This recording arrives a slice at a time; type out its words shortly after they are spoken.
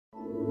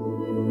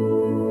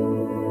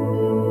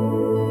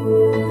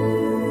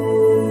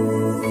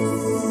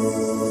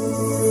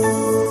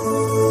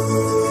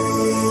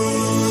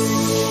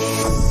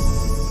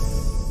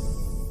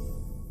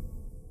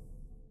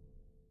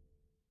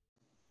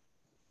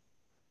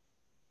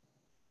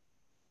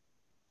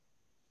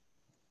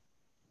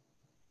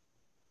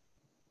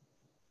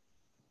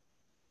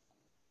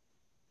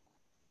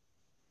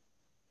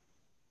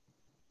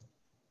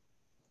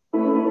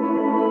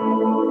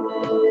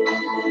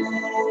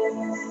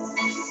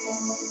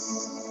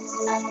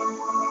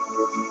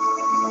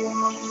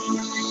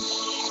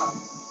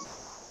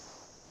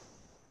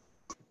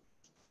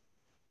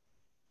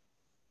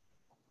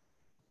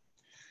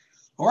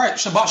All right,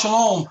 Shabbat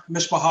Shalom,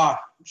 Mishpachah.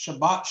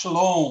 Shabbat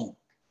Shalom.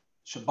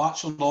 Shabbat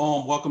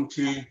Shalom. Welcome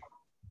to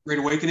Great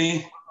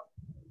Awakening.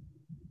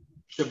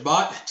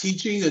 Shabbat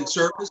teaching and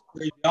service.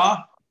 Praise Yah.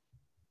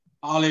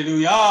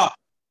 Hallelujah.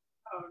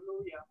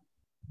 Hallelujah.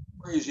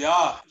 Praise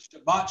Yah.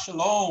 Shabbat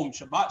Shalom.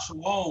 Shabbat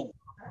Shalom.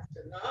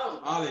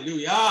 Shalom.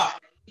 Hallelujah.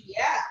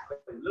 Yeah.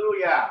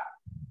 Hallelujah.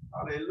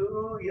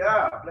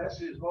 Hallelujah. Bless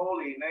his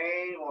holy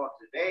name on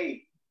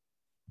today.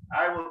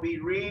 I will be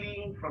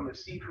reading from the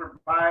Sefer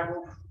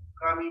Bible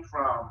coming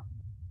from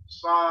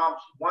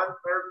Psalms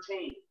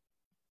 113.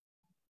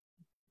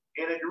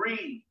 And it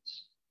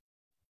reads,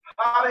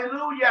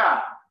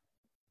 Hallelujah.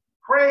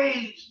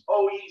 Praise,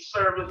 O ye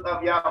servants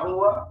of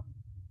Yahuwah.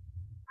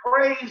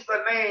 Praise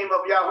the name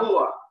of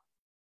Yahuwah.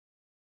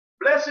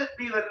 Blessed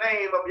be the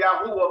name of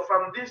Yahuwah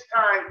from this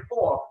time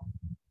forth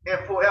and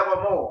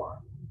forevermore.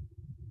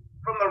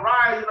 From the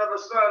rising of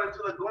the sun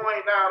until the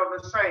going down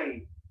of the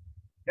same,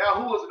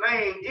 Yahuwah's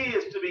name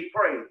is to be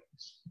praised.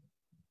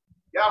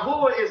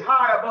 Yahuwah is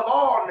high above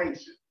all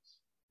nations,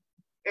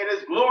 and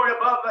his glory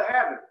above the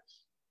heavens.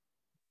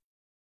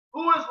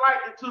 Who is like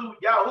unto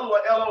Yahuwah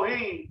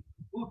Elohim,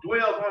 who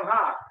dwells on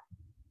high,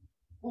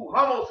 who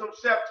humbles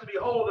himself to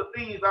behold the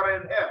things that are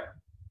in heaven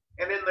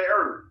and in the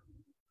earth,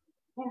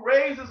 who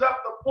raises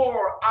up the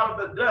poor out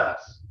of the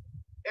dust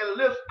and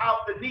lifts out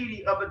the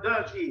needy of the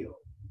dunghill,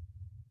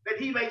 that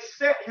he may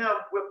set him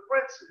with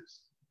princes,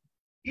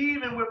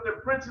 even with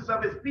the princes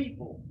of his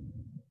people.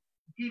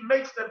 He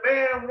makes the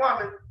barren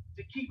woman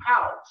to keep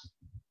house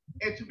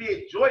and to be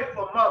a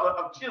joyful mother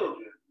of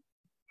children.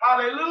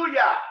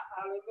 Hallelujah.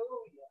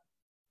 Hallelujah.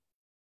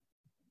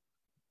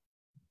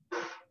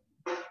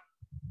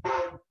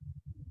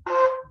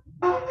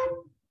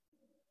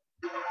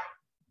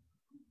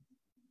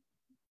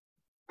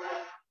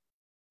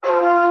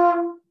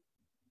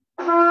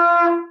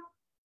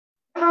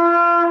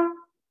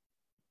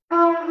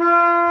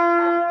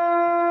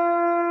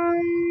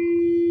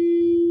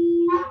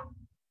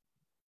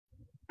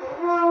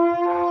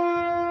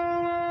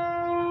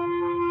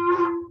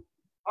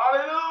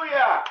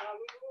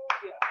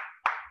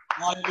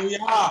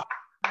 Hallelujah.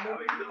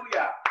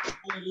 Hallelujah.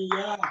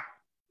 Hallelujah.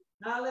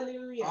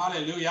 Hallelujah.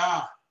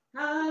 Hallelujah.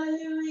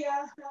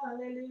 Hallelujah.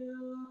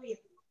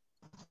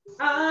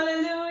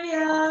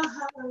 Hallelujah.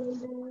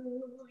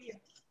 Hallelujah.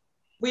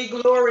 We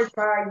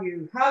glorify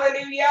you.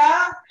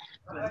 Hallelujah.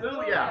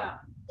 Hallelujah.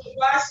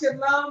 Shabbat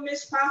Shalom,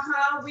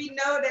 Mishpachah. We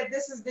know that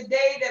this is the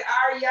day that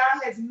our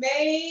Yah has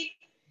made.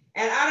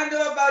 And I don't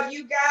know about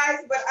you guys,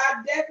 but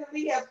I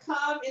definitely have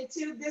come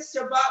into this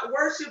Shabbat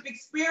worship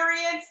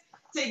experience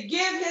to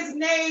give his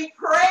name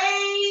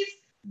praise,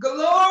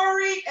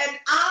 glory, and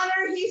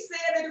honor. He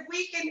said that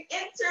we can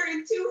enter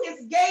into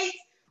his gates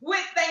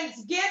with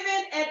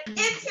thanksgiving and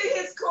into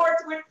his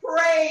courts with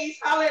praise.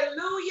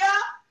 Hallelujah.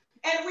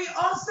 And we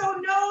also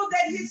know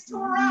that his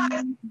Torah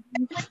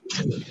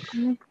is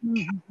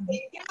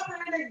together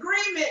in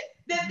agreement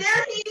that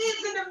there he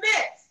is in the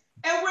midst.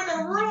 And where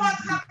the Ruach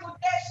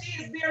HaKodesh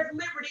is, there's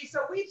liberty.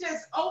 So we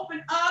just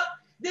open up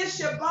this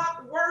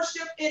Shabbat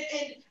worship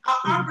and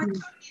our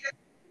opportunity to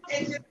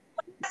and just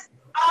bless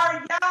our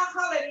Yah.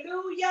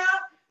 Hallelujah.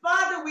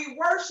 Father, we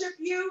worship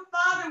you.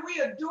 Father,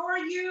 we adore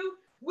you.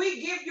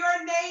 We give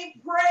your name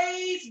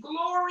praise,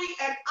 glory,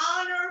 and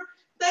honor.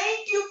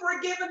 Thank you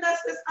for giving us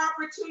this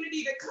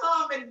opportunity to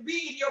come and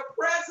be in your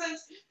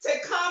presence, to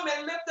come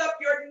and lift up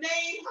your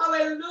name.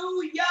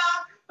 Hallelujah.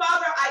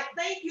 Father, I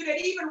thank you that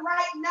even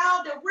right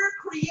now that we're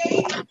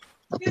creating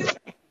this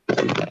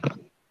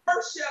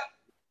worship,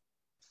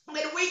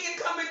 that we can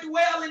come and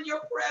dwell in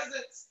your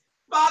presence.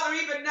 Father,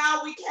 even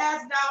now we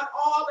cast down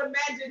all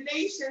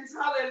imaginations,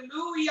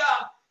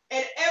 hallelujah,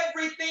 and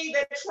everything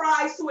that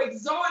tries to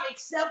exhort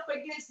itself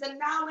against the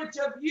knowledge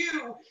of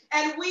you.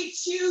 And we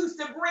choose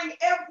to bring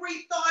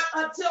every thought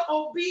unto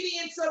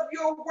obedience of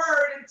your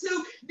word, and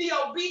to the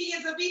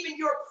obedience of even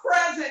your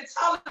presence,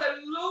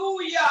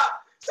 hallelujah.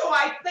 So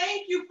I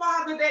thank you,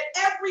 Father, that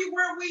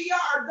everywhere we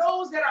are,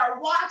 those that are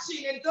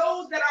watching and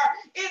those that are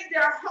in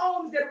their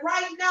homes, that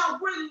right now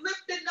we're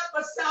lifting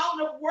up a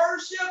sound of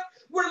worship.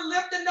 We're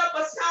lifting up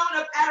a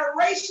sound of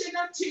adoration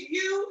unto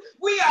you.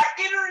 We are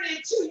entering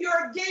into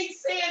your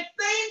gates saying,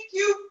 thank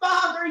you,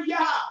 Father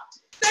Yah.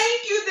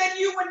 Thank you that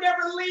you would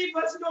never leave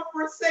us nor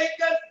forsake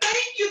us.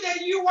 Thank you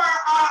that you are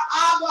our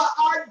Abba,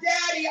 our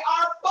Daddy,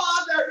 our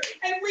Father.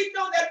 And we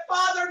know that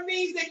Father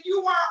means that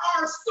you are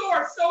our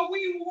source. So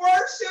we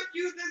worship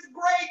you this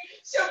great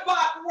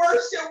Shabbat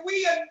worship.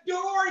 We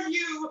adore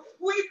you.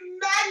 We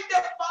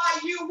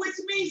magnify you, which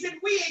means that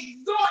we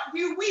exhort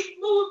you. We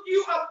move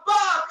you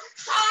above,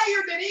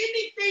 higher than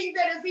anything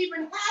that is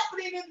even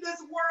happening in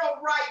this world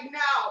right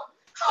now.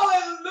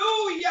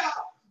 Hallelujah.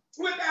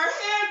 With our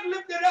hands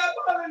lifted up,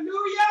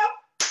 hallelujah,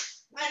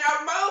 and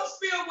our mouths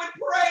filled with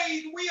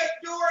praise, we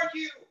adore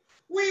you.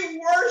 We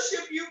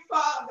worship you,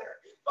 Father.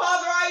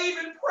 Father, I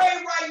even pray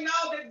right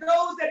now that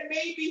those that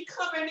may be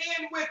coming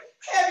in with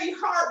heavy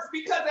hearts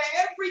because of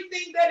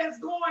everything that is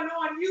going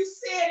on, you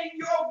said in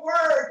your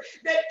word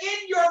that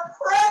in your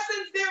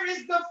presence there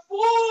is the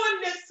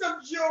fullness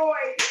of joy.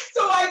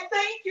 So I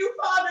thank you,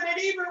 Father, that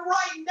even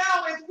right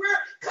now as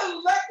we're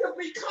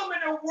collectively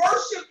coming to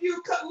worship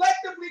you,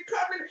 collectively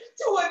coming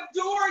to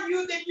adore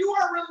you, that you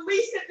are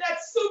releasing that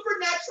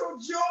supernatural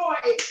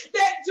joy,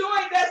 that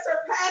joy that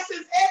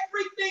surpasses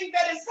everything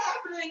that is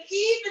happening,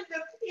 even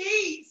the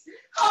peace.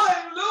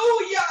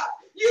 Hallelujah.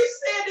 You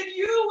said that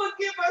you would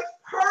give us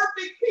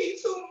perfect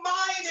peace whose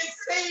mind is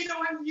stayed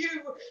on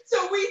you.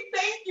 So we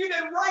thank you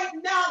that right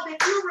now that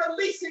you're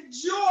releasing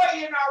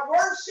joy in our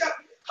worship.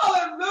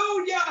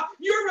 Hallelujah.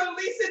 You're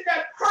releasing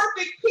that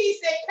perfect peace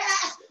that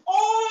casts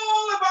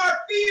all of our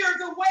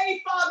fears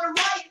away, Father,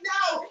 right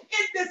now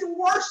in this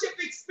worship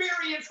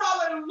experience.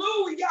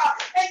 Hallelujah.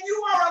 And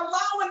you are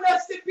allowing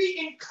us to be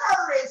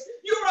encouraged.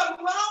 You're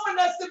allowing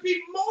us to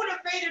be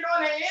motivated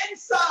on the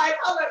inside.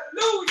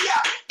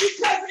 Hallelujah.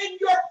 Because in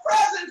your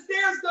presence,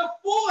 there's the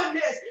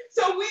fullness.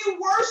 So we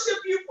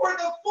worship you for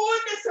the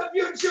fullness of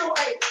your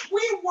joy.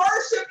 We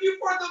worship you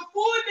for the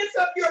fullness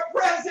of your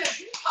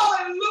presence.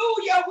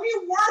 Hallelujah. We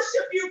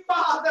worship you,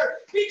 Father,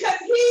 because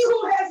he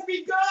who has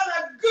begun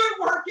a good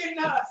work in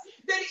us,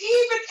 that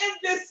even in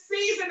this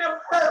season of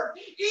hurt,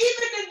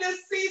 even in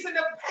this season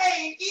of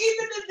pain,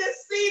 even in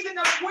this season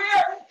of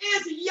where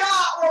is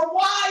Yah or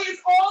why is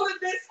all of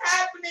this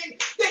happening,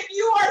 that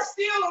you are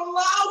still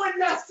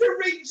allowing us to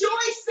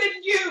rejoice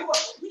in you.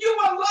 You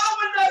are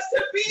allowing us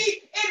to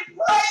be in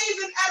praise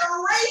and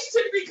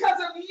adoration because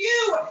of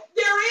you.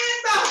 There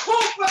is a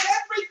hope of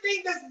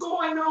everything that's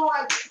going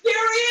on.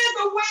 There is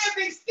a way of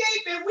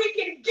escape, and we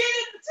can get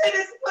into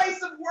this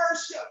place of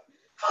worship.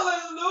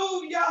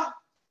 Hallelujah.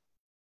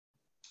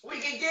 We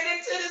can get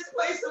into this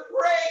place of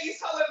praise.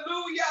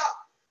 Hallelujah.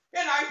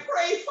 And I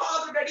pray,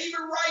 Father, that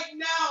even right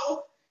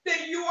now,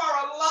 that you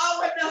are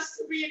allowing us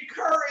to be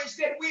encouraged,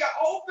 that we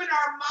open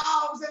our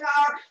mouths and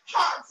our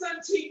hearts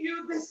unto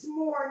you this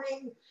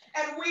morning.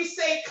 And we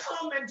say,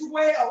 come and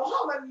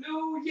dwell.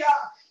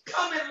 Hallelujah.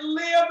 Come and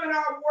live in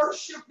our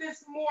worship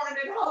this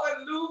morning.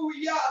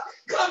 Hallelujah.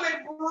 Come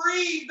and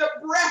breathe the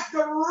breath, the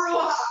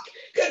ruach.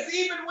 Because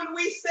even when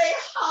we say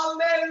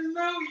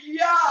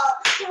hallelujah,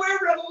 we're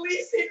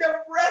releasing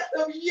the breath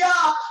of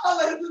Yah.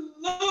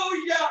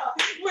 Hallelujah.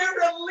 We're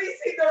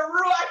releasing the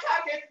ruach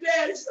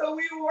HaKodesh. So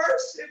we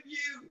worship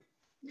you.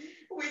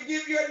 We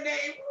give your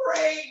name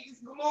praise,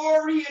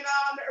 glory, and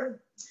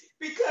honor.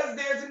 Because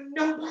there's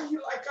nobody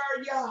like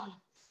our Yah.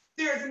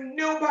 There's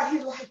nobody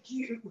like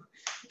you.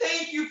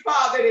 Thank you,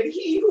 Father, that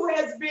he who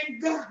has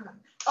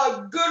begun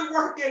a good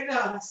work in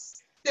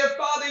us, that,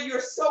 Father, you're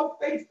so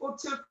faithful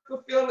to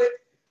fulfill it.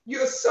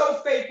 You're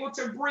so faithful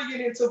to bring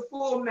it into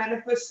full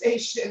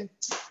manifestation.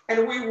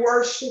 And we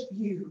worship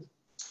you.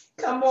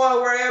 Come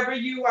on, wherever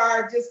you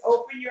are, just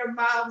open your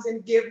mouths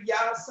and give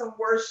Yah some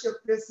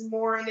worship this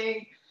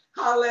morning.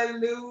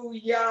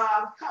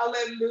 Hallelujah.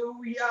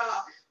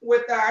 Hallelujah.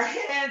 With our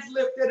hands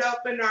lifted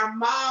up and our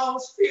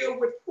mouths filled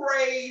with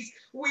praise,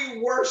 we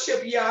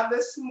worship Yah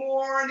this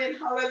morning.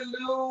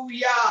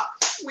 Hallelujah.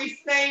 We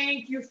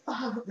thank you,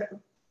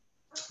 Father.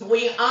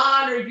 We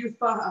honor you,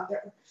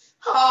 Father.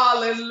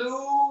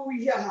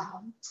 Hallelujah.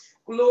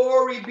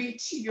 Glory be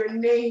to your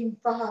name,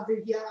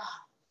 Father Yah.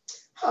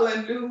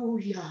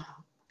 Hallelujah.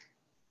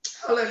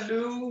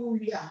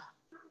 Hallelujah.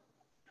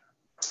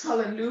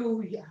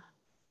 Hallelujah.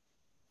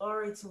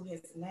 Glory to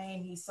his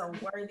name. He's so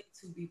worthy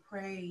to be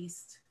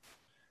praised.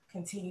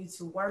 Continue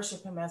to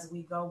worship him as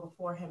we go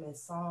before him in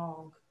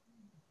song.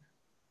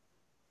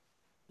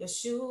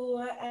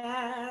 Yeshua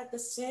at the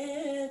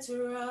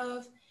center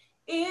of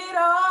it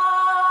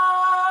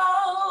all.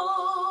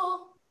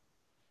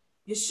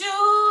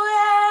 Yeshua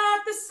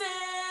at the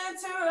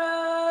center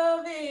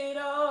of it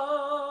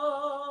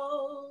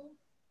all.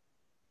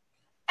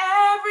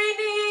 Every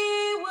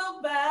knee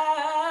will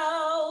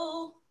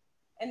bow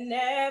and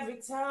every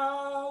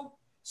tongue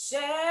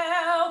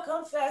shall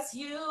confess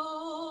you,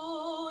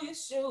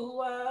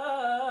 Yeshua,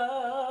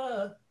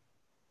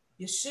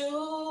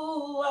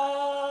 Yeshua,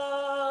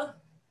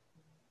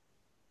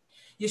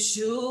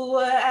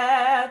 Yeshua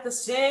at the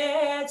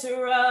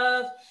center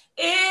of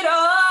it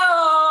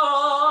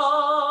all.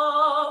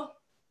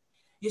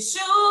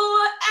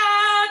 Yeshua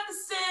at the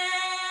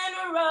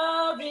center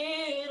of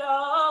it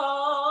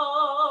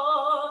all.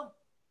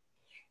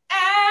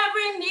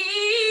 Every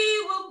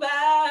knee will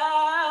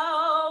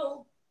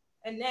bow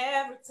and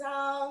every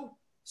tongue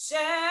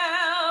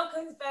shall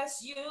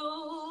confess you,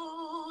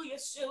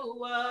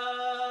 Yeshua,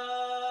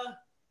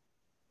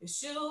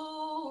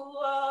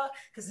 Yeshua,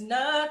 because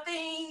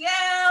nothing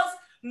else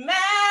matters.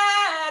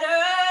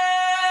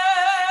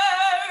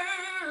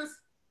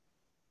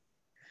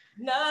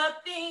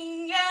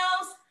 Nothing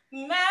else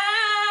matters.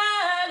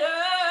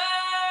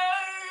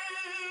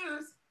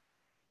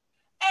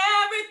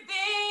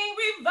 Everything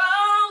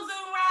revolves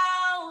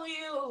around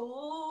you,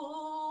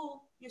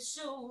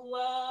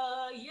 Yeshua,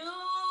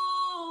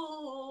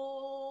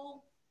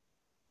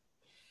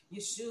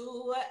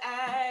 Yeshua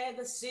at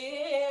the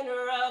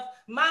center of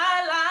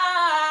my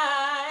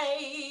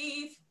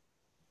life.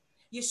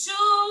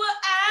 Yeshua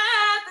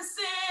at the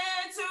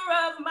center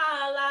of my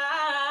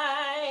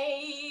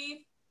life.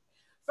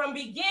 From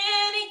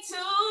beginning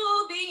to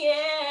the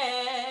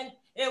end,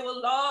 it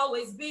will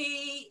always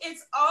be,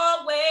 it's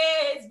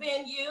always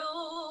been you,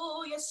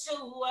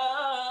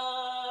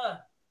 Yeshua.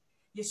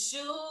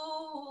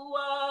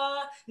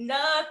 Yeshua,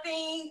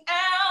 nothing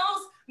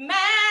else matters.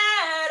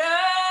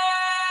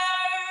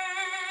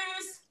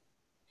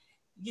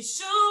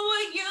 Yeshua,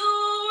 you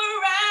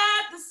are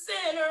at the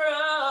center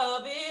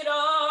of it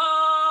all.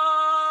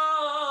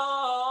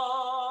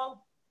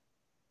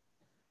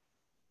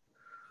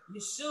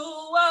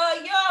 Yeshua,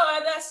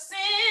 you're the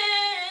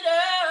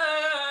center.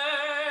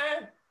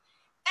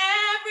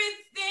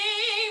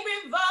 Everything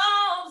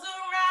revolves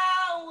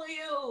around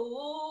you.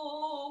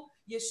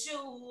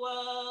 Yeshua,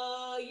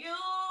 you.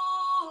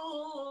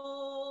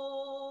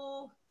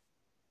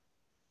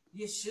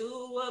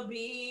 Yeshua,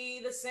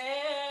 be the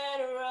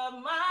center of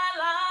my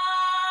life.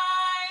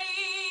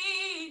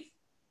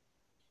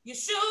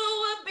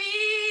 Yeshua,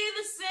 be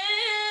the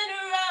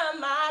center of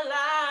my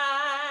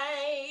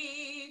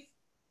life.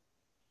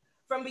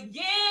 From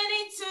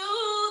beginning to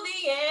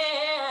the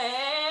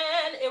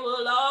end, it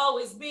will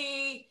always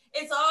be,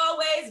 it's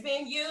always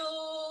been you,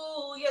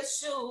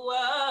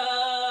 Yeshua.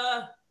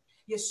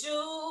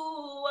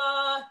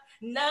 Yeshua,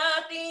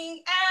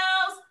 nothing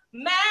else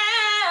matters.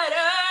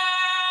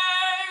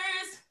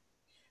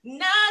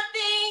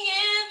 Nothing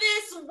in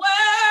this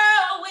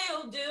world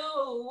will do.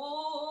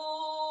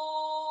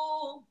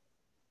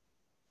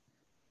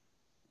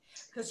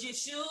 'Cause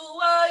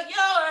Yeshua,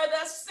 you're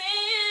the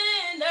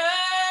center.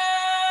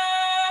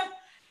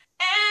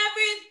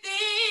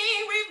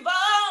 Everything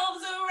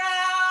revolves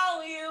around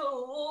you,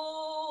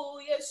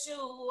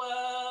 Yeshua,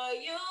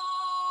 you.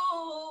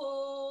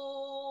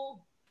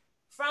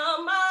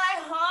 From my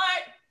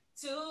heart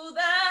to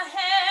the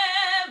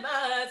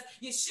heavens,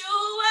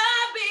 Yeshua,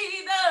 be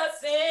the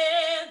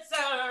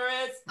center.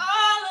 It's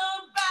all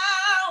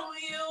about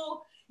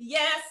you.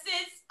 Yes,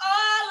 it's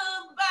all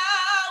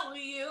about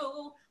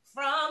you.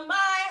 From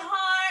my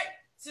heart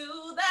to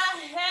the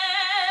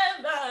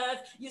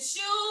heavens,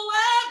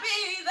 Yeshua,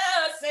 be the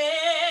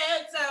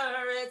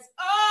center. It's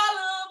all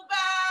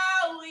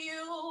about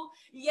you.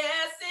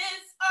 Yes,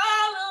 it's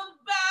all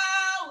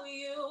about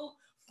you.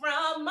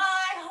 From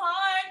my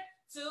heart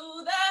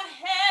to the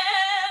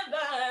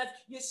heavens,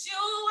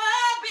 Yeshua,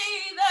 be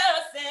the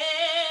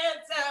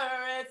center.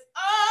 It's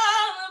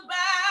all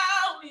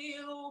about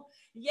you.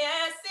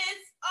 Yes,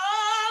 it's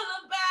all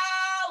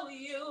about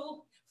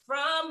you.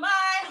 From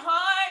my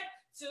heart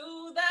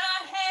to the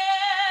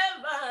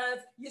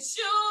heavens,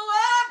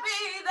 Yeshua, be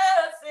the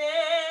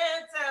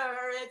center.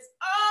 It's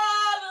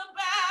all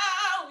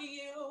about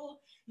you.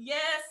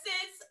 Yes,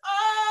 it's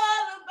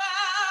all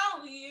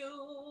about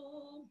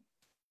you.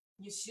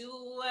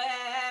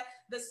 Yeshua,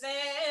 the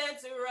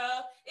center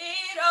of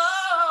it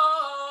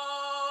all.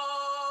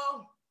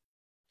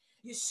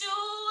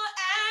 Yeshua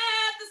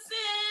at the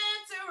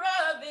center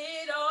of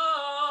it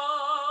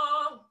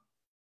all.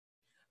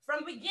 From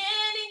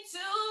beginning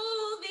to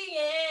the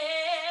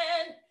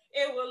end,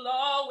 it will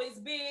always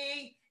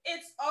be,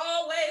 it's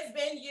always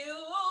been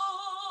you,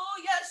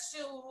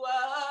 Yeshua.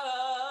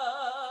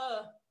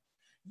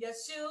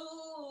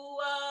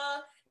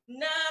 Yeshua,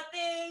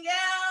 nothing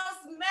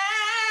else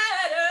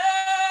matters.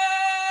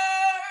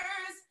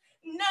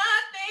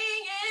 Nothing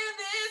in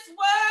this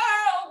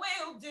world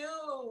will do.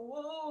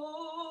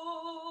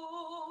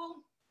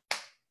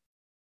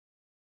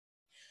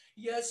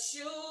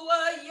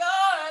 Yeshua,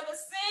 you're the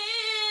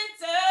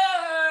center.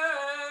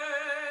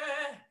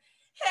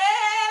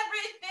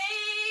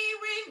 Everything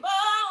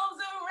revolves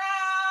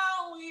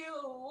around you.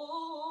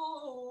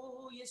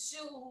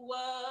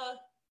 Yeshua,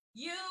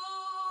 you.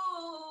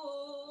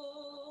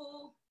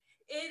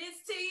 It is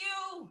to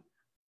you,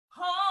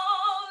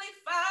 Holy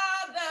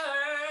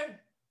Father,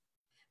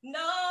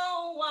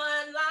 no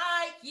one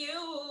like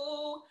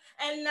you,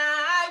 and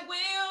I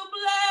will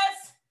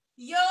bless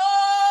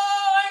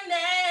your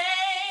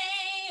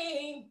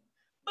name.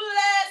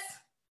 Bless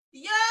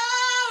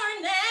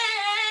your name.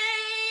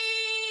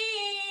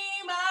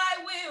 I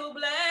will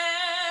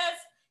bless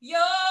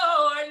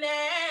your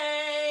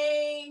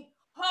name.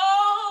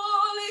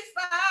 Holy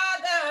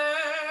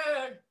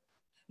Father,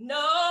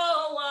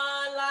 no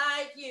one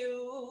like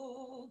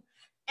you,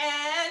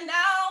 and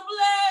I'll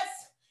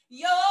bless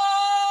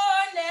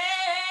your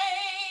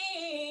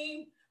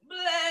name.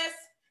 Bless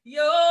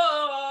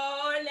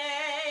your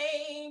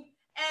name,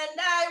 and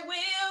I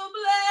will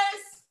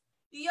bless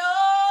your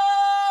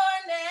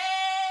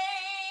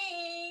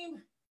name.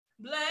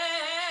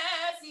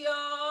 Bless your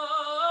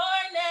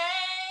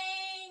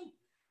name,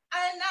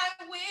 and I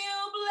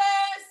will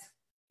bless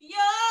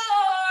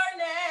your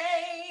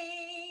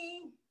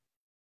name.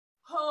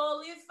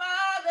 Holy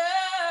Father,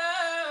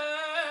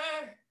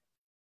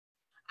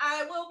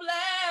 I will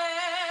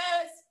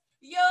bless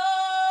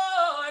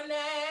your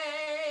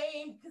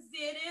name, 'cause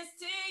it is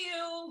to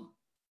you,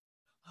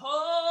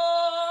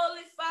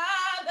 Holy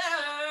Father,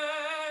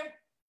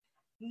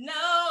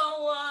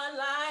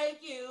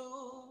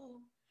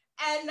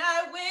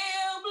 I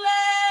will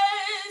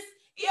bless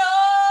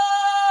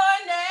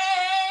your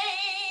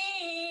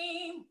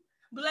name.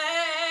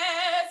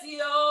 Bless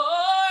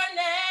your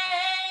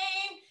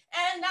name,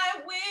 and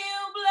I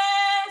will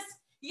bless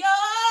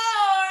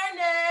your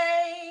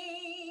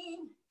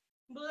name.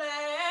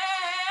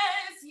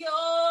 Bless your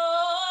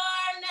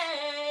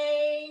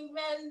name,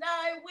 and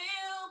I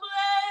will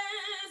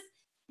bless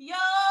your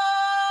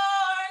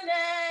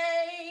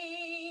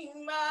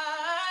name.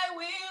 I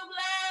will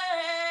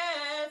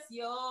bless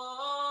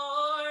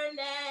your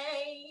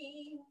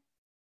name.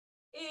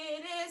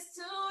 It is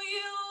to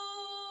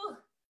you,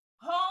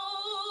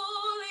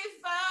 Holy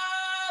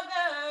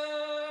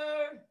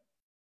Father,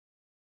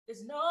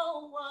 there's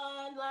no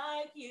one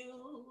like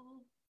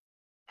you,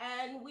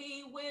 and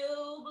we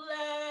will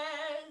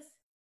bless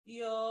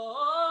your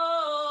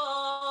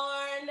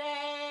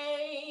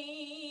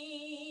name.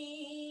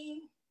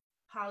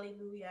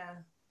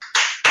 Hallelujah.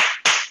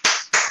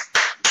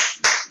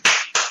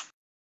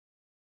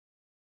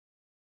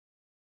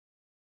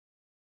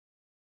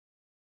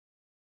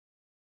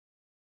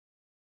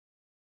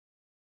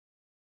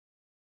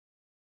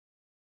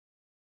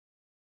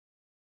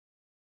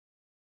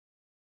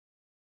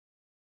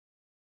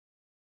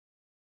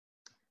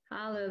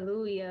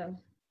 Hallelujah.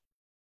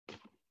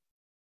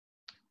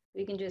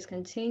 We can just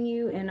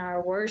continue in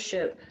our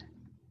worship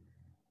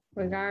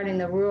regarding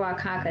the Ruach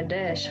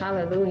HaKodesh.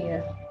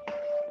 Hallelujah.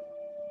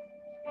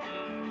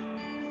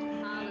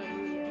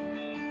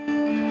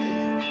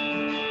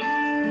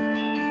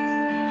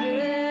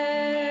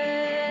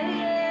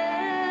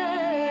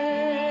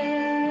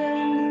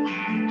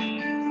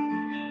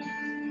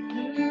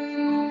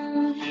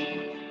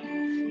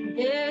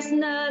 There's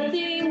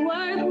nothing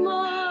worth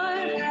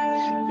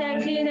more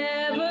that could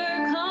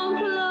ever come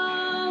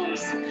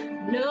close.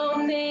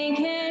 Nothing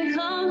can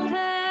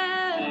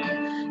compare.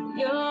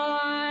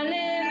 Your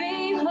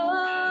living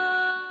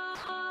hope.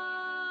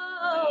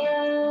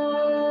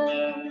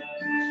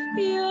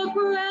 Your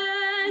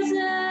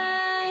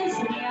presence,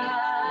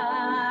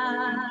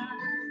 God.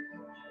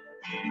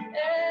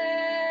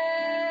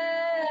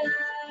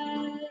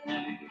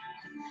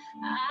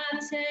 I've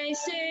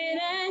tasted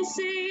and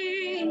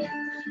seen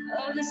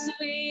of the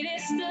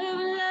sweetest of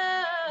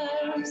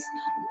loves,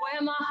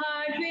 where my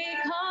heart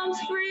becomes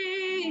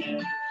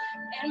free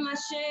and my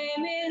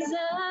shame is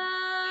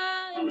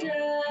undone.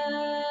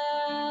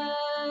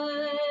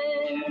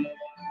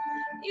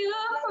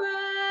 Your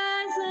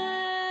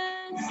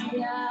presence,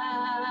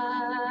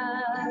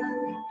 God,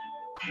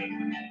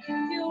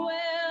 you're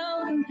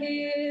welcome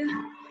here.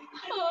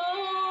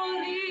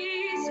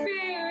 Holy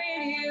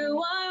Spirit,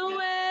 you are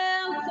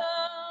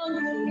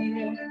welcome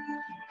here.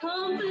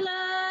 Come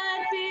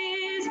flood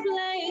this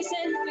place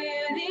and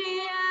fill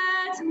the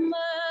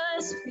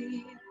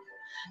atmosphere.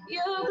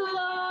 Your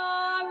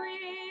glory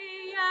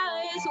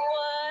is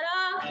what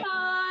our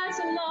hearts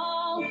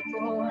long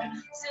for,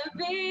 to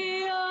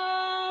be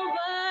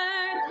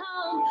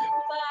overcome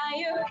by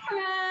your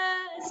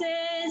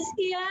presence,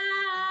 God.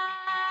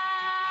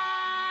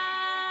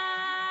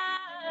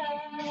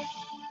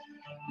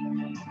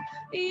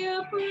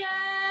 Your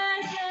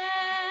presence,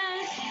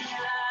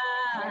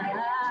 God.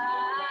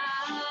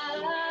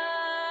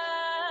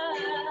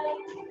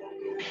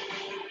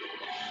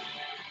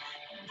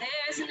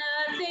 There's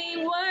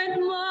nothing worth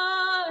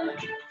more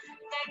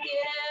that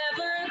could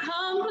ever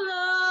come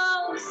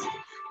close.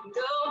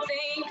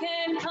 Nothing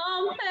can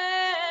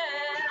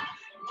compare.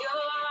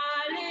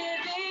 Your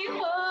living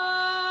hope.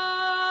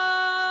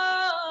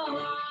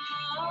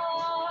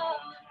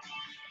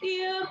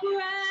 Your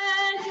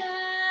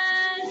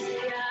presence,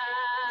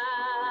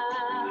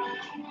 God.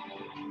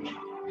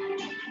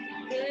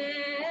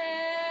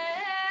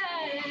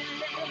 Yeah.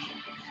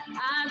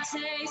 I've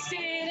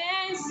tasted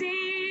and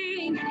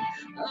seen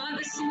of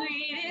the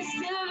sweetest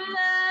of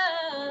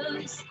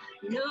loves.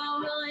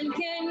 No one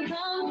can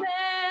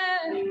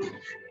compare,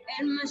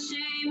 and my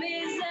shame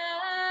is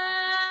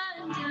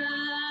undone.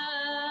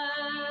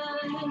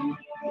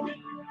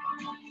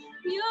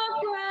 Your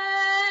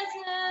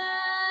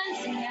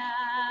presence,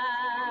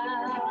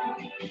 God.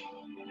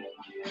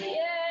 Yeah.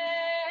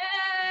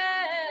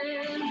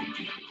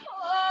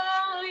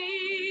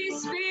 Holy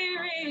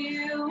Spirit,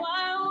 you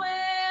are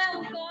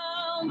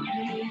welcome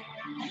here.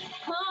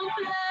 Come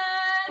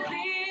flood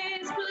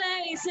this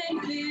place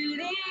and fill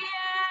the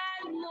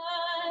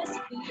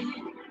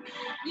atmosphere.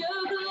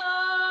 Your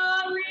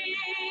glory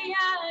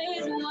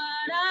is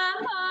what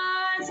our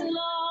hearts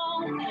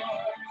long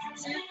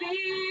for, to be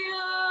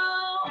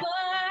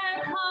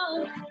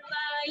overcome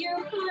by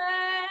your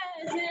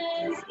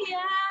presence, God.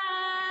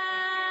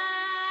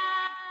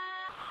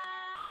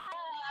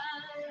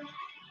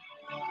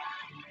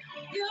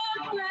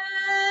 Your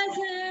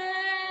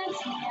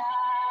presence, God.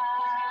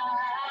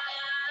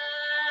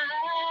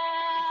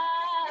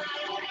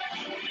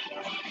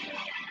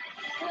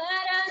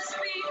 Let us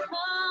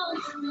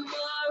become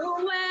more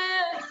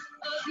aware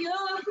of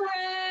your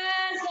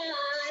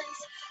presence.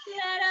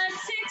 Let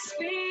us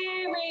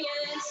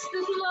experience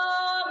the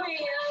glory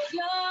of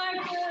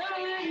your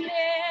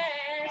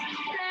goodness.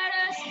 Let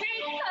us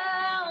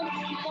become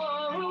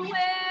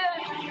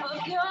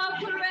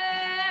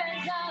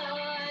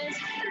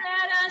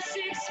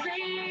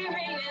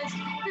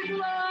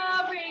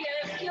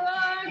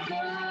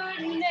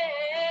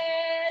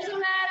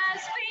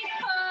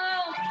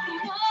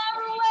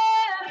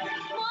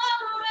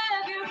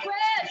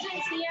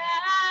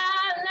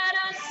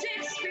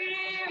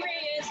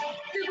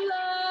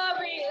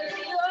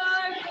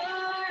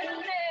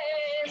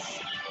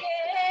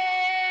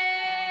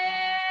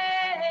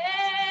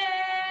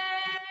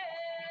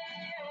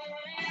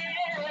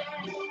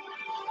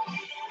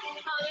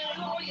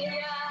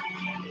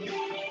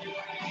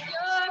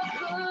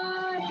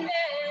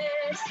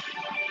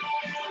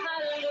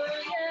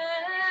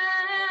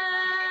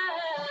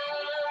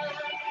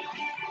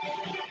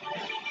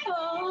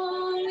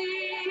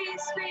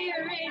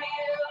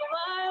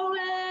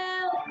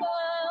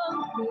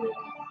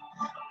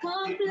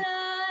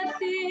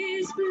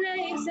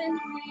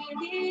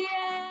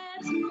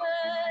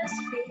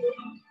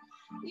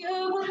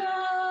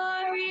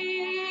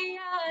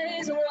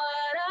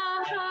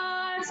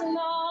hearts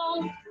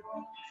long to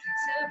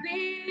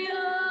be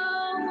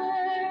overcome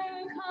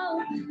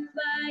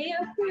by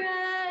your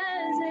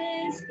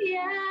presence,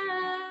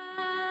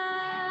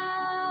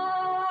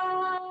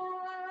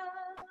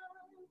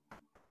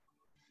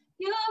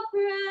 your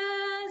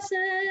presence,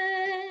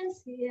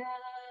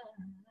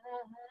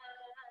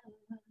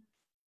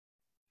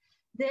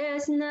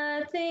 There's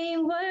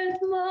nothing worth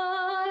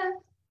more,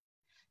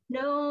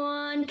 no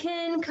one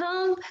can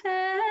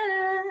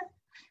compare.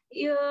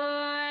 Your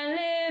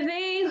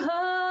living hope,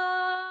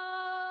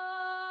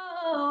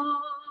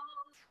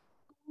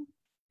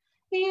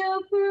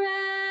 your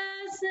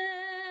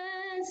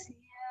presence,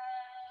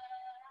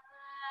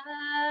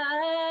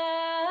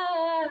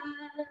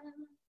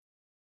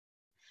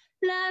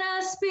 Let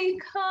us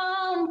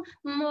become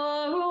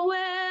more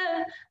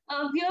aware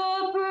of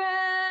your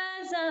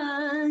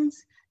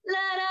presence.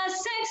 Let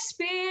us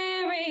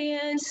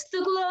experience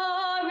the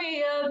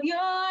glory of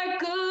your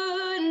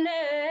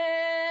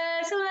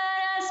goodness.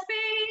 Let us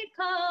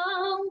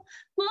become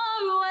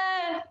more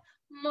aware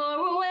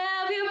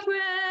of your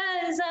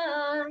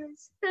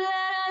presence.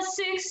 Let us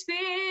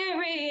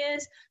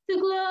experience the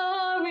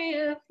glory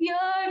of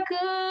your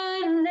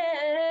goodness.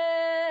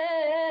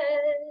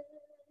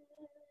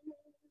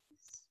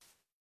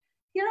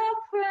 Your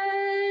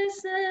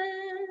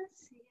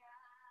presence,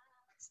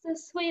 it's the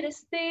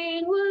sweetest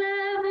thing we'll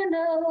ever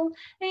know.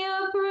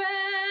 Your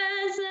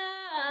presence,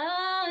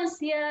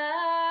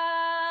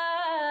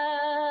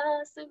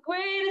 it's the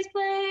greatest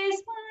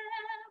place we'll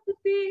ever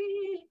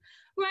be.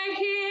 Right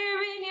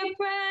here in your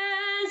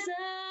presence,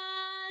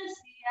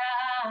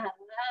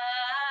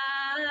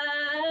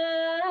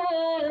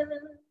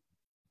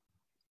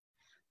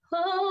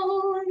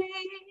 Holy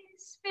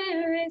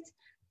Spirit,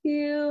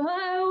 you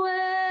are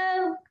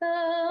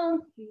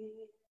welcome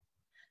here.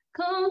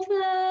 Come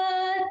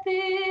flood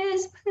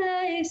this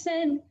place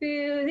and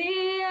fill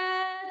the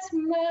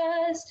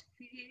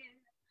atmosphere.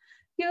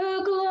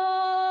 Your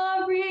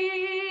glory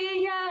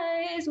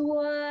is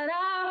what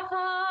our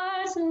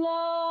hearts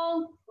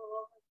long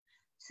for,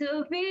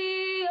 to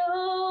be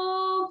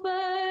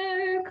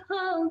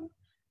overcome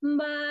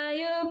by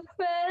your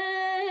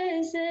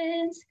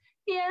presence,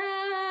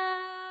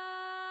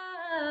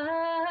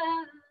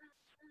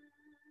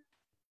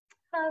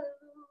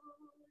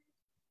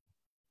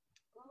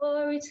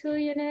 Glory to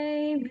your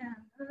name,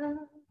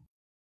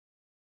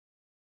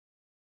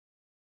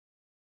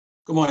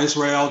 Come on,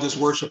 Israel, just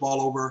worship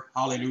all over.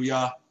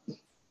 Hallelujah.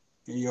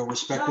 In your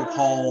respective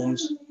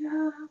homes.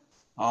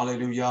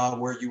 Hallelujah.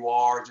 Where you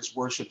are, just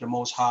worship the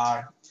Most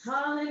High.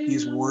 Hallelujah.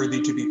 He's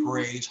worthy to be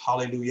praised.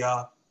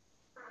 Hallelujah.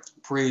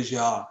 Praise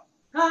Yah.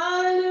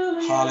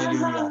 Hallelujah.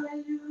 Hallelujah.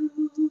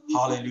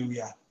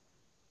 Hallelujah.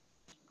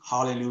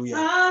 Hallelujah.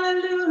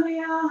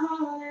 Hallelujah.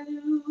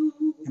 Hallelujah.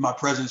 In my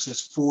presence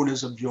is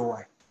fullness of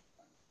joy.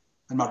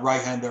 In my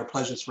right hand there are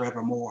pleasures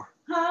forevermore.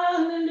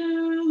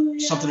 Hallelujah.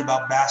 Something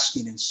about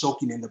basking and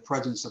soaking in the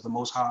presence of the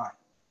Most High.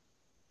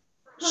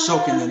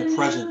 Soaking in the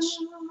presence.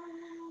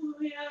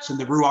 So in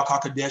the Ruach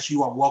HaKodesh,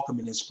 you are welcome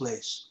in this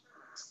place.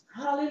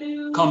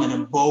 Hallelujah. Come and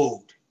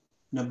abode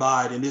and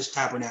abide in this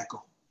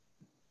tabernacle.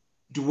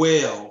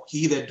 Dwell,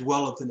 he that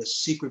dwelleth in the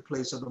secret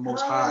place of the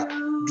Most High.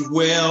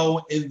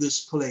 Dwell in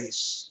this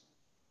place.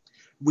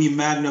 We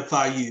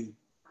magnify you.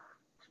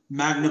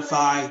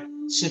 Magnify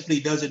simply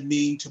doesn't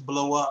mean to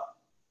blow up.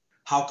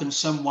 How can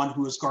someone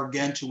who is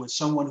gargantuous,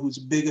 someone who's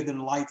bigger than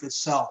life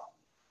itself,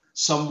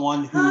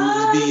 someone who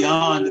is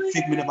beyond the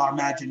figment of our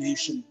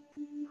imagination,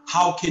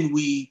 how can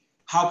we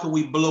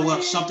blow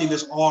up something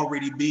that's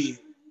already big?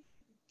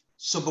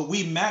 So, but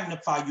we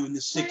magnify you in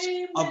the sixth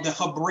of the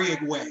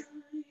Hebraic way.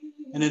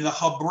 And in the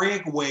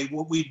Hebraic way,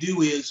 what we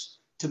do is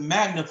to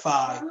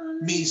magnify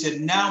means that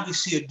now we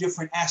see a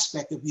different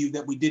aspect of you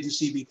that we didn't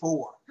see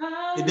before.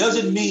 It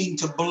doesn't mean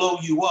to blow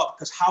you up,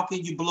 because how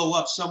can you blow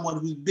up someone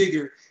who's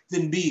bigger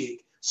than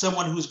big,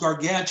 someone who's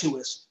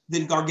gargantuous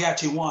than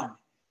gargantuan?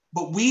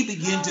 But we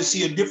begin to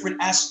see a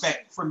different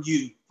aspect from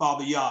you,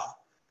 Father Yah.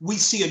 We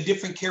see a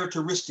different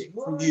characteristic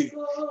from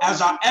you.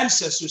 As our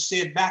ancestors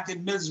said back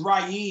in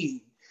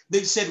Mizraim,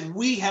 they said,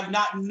 we have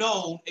not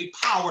known a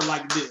power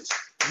like this.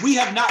 We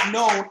have not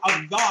known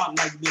a God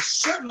like this.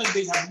 Certainly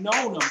they have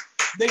known him.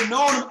 They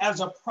know him as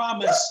a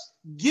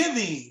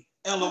promise-giving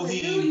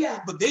Elohim,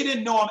 Hallelujah. but they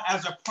didn't know him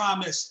as a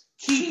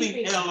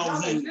promise-keeping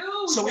Elohim.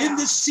 Hallelujah. So in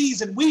this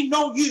season, we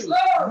know you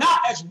Lord.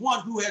 Not as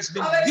one who has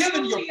been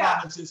given your Hallelujah.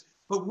 promises,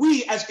 but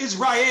we as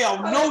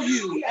Israel know you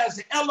Hallelujah. as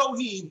the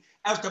Elohim,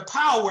 as the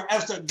power,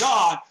 as the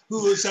God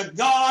who is a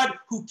God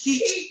who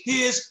keeps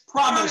his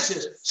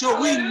promises. So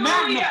we Hallelujah.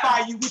 magnify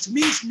you, which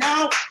means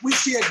now we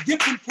see a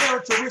different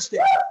characteristic.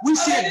 We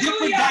see a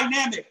different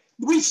dynamic.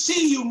 We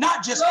see you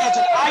not just as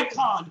an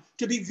icon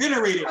to be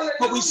venerated,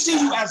 but we see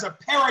you as a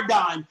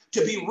paradigm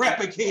to be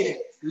replicated.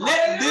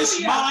 Let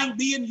this mind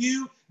be in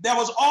you that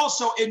was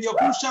also in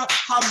Yahushua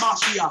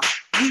HaMashiach.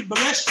 We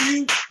bless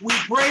you, we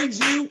praise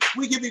you,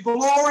 we give you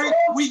glory,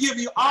 we give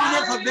you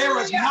honor, for there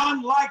is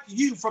none like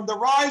you. From the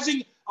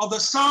rising of the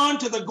sun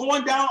to the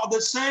going down of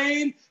the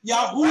same,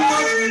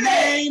 Yahuwah's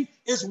name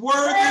is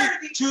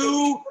worthy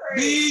to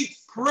be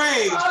praised.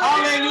 praise.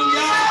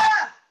 Hallelujah.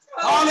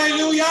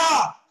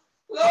 Hallelujah.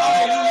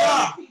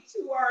 Hallelujah. Glory be to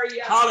our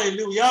Yah.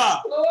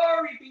 Hallelujah.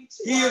 Glory be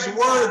to He is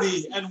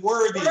worthy and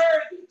worthy.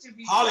 to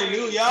be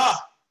Hallelujah.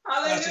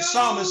 Hallelujah. As the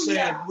psalmist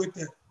said, with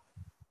the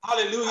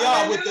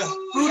hallelujah, with the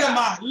fruit of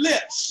my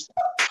lips.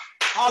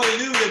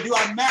 Hallelujah. Do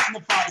I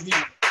magnify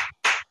him?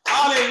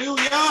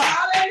 Hallelujah.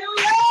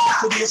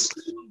 Hallelujah. To the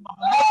esteem of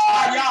the Most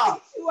High Yah.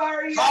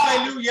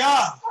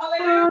 Hallelujah.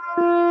 Hallelujah.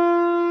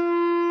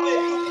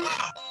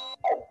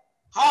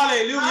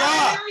 Hallelujah.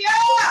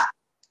 Hallelujah.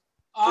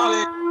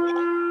 Hallelujah.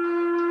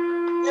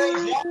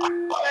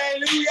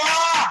 Praise Yah. Hallelujah.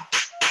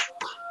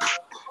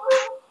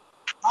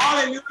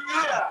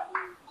 Hallelujah.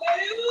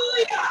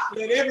 Hallelujah.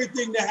 Let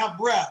everything that have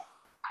breath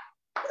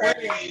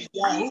praise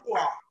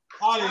Yahuwah.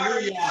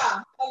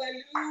 Hallelujah.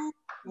 Hallelujah.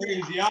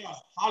 Praise Yah.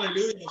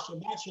 Hallelujah.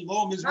 Shabbat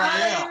Shalom Israel.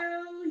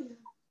 Hallelujah.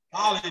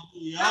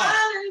 Hallelujah.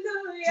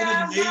 Hallelujah. Isn't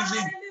it amazing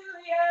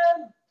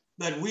Hallelujah.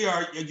 that we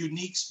are a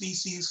unique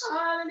species?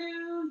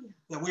 Hallelujah.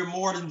 That we're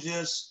more than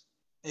just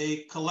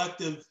a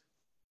collective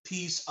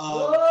piece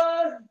of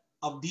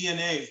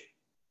DNA.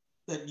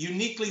 That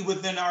uniquely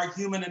within our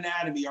human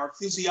anatomy, our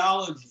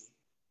physiology,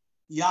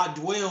 Yah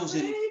dwells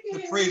in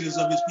the praises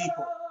of his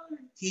people.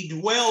 He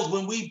dwells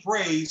when we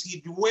praise. He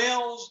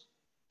dwells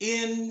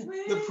in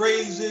the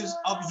praises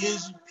of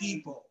his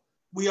people.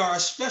 We are a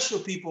special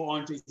people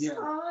unto him.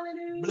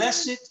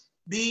 Blessed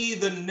be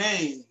the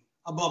name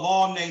above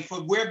all names,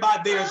 for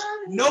whereby there's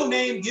no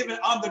name given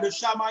under the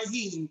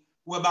Shamayim,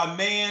 whereby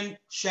man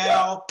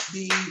shall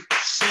be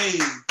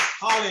saved.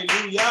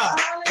 Hallelujah.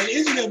 And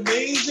isn't it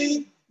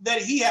amazing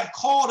that he have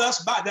called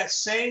us by that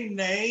same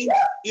name?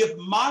 If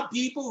my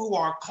people who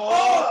are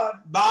called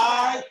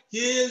by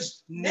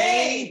his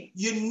name,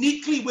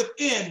 uniquely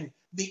within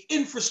the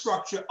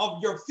infrastructure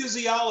of your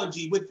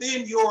physiology,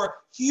 within your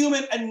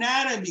human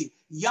anatomy,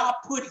 Yah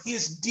put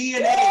his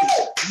DNA.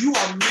 You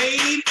are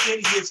made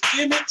in his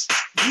image.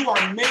 You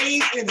are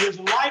made in his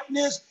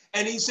likeness.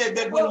 And he said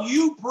that when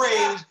you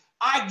praise,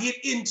 I get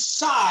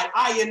inside,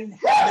 I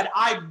inhabit,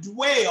 I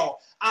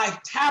dwell, I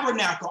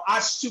tabernacle, I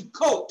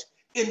sukkot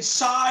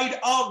inside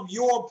of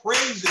your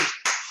praises.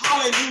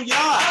 Hallelujah.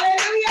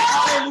 Hallelujah.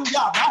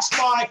 Hallelujah. That's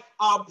why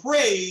our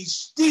praise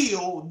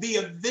steals the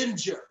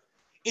avenger.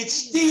 It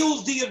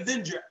steals the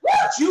avenger.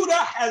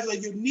 Judah has a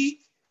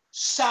unique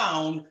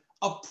sound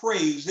of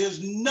praise. There's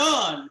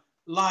none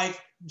like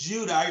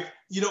Judah.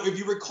 If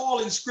you recall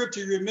in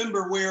scripture, you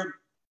remember where,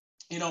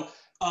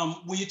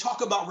 when you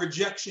talk about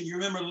rejection, you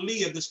remember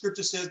Leah, the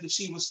scripture says that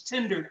she was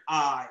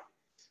tender-eyed.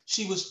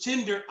 She was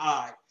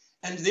tender-eyed.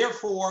 And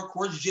therefore, of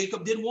course,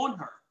 Jacob didn't want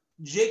her.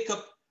 Jacob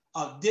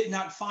did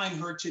not find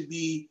her to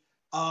be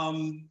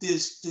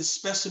this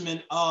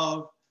specimen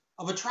of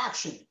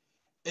attraction.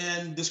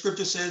 And the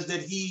scripture says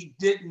that he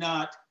did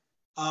not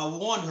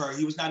want her.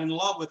 He was not in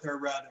love with her,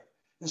 rather.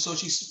 And so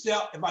she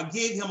felt, if I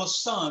gave him a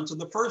son, so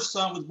the first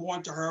son was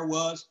born to her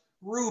was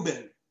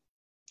Reuben.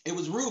 It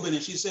was Reuben.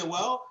 And she said,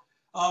 well,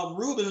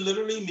 Reuben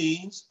literally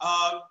means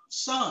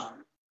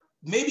son.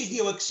 Maybe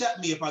he'll accept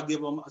me if I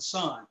give him a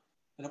son.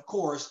 And of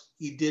course,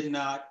 he did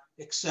not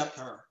accept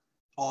her,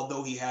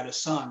 although he had a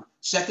son.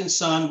 Second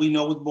son we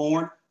know was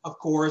born, of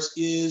course,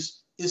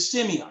 is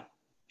Simeon.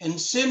 And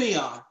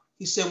Simeon,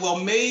 he said, well,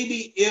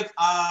 maybe it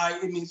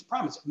means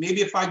promise.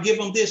 Maybe if I give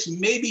him this,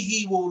 maybe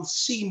he will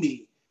see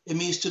me. It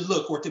means to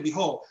look or to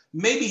behold.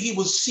 Maybe he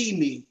will see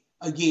me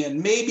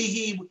again. Maybe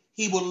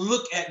he will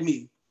look at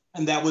me.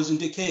 And that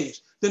wasn't the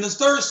case. Then the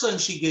third son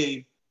she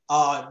gave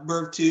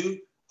birth to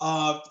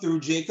through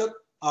Jacob,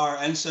 our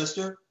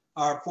ancestor,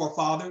 our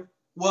forefather,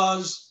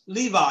 was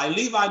Levi.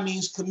 Levi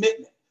means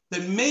commitment.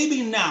 That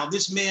maybe now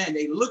this man,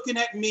 they looking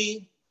at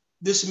me.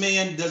 This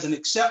man doesn't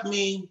accept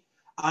me.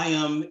 I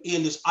am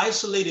in this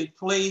isolated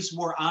place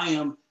where I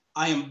am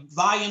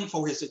vying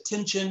for his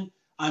attention.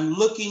 I'm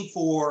looking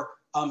for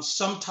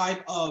some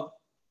type of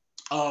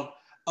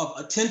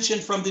attention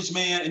from this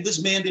man, and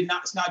this man is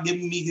not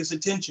giving me his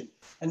attention.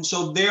 And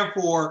so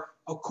therefore,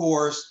 of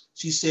course,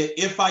 she said,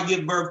 if I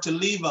give birth to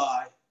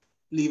Levi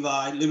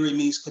literally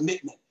means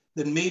commitment,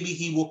 then maybe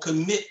he will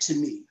commit to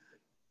me.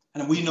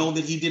 And we know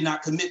that he did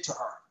not commit to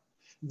her.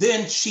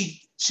 Then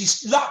she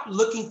stopped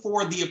looking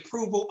for the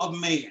approval of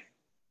man.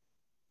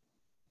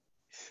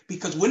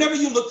 Because whenever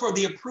you look for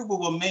the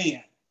approval of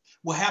man,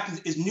 what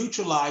happens is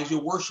neutralize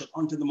your worship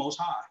unto the Most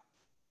High.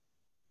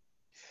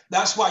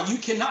 That's why you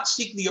cannot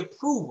seek the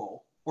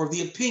approval or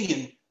the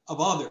opinion of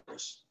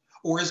others,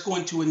 or it's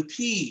going to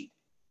impede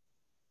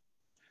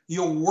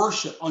your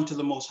worship unto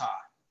the Most High.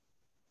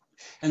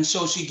 And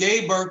so she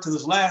gave birth to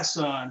this last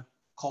son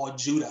called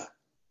Judah.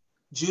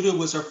 Judah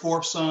was her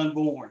fourth son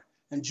born,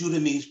 and Judah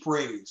means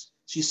praise.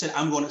 She said,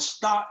 I'm going to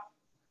stop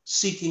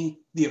seeking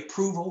the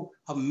approval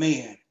of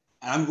man,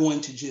 and I'm going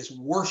to just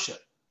worship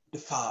the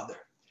Father.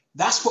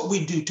 That's what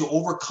we do to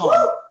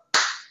overcome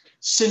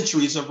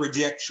centuries of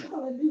rejection,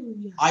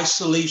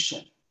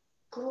 isolation,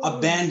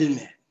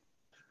 abandonment,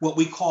 what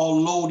we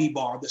call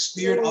Lodibar, the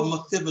spirit of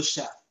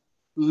Mephibosheth,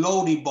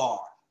 Lodibar,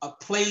 a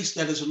place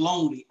that is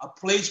lonely, a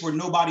place where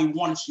nobody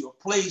wants you,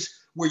 a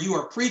place where you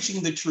are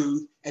preaching the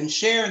truth and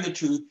sharing the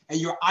truth and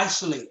you're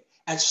isolated.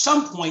 At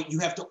some point, you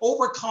have to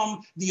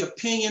overcome the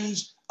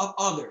opinions of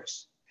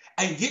others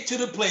and get to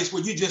the place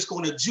where you're just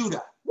going to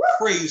Judah.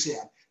 Praise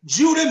him.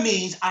 Judah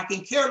means I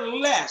can care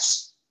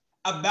less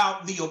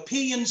about the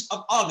opinions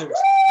of others.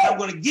 I'm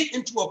going to get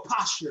into a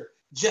posture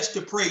just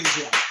to praise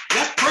him.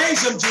 Let's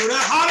praise him, Judah.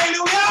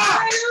 Hallelujah.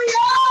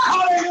 Hallelujah.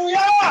 Hallelujah.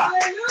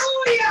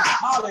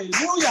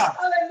 Hallelujah.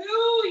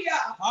 Hallelujah.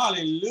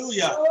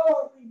 Hallelujah.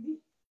 Glory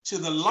To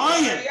the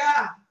Lion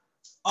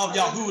of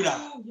Hallelujah.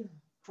 Yahudah.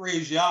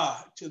 Praise Yah.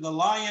 To the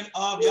Lion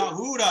of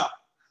Yahudah.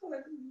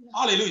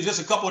 Hallelujah.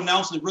 Just a couple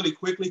announcements really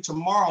quickly.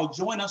 Tomorrow,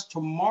 join us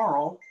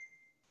tomorrow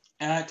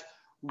at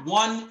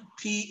 1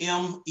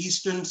 p.m.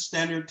 Eastern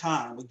Standard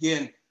Time.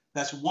 Again,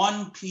 that's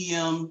 1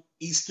 p.m.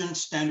 Eastern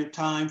Standard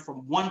Time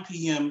from 1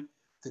 p.m.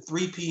 to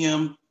 3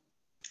 p.m.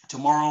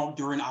 tomorrow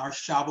during our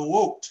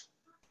Shavuot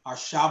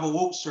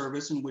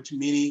service, in which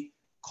many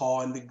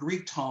call in the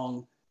Greek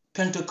tongue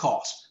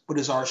Pentecost, but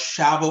it's our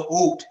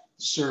Shavuot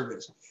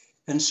service.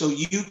 And so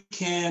you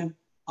can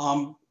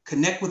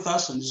connect with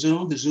us on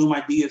Zoom. The Zoom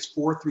ID is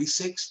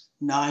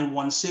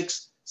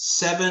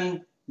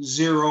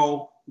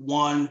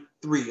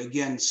 436-916-7013.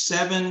 Again,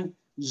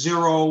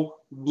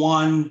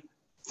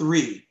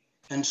 7013.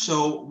 And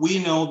so we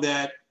know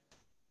that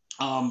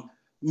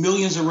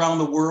millions around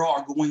the world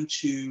are going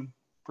to,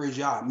 praise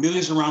Yah,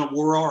 millions around the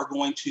world are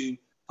going to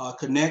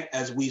connect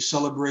as we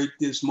celebrate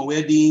this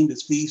Moreh,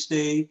 this feast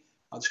day.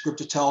 The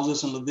scripture tells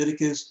us in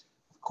Leviticus,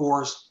 of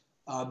course,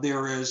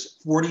 there is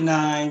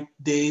 49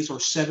 days or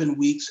 7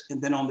 weeks,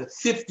 and then on the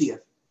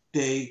 50th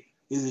day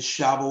is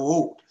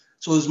Shavuot.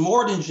 So it's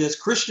more than just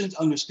Christians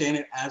understand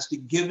it as the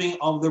giving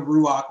of the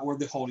Ruach or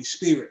the Holy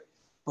Spirit.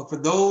 But for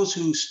those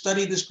who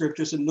study the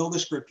scriptures and know the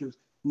scriptures,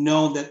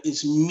 know that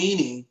its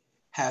meaning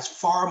has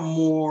far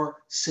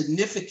more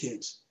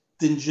significance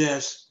than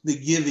just the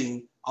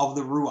giving of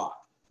the Ruach.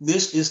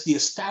 This is the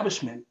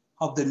establishment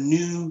of the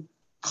new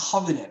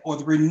covenant or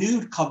the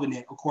renewed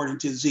covenant, according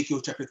to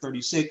Ezekiel chapter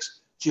 36,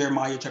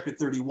 Jeremiah chapter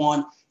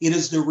 31. It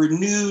is the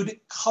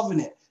renewed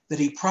covenant that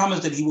he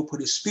promised that he will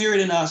put his spirit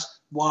in us.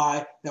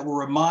 Why? That will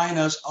remind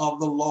us of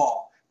the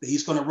law, that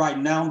he's going to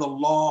write down the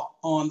law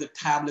on the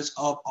tablets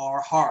of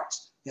our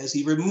hearts. As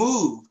he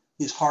removed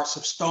his hearts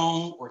of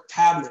stone or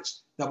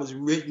tablets that was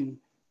given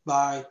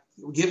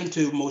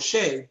to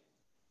Moshe,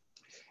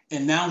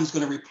 and now he's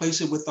going to replace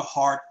it with a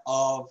heart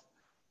of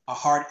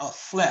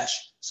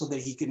flesh, so that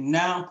he can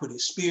now put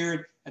his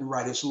spirit and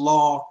write his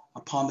law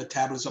upon the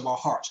tablets of our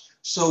hearts.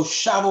 So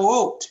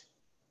Shavuot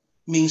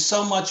means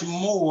so much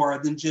more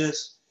than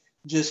just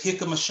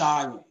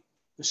Hikkamashayim.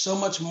 There's so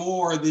much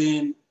more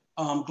than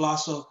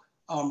Glossa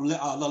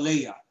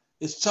Lalea.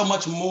 It's so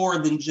much more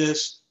than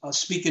just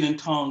speaking in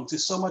tongues.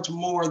 It's so much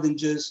more than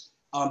just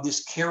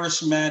this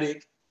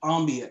charismatic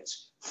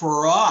ambience.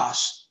 For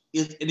us,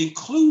 it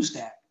includes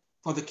that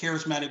for the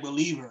charismatic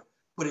believer,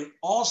 but it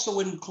also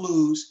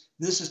includes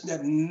this is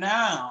that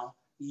now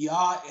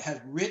Yah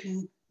has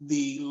written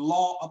the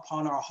law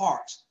upon our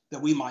hearts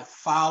that we might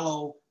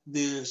follow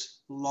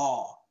this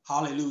law.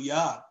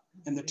 Hallelujah.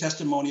 And the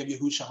testimony of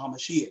Yahushua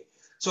HaMashiach.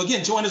 So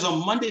again, join us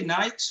on Monday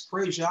nights.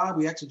 Praise Yah.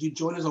 We ask that you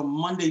join us on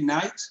Monday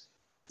nights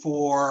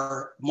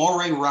for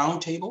Moreh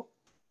Roundtable.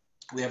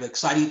 We have an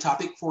exciting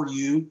topic for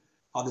you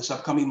this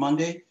upcoming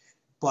Monday,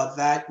 but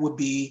that would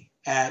be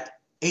at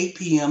 8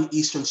 p.m.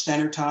 Eastern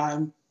Standard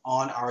Time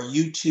on our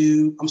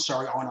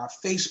on our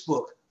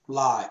Facebook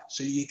Live.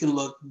 So you can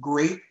look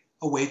Great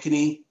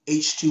Awakening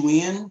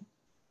H2N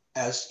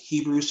as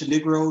Hebrews to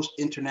Negroes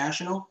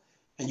International,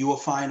 and you will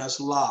find us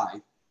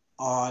live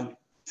on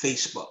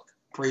Facebook.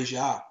 Praise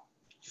Yah.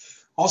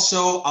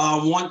 Also, I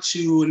want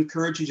to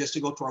encourage you just to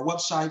go to our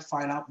website,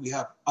 find out we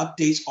have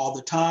updates all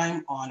the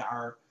time on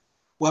our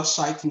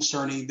website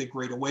concerning the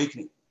Great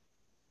Awakening.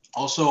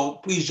 Also,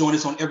 please join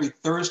us on every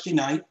Thursday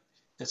night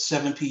at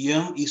 7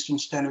 p.m. Eastern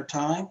Standard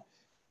Time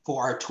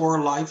for our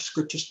Torah Life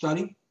Scripture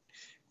study.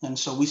 And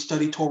so we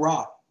study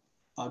Torah.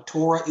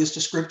 Torah is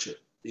the scripture.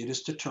 It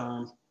is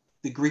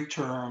the Greek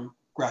term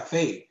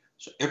graphe.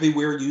 So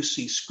everywhere you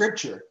see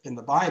scripture in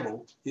the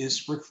Bible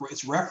it's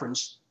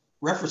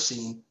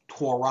referencing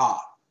Torah.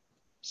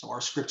 So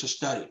our scripture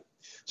study.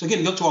 So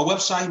again, go to our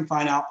website and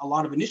find out a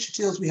lot of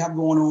initiatives we have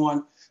going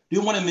on.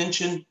 Do want to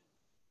mention,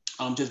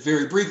 just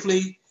very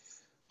briefly,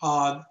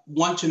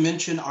 want to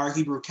mention our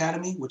Hebrew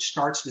Academy, which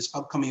starts this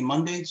upcoming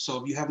Monday.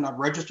 So if you have not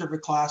registered for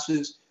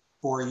classes,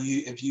 or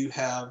if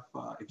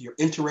you're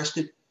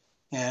interested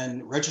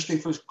in registering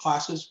for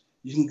classes,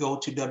 you can go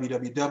to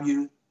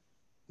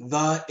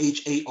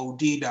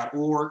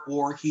www.thehaod.org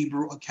or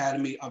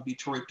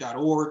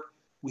HebrewAcademyofDetroit.org.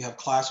 We have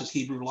classes,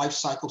 Hebrew Life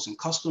Cycles and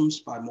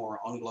Customs by Moreh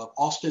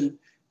Austin,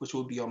 which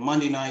will be on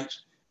Monday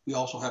nights. We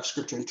also have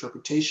scripture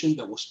interpretation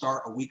that will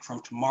start a week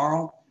from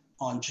tomorrow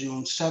on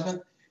June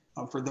 7th.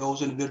 For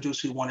those individuals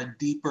who want a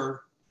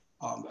deeper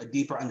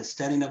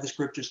understanding of the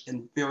scriptures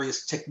and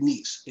various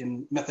techniques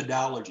and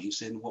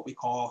methodologies in what we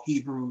call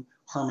Hebrew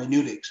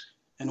hermeneutics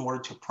in order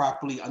to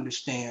properly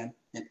understand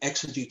and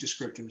exegete the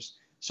scriptures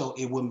so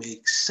it will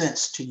make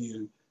sense to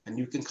you and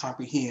you can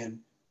comprehend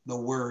the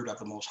word of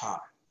the Most High.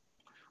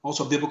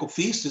 Also, biblical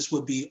feasts, this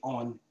would be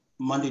on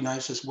Monday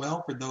nights as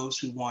well for those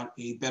who want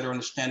a better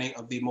understanding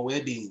of the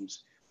Moedims,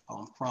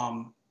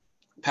 from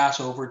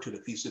Passover to the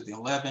Feast of the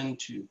Unleavened,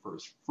 to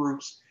First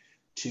Fruits,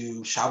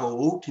 to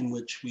Shavuot, in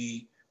which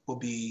we will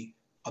be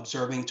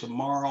observing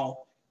tomorrow,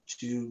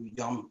 to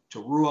Yom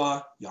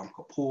Teruah, Yom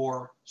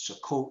Kippur,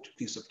 Sukkot,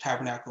 Feast of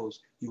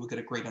Tabernacles. You will get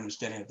a great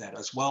understanding of that.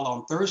 As well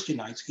on Thursday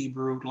nights,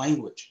 Hebrew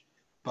language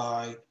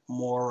by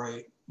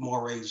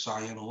Moreh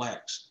Zion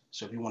Lex.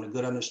 So if you want a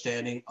good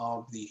understanding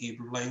of the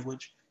Hebrew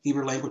language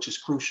is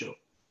crucial.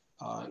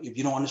 If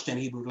you don't understand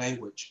Hebrew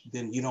language,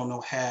 then you don't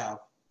know half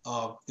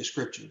of the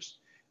scriptures.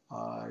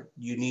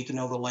 You need to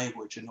know the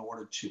language in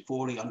order to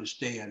fully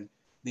understand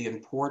the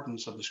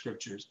importance of the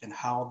scriptures and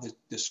how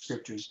the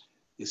scriptures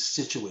is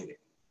situated.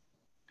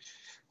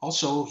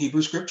 Also,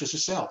 Hebrew scriptures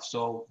itself.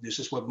 So this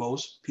is what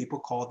most people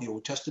call the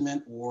Old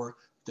Testament or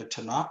the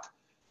Tanakh.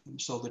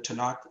 So the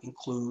Tanakh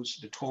includes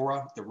the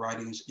Torah, the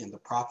writings in the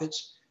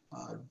prophets.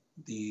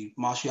 The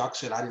Mashiach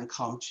said, I didn't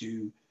come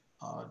to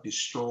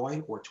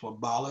destroy or to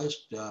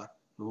abolish the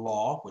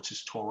law, which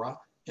is Torah,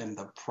 and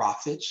the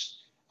prophets,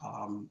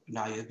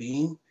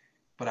 Nayavim,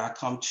 but I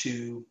come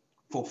to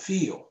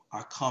fulfill.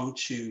 I come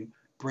to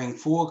bring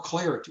full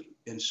clarity.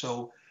 And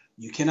so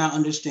you cannot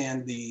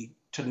understand the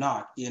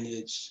Tanakh in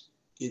its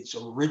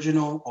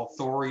original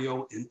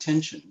authorial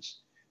intentions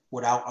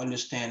without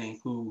understanding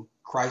who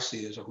Christ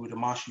is or who the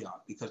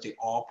Mashiach, because they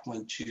all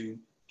point to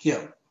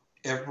him.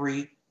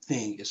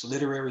 Everything, its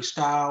literary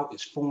style,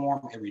 its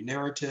form, every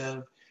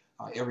narrative,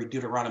 every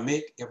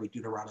Deuteronomic, every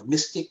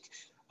Deuteronomistic,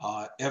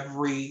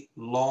 every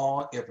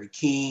law, every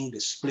king,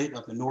 the split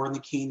of the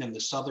northern kingdom,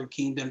 the southern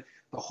kingdom,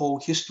 the whole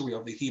history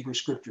of the Hebrew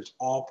scriptures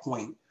all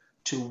point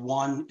to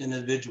one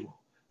individual.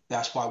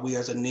 That's why we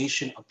as a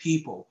nation of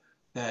people,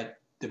 that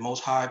the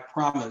Most High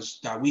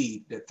promised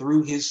David that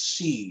through his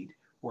seed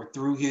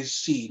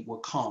will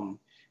come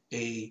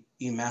a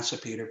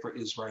emancipator for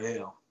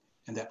Israel,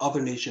 and that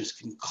other nations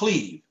can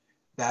cleave.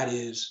 That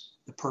is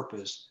the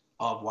purpose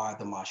of why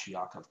the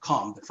Mashiach have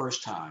come the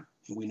first time,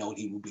 and we know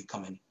he will be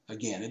coming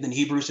again. And then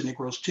Hebrews and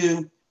Negroes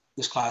 2,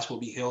 this class will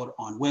be held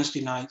on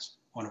Wednesday nights,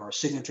 one of our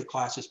signature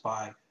classes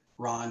by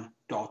Ron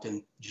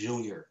Dalton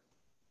Jr.,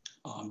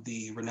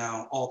 the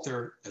renowned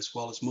author as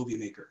well as movie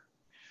maker.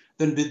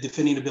 Then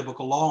defending the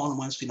biblical law on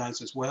Wednesday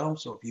nights as well.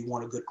 So if you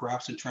want a good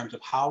grasp in terms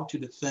of how to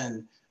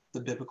defend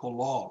the biblical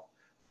law,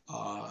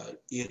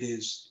 it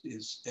is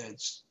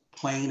as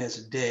plain as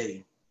a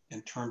day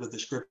in terms of the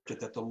scripture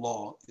that the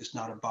law is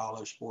not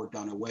abolished or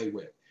done away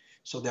with.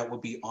 So that will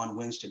be on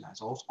Wednesday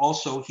nights.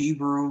 Also,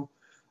 Hebrew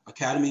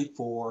Academy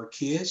for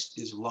Kids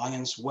is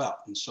Lion's Whelp.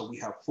 And so we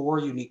have 4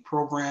 unique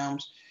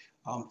programs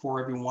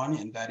for everyone.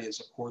 And that is,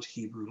 of course,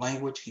 Hebrew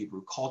language,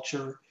 Hebrew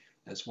culture,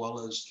 as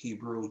well as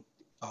Hebrew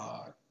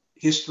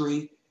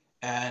history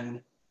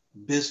and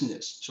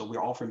business. So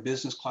we're offering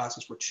business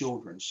classes for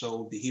children.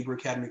 So the Hebrew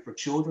Academy for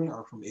Children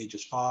are from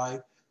ages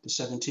 5 to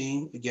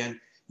 17. Again,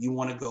 you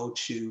want to go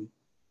to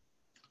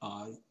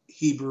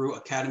Hebrew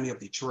Academy of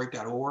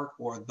Detroit.org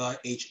or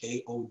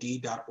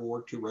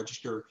thehaod.org to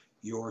register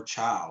your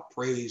child.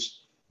 Praise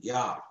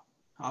Yah.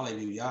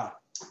 Hallelujah.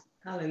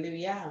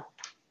 Hallelujah.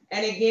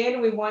 And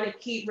again, we want to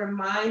keep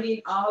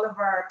reminding all of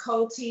our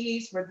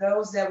coatees, for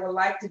those that would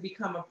like to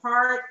become a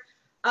part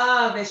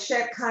of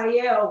Eshek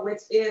Kayel,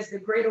 which is the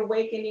Great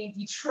Awakening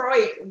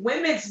Detroit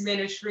Women's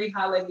Ministry.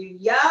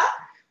 Hallelujah.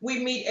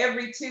 We meet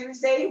every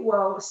Tuesday.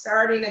 Well,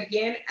 starting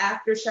again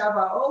after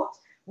Shavuot.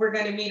 We're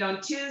going to meet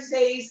on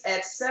Tuesdays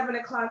at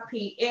 7:00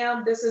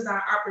 p.m. This is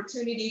our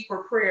opportunity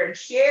for prayer and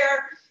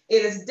share.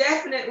 It is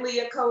definitely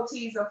a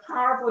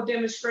powerful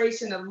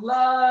demonstration of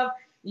love,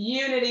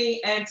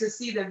 unity, and to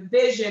see the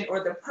vision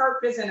or the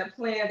purpose and the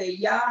plan that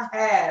Yah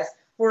has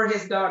for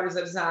his daughters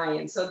of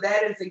Zion. So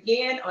that is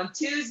again on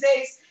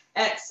Tuesdays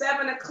at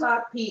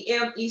 7:00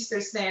 p.m.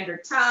 Eastern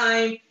Standard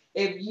Time.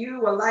 If you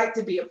would like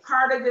to be a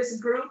part of this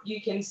group,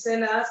 you can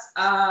send us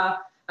an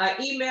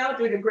email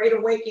through the Great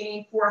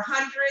Awakening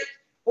 400,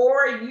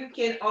 or you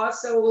can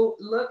also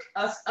look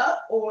us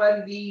up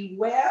on the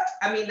web.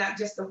 I mean, not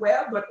just the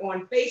web, but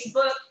on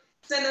Facebook.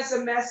 Send us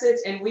a message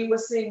and we will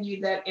send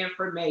you that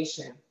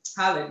information.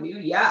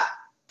 Hallelujah.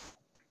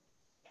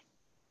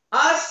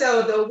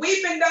 Also, the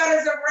Weeping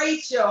Daughters of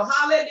Rachel,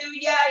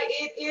 hallelujah,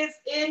 it is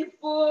in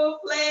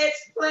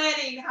full-fledged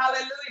planning,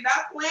 hallelujah,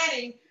 not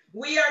planning.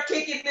 We are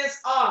kicking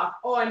this off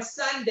on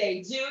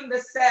Sunday, June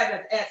the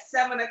 7th at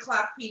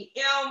 7:00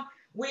 p.m.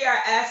 We are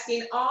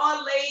asking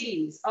all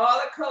ladies, all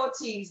the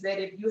coatees, that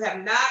if you have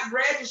not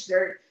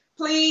registered,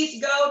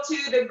 please go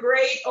to the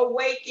Great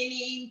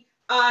Awakening,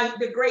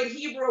 the Great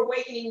Hebrew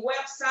Awakening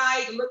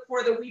website, look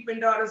for the Weeping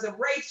Daughters of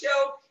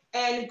Rachel,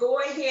 and go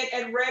ahead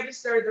and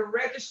register. The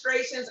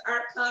registrations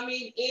are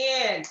coming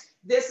in.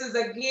 This is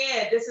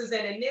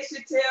an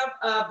initiative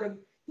of the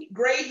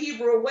Great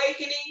Hebrew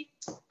Awakening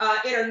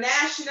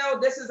International.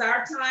 This is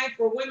our time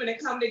for women to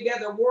come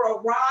together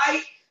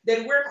worldwide,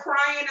 that we're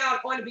crying out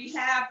on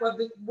behalf of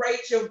the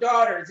Rachel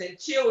daughters and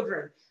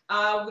children.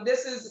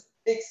 This is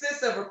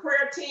consists of a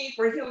prayer team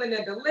for healing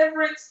and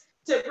deliverance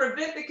to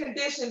prevent the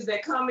conditions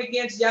that come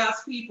against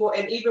Yah's people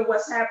and even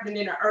what's happening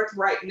in the earth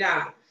right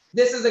now.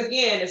 This is,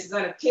 again, it's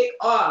going to kick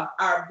off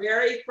our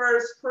very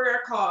first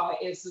prayer call.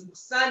 It's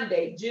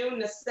Sunday, June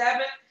the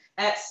 7th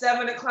at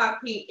 7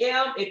 o'clock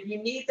p.m. If you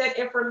need that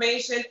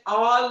information,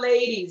 all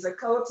ladies or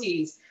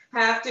coatees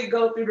have to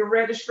go through the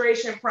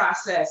registration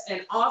process.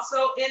 And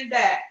also in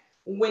that,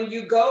 when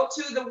you go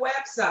to the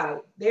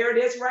website, there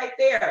it is right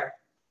there.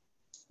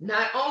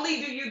 Not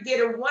only do you get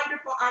a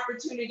wonderful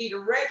opportunity to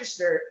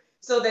register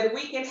so that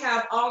we can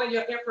have all of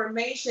your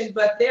information,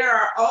 but there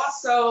are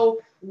also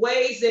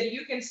ways that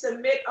you can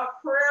submit a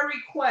prayer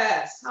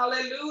request.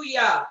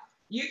 Hallelujah.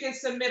 You can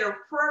submit a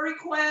prayer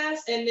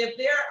request, and if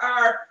there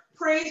are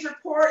praise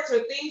reports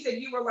or things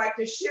that you would like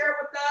to share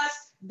with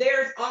us,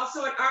 there's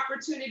also an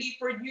opportunity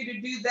for you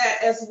to do that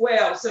as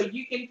well. So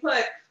you can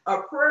put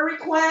a prayer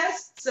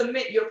request,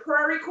 submit your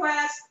prayer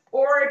request,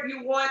 or if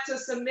you want to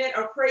submit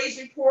a praise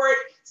report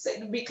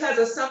because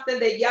of something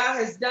that Yah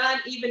has done,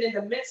 even in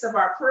the midst of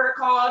our prayer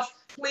calls,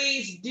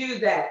 please do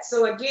that.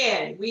 So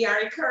again, we are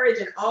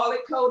encouraging all the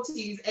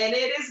coatees, and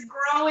it is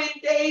growing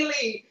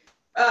daily,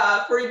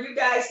 for you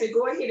guys to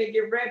go ahead and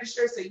get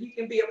registered so you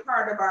can be a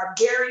part of our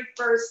very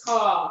first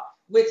call,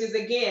 which is,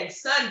 again,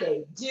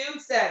 Sunday, June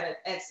 7th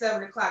at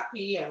 7 o'clock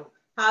p.m.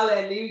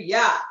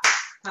 Hallelujah.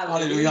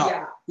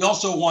 Hallelujah. We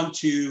also want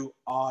to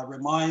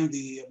remind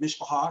the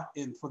Mishpachah,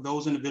 and for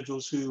those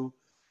individuals who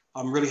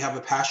really have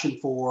a passion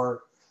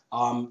for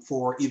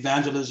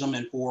evangelism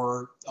and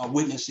for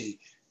witnessing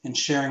and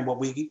sharing what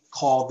we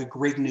call the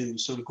great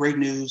news. So the great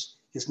news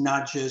is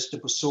not just the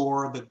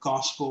Basor, the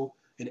gospel,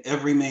 and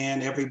every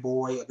man, every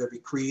boy of every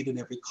creed and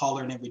every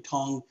color and every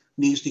tongue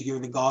needs to hear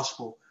the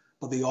gospel,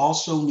 but they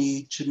also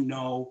need to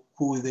know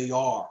who they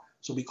are.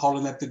 So we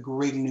call that the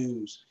great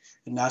news.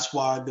 And that's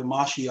why the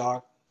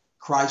Mashiach,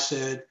 Christ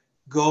said,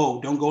 go,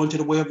 don't go into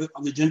the way of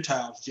the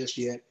Gentiles just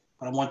yet,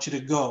 but I want you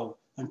to go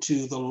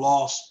unto the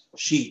lost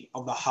sheep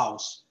of the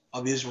house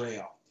of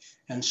Israel.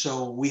 And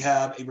so we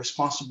have a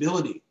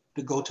responsibility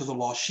to go to the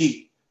lost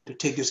sheep, to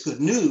take this good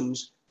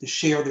news, to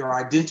share their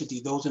identity,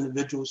 those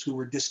individuals who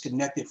were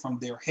disconnected from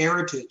their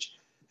heritage,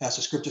 as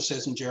the scripture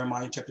says in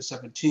Jeremiah chapter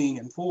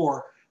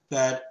 17:4,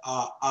 that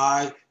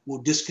I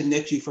will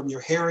disconnect you from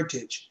your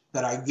heritage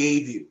that I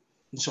gave you.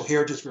 And so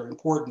heritage is very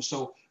important.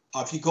 So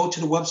if you go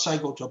to the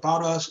website, go to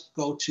About Us,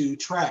 go to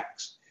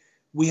Tracks.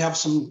 We have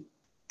some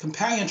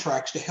companion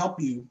tracks to help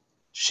you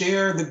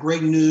share the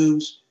great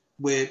news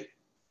with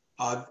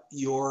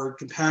your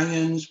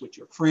companions, with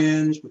your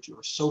friends, with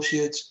your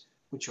associates,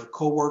 with your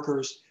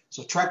coworkers.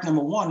 So track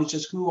number 1 is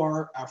just, who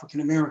are African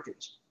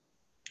Americans?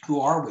 Who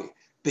are we?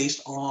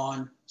 Based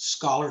on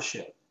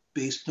scholarship,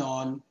 based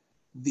on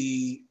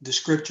the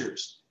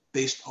scriptures,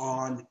 based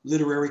on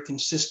literary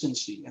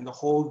consistency and the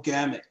whole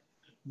gamut.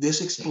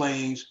 This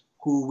explains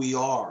who we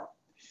are,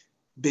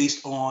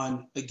 based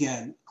on,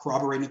 again,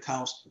 corroborating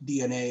accounts,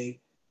 DNA,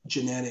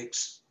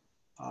 genetics,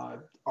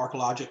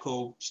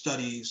 archaeological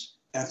studies,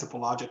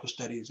 anthropological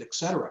studies,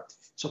 etc.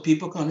 So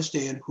people can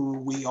understand who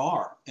we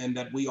are, and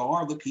that we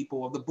are the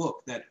people of the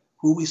book, that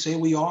who we say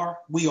we are,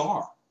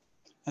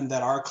 and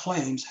that our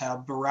claims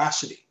have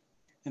veracity.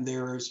 And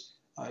there's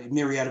a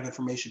myriad of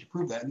information to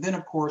prove that. And then,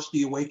 of course,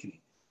 the awakening.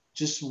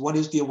 Just what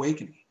is the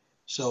awakening?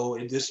 So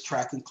this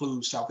track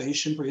includes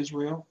salvation for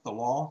Israel, the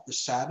law, the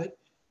Sabbath,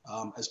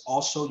 as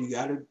also you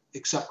got to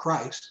accept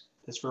Christ.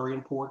 That's very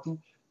important.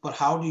 But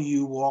how do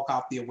you walk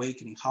out the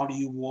awakening? How do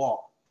you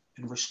walk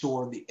and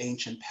restore the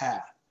ancient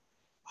path?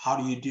 How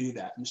do you do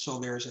that? And so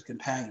there's a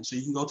companion. So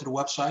you can go to the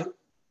website,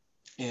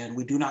 and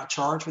we do not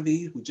charge for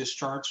these. We just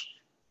charge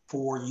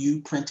for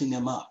you printing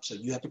them up. So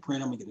you have to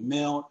print them and get them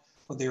mailed,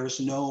 but there is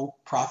no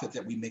profit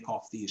that we make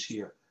off these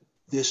here.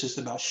 This is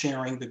about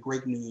sharing the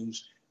great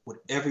news with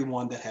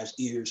everyone that has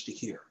ears to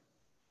hear.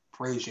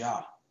 Praise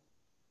Yah.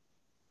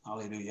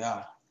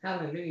 Hallelujah.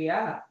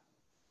 Hallelujah.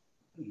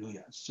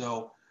 Hallelujah.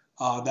 So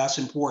that's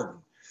important.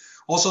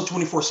 Also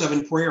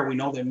 24/7 prayer. We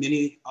know that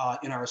many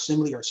in our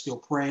assembly are still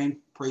praying.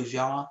 Praise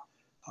Yah.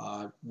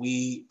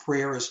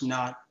 Prayer is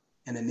not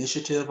an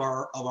initiative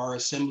of our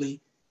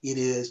assembly. It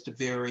is the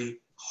very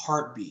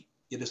heartbeat.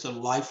 It is the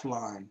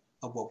lifeline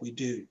of what we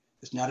do.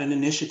 It's not an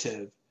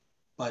initiative,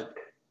 but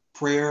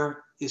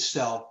prayer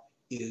itself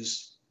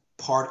is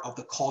part of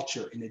the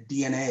culture and the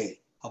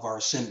DNA of our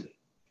assembly.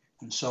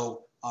 And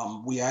so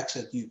we ask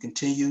that you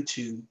continue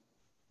to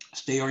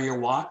stay on your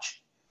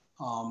watch.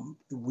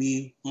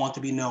 We want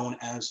to be known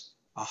as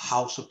a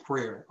house of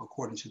prayer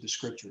according to the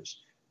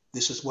scriptures.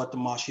 This is what the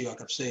Mashiach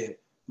have said.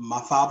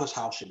 My Father's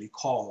house should be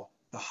called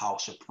the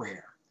house of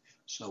prayer.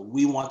 So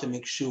we want to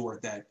make sure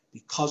that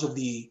because of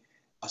the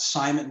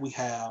assignment we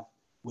have,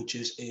 which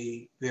is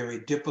a very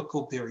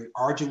difficult, very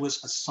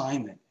arduous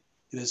assignment,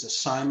 it is an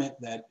assignment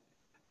that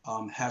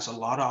has a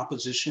lot of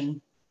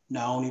opposition,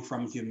 not only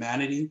from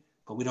humanity,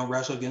 but we don't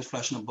wrestle against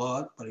flesh and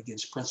blood, but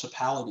against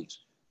principalities.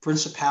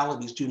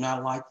 Principalities do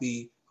not like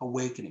the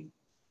awakening,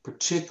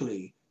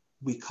 particularly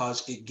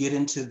because it get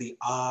into the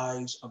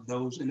eyes of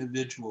those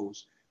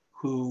individuals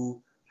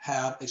who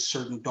have a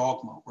certain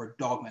dogma or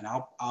dogma. And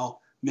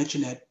I'll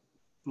mention that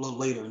a little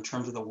later in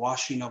terms of the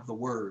washing of the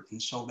word.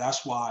 And so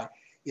that's why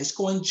it's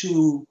going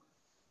to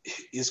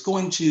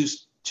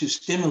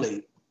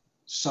stimulate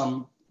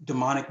some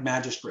demonic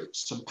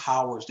magistrates, some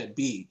powers that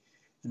be.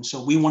 And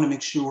so we want to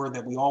make sure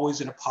that we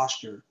always in a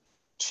posture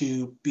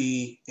to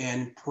be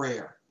in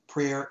prayer.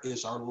 Prayer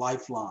is our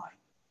lifeline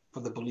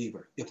for the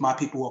believer. If my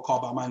people who are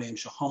called by my name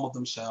shall humble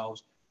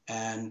themselves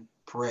and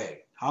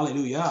pray.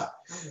 Hallelujah.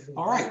 Hallelujah.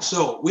 All right,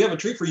 so we have a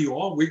treat for you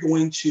all. We're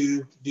going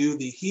to do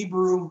the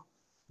Hebrew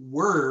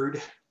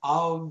word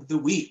of the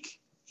week.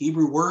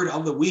 Hebrew word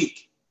of the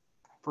week.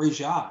 Praise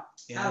God.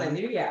 And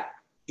hallelujah.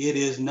 It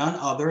is none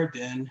other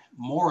than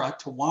Moreh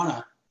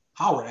Tawana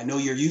Howard. I know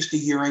you're used to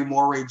hearing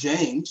Moreh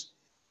James,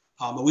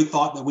 but we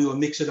thought that we would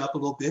mix it up a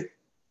little bit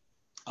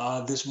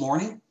this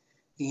morning.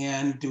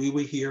 And we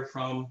would hear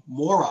from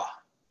Moreh.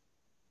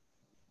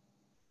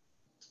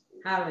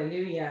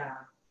 Hallelujah.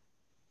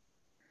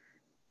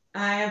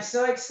 I am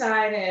so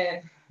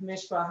excited,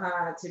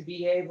 Mishpaha, to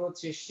be able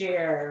to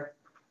share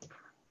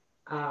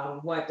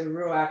what the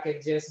Ruach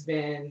had just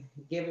been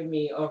giving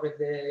me over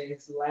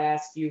these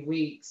last few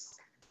weeks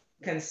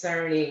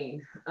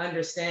concerning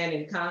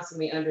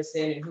constantly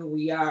understanding who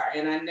we are.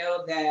 And I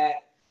know that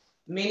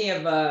many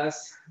of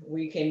us,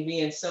 we can be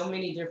in so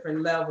many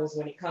different levels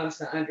when it comes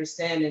to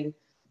understanding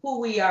who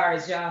we are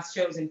as God's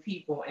chosen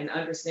people and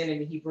understanding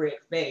the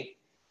Hebraic faith.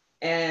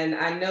 And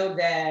I know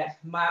that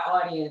my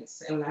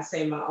audience, and when I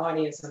say my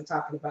audience, I'm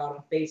talking about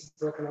on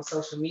Facebook and on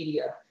social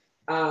media,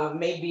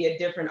 may be a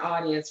different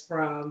audience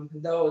from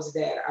those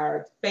that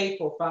are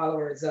faithful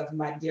followers of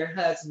my dear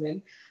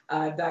husband,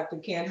 Dr.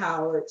 Ken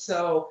Howard.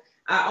 So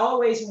I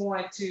always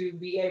want to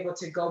be able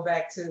to go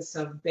back to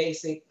some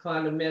basic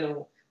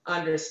fundamental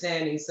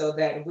understanding so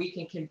that we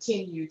can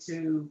continue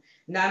to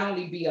not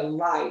only be a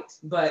light,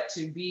 but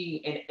to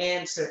be an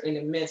answer in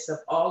the midst of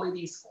all of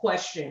these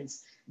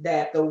questions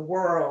that the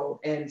world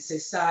and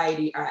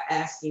society are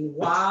asking.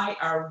 Why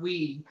are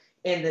we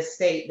in the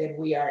state that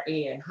we are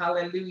in?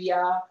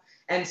 Hallelujah.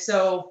 And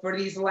so for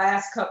these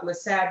last couple of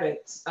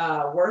Sabbaths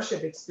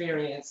worship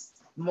experience,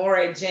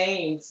 Moreh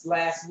James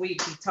last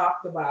week, he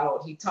talked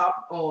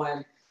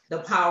on the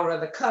power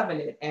of the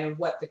covenant and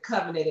what the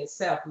covenant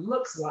itself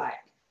looks like.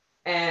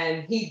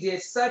 And he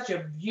did such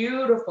a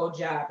beautiful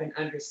job in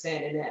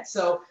understanding that.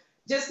 So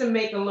just to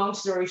make a long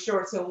story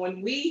short, so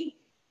when we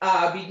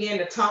begin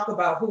to talk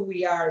about who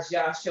we are as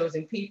God's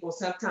chosen people,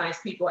 sometimes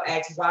people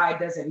ask, why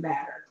does it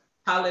matter?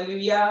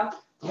 Hallelujah.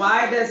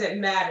 Why does it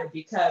matter?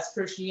 Because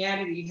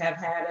Christianity have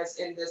had us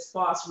in this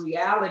false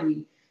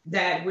reality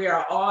that we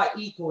are all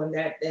equal and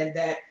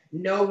that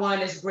no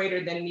one is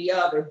greater than the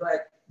other.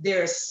 But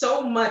there's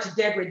so much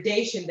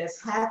degradation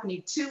that's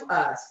happening to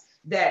us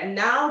that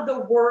now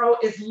the world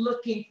is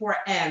looking for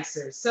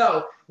answers.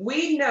 So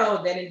we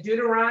know that in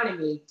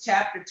Deuteronomy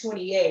chapter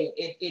 28,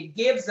 it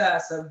gives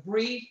us a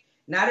brief,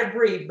 not a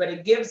brief, but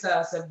it gives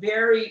us a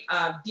very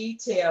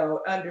detailed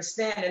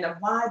understanding of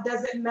why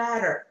does it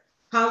matter.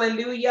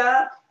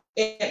 Hallelujah.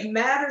 It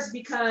matters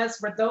because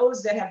for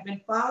those that have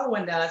been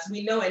following us,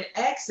 we know in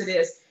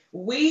Exodus,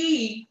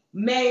 we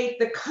made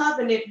the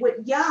covenant with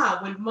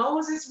Yah when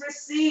Moses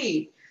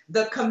received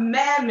the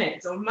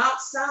commandments on Mount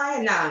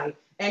Sinai,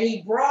 and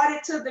he brought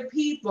it to the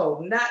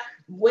people. Not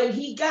when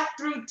he got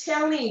through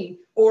telling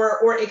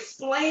or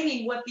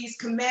explaining what these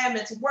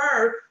commandments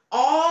were,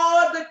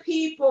 all the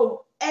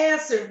people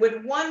answered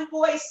with one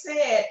voice,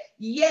 said,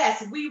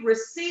 yes, we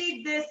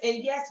received this,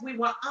 and yes, we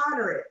will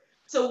honor it.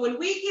 So when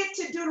we get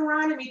to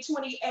Deuteronomy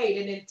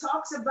 28, and it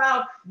talks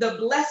about the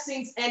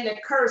blessings and the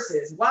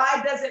curses,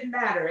 why does it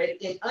matter?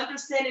 In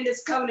understanding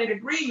this covenant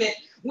agreement,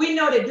 we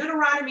know that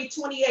Deuteronomy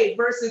 28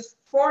 verses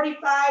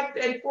 45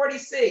 and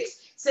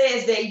 46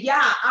 says that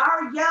Yah,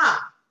 our Yah,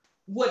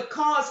 would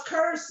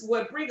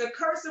bring a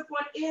curse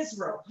upon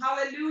Israel.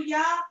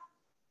 Hallelujah.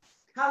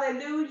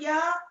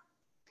 Hallelujah.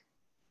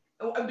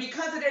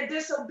 Because of their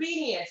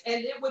disobedience.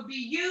 And it would be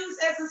used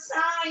as a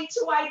sign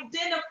to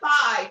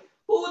identify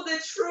who the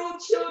true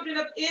children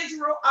of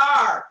Israel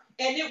are.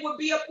 And it will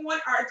be upon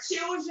our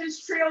children's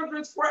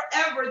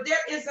forever. There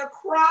is a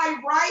cry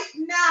right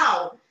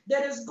now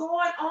that is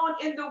going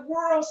on in the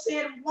world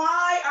saying,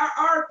 why are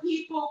our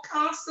people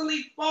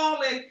constantly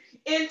falling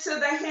into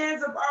the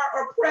hands of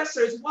our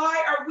oppressors?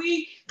 Why are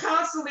we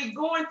constantly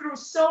going through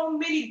so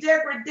many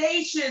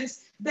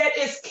degradations that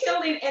is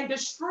killing and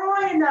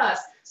destroying us?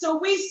 So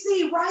we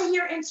see right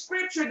here in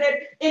scripture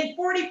that in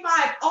 45,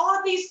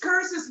 all these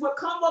curses will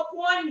come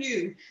upon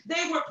you.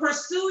 They will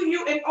pursue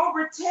you and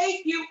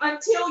overtake you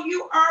until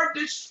you are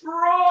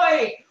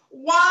destroyed.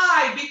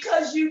 Why?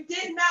 Because you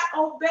did not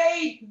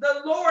obey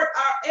the Lord,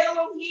 our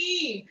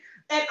Elohim,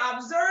 and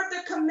observe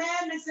the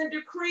commandments and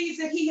decrees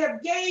that he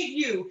have gave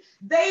you.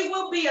 They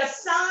will be a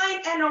sign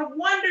and a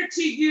wonder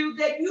to you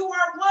that you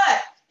are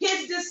what?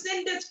 His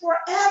descendants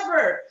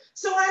forever.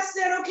 So I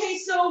said, okay,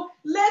 so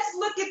let's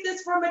look at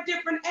this from a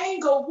different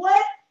angle.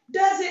 What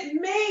does it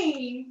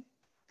mean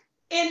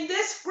in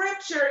this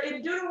scripture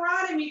in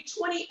Deuteronomy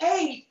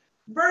 28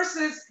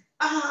 verses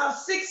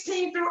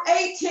 16 through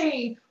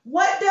 18.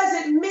 What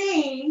does it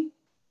mean?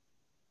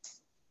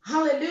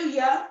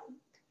 Hallelujah.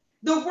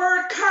 The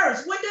word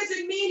curse, what does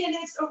it mean in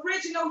its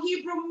original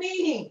Hebrew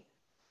meaning?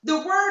 The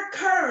word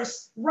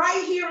curse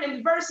right here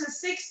in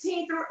verses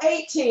 16 through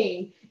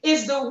 18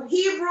 is the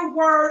Hebrew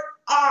word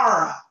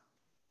ara.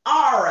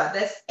 Ara,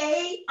 that's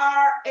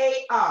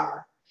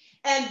A-R-A-R.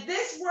 And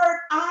this word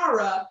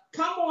ara,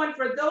 come on,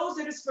 for those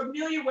that is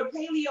familiar with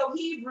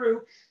Paleo-Hebrew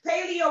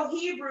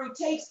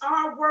takes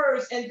our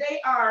words and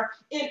they are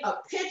in a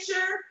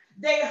picture.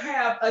 They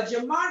have a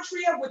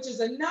gematria, which is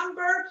a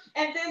number,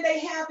 and then they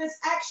have this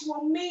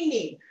actual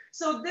meaning.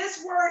 So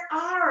this word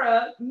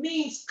ara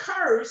means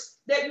curse,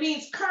 that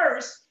means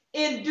curse.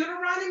 In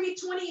Deuteronomy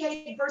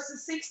 28,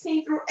 verses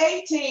 16 through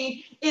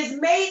 18, is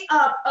made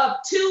up of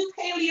two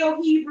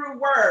Paleo-Hebrew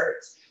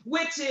words,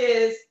 which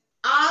is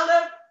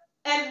aleph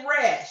and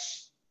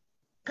resh.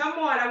 Come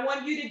on, I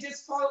want you to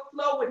just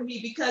flow with me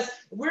because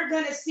we're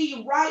going to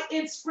see right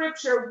in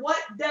scripture what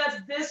does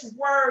this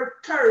word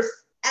curse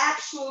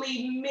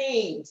actually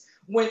means.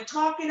 When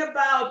talking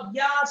about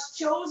Yah's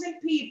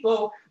chosen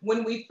people,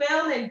 when we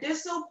fell in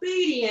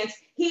disobedience,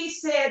 he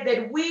said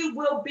that we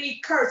will be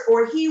cursed,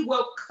 or he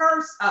will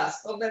curse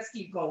us. So let's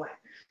keep going.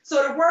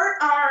 So the word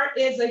ar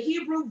is a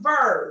Hebrew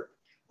verb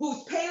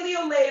whose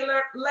paleo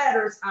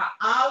letters are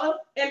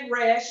aleph and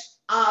resh,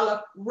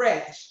 aleph,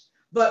 resh.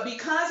 But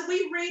because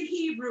we read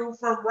Hebrew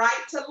from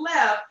right to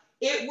left,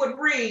 it would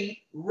read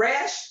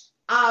resh,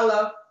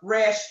 aleph,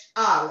 resh,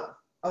 aleph.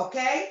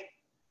 Okay?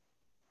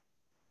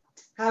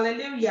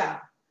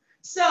 Hallelujah.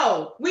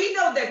 So we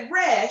know that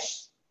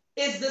resh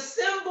is the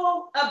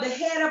symbol of the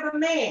head of a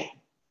man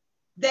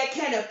that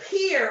can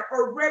appear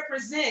or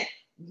represent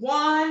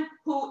one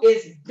who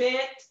is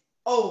bent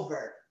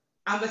over.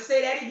 I'm going to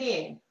say that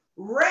again.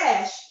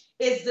 Resh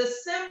is the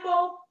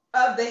symbol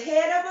of the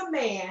head of a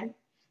man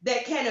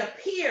that can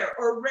appear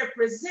or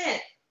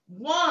represent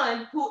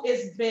one who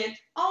is bent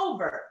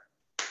over.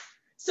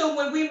 So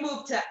when we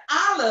move to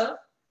aleph,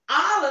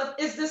 aleph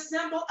is the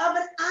symbol of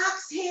an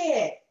ox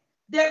head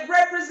that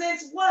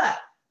represents what?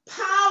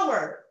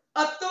 Power,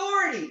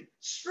 authority,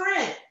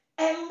 strength,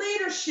 and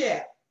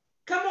leadership.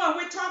 Come on,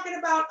 we're talking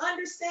about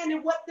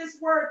understanding what this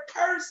word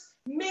curse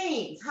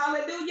means.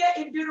 Hallelujah,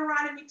 in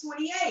Deuteronomy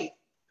 28.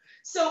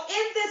 So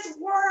in this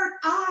word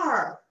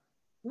ar,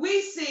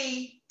 we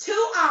see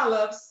two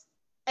alephs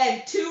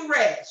and two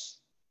resh,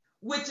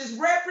 which is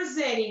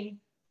representing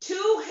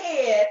two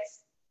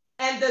heads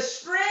and the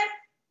strength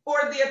or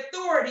the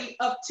authority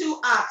of two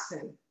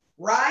oxen,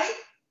 right?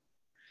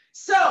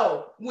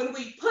 So when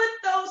we put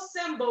those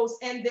symbols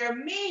and their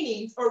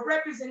meanings or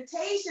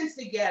representations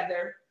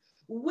together,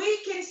 we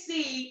can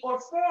see or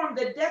form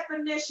the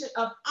definition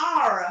of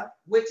ara,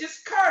 which is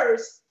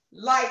curse,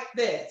 like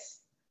this.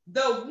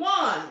 The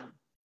one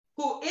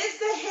who is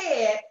the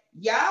head,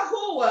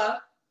 Yahuwah,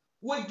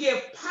 would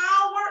give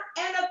power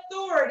and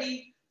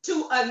authority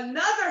to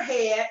another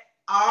head,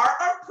 our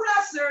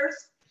oppressors,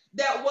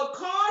 that will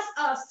cause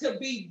us to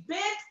be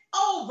bent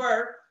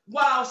over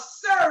while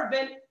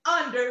serving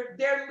under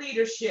their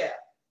leadership.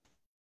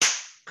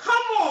 Come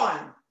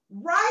on,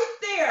 right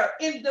there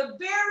in the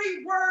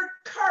very word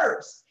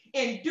curse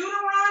in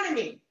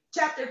Deuteronomy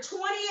chapter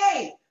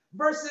 28,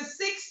 verses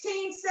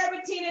 16,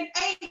 17, and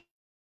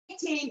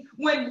 18,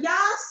 when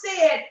Yah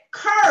said,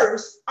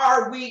 cursed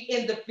are we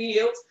in the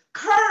fields,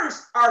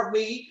 cursed are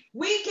we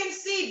can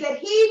see that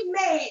he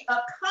made a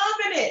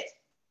covenant.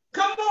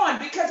 Come on,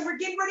 because we're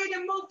getting ready to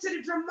move to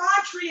the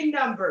gematria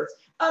numbers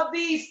of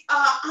these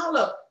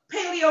aleph,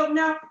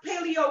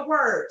 paleo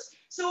words.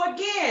 So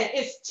again,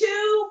 it's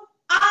two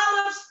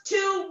alephs,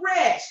 two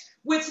resh,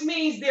 which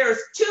means there's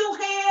two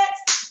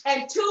heads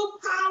and two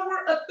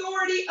power,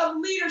 authority of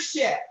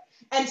leadership.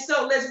 And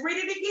so let's read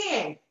it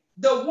again.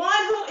 The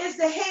one who is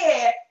the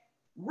head,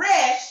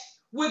 resh,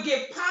 will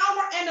give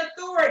power and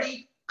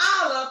authority,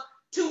 aleph,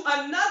 to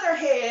another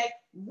head,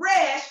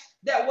 resh,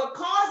 that will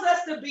cause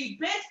us to be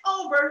bent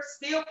over,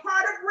 still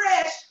part of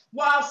resh,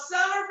 while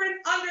serving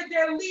under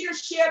their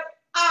leadership,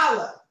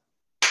 aleph.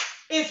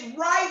 It's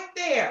right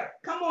there.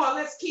 Come on,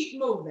 let's keep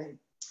moving.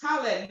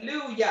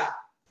 Hallelujah.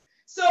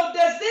 So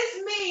does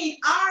this mean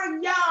our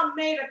Yah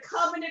made a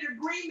covenant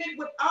agreement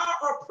with our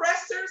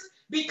oppressors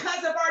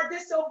because of our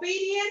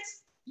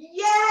disobedience?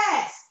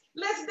 Yes.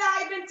 Let's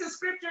dive into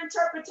scripture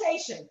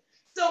interpretation.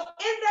 So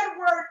in that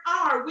word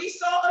ar, we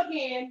saw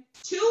again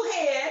two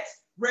heads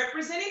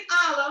representing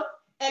aleph,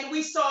 and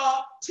we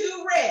saw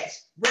two resh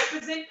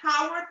represent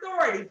power,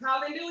 authority.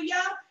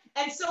 Hallelujah.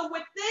 And so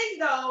within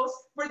those,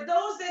 for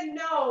those that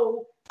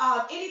know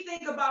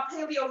anything about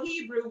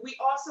Paleo-Hebrew, we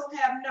also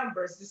have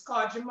numbers. It's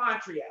called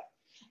gematria.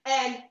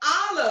 And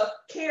aleph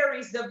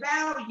carries the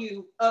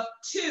value of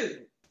 2.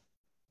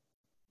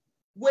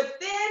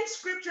 Within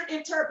scripture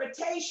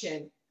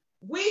interpretation,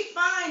 we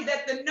find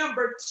that the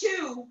number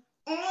 2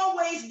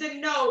 always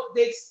denote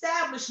the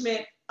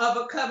establishment of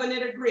a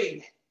covenant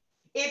agreement.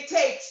 It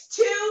takes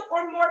 2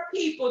 or more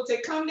people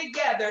to come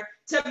together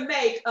to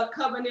make a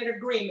covenant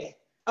agreement.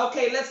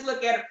 Okay, let's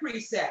look at a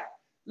precept.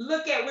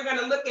 We're going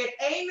to look at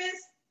Amos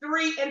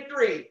 3 and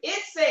 3.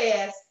 It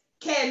says,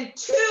 can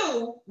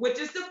two, which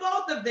is the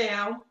both of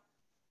them,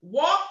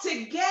 walk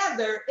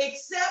together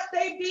except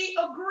they be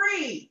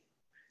agreed?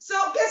 So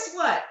guess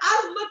what?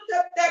 I looked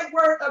up that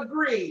word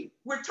agreed.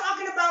 We're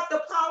talking about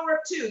the power of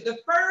 2. The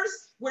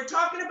first, we're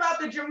talking about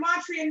the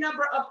gematria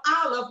number of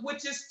Aleph,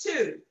 which is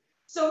 2.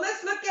 So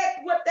let's look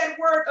at what that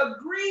word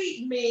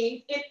agreed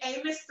means in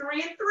Amos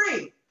 3 and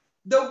 3.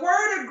 The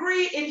word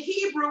agreed in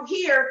Hebrew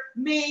here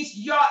means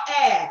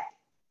ya'ad.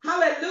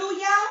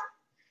 Hallelujah.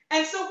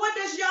 And so what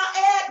does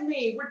ya'ad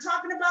mean? We're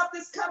talking about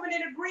this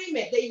covenant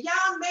agreement. That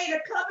Yah made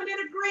a covenant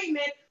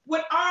agreement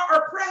with our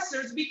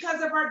oppressors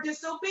because of our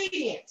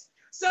disobedience.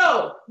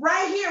 So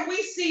right here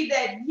we see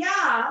that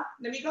Yah,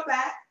 let me go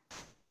back.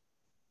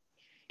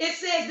 It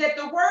says that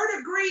the word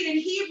agreed in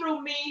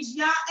Hebrew means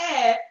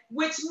ya'ad,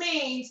 which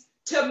means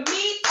to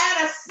meet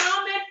at a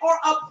summit or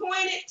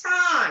appointed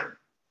time.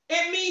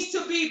 It means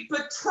to be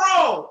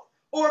betrothed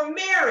or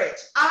marriage,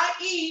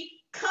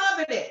 i.e.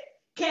 covenant.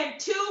 Can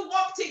two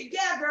walk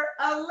together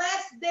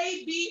unless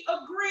they be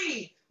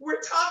agreed?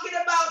 We're talking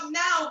about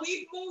now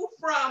we've moved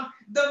from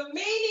the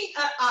meaning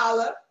of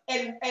Aleph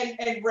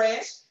and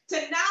Resh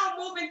to now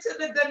moving to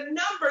the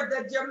number,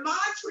 the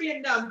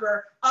gematria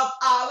number of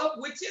Aleph,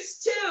 which is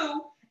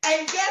 2.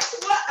 And guess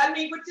what? I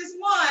mean, which is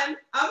 1.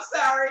 I'm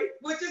sorry,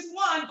 which is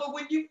 1. But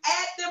when you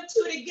add them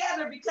 2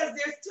 together, because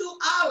there's 2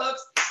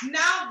 Alephs,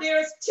 now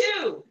there's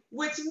 2,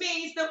 which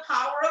means the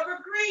power of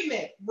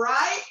agreement,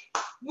 right?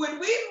 When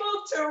we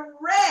move to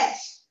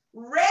Resh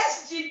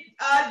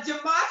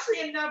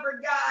gematria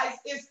number, guys,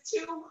 is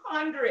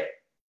 200.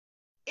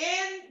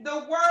 In the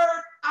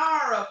word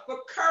Ara for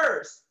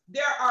curse,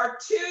 there are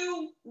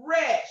 2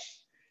 Resh.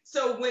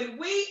 So when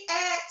we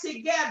add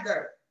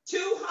together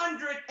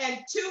 200 and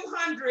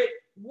 200,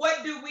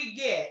 what do we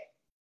get?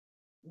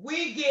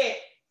 We get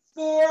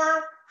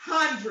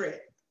 400.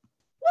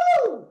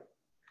 Woo!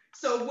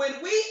 So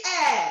when we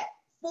add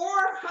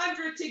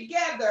 400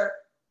 together,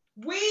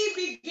 we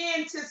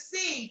begin to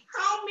see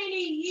how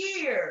many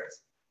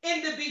years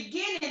in the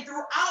beginning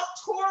throughout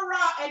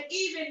Torah and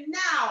even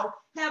now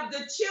have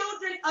the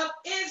children of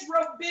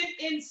Israel been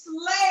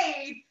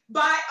enslaved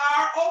by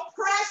our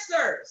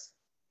oppressors.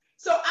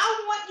 So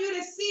I want you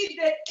to see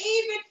that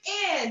even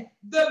in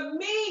the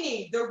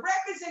meaning, the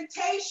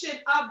representation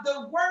of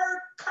the word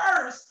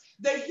curse,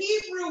 the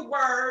Hebrew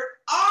word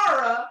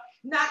ara,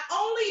 not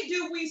only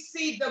do we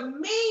see the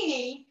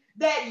meaning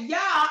that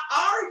Yah,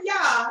 our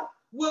Yah,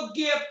 will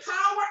give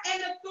power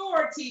and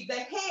authority, the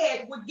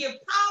head would give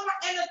power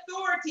and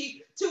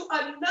authority to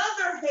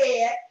another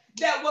head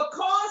that will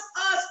cause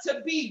us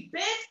to be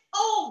bent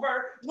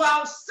over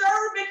while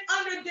serving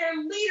under their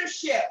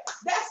leadership.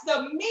 That's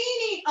the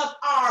meaning of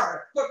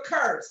R for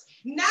curse.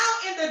 Now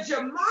in the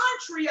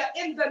gematria,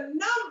 in the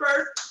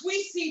numbers,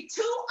 we see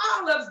 2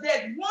 olives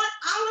that 1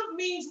 olive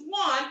means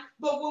 1,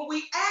 but when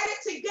we add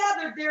it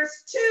together,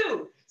 there's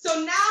 2.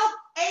 So now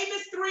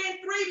Amos 3 and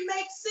 3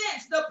 makes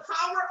sense. The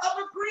power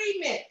of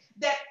agreement,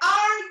 that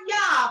our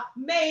Yah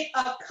made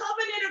a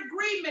covenant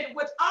agreement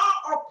with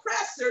our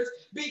oppressors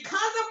because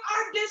of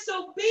our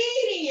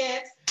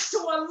disobedience to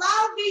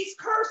allow these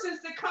curses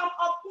to come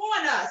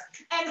upon us.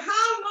 And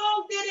how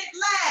long did it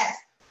last?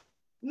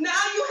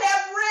 Now you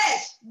have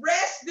Resh.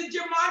 Resh, the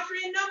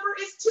gematria number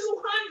is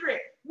 200.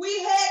 We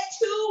had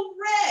 2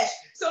 Resh.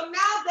 So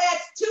now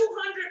that's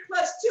 200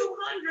 plus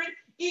 200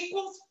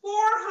 equals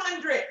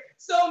 400.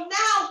 So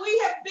now we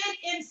have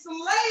been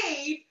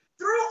enslaved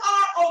through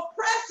our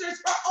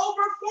oppressors for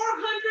over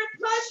 400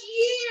 plus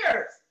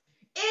years.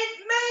 It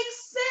makes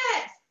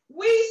sense.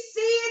 We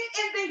see it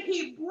in the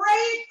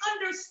Hebraic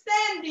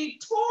understanding,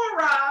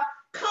 Torah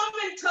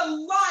coming to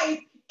life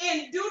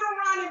in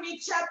Deuteronomy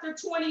chapter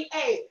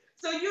 28.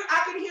 So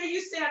I can hear you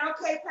saying,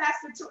 okay,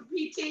 Pastor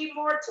PT,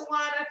 more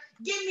Tawana,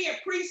 give me a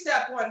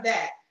precept on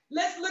that.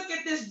 Let's look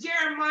at this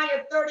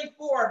Jeremiah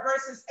 34,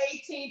 verses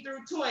 18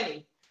 through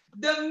 20.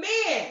 The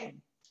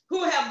men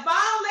who have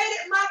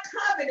violated my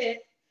covenant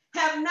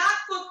have not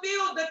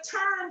fulfilled the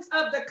terms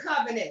of the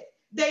covenant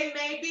they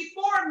made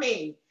before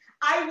me.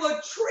 I will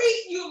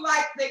treat you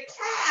like the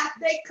calf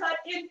they cut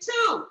in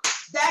 2.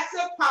 That's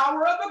a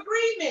power of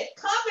agreement,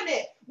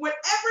 covenant.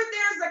 Whenever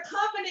there's a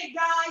covenant,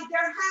 guys,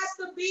 there has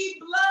to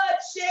be blood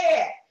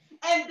shed.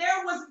 And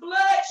there was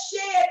blood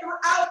shed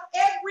throughout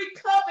every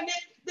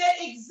covenant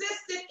that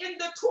existed in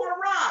the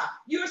Torah.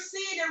 You're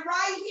seeing it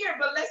right here,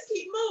 but let's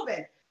keep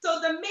moving. So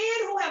the men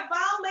who have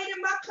violated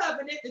my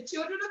covenant, the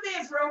children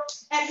of Israel,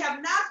 and have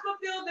not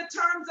fulfilled the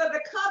terms of the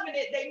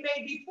covenant they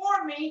made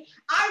before me,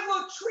 I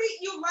will treat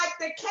you like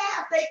the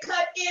calf they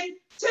cut in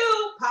 2,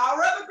 power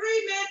of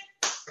agreement,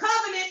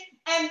 covenant,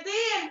 and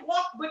then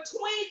walk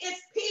between its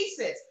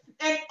pieces.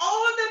 And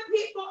all the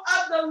people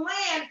of the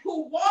land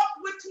who walk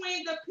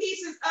between the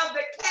pieces of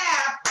the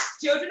calf,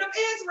 children of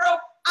Israel,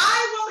 I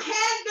will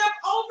hand them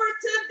over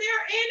to their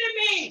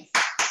enemies.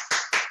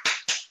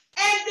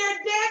 And their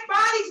dead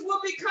bodies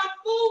will become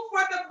food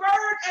for the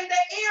bird and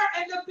the air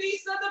and the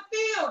beasts of the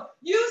field.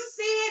 You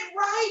see it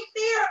right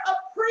there, a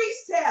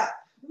precept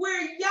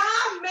where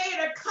Yah made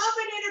a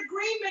covenant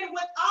agreement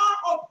with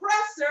our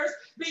oppressors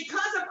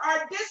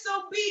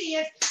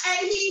obedience,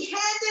 and he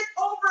handed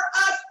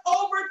us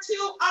over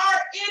to our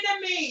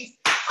enemies.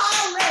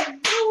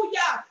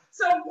 Hallelujah.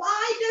 So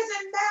why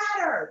does it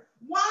matter?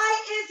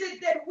 Why is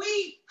it that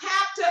we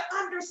have to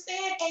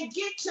understand and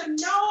get to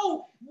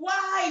know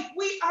why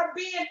we are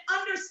being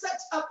under such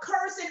a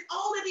curse and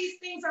all of these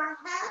things are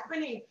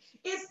happening?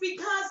 It's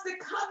because the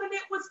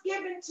covenant was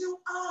given to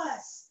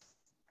us.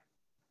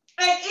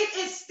 And it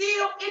is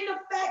still in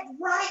effect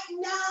right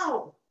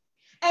now.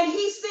 And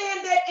he's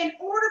saying that in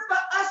order for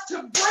us to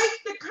break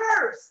the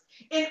curse,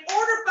 in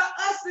order for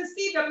us to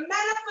see the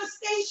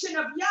manifestation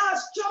of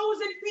Yah's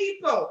chosen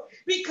people,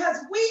 because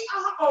we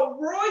are a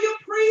royal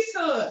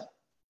priesthood,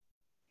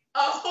 a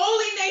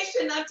holy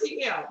nation unto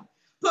him,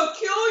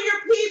 peculiar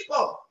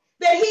people,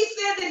 that he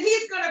said that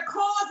he's going to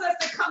cause us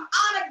to come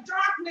out of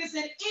darkness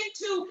and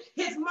into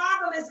his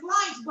marvelous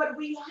light, but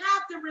we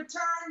have to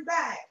return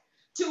back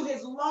to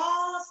his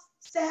laws,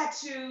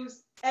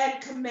 statutes, and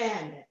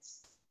commandments.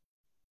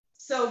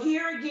 So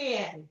here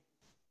again,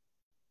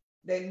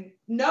 the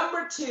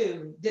number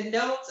 2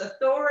 denotes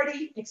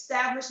authority,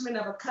 establishment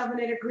of a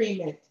covenant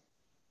agreement.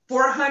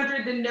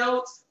 400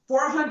 denotes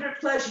 400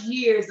 plus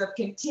years of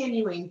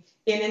continuing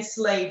in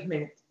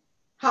enslavement.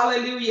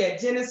 Hallelujah.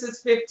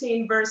 Genesis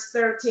 15, verse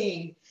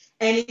 13.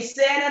 And he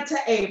said unto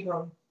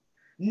Abram,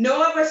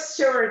 know of a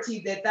surety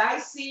that thy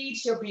seed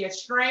shall be a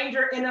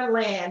stranger in a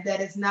land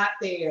that is not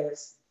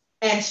theirs,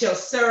 and shall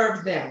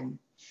serve them,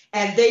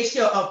 and they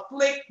shall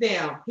afflict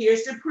them.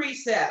 Here's the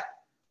precept: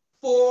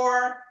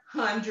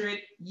 400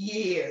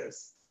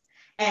 years.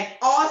 And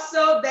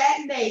also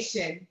that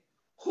nation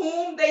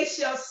whom they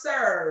shall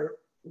serve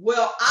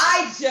will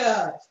I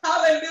judge.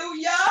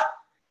 Hallelujah.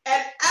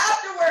 And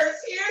afterwards,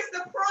 here's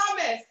the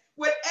promise.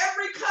 With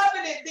every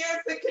covenant,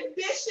 there's a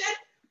condition,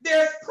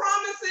 there's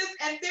promises,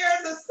 and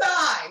there's a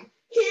sign.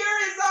 Here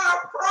is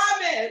our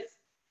promise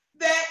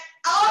that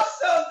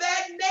also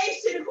that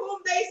nation whom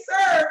they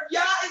serve,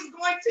 Yah is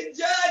going to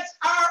judge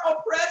our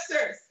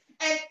oppressors.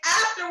 And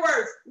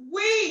afterwards,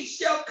 we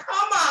shall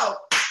come out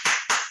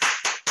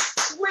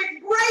with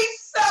great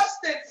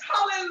substance.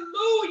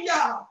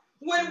 Hallelujah.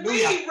 When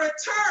we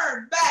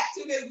return back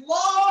to his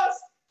laws,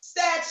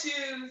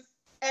 statutes,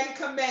 and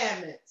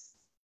commandments.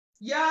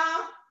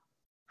 Yah,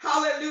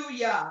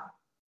 hallelujah.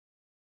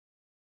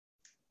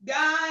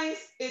 Guys,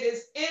 it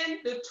is in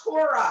the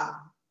Torah,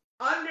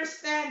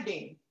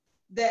 understanding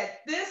that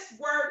this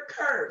word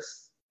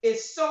curse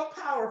is so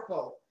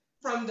powerful,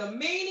 from the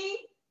meaning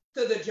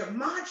to the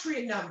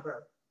gematria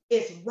number.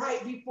 It's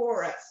right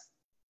before us.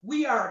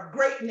 We are a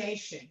great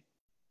nation,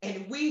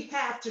 and we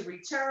have to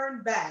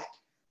return back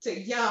to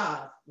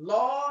Yah's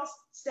laws,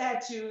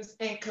 statutes,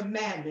 and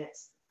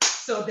commandments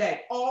so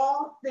that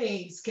all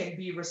things can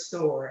be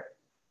restored.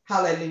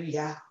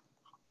 Hallelujah.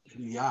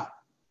 Hallelujah.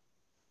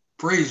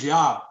 Praise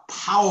Yah.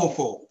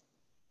 Powerful.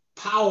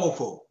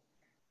 Powerful.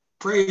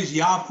 Praise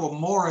Yah for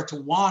Moreh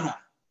Tawana.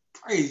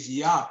 Praise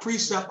Yah.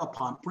 Precept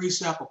upon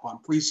precept upon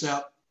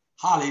precept.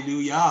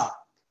 Hallelujah.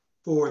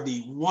 For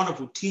the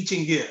wonderful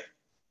teaching gift,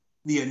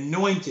 the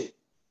anointed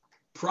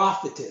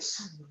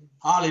prophetess.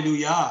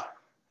 Hallelujah.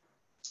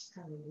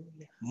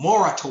 Hallelujah.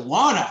 Moreh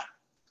Tawana.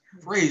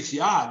 Praise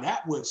Yah.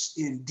 That was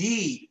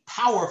indeed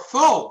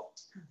powerful.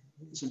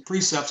 Some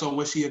precepts on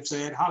what she had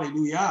said.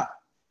 Hallelujah.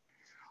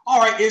 All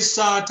right, it's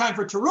time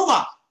for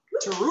Teruma.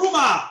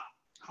 Teruma.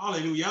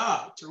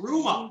 Hallelujah.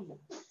 Teruma.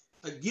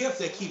 A gift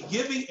that keeps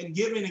giving and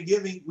giving and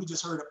giving. We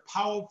just heard a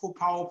powerful,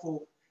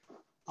 powerful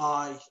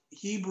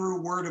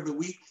Hebrew word of the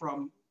week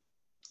from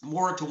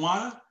Moreh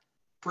Tawana.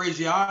 Praise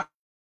Yah.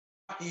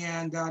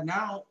 And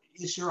now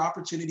it's your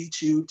opportunity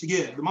to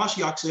give. The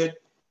Mashiach said,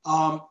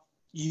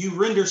 you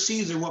render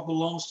Caesar what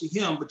belongs to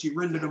him, but you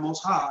render the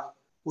Most High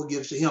what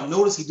gives to him.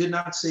 Notice he did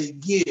not say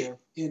give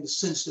in the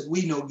sense that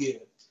we know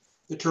give.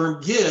 The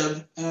term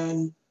give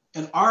and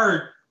in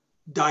our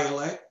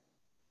dialect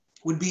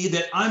would be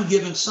that I'm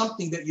giving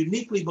something that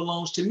uniquely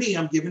belongs to me.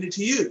 I'm giving it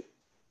to you.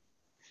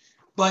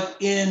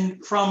 But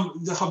from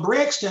the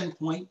Hebraic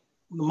standpoint,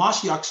 the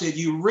Mashiach said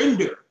you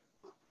render.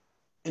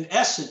 In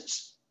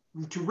essence,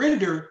 to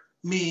render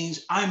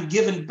means I'm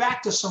giving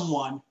back to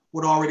someone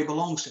what already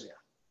belongs to them.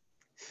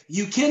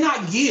 You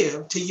cannot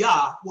give to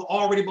Yah what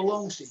already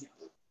belongs to him.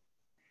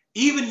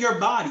 Even your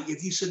body,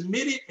 if you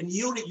submitted and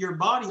yielded your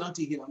body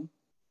unto him,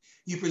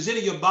 you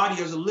presented your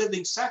body as a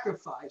living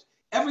sacrifice,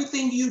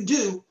 everything you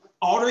do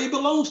already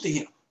belongs to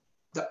him.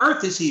 The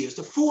earth is his,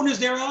 the fullness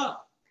thereof.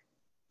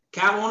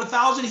 Cattle on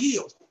 1,000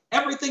 hills.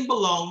 Everything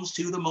belongs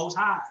to the Most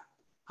High.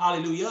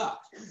 Hallelujah.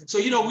 So,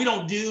 we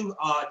don't do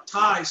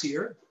tithes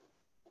here.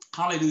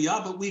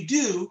 Hallelujah. But we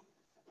do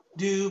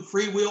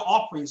free will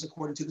offerings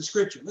according to the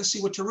scripture. Let's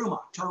see what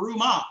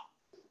teruma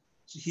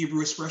is a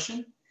Hebrew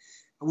expression,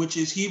 which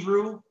is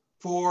Hebrew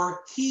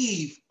for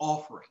heave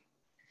offering.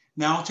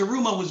 Now,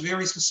 teruma was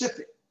very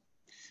specific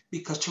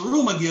because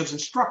teruma gives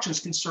instructions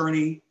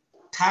concerning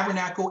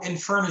tabernacle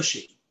and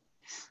furnishing.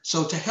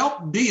 So to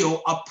help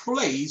build a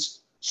place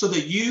so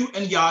that you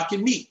and Yah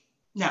can meet.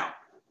 Now,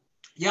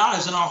 Yah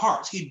is in our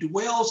hearts. He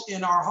dwells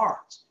in our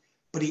hearts,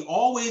 but he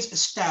always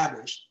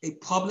established a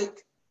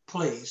public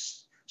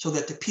place so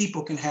that the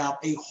people can have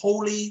a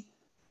holy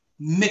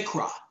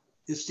mikra,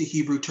 is the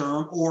Hebrew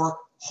term, or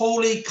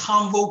holy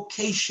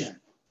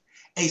convocation,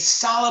 a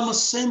solemn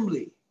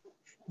assembly.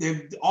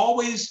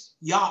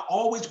 Yah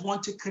always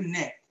want to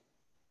connect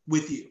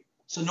with you.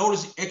 So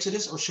notice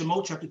Exodus or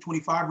Shemot chapter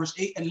 25, verse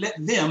 8, and let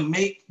them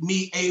make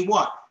me a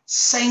what?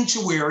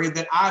 Sanctuary,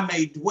 that I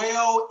may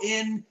dwell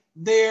in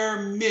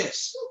their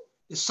midst.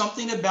 There's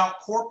something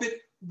about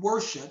corporate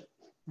worship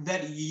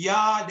that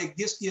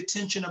gets the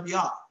attention of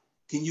Yah.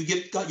 Can you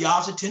get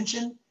Yah's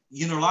attention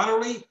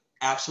unilaterally?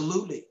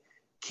 Absolutely.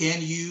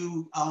 Can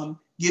you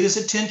get his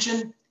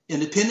attention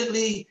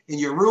independently in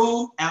your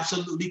room?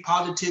 Absolutely,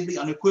 positively,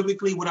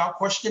 unequivocally, without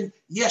question.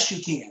 Yes,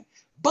 you can.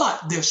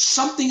 But there's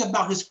something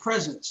about his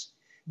presence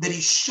that he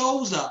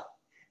shows up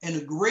in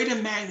a greater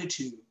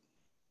magnitude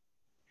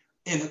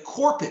in a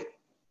corporate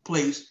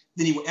place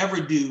than he will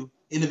ever do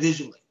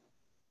individually.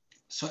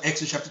 So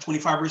Exodus chapter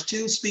 25, verse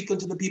 2, speak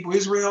unto the people of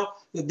Israel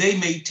that they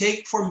may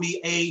take for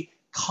me a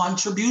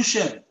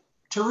contribution,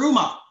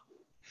 teruma,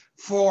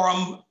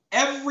 from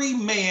every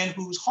man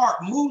whose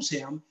heart moves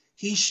him,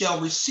 he shall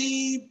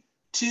receive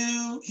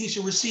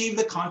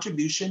the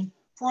contribution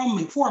for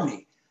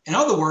me. In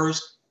other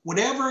words,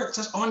 whatever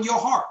is on your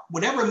heart,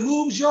 whatever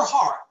moves your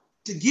heart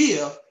to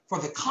give for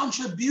the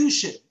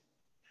contribution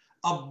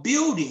of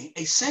building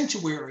a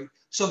sanctuary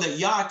so that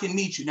Yah can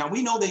meet you. Now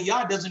we know that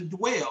Yah doesn't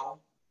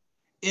dwell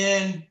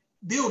in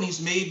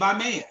buildings made by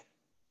man,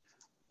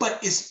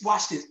 but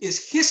watch this,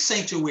 it's his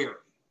sanctuary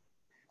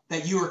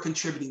that you are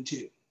contributing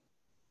to.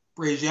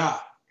 Praise Yah.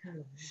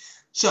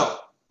 So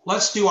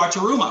let's do our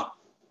teruma.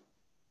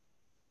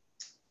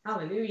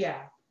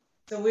 Hallelujah.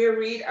 So we'll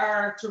read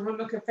our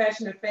teruma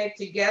confession of faith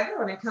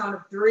together on a count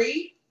of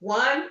 3.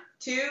 1,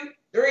 2,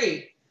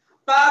 3.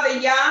 Father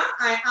Yah,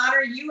 I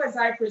honor you as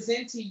I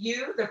present to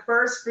you the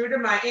first fruit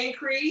of my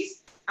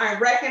increase. I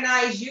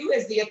recognize you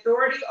as the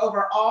authority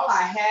over all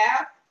I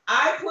have.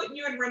 I put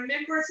you in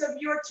remembrance of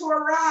your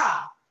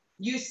Torah.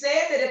 You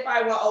said that if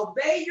I will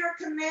obey your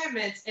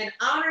commandments and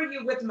honor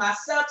you with my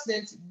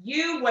substance,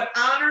 you would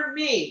honor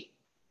me.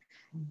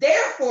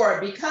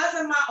 Therefore, because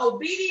of my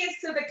obedience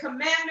to the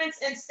commandments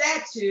and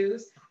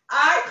statutes,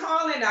 I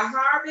call in a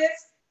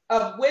harvest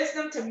of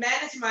wisdom to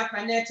manage my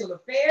financial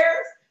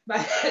affairs,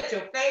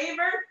 financial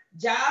favor,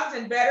 jobs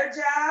and better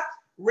jobs,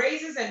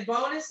 raises and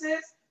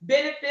bonuses,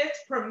 benefits,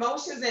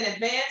 promotions and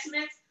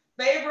advancements,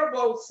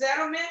 favorable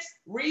settlements,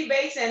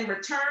 rebates and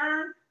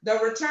return, the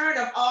return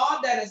of all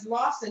that is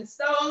lost and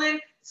stolen,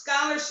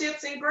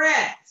 scholarships and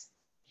grants.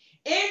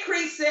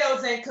 Increased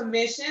sales and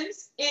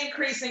commissions,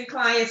 increase in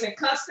clients and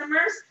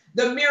customers,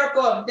 the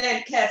miracle of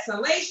debt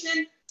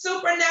cancellation,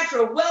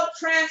 supernatural wealth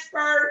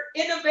transfer,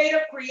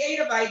 innovative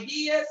creative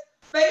ideas,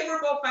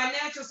 favorable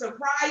financial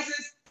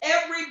surprises,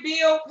 every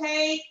bill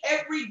paid,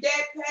 every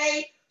debt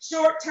paid,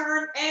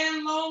 short-term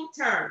and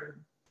long-term.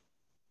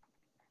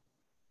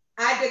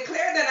 I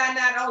declare that I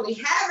not only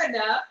have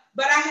enough,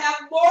 but I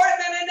have more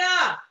than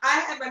enough. I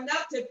have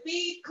enough to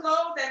feed,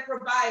 clothe, and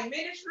provide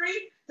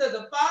ministry to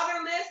the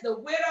fatherless, the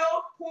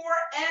widow, poor,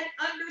 and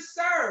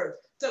underserved,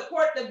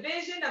 support the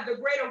vision of the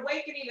Great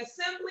Awakening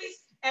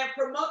Assemblies, and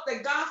promote the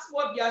gospel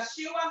of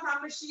Yeshua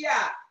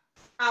HaMashiach.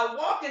 I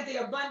walk in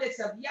the abundance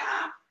of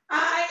Yah.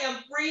 I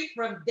am free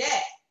from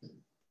debt.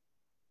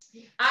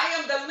 I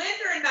am the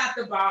lender and not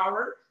the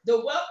borrower. The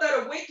wealth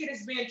of the wicked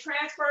is being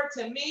transferred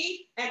to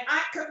me, and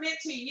I commit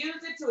to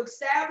use it to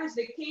establish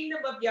the kingdom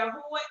of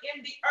Yahuwah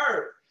in the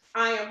earth.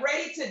 I am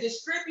ready to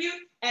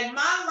distribute, and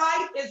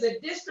my life is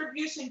a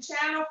distribution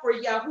channel for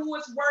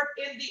Yahuwah's work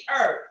in the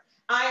earth.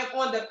 I am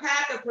on the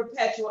path of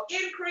perpetual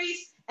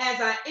increase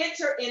as I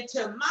enter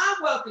into my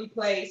wealthy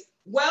place.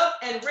 Wealth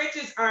and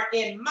riches are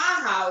in my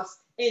house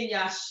in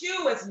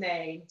Yeshua's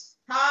name.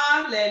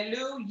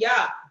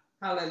 Hallelujah.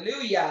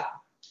 Hallelujah.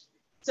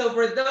 So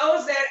for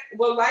those that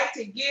would like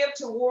to give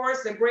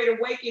towards the Great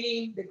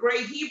Awakening, the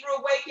Great Hebrew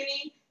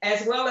Awakening,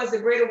 as well as the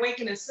Great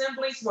Awakening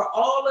Assemblies, for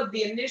all of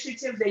the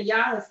initiatives that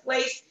Yah has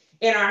placed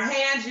in our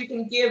hands, you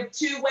can give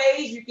 2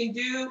 ways. You can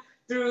do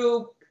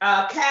through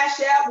Cash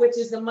App, which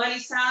is the money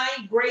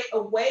sign, Great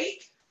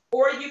Awake,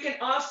 or you can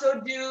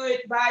also do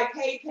it by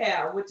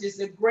PayPal, which is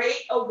the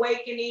Great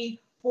Awakening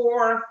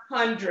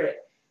 400.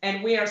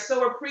 And we are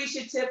so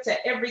appreciative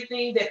to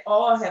everything that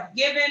all have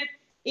given,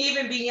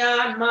 even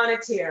beyond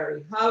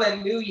monetary.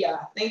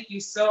 Hallelujah. Thank you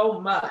so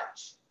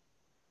much.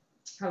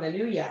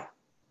 Hallelujah.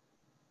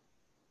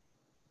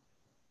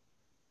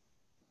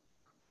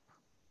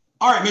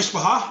 All right,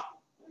 Mishpah,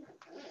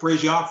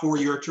 praise Yah for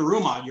your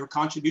teruma, your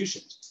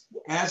contributions,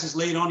 as is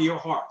laid on your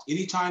heart.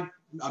 Anytime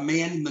a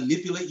man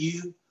manipulate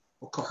you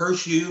or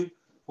coerce you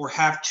or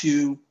have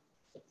to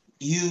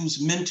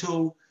use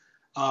mental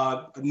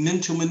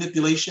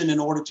manipulation in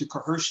order to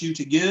coerce you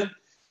to give,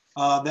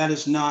 that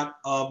is not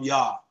of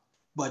Yah.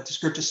 But the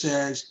scripture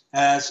says,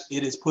 as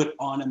it is put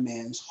on a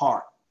man's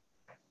heart,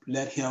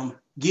 let him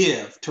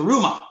give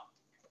teruma,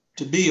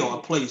 to build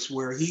a place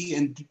where he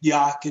and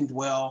Yah can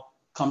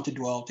come to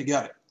dwell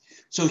together.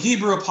 So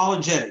Hebrew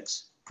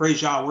apologetics,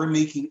 praise Yah, we're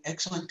making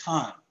excellent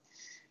time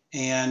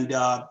And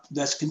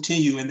let's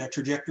continue in that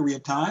trajectory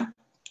of time.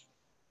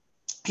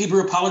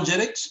 Hebrew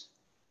apologetics,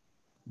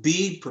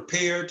 be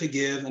prepared to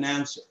give an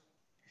answer.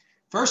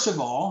 First of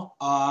all,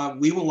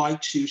 we would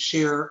like to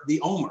share the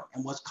Omer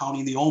and what's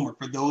counting the Omer.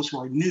 For those who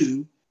are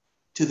new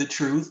to the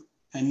truth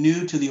and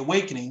new to the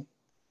awakening,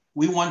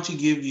 we want to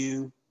give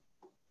you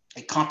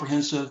a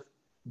comprehensive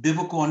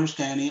biblical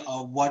understanding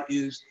of what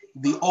is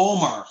the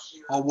Omer,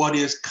 or what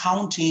is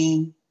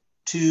counting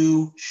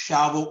to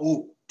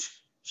Shavuot.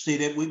 Say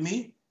that with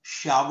me.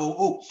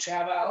 Shavuot.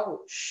 Shavuot.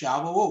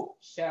 Shavuot.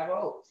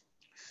 Shavuot.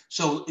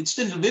 So it's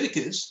in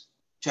Leviticus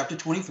chapter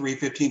 23,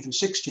 15 through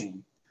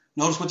 16.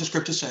 Notice what the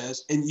scripture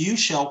says, and you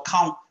shall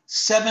count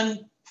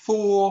 7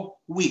 full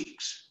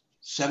weeks.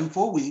 7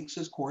 full weeks,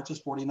 of course, is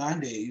 49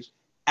 days,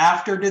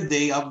 after the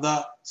day of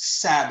the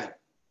Sabbath,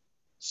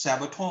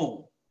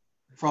 Sabbaton,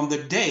 from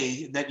the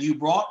day that you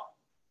brought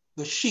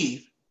the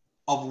sheaf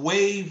of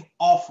wave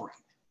offering.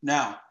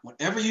 Now,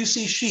 whenever you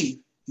see sheaf,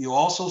 you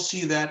also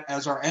see that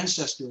as our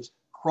ancestors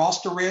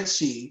crossed the Red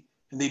Sea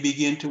and they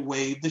begin to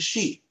wave the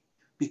sheaf,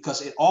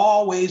 because it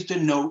always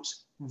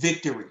denotes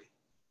victory.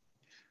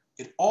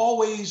 It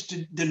always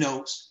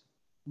denotes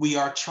we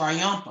are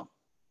triumphant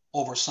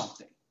over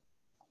something.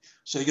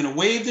 So you're going to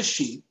wave the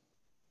sheaf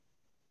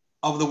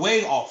of the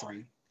wave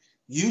offering.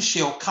 You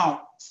shall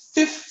count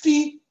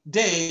 50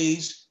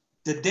 days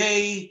the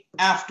day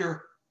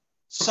after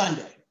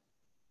Sunday.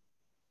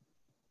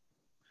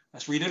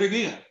 Let's read it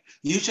again.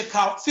 You shall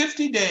count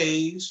 50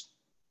 days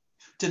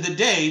to the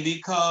day,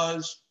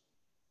 because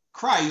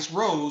Christ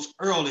rose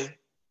early,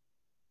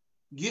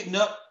 getting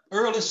up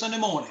early Sunday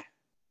morning.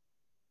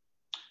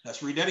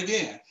 Let's read that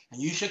again.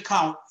 And you shall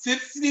count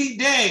 50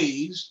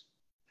 days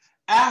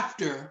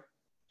after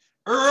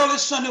early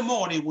Sunday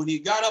morning when he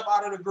got up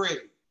out of the grave.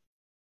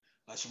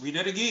 Let's read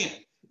that again.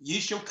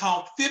 You shall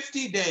count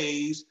 50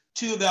 days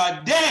to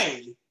the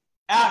day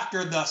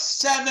after the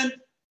 7th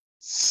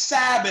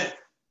Sabbath.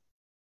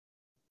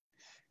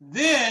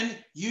 Then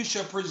you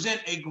shall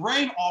present a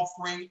grain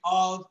offering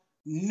of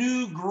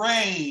new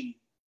grain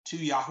to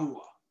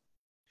Yahuwah.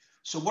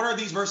 So what are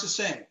these verses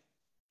saying?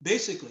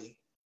 Basically,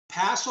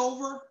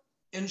 Passover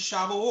and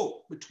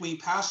Shavuot, between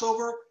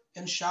Passover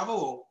and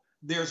Shavuot,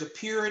 there's a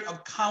period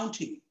of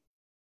counting.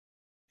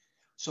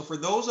 So for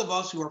those of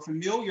us who are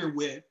familiar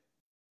with,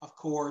 of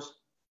course,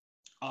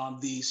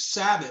 the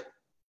Sabbath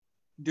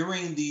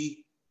during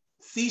the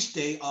feast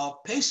day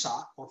of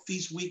Pesach, or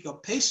feast week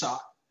of Pesach,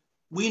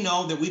 we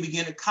know that we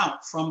begin to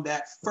count from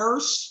that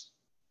first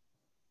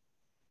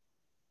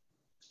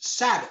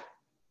Sabbath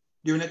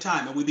during the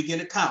time, and we begin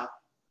to count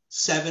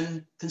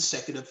 7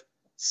 consecutive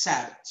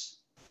Sabbaths.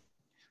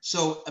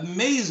 So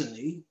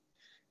amazingly,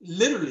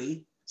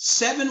 literally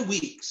 7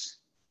 weeks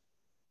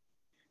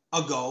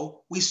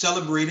ago, we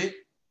celebrated,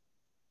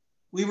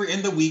 we were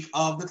in the week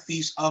of the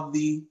feast of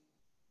the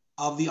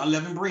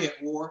unleavened bread,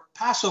 or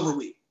Passover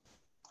week.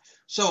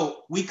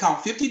 So we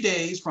count 50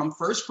 days from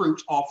first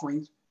fruits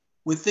offerings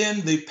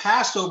within the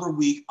Passover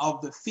week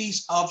of the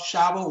feast of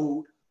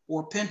Shavuot,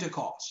 or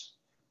Pentecost.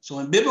 So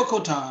in biblical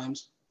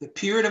times, the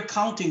period of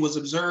counting was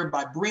observed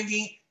by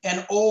bringing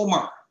an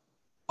omer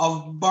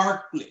of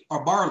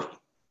barley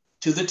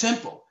to the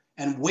temple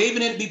and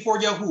waving it before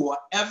Yahuwah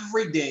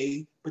every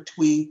day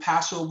between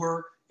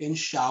Passover and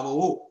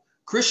Shavuot.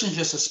 Christians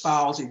just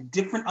espouse a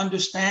different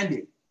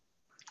understanding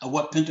of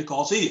what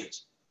Pentecost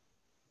is.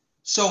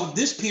 So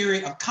this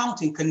period of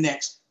counting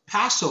connects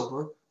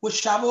Passover with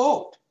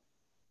Shavuot.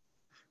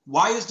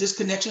 Why is this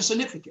connection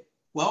significant?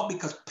 Well,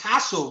 because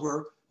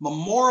Passover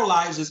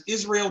memorializes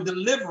Israel's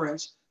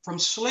deliverance from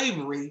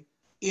slavery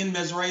in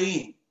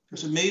Mizraim.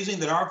 It's amazing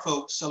that our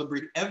folks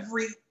celebrate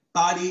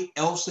everybody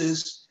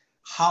else's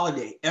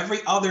holiday, every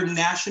other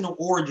national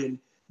origin,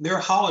 their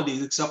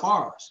holidays except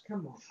ours.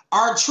 Come on.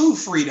 Our true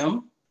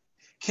freedom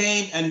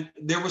came, and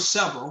there were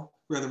several,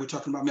 whether we're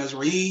talking about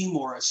Mizraim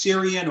or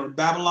Assyrian or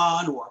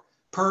Babylon or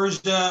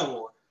Persia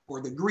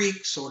or the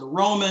Greeks or the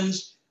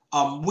Romans.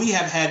 We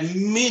have had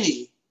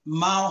many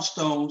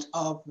milestones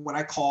of what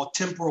I call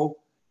temporal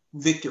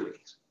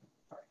victories.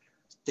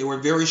 They were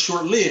very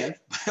short-lived,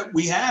 but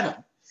we had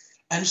them.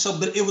 And so,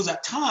 but it was a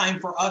time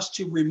for us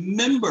to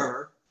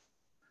remember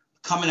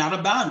coming out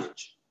of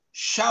bondage.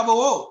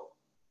 Shavuot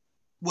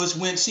was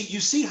when, you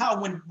see how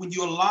when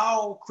you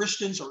allow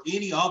Christians or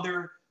any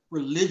other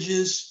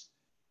religious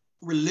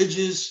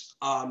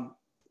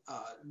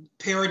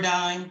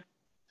paradigm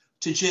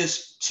to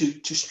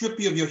strip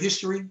you of your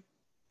history,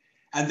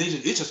 and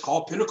it's just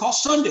called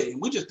Pentecost Sunday,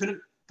 and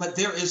but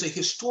there is a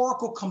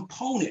historical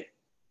component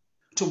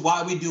to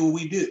why we do what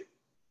we do.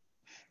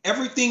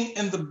 Everything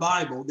in the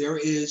Bible, there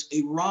is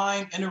a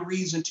rhyme and a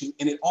reason to,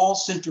 and it all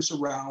centers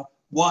around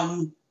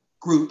one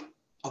group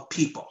of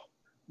people,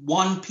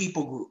 one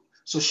people group.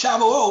 So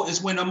Shavuot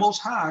is when the Most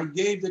High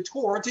gave the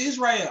Torah to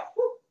Israel.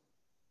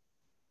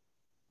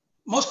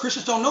 Most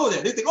Christians don't know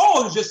that. They think,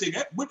 oh, it was just they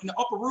went in the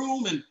upper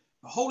room and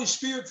the Holy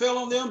Spirit fell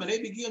on them and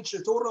they began to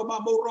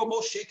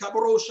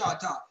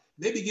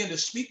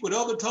speak with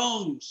other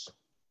tongues.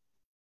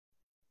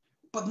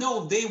 But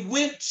no, they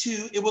went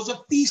to, it was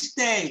a feast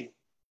day.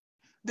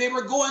 They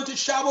were going to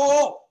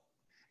Shavuot.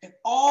 And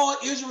all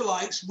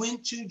Israelites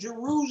went to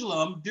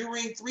Jerusalem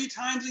during 3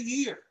 times a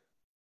year.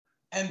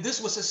 And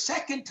this was the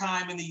second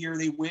time in the year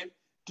they went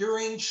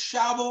during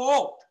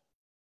Shavuot.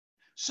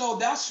 So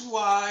that's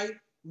why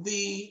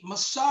the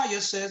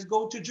Messiah says,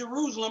 go to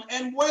Jerusalem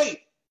and wait.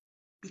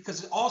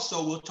 Because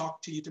also, we'll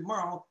talk to you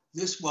tomorrow,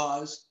 this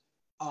was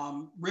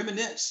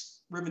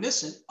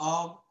reminiscent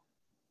of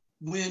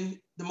when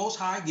the Most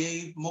High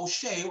gave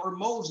Moshe or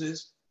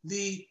Moses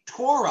the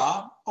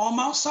Torah on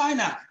Mount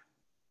Sinai.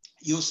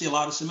 You'll see a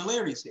lot of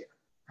similarities there.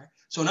 Right?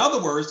 So in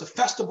other words, the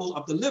festival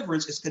of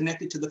deliverance is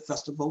connected to the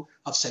festival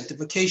of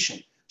sanctification.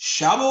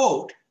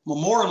 Shavuot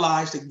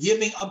memorialized the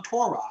giving of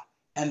Torah,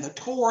 and the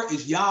Torah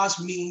is Yah's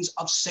means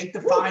of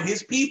sanctifying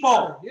his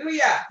people.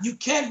 Hallelujah. You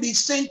can't be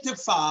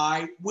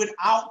sanctified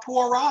without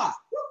Torah.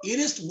 It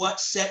is what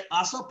set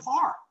us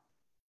apart.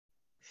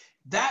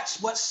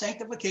 That's what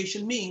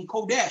sanctification means.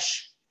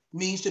 Kodesh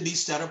means to be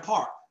set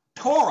apart.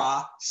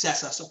 Torah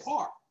sets us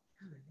apart.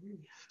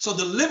 So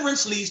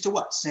deliverance leads to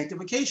what?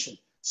 Sanctification.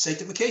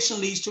 Sanctification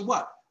leads to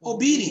what?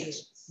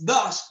 Obedience.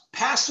 Thus,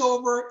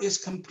 Passover is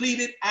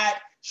completed at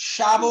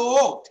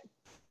Shavuot.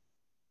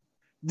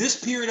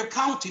 This period of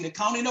counting, the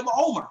counting of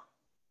Omer,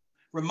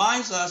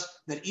 reminds us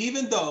that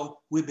even though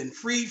we've been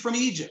freed from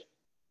Egypt,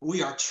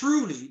 we are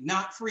truly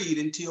not freed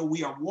until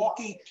we are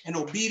walking in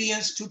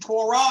obedience to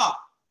Torah.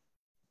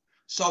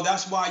 So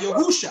that's why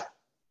Yahusha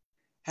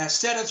has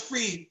set us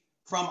free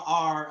from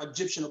our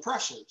Egyptian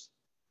oppressors,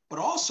 but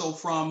also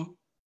from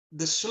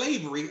the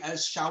slavery,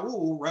 as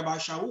Shaul, Rabbi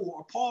Shaul,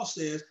 or Paul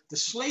says, the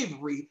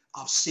slavery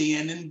of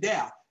sin and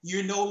death.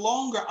 You're no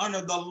longer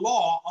under the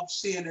law of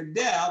sin and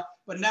death,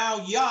 but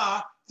now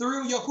Yah,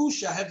 through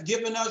Yahusha, has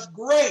given us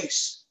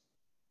grace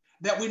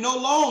that we no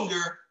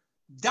longer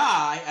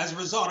die as a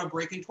result of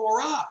breaking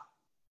Torah.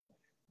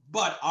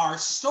 But our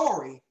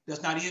story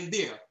does not end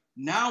there.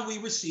 Now we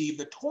receive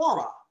the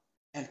Torah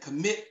and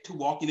commit to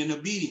walking in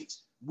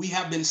obedience. We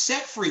have been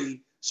set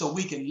free so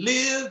we can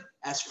live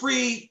as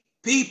free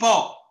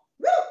people.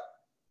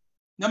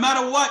 No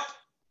matter what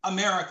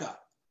America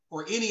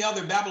or any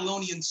other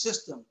Babylonian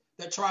system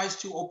that tries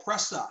to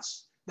oppress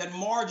us, that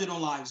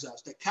marginalize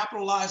us, that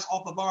capitalize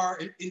off of our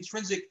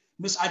intrinsic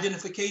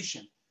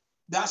misidentification.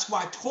 That's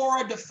why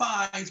Torah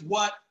defines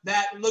what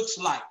that looks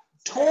like.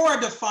 Torah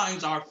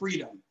defines our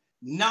freedom,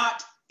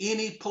 not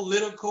any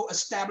political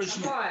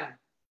establishment.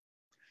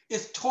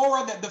 It's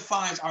Torah that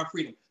defines our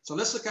freedom. So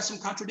let's look at some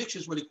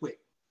contradictions really quick.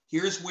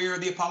 Here's where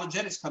the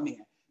apologetics come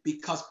in.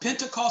 Because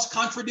Pentecost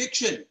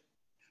contradiction,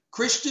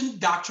 Christian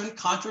doctrine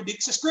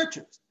contradicts the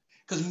scriptures.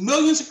 Because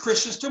millions of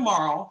Christians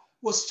tomorrow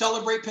will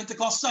celebrate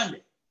Pentecost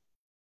Sunday.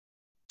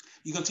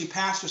 You're going to see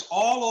pastors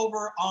all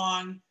over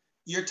on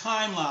your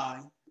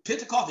timeline.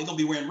 Pentecost, they're going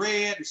to be wearing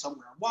red and some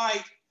wearing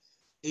white.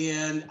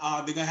 And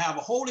they're going to have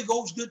a Holy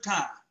Ghost good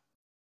time.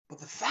 But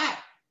the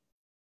fact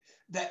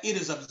that it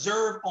is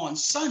observed on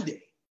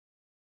Sunday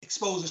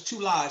exposes 2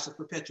 lies that are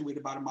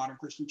perpetuated by the modern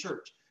Christian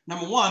church.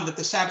 Number one, that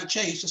the Sabbath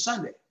changed to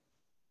Sunday.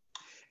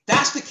 If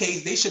that's the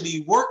case, they should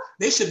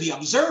be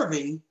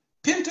observing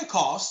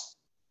Pentecost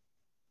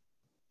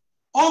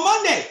on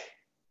Monday.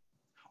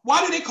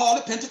 Why do they call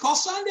it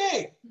Pentecost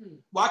Sunday?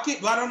 Why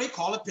don't they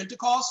call it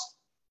Pentecost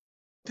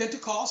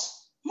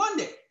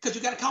Monday? Because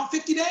you got to count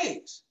 50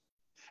 days.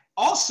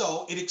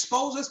 Also, it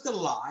exposes the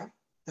lie,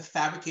 the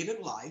fabricated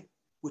lie,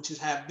 which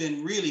have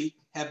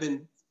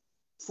been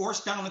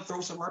forced down the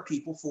throats of our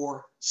people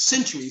for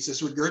centuries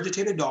as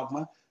regurgitated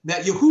dogma,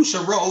 that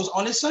Yahusha rose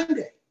on a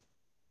Sunday.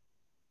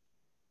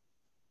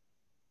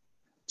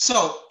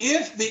 So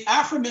if the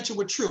aforementioned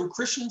were true,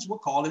 Christians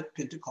would call it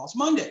Pentecost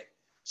Monday.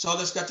 So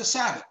let's get the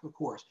Sabbath, of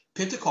course.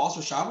 Pentecost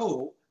or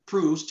Shavuot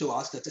proves to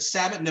us that the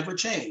Sabbath never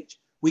changed.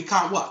 We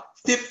count what?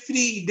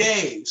 50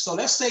 days. So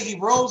let's say he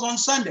rose on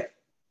Sunday,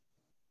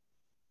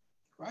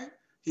 right?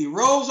 He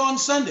rose on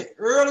Sunday,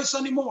 early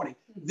Sunday morning.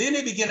 Then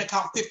they begin to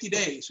count 50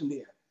 days from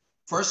there.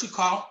 First you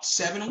count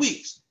 7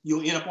 weeks.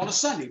 You'll end up on a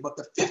Sunday, but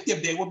the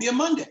 50th day will be a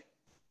Monday.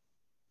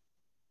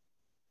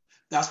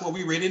 That's what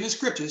we read in the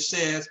scripture. It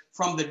says,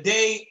 from the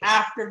day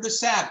after the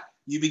Sabbath,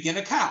 you begin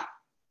to count.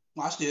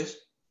 Watch this.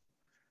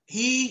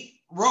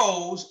 He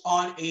rose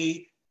on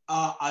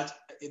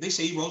they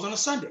say he rose on a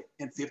Sunday.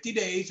 In 50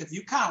 days, if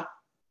you count,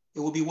 it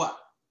will be what?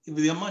 It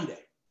will be a Monday.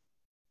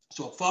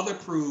 So it further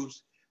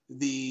proves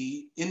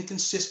the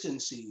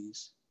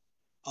inconsistencies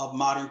of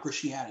modern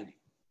Christianity.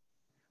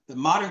 The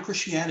modern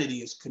Christianity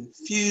is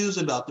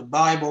confused about the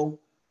Bible.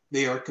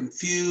 They are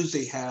confused.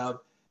 They have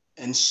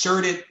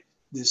inserted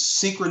this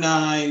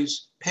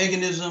synchronized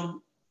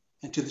paganism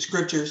into the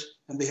scriptures,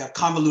 and they have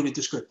convoluted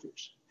the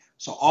scriptures.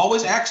 So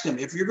always ask them,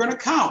 if you're going to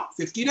count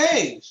 50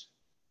 days,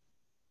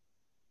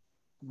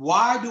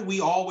 why do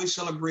we always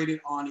celebrate it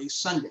on a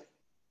Sunday?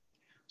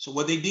 So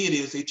what they did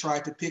is they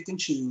tried to pick and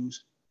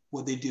choose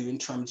what they do in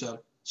terms of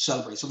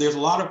celebrate. So there's a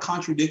lot of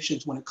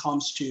contradictions when it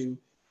comes to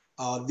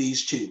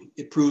these two.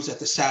 It proves that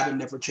the Sabbath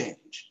never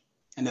changed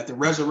and that the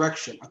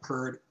resurrection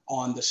occurred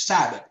on the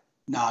Sabbath,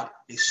 not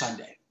a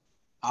Sunday.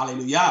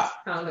 Hallelujah.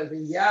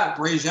 Hallelujah.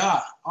 Praise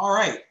God. All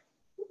right.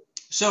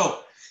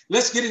 So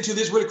let's get into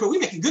this really quick. We're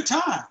making good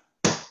time.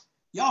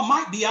 Y'all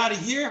might be out of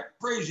here,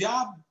 praise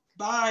y'all,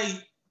 by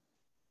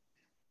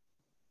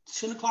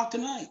 10 o'clock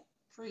tonight.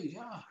 Praise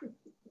y'all.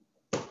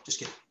 Just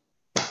kidding.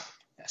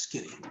 Just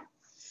kidding.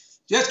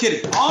 Just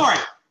kidding. All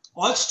right.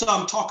 Let's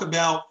talk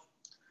about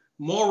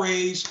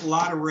Moreh's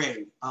latter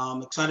rain.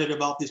 I'm excited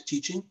about this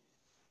teaching.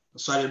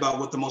 Excited about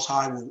what the Most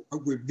High will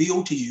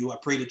reveal to you. I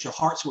pray that your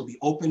hearts will be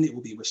open. It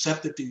will be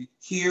receptive to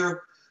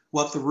hear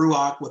what the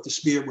Ruach, what the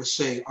Spirit will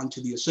say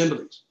unto the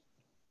assemblies.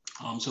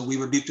 So we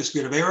rebuke the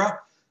spirit of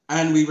error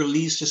and we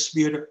release the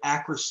spirit of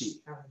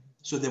accuracy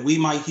so that we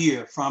might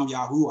hear from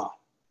Yahuwah.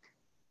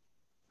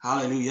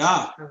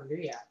 Hallelujah.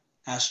 Hallelujah.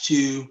 As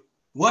to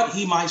what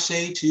he might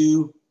say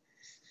to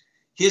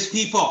his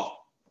people.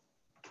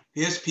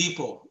 His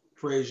people.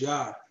 Praise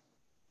Yah.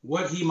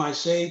 What he might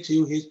say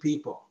to his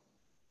people.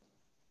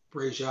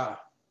 Praise Yah.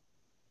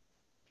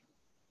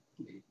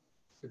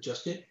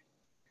 Adjust it.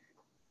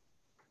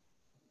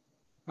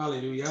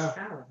 Hallelujah.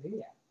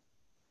 Hallelujah.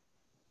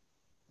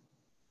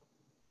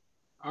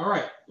 All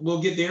right.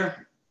 We'll get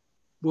there.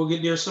 We'll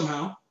get there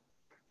somehow.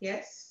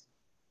 Yes.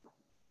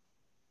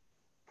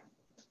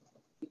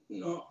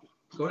 No,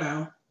 go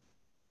down.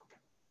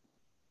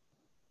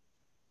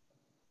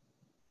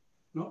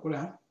 No, go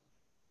down.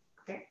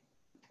 Okay.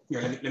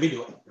 Here, let me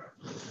do it.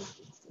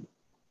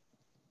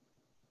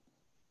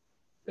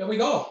 There we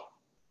go.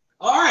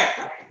 All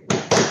right.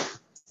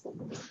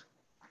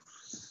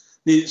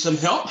 Need some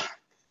help?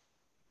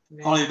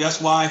 Only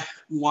that's why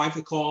wife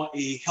is called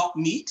a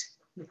helpmeet.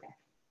 Okay.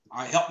 All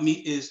right,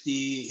 helpmeet is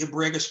the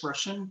Hebraic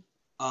expression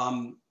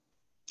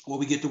where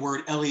we get the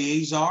word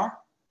Eleazar.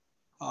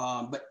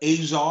 But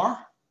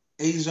Azar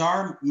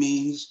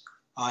means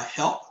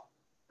help.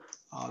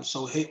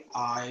 So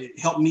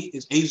helpmeet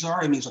is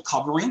Azar. It means a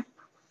covering.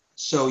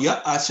 So,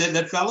 yep, I said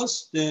that,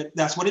 fellas.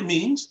 That's what it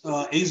means.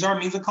 Azar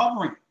means a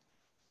covering,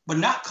 but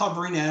not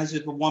covering as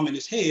if a woman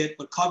is head,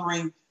 but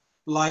covering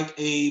like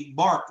a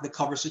bark that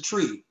covers a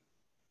tree,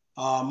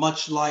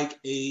 much like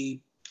a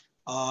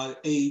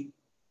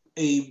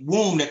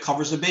womb that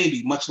covers a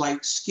baby, much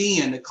like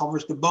skin that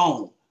covers the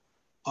bone.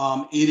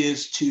 It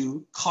is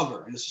to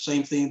cover, and it's the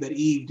same thing that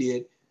Eve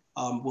did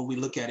when we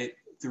look at it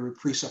through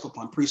precept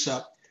upon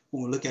precept.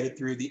 When we look at it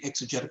through the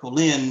exegetical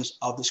lens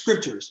of the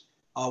scriptures,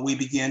 we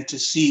begin to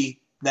see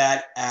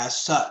that as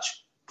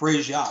such.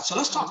 Praise Yah. So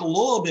let's talk a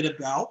little bit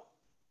about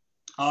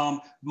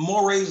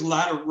Moreh's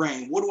latter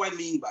rain. What do I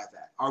mean by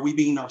that? Are we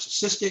being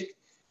narcissistic?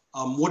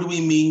 What do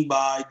we mean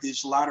by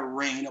this latter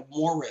rain of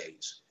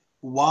Moreh's?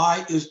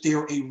 Why is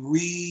there a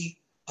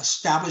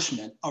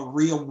re-establishment, a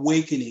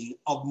reawakening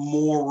of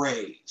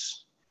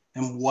Moreh's?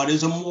 And what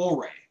is a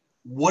Moreh?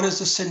 What is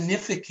the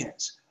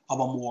significance of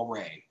a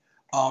Moreh?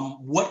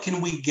 What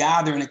can we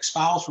gather and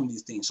espouse from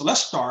these things? So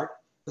let's start.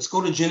 Let's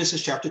go to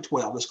Genesis chapter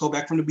 12. Let's go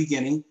back from the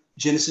beginning,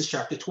 Genesis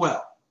chapter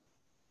 12.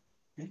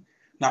 Okay.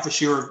 Not for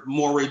sure if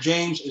Moreh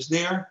James is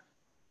there,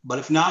 but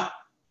if not,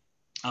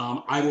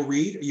 I will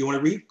read. You want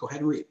to read? Go ahead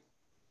and read.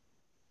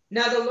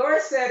 Now the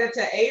Lord said unto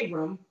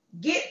Abram,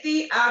 get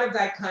thee out of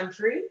thy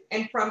country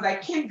and from thy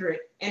kindred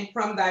and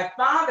from thy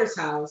father's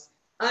house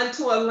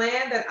unto a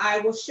land that I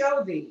will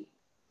show thee.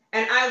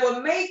 And I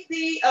will make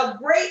thee a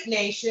great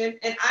nation,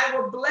 and I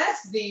will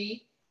bless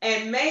thee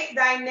and make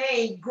thy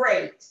name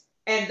great,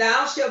 and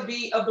thou shalt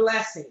be a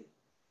blessing.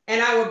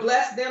 And I will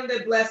bless them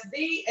that bless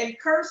thee, and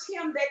curse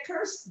him that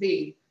curse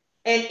thee.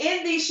 And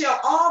in thee shall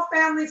all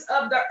families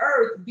of the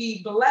earth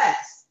be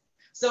blessed.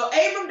 So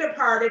Abram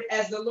departed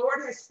as the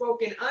Lord had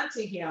spoken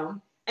unto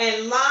him,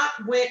 and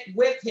Lot went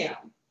with him.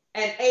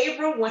 And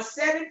Abram was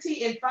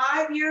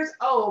 75 years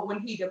old when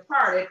he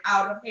departed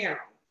out of Haran.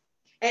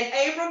 And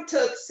Abram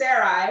took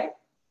Sarai,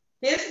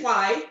 his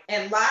wife,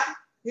 and Lot,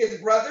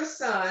 his brother's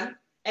son,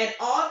 and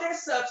all their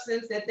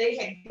substance that they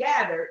had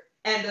gathered,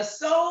 and the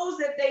souls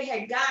that they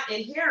had got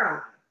in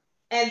Haran.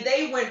 And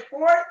they went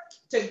forth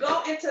to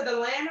go into the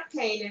land of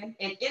Canaan,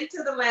 and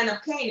into the land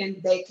of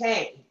Canaan they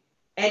came.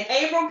 And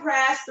Abram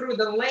passed through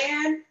the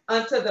land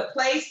unto the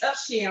place of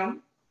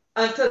Shem,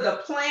 unto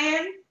the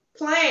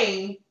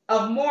plain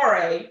of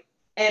Moreh,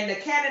 and the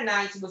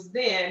Canaanites was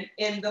then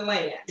in the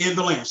land. In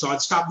the land. So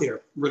I'd stop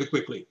there really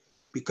quickly,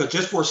 because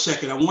just for a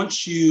second, I want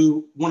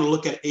to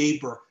look at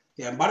Abram.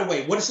 Yeah, and by the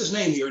way, what is his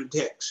name here in the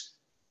text?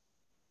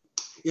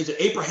 Is it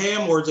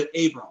Abraham or is it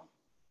Abram?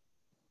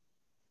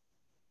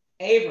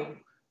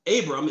 Abram.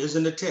 Abram is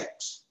in the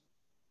text.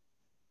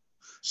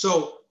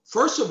 So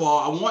first of all,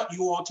 I want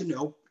you all to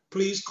know,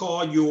 please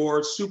call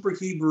your Super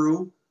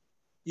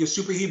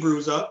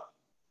Hebrews up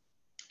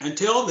and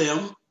tell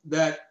them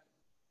that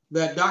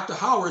Dr.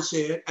 Howard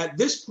said at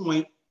this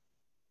point,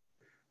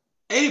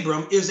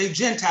 Abram is a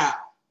Gentile.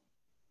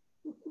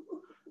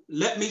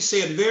 Let me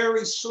say it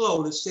very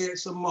slow to say it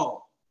some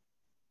more,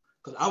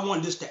 because I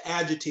want this to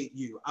agitate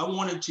you. I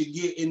wanted to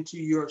get into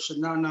your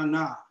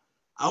shanana.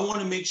 I want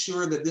to make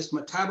sure that this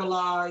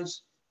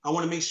metabolized. I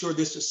want to make sure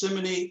this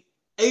disseminate.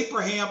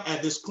 Abraham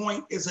at this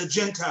point is a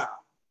Gentile.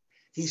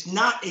 He's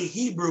not a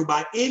Hebrew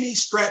by any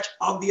stretch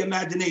of the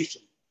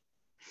imagination.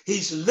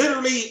 He's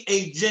literally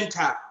a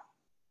Gentile.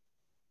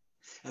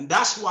 And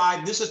that's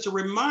why this is to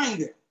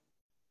remind them,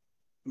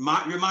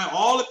 remind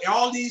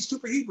all these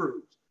super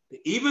Hebrews, that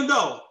even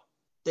though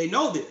they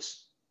know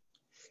this,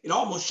 it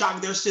almost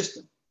shocked their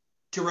system,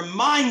 to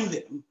remind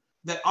them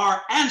that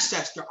our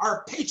ancestor,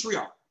 our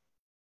patriarch,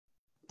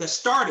 that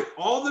started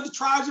all of the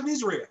tribes of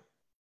Israel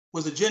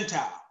was a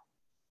Gentile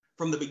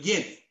from the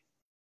beginning.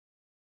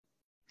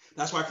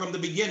 That's why from the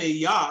beginning,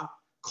 Yah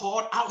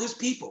called out his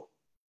people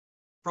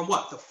from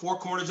what? The four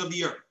corners of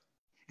the earth,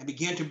 and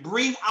began to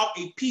bring out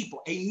a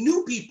people, a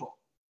new people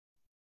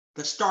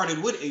that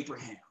started with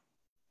Abraham.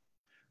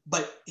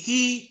 But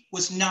he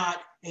was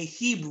not a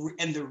Hebrew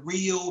in the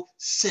real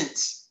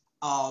sense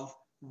of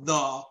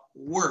the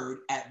word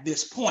at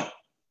this point.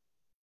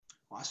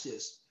 Watch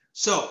this.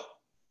 So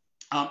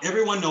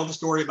everyone knows the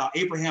story about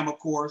Abraham, of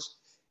course,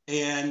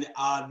 and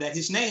that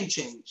his name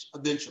changed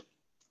eventually.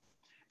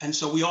 And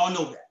so we all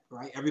know that,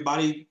 right?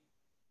 Everybody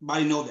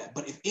know that.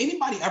 But if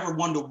anybody ever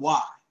wonder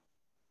why,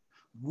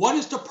 what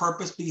is the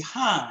purpose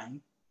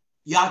behind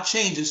Yah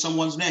changing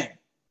someone's name?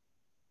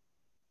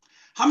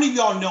 How many of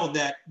y'all know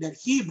that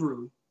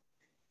Hebrew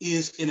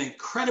is an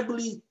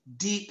incredibly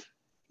deep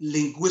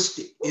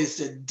linguistic? It's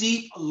a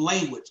deep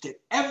language that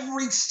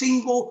every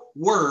single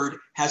word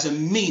has a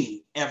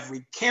meaning.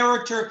 Every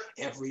character,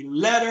 every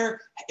letter,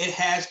 it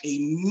has a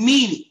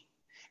meaning.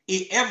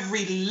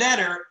 Every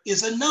letter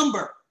is a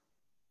number,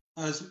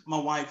 as my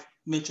wife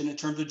mentioned in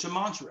terms of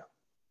gematria.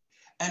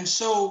 And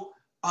so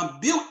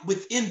built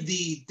within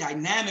the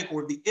dynamic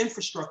or the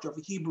infrastructure of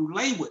the Hebrew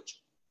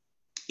language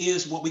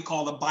is what we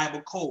call the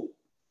Bible code,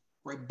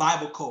 right?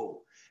 Bible code.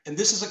 And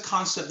this is a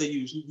concept that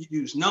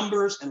use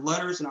numbers and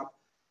letters, and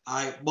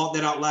I brought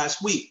that out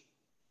last week,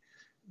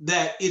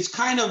 that it's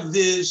kind of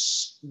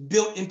this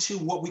built into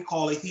what we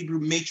call a Hebrew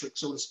matrix,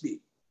 so to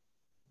speak.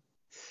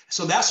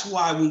 So that's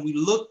why when we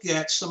look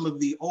at some of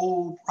the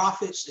old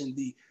prophets and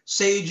the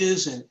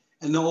sages and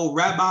the old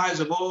rabbis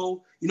of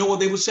old, you know what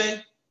they would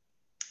say?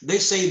 They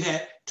say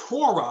that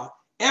Torah,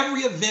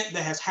 every event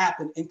that has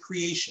happened in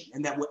creation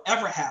and that will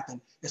ever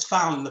happen is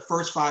found in the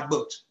first 5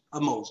 books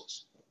of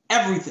Moses.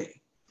 Everything.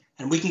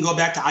 And we can go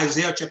back to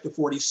Isaiah chapter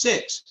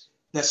 46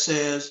 that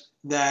says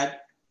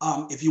that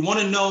if you want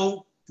to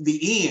know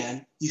the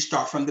end, you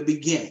start from the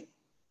beginning.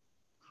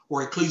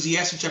 Or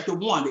Ecclesiastes chapter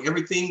 1, that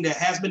everything that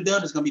has been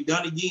done is going to be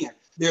done again.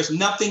 There's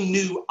nothing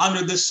new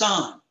under the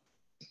sun.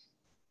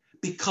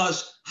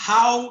 Because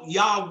how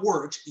Yah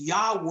works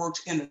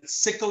in a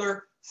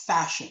secular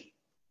fashion.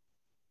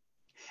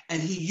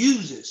 And he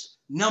uses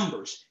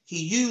numbers.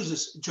 He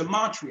uses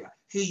gematria.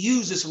 He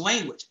uses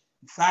language.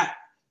 In fact,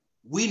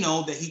 we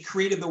know that he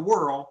created the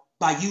world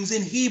by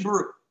using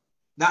Hebrew.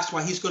 That's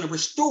why he's going to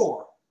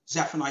restore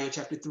Zephaniah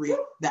chapter 3,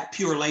 that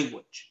pure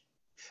language.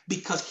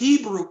 Because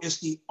Hebrew is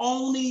the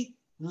only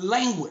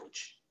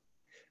language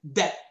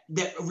that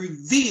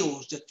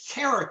reveals the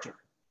character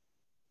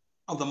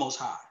of the Most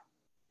High.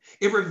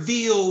 It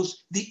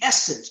reveals the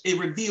essence. It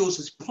reveals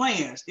his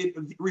plans. It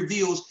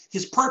reveals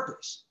his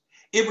purpose.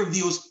 It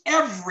reveals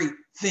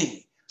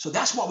everything. So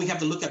that's why we have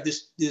to look at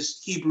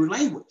this Hebrew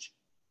language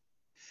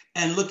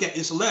and look at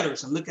its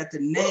letters and look at the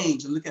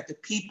names and look at the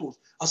people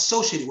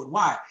associated with.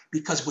 Why?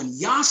 Because when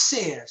Yah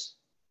says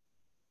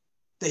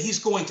that he's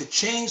going to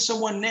change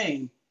someone's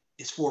name,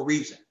 it's for a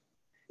reason.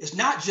 It's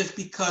not just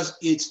because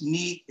it's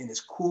neat and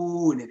it's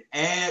cool and it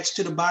adds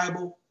to the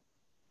Bible,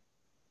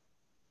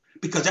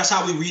 because that's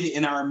how we read it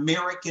in our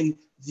American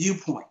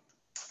viewpoint.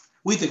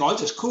 We think, oh,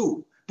 it's just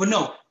cool. But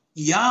no,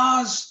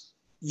 Yah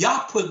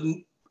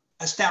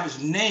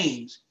established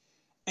names,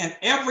 and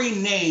every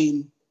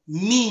name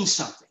means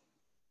something.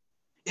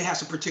 It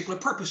has a particular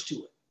purpose to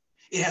it.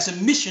 It has a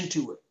mission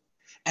to it.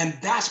 And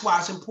that's why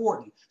it's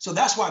important. So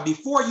that's why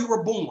before you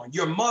were born,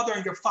 your mother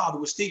and your father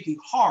was thinking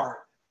hard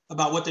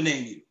about what to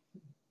name you.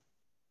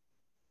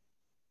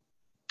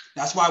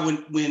 That's why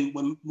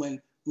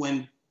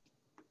when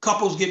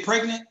couples get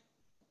pregnant,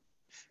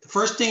 the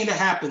first thing that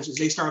happens is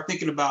they start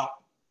thinking about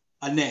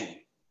a name.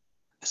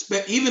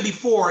 Even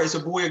before it's a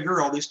boy or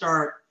girl, they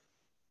start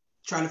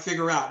trying to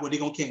figure out what they're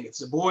going to name it. If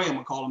it's a boy, I'm going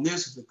to call him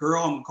this. If it's a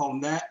girl, I'm going to call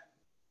him that.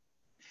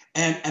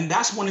 And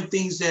that's one of the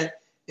things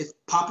that is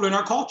popular in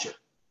our culture,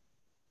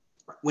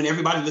 when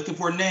everybody's looking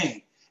for a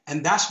name.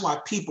 And that's why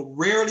people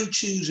rarely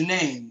choose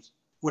names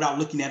without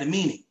looking at a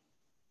meaning.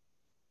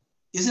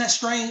 Isn't that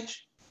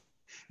strange?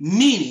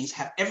 Meanings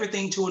have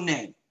everything to a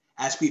name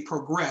as we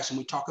progress and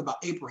we talk about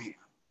Abraham,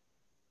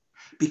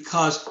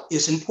 because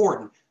it's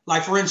important.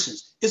 Like, for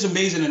instance, it's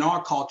amazing in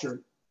our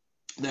culture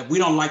that we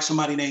don't like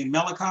somebody named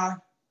Malachi.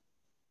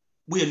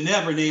 We'll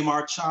never name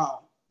our child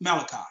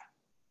Malachi.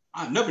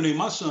 I never named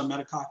my son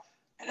Malachi.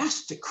 And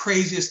that's the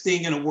craziest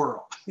thing in the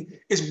world.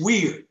 It's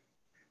weird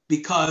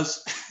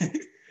because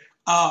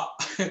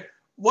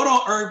what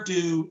on earth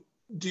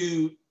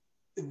do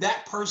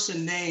that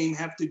person's name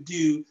have to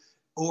do,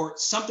 or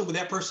something with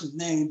that person's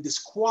name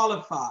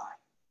disqualify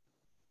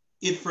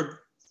it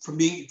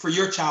for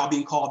your child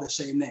being called the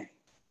same name?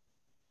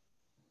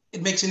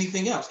 It makes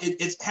anything else.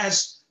 It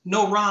has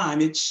no rhyme.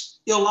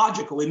 It's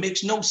illogical. It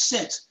makes no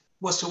sense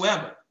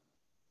whatsoever,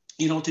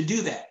 to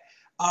do that.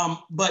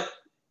 But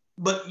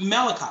But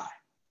Malachi,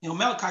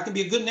 Malachi can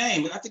be a good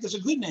name, but I think it's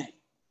a good name.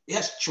 It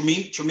has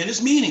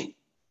tremendous meaning.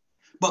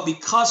 But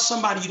because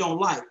somebody you don't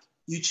like,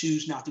 you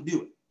choose not to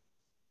do it.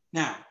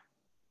 Now,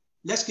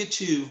 let's get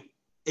to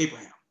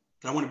Abraham.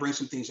 I want to bring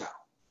some things out.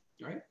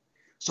 Right?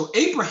 So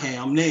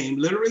Abraham name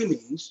literally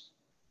means,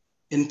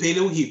 in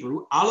Paleo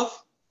Hebrew,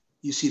 Aleph,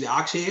 you see the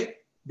ox head,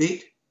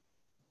 Beit,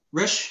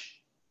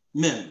 Resh,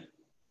 Mem.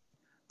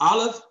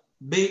 Aleph,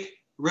 Beit,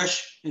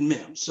 Resh, and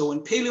Mem. So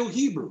in Paleo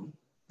Hebrew,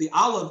 the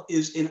Aleph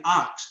is in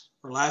ox.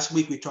 For last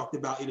week, we talked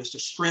about it is the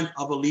strength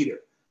of a leader.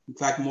 In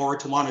fact, Moreh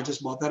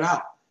just brought that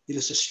out. It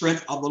is the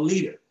strength of a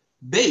leader.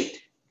 Beit,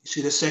 you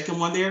see the second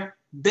one there?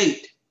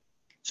 Beit.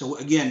 So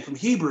again, from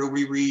Hebrew,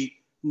 we read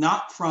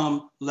not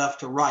from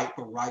left to right,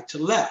 but right to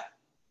left.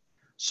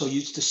 So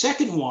the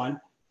second one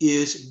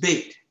is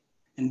Beit.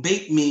 And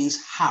Beit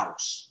means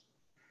house.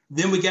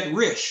 Then we get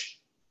Rish.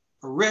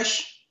 For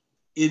Rish,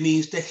 it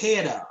means the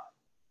head of.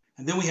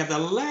 And then we have the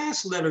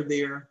last letter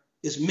there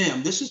is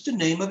Mem. This is the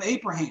name of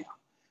Abraham.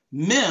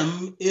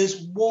 Mem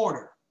is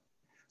water.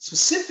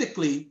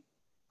 Specifically,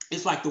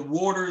 it's like the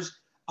waters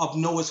of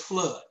Noah's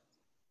flood.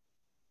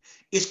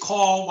 It's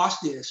called, watch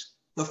this,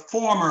 the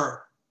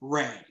former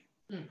rain.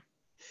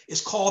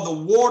 It's called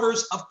the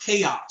waters of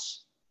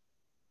chaos.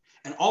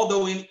 And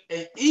although in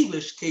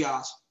English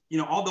chaos,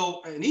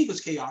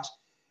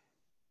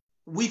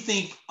 we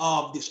think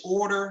of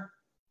disorder,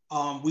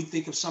 we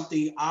think of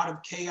something out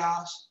of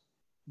chaos,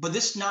 but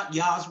this is not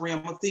Yah's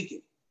realm of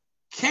thinking.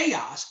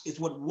 Chaos is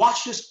what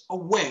washes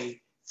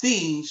away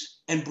things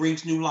and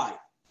brings new life.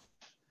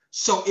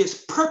 So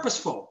it's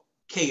purposeful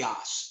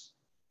chaos.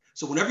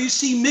 So whenever you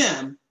see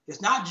Mem,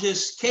 it's not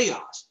just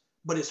chaos,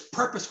 but it's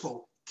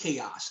purposeful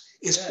chaos.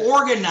 It's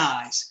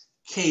organized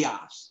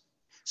chaos.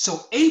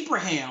 So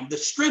Abraham, the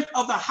strength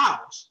of the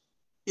house,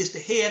 is the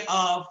head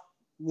of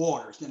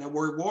waters. And the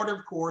word water,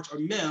 of course, or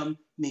Mem,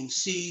 means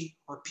sea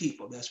or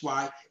people. That's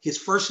why his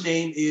first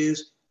name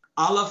is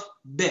Aleph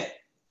Bet.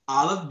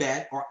 Aleph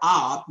Bet or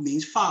Ab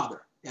means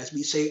father, as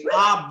we say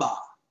Abba.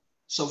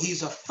 So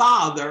he's a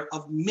father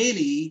of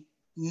many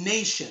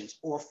nations,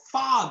 or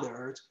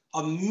fathers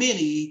of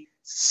many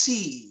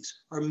seas,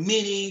 or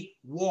many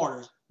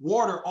waters.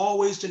 Water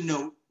always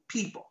denote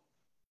people.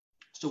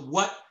 So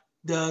what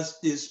does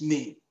this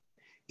mean?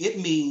 It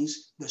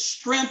means the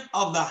strength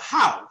of the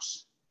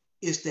house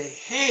is the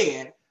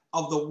head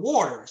of the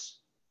waters,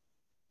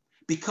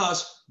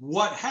 because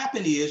what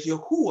happened is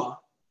Yahuwah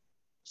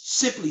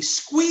simply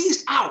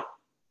squeezed out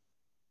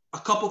a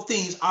couple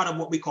things out of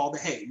what we call the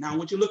hay. Now I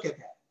want you to look at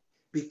that,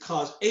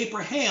 because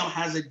Abraham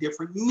has a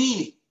different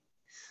meaning.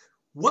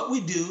 What we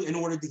do in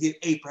order to get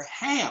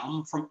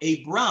Abraham from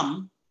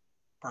Abram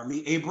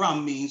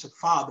means a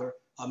father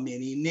of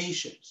many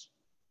nations.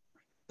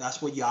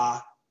 That's what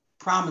Yah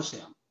promised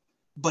him.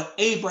 But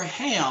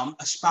Abraham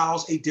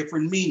espoused a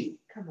different meaning.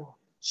 Come on.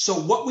 So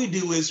what we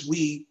do is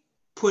we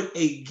put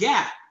a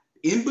gap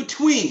in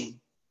between.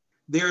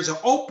 There's an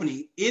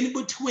opening in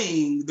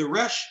between the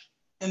Resh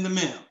and the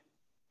Mem.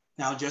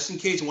 Now, just in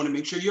case, I want to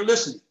make sure you're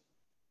listening.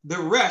 The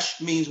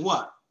Resh means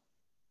what?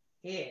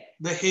 Head.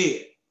 The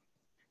head.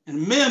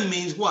 And Mem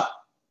means what?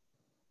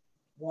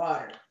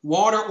 Water.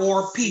 Water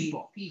or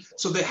people.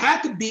 So there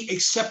had to be a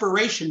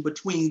separation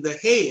between the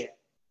head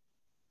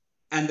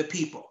and the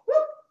people. Woo!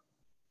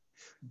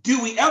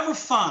 Do we ever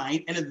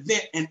find an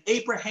event in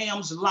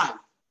Abraham's life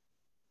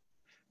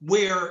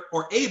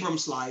or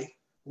Abram's life,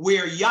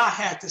 where Yah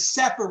had to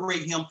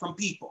separate him from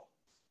people?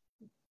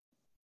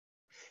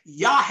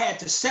 Yah had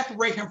to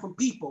separate him from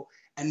people.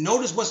 And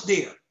notice what's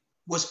there.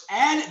 What's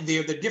added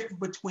there, the difference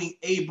between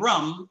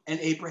Abram and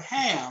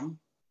Abraham,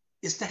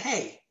 is the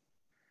hay.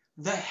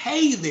 The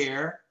hay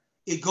there,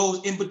 it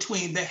goes in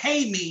between. The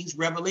hay means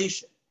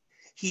revelation.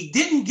 He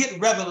didn't get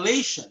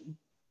revelation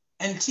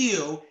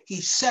until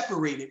he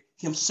separated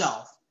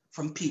himself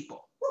from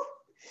people.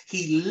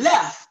 He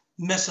left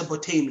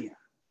Mesopotamia.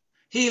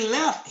 He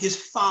left his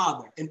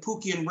father and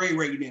Pookie and Ray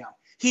Ray now.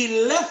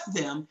 He left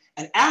them,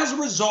 and as a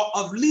result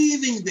of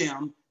leaving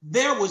them,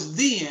 there was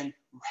then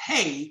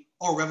hay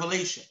or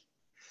revelation.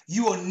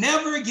 You will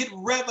never get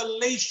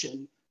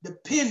revelation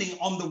depending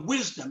on the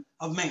wisdom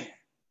of man.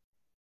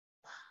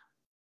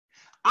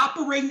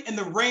 Operating in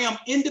the realm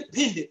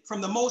independent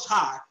from the Most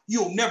High,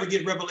 you'll never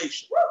get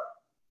revelation.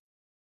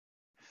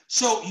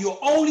 So you'll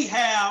only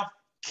have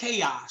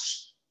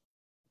chaos.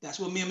 That's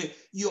what me and me.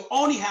 You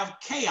only have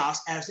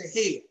chaos as the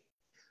head.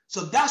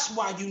 So that's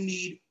why you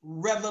need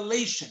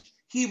revelation.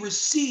 He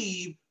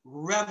received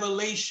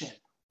revelation,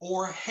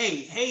 or hay.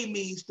 Hay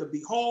means to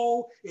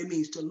behold. It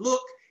means to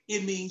look.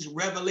 It means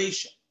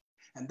revelation.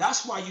 And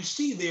that's why you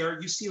see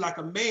like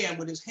a man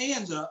with his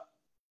hands up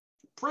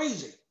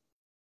praising.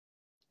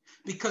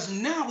 Because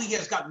now he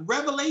has got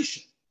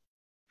revelation.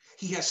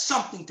 He has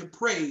something to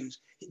praise.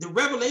 The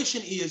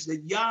revelation is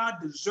that Yah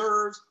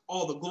deserves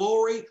all the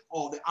glory,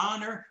 all the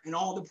honor, and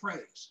all the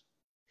praise.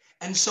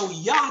 And so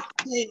Yah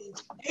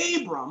changed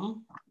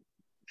Abram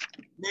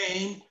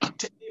name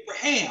to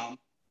Abraham,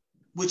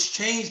 which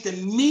changed the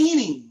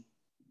meaning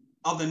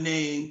of the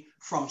name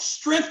from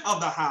strength of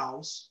the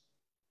house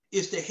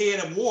is the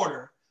head of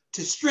water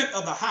to strength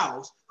of the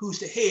house, who's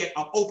the head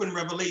of open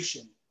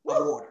revelation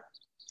of water.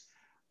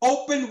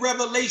 Open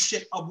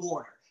revelation of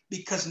water,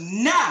 because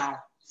now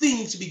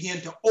things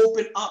begin to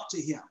open up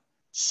to him.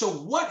 So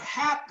what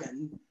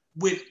happened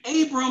with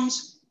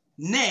Abram's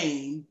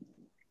name,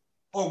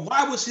 or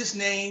why was his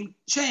name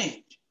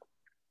changed?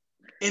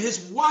 And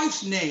his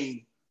wife's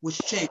name was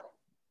changed.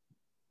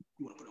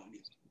 You want to put on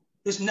mute?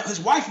 His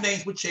wife's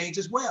name was changed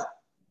as well,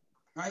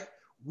 right?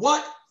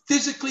 What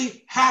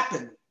physically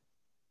happened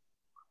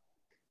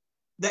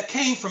that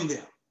came from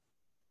them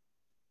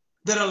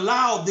that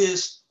allowed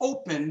this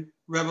open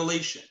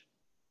revelation?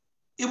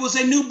 It was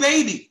a new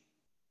baby.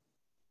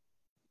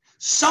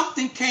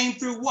 Something came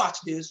through, watch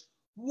this,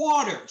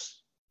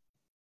 waters.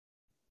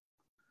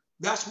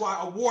 That's why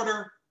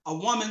a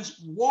woman's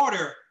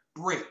water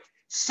break.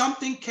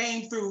 Something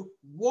came through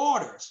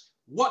waters.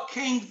 What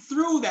came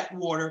through that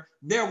water?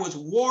 There was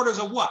waters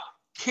of what?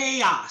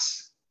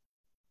 Chaos.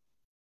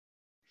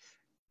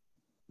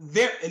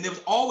 There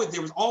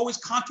was always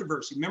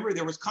controversy. Remember,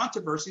 there was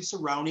controversy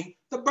surrounding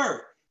the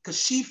birth, because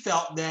she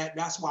felt that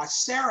that's why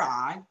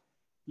Sarai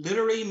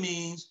literally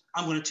means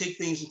I'm going to take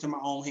things into my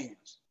own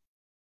hands.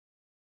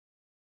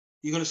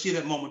 You're going to see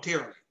that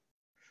momentarily.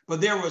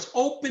 But there was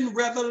open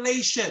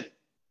revelation.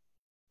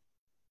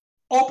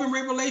 Open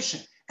revelation.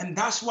 And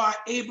that's why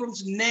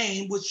Abram's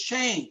name was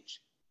changed.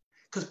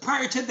 Because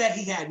prior to that,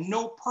 he had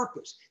no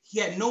purpose. He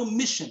had no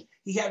mission.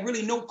 He had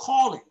really no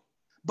calling.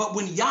 But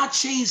when Yah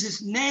changed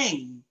his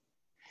name,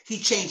 he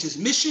changed his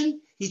mission,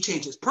 he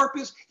changed his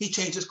purpose, he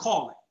changed his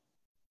calling.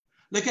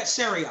 Look at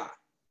Sarai.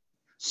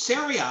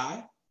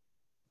 Sarai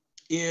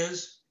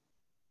is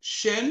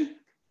Shin,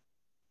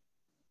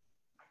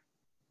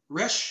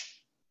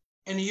 Resh,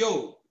 and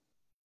Yod.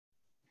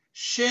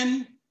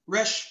 Shin,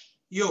 Resh,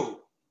 Yod.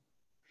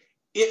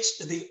 It's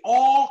the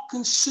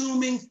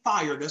all-consuming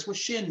fire. That's what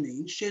Shin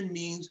means. Shin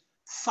means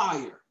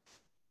fire.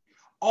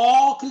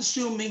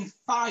 All-consuming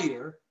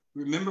fire.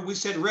 Remember, we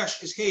said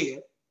Resh is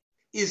head,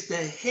 is the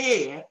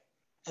head,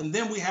 and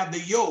then we have the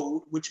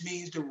Yod, which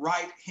means the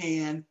right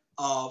hand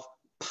of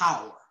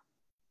power.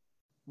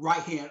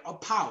 Right hand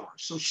of power.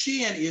 So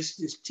Shin is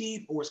this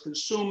teeth, or is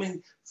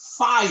consuming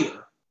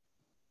fire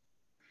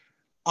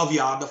of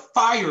Yah, the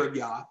fire of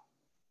Yah,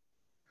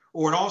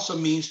 or it also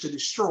means to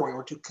destroy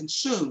or to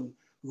consume.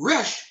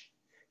 Resh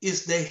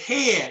is the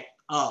head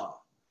of,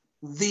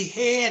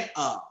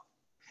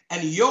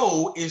 and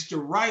Yod is the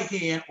right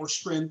hand or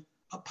strength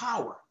of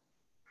power.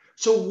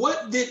 So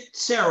what did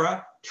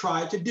Sarah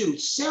try to do?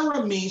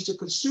 Sarah means to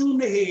consume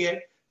the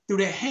head through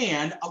the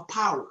hand of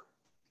power.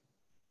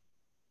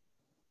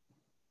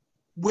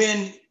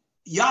 When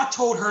Yah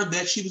told her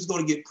that she was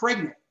going to get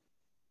pregnant,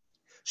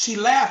 she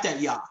laughed at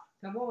Yah.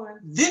 Come on.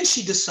 Then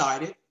she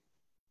decided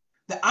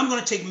that I'm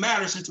going to take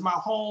matters into my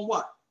own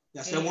what?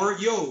 That's that word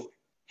Yod.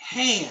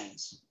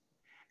 Hands.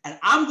 And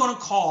I'm going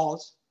to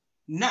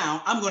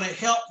I'm going to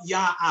help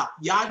Yah out.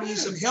 Yah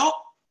needs some help.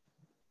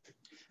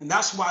 And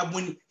that's why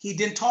when he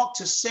didn't talk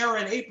to Sarah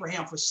and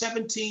Abraham for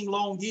 17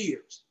 long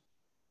years,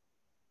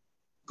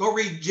 go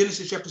read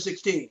Genesis chapter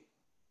 16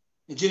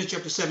 and Genesis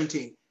chapter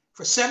 17.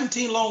 For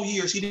 17 long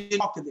years, he didn't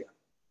talk to them.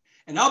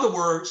 In other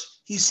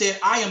words, he said,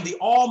 I am the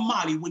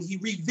Almighty. When he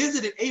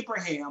revisited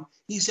Abraham,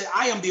 he said,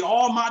 I am the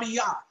Almighty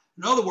Yah.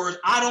 In other words,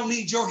 I don't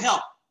need your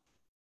help.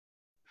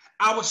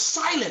 I was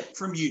silent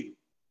from you.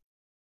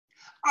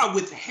 I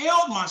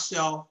withheld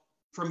myself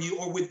from you,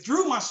 or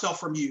withdrew myself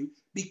from you,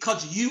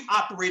 because you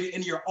operated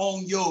in your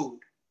own Yod,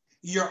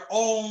 your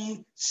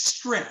own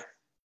strength.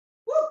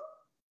 Woo.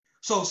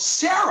 So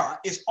Sarah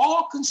is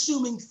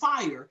all-consuming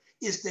fire,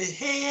 is the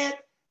head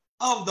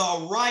of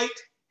the right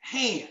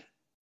hand.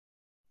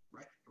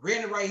 Right?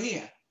 Ran the right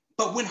hand.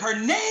 But when her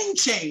name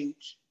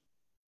changed,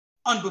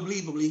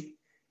 unbelievably,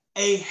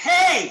 a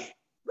hay,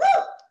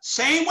 woo,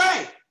 same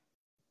way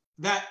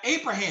that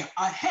Abraham,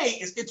 a hay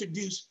is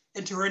introduced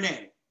into her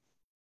name.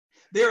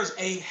 There's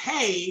a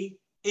hay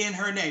in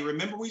her name.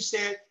 Remember, we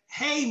said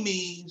hay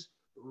means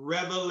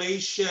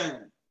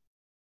revelation.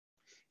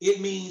 It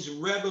means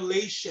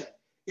revelation.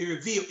 It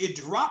revealed. It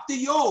dropped the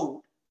Yod.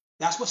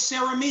 That's what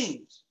Sarah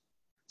means.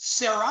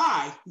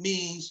 Sarai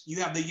means you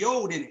have the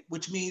Yod in it,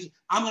 which means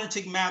I'm going to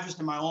take matters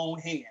in my own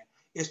hand.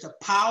 It's the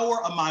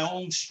power of my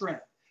own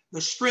strength, the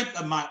strength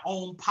of my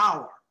own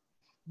power.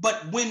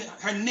 But when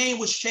her name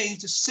was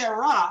changed to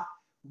Sarah,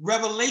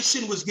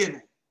 revelation was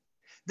given.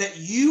 That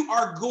you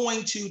are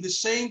going to, the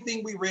same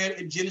thing we read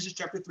in Genesis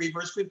chapter 3,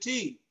 verse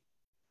 15,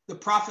 the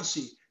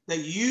prophecy that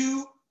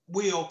you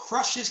will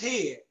crush his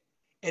head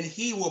and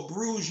he will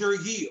bruise your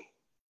heel.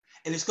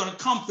 And it's going to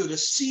come through the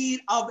seed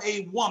of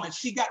a woman.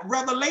 She got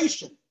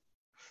revelation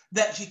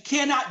that she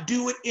cannot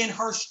do it in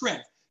her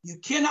strength. You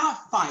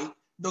cannot fight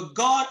the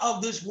God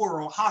of this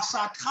world,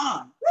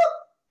 Hasatan,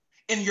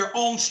 in your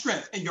own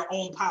strength and your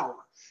own power.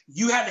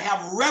 You have to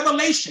have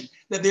revelation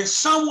that there's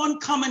someone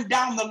coming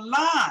down the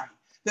line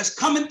that's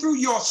coming through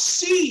your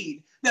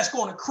seed that's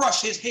going to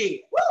crush his head.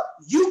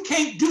 You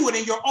can't do it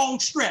in your own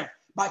strength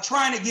by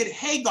trying to get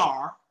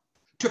Hagar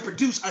to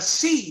produce a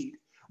seed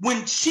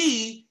when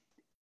she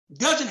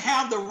doesn't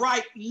have the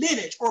right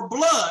lineage or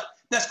blood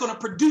that's going to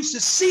produce a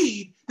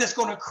seed that's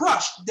going to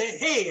crush the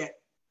head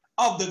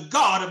of the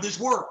God of this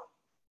world.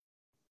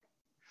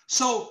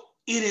 So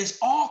it is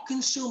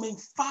all-consuming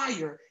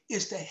fire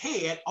is the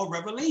head of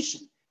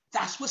revelation.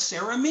 That's what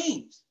Sarah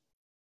means.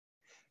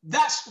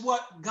 That's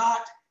what God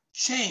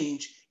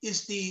changed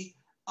is the,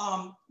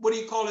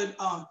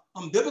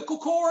 umbilical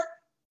cord.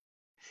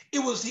 It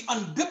was the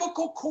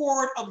umbilical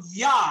cord of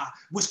Yah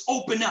was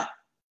opened up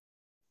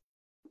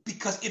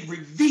because it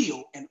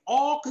revealed an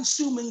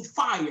all-consuming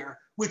fire,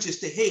 which is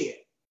the head.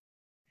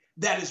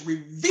 That is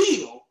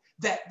revealed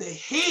that the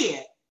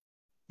head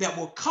that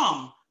will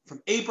come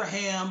from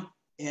Abraham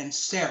and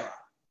Sarah,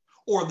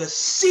 or the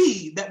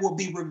seed that will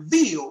be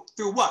revealed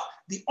through what?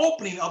 The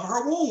opening of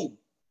her womb.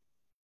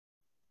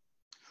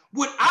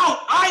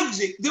 Without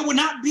Isaac, there would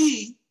not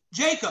be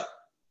Jacob.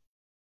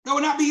 There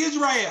would not be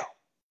Israel.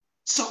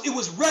 So it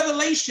was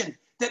revelation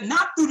that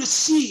not through the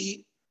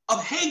seed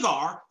of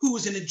Hagar, who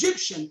was an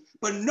Egyptian,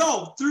 but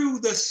no, through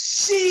the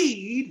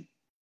seed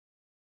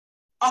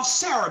of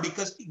Sarah,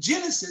 because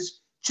Genesis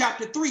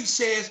chapter 3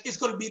 says it's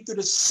going to be through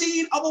the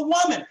seed of a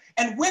woman,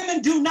 and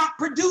women do not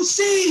produce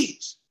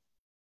seeds.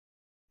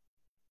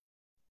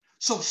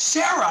 So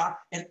Sarah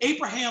and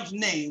Abraham's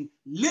name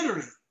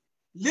literally,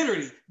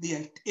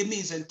 it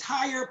means the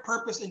entire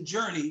purpose and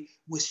journey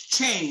was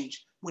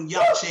changed when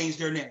Yah changed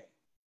their name.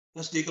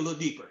 Let's dig a little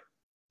deeper,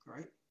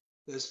 right?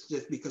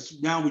 Because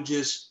now we're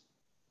just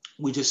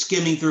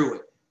skimming through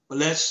it. But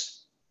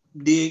let's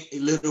dig a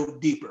little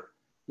deeper.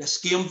 Let's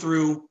skim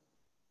through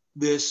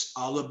this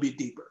a little bit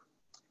deeper.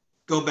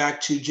 Go back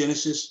to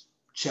Genesis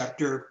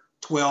chapter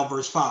 12,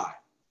 verse 5.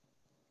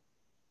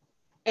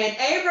 And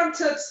Abram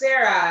took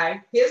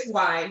Sarai, his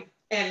wife,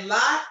 and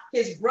Lot,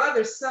 his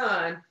brother's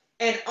son,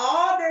 and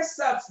all their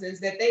substance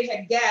that they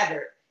had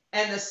gathered,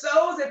 and the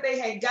souls that they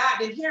had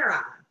gotten in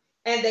Haran.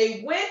 And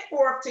they went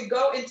forth to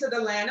go into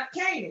the land of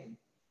Canaan.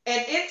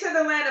 And into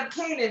the land of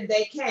Canaan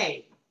they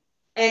came.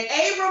 And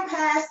Abram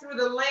passed through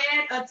the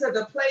land unto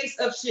the place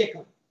of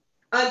Shechem,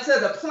 unto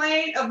the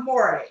plain of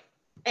Moreh.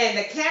 And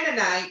the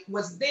Canaanite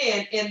was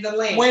then in the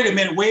land. Wait a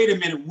minute.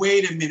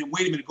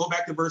 Go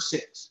back to verse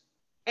 6.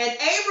 And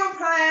Abram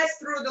passed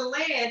through the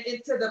land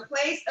into the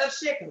place of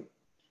Shechem,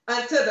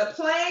 unto the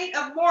plain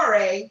of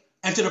Moreh.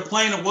 And to the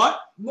plain of what?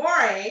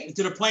 Moreh. And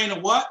to the plain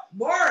of what?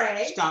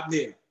 Moreh. Stop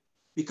there.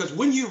 Because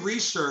when you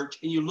research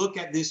and you look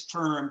at this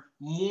term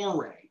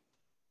Moreh,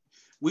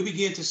 we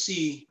begin to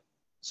see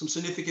some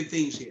significant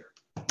things here.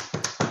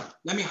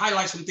 Let me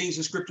highlight some things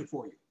in scripture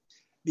for you.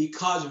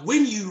 Because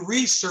when you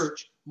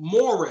research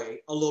Moreh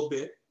a little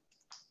bit,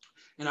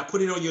 and I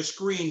put it on your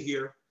screen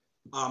here,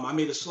 I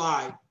made a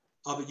slide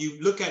of it.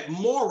 You look at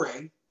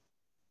Moreh,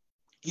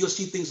 you'll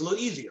see things a little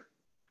easier.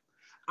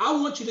 I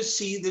want you to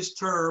see this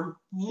term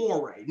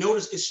Moreh.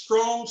 Notice it's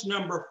Strong's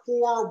number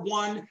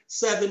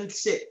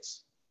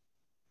 4176.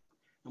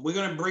 And we're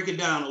going to break it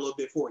down a little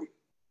bit for you.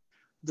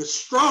 The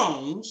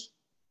Strong's,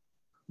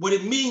 what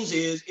it means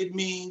is, it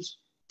means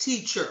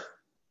teacher.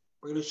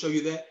 We're going to show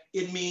you that.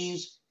 It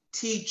means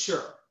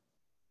teacher.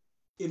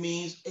 It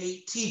means a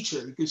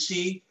teacher. You can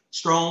see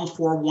Strong's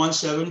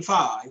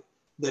 4175,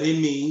 that it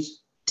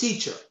means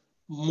teacher.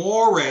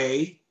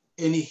 Moreh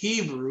in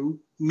Hebrew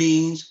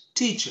means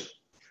teacher.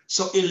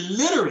 So it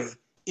literally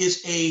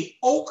is a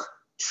oak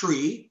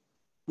tree.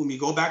 When we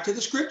go back to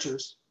the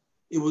scriptures,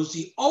 it was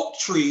the oak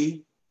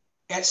tree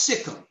at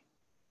Shechem,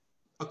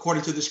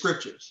 according to the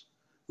scriptures.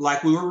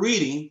 Like we were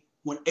reading,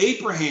 when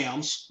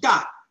Abraham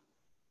stopped,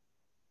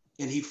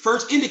 and he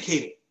first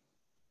indicated,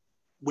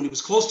 when he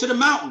was close to the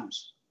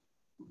mountains,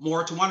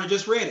 Moreh Tawana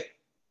just read it,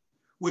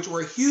 which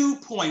were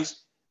huge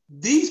points.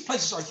 These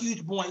places are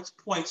huge points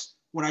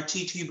when I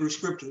teach Hebrew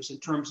scriptures in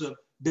terms of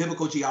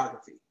biblical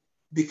geography,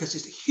 because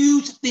it's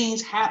huge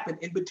things happen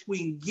in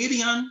between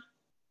Gideon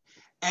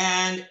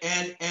and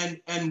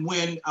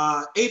when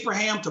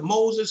Abraham to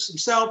Moses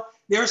himself.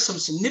 There are some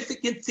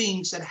significant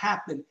things that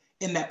happen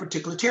in that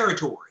particular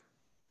territory.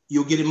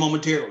 You'll get it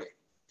momentarily.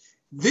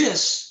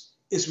 This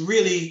is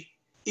really,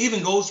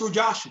 even goes through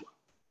Joshua,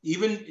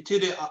 even to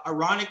the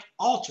Aaronic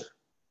altar.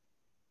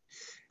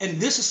 And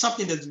this is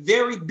something that's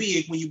very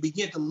big when you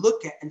begin to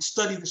look at and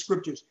study the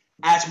scriptures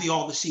as we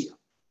all see them.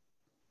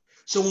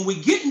 So when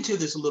we get into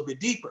this a little bit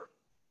deeper,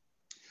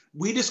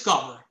 we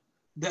discover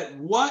that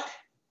what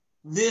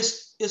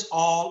this is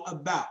all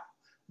about,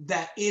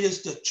 that it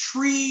is the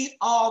tree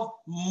of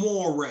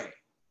Moreh.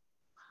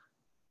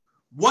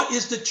 What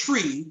is the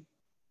tree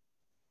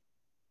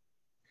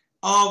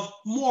of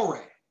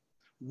Moreh?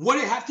 What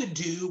did it have to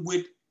do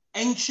with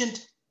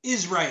ancient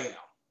Israel?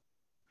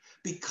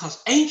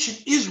 Because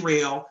ancient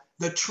Israel,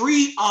 the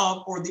tree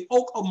of, or the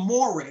oak of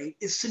Moreh,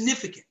 is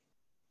significant.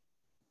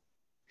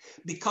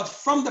 Because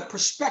from the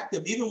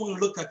perspective, even when we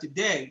look at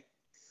today,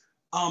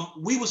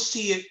 we will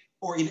see it,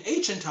 or in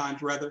ancient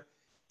times rather,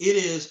 it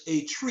is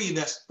a tree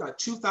that's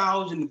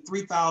 2,000 and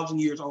 3,000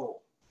 years old.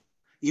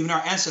 Even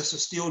our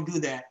ancestors still do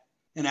that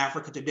in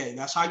Africa today.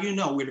 That's how you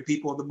know we're the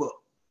people of the book.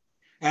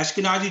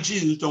 Ashkenazi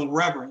Jews don't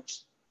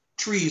reverence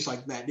trees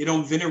like that. They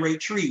don't venerate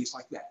trees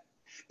like that.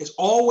 It's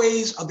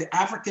always of the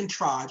African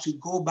tribes who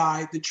go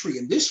by the tree.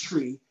 And this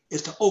tree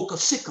is the oak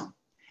of Sikkim.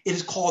 It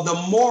is called the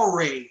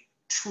Moreh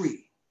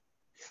tree.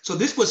 So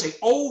this was an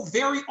old,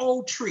 very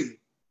old tree.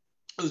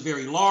 It was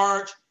very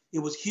large. It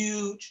was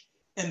huge.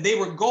 And they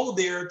would go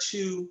there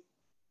to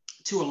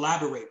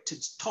elaborate,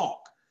 to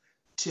talk,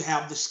 to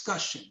have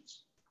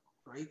discussions,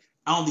 right?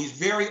 On these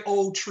very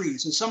old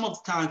trees. And some of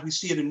the times we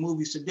see it in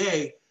movies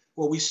today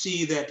where we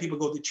see that people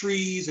go to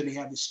trees and they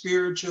have the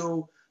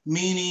spiritual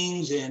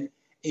meanings and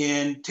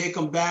take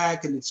them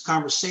back, and it's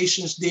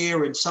conversations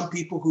there. And some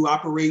people who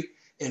operate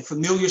in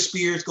familiar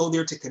spirits go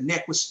there to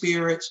connect with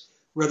spirits,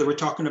 whether we're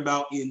talking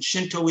about in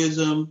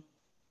Shintoism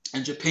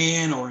in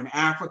Japan or in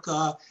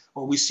Africa,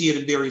 or we see it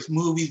in various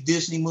movies,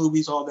 Disney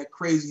movies, all that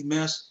crazy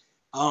mess.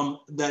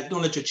 That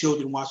don't let your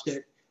children watch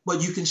that.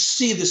 But you can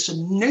see the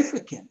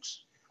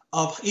significance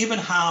of even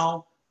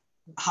how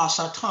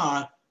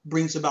Satan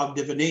brings about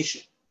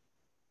divination.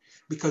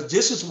 Because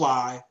this is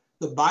why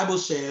the Bible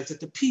says that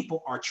the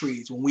people are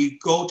trees. When we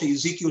go to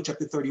Ezekiel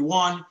chapter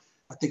 31,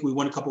 I think we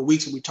went a couple of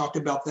weeks and we talked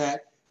about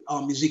that,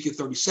 Ezekiel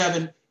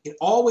 37, it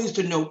always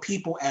denotes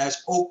people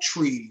as oak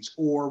trees,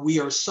 or we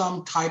are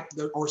some type,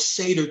 or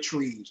cedar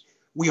trees.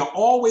 We are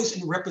always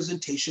in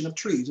representation of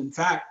trees. In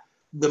fact,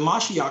 the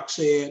Mashiach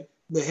said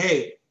that,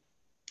 hey,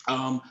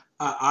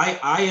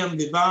 I am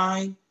the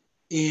vine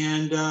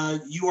and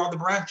you are the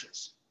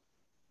branches.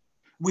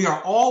 We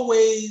are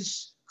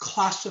always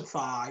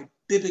classified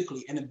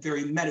biblically in a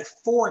very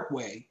metaphoric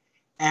way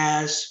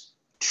as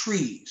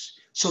trees.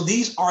 So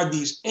these are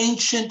these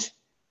ancient,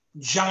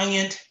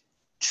 giant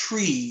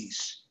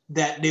trees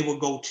that they will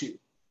go to,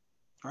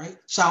 right?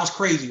 Sounds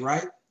crazy,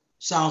 right?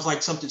 Sounds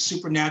like something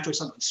supernatural,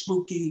 something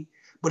spooky,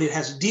 but it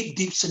has deep,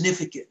 deep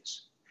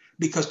significance,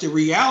 because the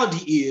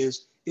reality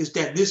is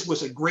that this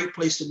was a great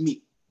place to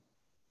meet.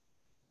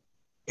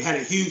 It had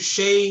a huge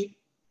shade,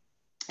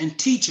 and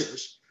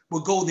teachers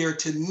would go there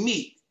to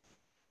meet.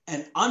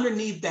 And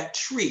underneath that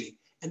tree,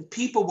 and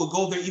people will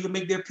go there, even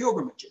make their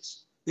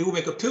pilgrimages. They will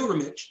make a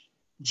pilgrimage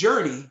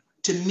journey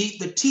to meet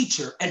the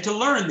teacher and to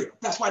learn there.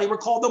 That's why they were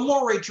called the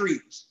Moreh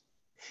trees,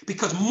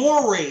 because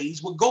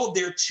Morays would go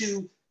there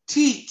to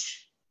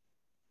teach,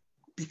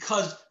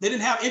 because they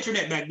didn't have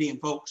internet back then,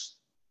 folks.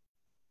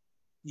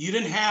 You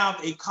didn't have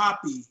a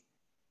copy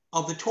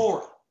of the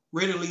Torah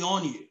readily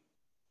on you.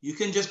 You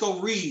can just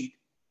go read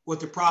what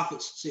the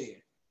prophets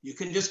said. You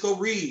can just go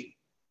read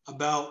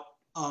about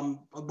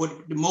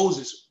what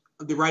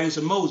the writings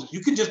of Moses.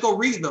 You can just go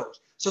read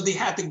those. So they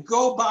had to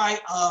go by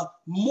a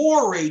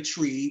Moreh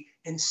tree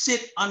and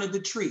sit under the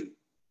tree.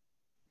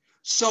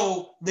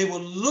 So they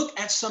will look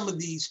at some of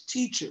these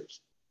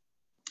teachers,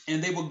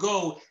 and they will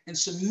go and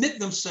submit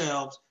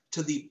themselves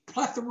to the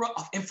plethora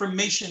of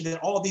information that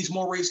all these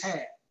Morays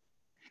had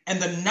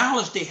and the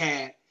knowledge they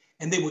had,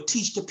 and they would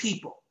teach the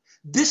people.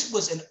 This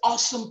was an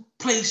awesome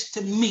place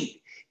to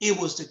meet. It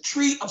was the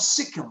tree of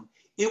Sikkim.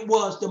 It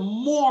was the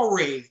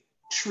Moreh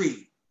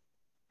tree.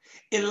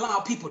 It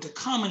allowed people to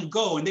come and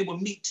go, and they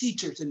would meet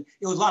teachers, and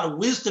there was a lot of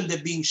wisdom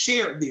that being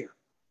shared there.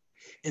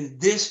 And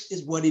this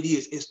is what it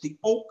is. It's the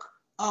oak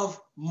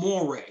of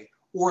Moreh,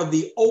 or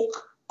the oak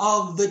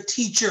of the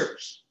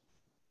teachers.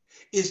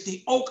 It's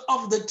the oak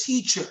of the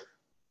teacher.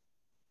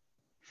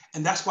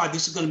 And that's why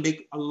this is going to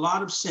make a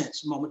lot of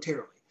sense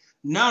momentarily.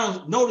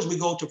 Now, notice we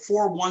go to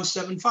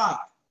 4175,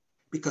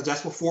 because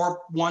that's what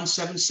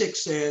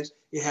 4176 says.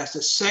 It has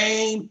the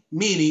same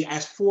meaning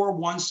as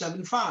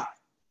 4175.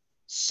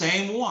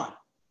 Same one,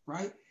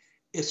 right?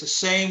 It's the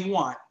same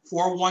one.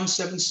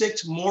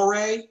 4176,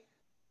 Moreh,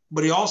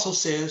 but it also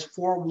says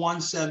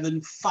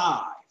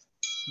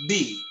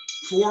 4175B.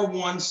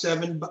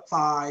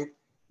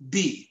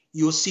 4175B.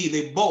 You'll see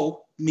they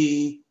both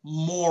mean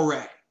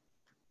Moreh.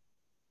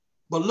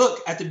 But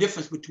look at the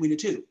difference between the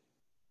two,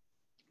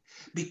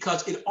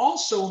 because it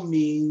also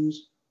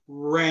means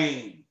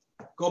rain.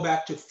 Go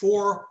back to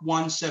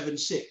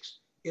 4176.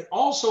 It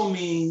also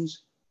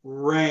means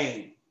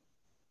rain.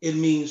 It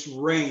means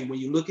rain. When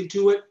you look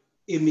into it,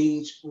 it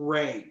means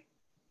rain.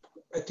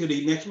 To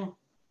the next one.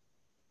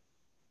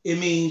 It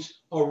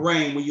means a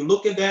rain. When you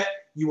look at that,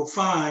 you will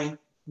find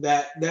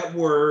that that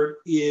word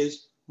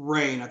is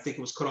rain. I think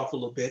it was cut off a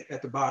little bit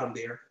at the bottom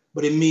there,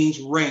 but it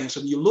means rain. So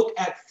when you look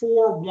at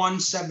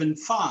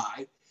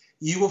 4175,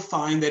 you will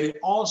find that it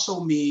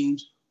also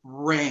means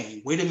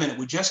rain. Wait a minute.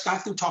 We just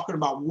got through talking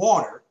about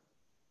water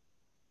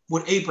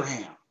with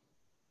Abraham.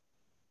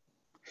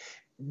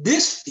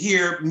 This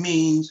here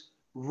means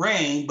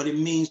rain, but it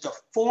means the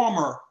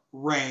former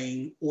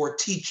rain or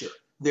teacher.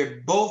 They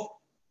both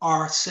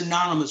are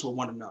synonymous with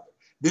one another.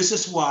 This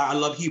is why I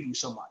love Hebrew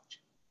so much,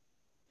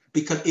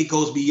 because it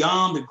goes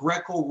beyond the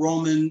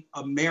Greco-Roman,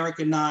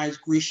 Americanized,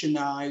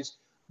 Grecianized,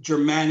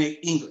 Germanic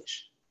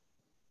English,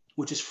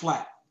 which is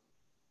flat.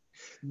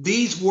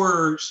 These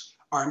words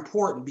are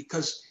important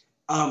because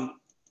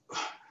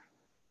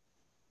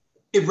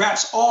it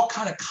wraps all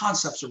kind of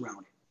concepts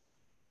around it.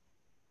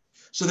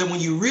 So that when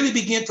you really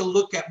begin to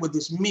look at what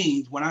this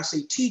means, when I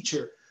say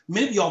teacher,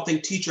 many of y'all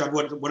think teacher of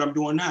what I'm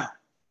doing now.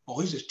 Oh,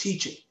 he's just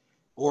teaching,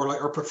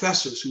 or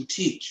professors who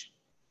teach.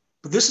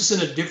 But this is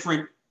in a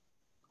different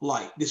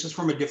light. This is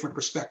from a different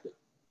perspective.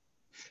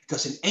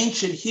 Because in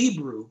ancient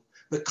Hebrew,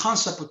 the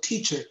concept of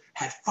teacher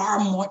had far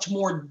much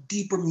more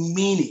deeper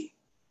meaning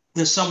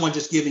than someone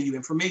just giving you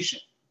information.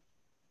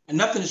 And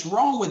nothing is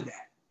wrong with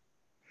that.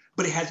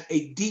 But it has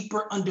a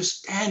deeper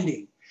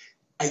understanding.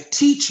 A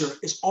teacher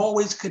is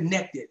always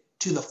connected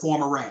to the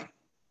former rain.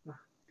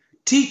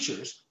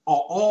 Teachers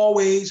are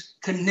always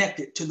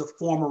connected to the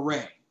former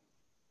rain.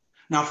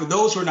 Now, for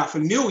those who are not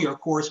familiar,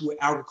 of course, with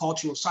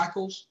agricultural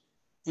cycles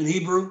in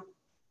Hebrew,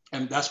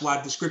 and that's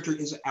why the scripture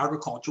is an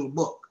agricultural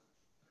book.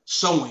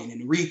 Sowing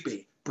and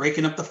reaping,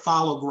 breaking up the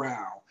fallow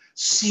ground,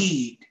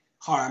 seed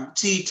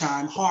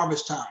time,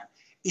 harvest time.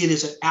 It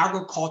is an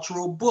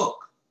agricultural book.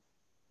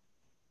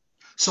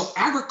 So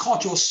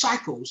agricultural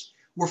cycles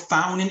were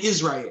found in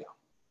Israel.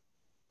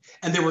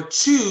 And there were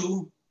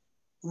two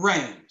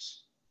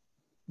rains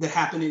that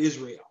happened in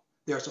Israel.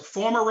 There's a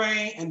former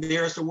rain and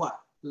there's the what?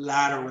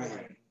 Latter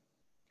rain.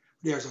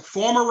 There's a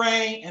former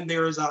rain and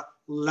there is a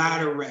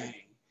latter rain.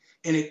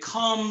 And it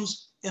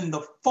comes in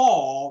the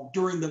fall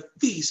during the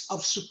feast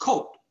of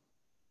Sukkot.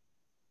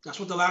 That's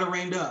what the latter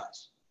rain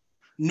does.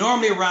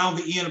 Normally around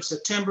the end of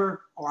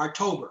September or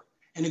October.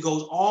 And it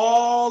goes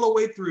all the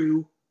way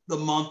through the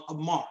month of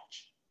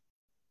March.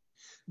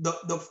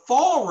 The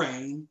fall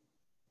rain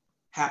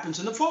happens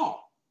in the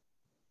fall.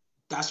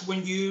 That's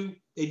when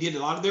they did a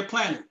lot of their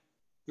planting.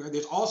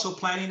 There's also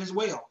planting as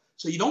well.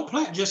 So you don't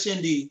plant just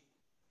in the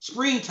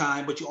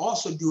springtime, but you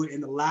also do it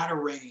in the latter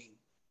rain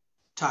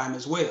time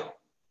as well.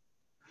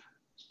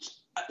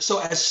 So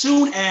as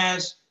soon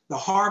as the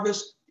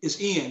harvest is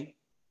in,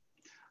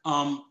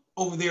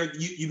 over there,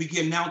 you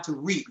begin now to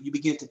reap. You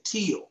begin to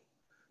till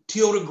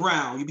the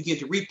ground. You begin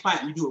to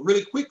replant. You do it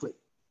really quickly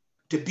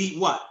to beat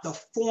what? The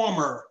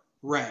former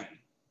rain.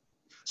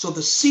 So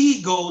the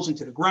seed goes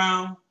into the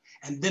ground,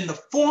 and then the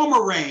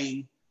former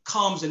rain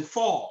comes in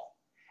fall.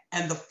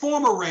 And the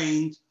former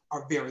rains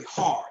are very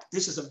hard.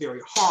 This is a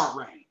very hard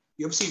rain.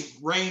 You ever see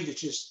rain that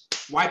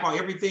just wipe out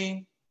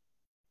everything?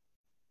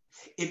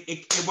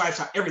 It wipes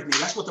out everything.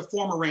 That's what the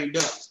former rain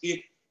does.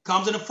 It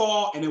comes in the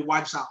fall and it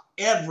wipes out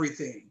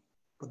everything.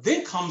 But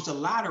then comes the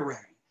latter rain.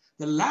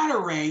 The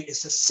latter rain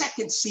is the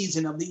second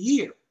season of the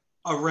year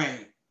of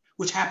rain,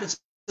 which happens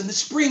in the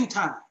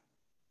springtime.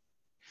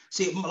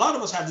 See, a lot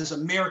of us have this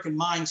American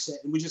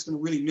mindset and we're just going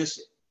to really miss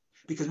it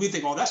because we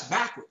think, oh, that's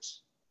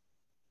backwards.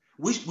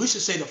 We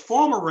should say the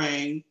former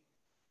rain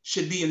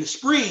should be in the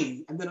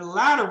spring and then the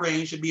latter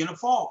rain should be in the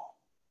fall.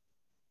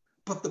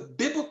 But the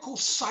biblical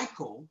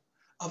cycle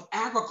of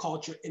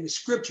agriculture in the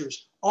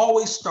scriptures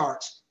always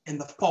starts in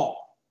the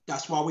fall.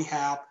 That's why we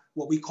have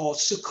what we call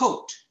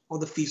Sukkot, or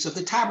the Feast of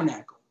the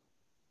Tabernacle.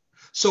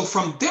 So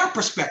from their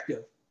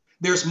perspective,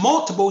 there's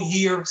multiple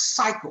year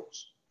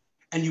cycles.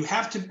 And you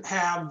have to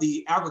have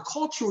the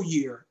agricultural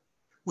year,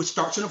 which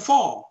starts in the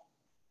fall.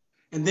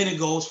 And then it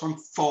goes from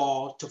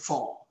fall to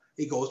fall.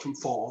 It goes from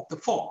fall to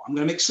fall. I'm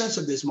going to make sense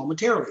of this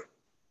momentarily.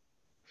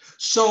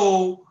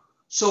 So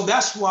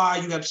that's why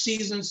you have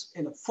seasons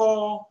in the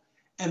fall.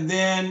 And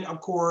then,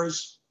 of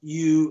course,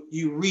 you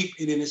reap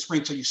it in the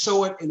spring. So you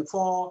sow it in the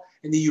fall,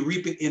 and then you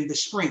reap it in the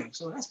spring.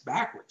 So that's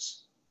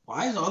backwards.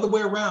 Why is it the other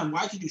way around?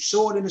 Why did you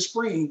sow it in the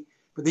spring,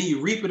 but then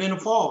you reap it in the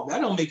fall?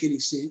 That don't make any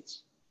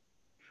sense.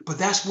 But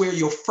that's where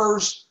your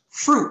first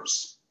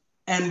fruits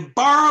and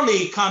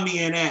barley come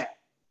in at.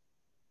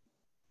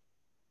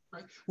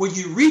 Right? Where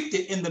you reaped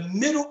it in the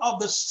middle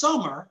of the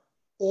summer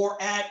or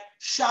at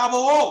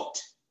Shavuot.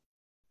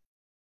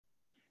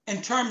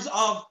 In terms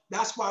of,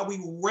 that's why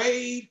we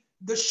raid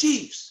the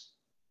sheaves.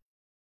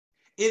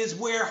 It is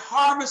where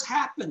harvest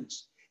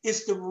happens.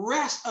 It's the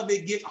rest of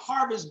it gets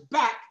harvest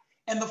back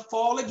in the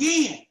fall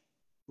again,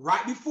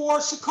 right before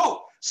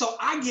Sukkot. So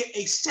I get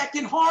a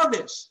second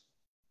harvest.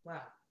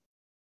 Wow.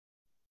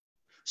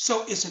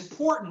 So it's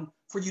important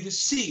for you to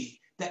see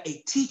that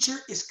a teacher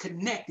is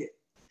connected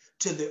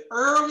to the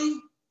early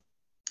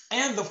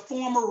and the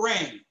former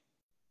rain.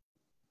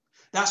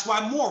 That's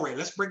why Moreh,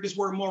 let's break this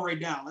word Moreh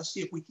down. Let's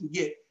see if we can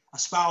get a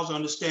spousal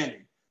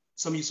understanding.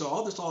 Some of you say,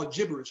 oh, this is all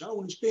gibberish. I don't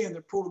understand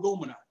that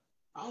proto-Gomenite.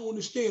 I don't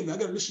understand that. I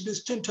got to listen to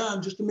this 10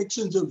 times just to make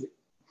sense of it.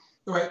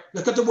 All right,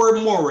 look at the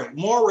word Moreh.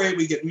 Moreh,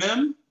 we get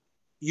Mem,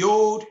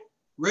 Yod,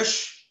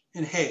 Resh,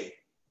 and Hey.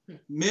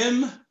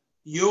 Mem,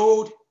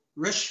 Yod,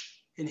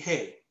 Resh, and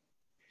Hey.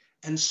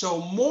 And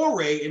so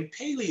Moreh in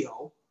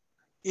Paleo,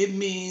 it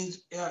means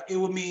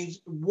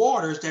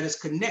waters that is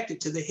connected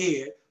to the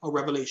head of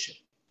revelation.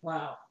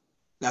 Wow.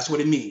 That's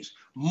what it means.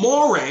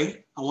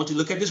 Moreh, I want you to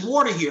look at this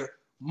water here.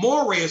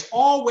 Moreh is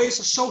always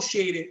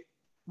associated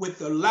with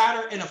the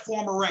latter and the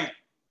former rain.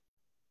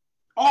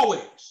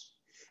 Always.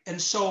 And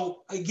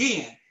so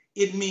again,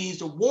 it means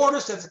the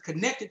waters that are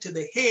connected to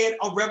the head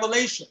of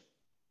revelation.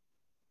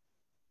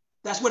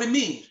 That's what it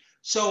means.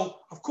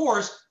 So of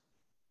course,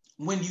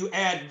 when you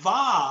add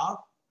Vav,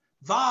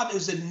 Vav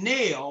is a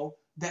nail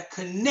that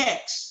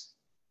connects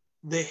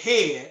the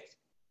head,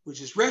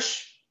 which is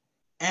Resh,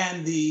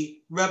 and the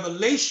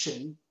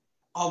revelation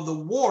of the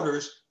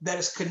waters that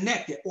is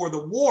connected, or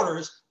the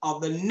waters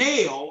of the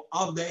nail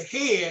of the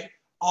head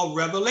of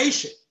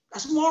revelation.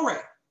 That's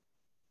Moreh.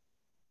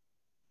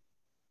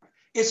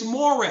 It's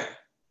Moreh.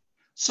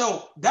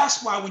 So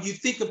that's why when you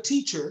think of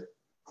teacher,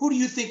 who do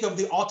you think of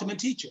the ultimate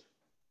teacher?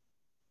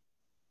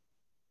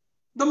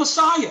 The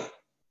Messiah.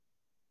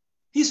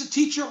 He's a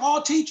teacher of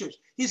all teachers.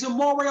 He's a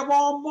Moreh of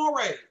all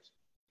Morehs,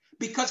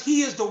 because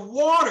he is the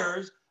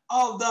waters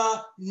of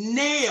the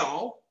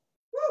nail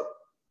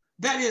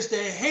that is the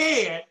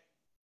head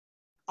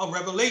of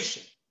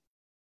revelation.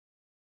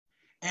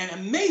 And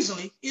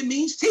amazingly, it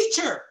means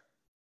teacher.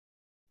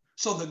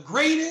 So the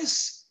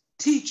greatest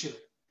teacher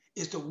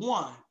is the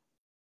one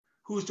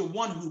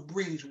who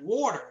brings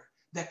water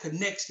that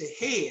connects the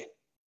head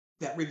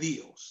that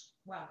reveals.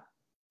 Wow.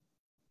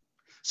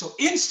 So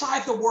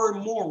inside the word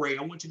Moreh,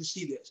 I want you to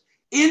see this.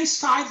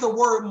 Inside the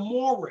word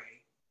Moreh,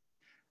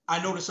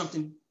 I noticed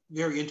something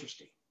very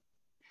interesting.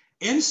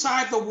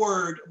 Inside the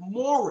word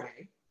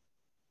Moreh,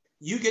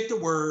 you get the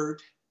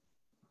word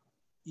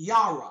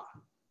Yara.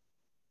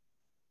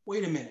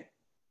 Wait a minute.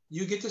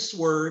 You get this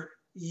word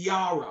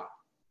Yara.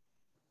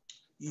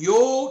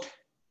 Yod,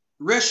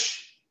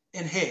 Resh,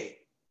 and He.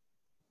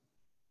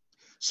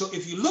 So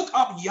if you look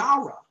up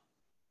Yara,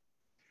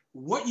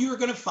 what you're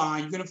going to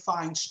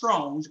find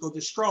Strong's, go to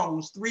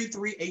Strong's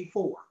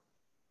 3384.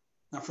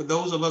 Now, for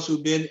those of us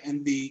who've been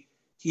in the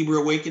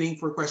Hebrew Awakening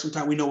for quite some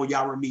time, we know what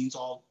Yara means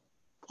all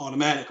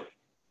automatically.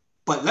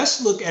 But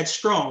let's look at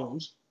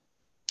Strong's,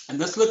 and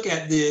let's look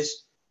at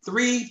this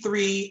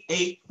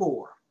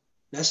 3384.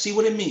 Let's see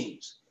what it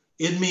means.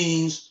 It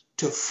means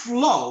to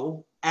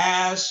flow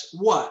as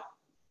what?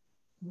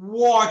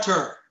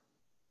 Water.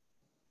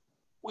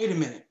 Wait a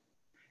minute.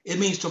 It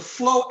means to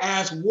flow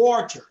as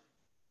water,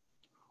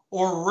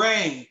 or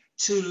rain,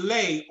 to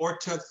lay, or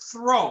to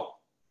throw.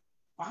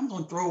 I'm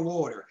going to throw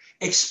water,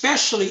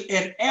 especially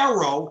an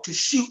arrow, to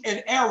shoot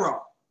an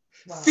arrow.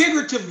 Wow.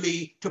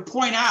 Figuratively, to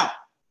point out,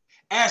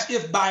 as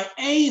if by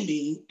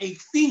aiming a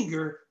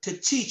finger to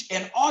teach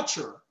an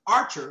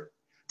archer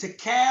to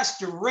cast,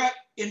 direct,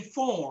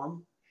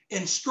 inform,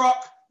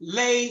 instruct,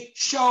 lay,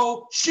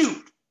 show,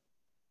 shoot.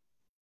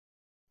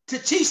 To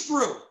teach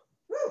through.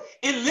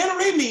 It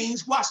literally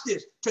means, watch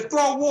this, to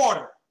throw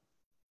water.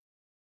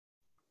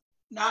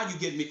 Now you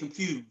get me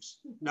confused,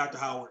 Dr.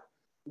 Howard.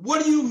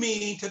 What do you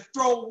mean to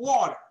throw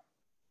water?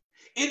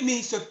 It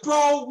means to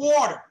throw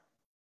water.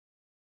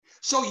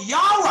 So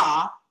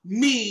Yara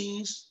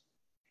means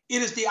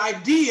it is the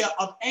idea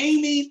of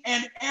aiming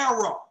an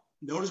arrow.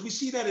 Notice we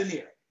see that in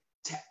there.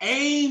 To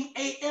aim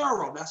an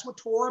arrow, that's what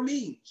Torah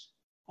means,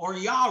 or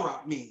Yara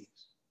means.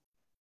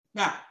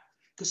 Now,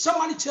 could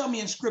somebody tell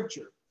me in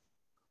scripture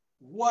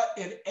what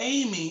an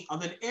aiming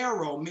of an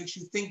arrow makes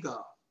you think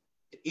of?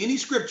 In any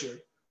scripture,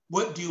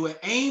 what do an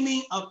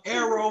aiming of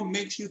arrow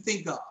makes you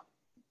think of?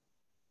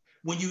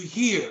 When you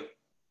hear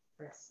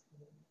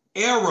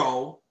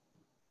arrow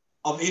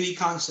of any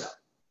concept.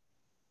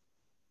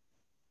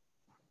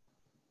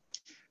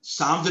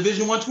 Psalms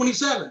Division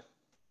 127.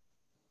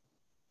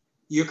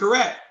 You're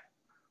correct.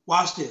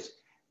 Watch this.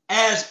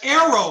 As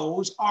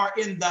arrows are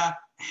in the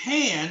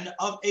hand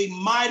of a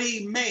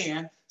mighty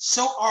man,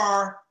 so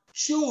are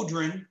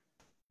children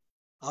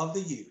of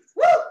the youth.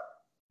 Woo!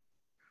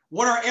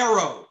 What are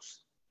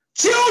arrows?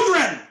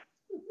 Children!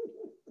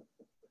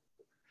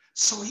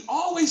 So he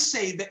always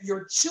say that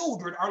your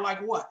children are like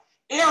what?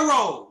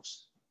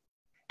 Arrows.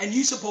 And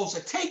you're supposed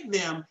to take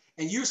them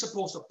and you're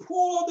supposed to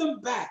pull them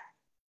back.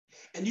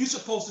 And you're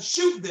supposed to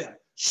shoot them.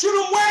 Shoot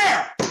them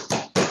where?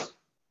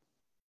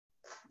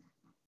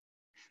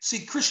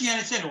 See,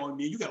 Christianity said, oh, man,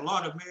 you got a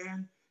lot of,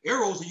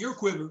 arrows in your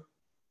quiver.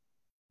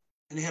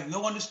 And they have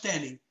no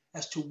understanding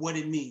as to what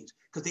it means.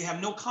 Because they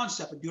have no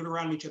concept of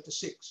Deuteronomy chapter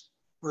 6,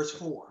 verse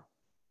 4,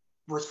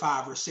 verse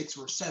 5, verse 6,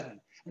 verse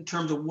 7. In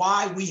terms of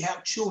why we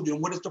have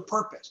children, what is the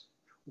purpose?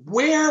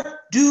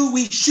 Where do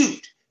we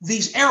shoot?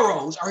 These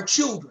arrows are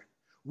children.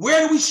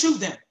 Where do we shoot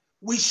them?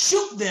 We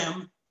shoot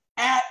them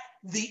at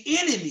the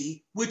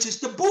enemy, which is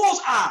the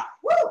bullseye.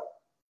 Woo!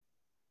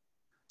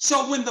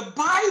 So when the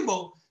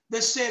Bible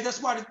that said,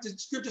 that's why the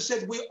scripture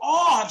says we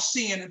all have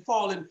sinned and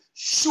fallen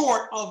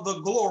short of the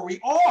glory. We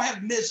all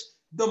have missed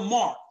the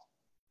mark.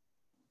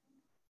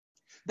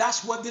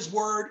 That's what this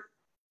word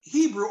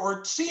Hebrew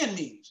or sin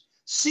means.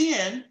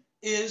 Sin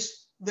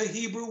is the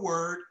Hebrew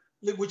word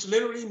which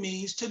literally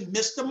means to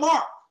miss the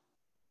mark.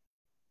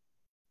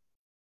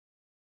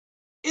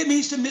 It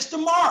means to miss the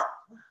mark.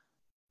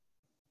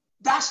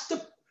 That's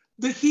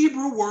the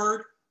Hebrew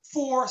word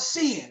for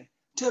sin,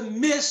 to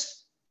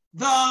miss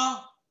the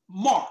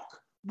mark.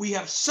 We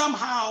have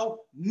somehow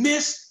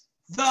missed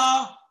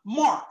the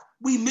mark.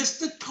 We missed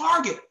the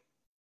target.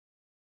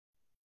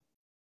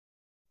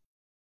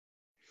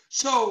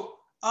 So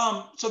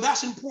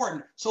that's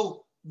important.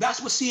 So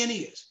that's what sin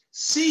is.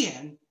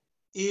 Sin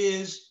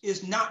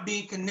is not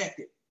being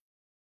connected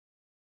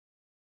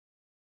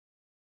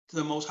to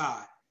the Most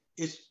High.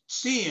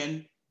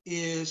 Sin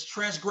is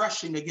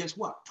transgression against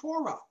what?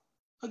 Torah,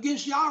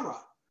 against Yara.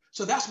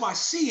 So that's why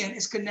sin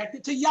is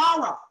connected to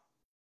Yara.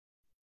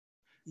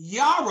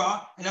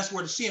 Yara, and that's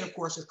where the sin, of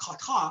course, is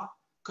kata.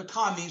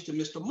 Kata means to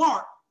miss the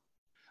mark.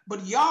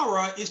 But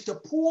yara is to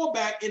pull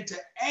back and to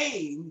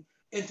aim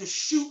and to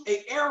shoot an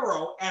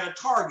arrow at a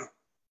target.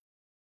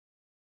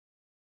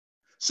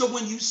 So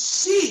when you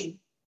see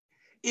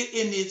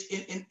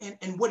it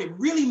in what it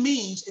really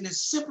means in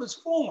its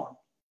simplest form,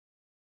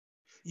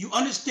 you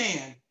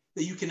understand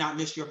that you cannot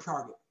miss your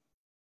target.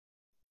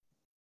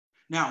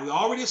 Now, we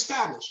already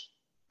established,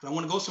 but I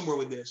want to go somewhere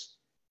with this,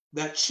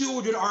 that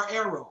children are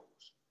arrows.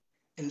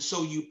 And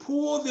so you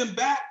pull them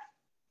back,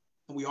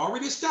 and we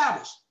already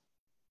established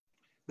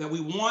that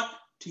we want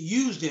to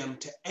use them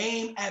to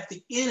aim at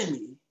the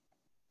enemy,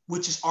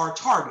 which is our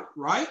target,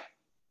 right?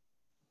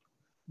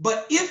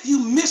 But if you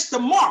miss the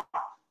mark,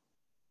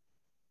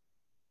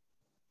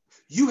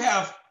 you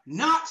have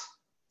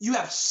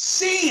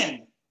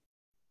sinned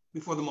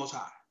before the Most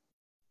High,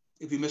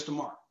 if you miss the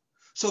mark.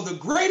 So the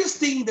greatest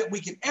thing that we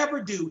can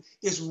ever do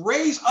is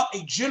raise up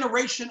a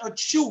generation of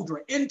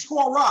children in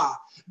Torah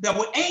that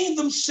will aim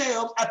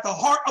themselves at the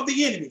heart of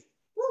the enemy.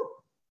 Woo.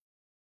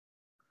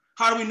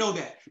 How do we know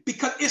that?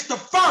 Because it's the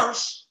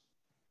first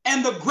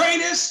and the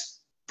greatest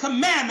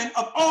commandment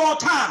of all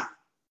time.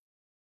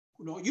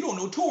 You don't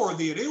know Torah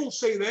there. They don't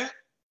say that.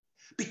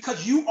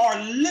 Because you are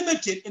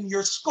limited in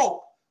your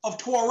scope of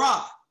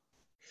Torah.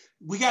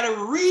 We got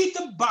to read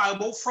the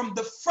Bible from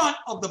the front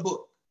of the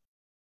book.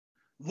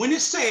 When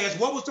it says,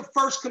 what was the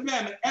first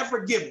commandment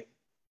ever given?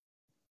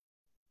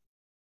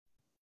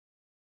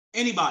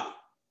 Anybody?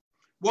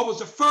 What was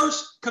the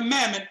first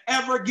commandment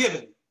ever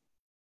given?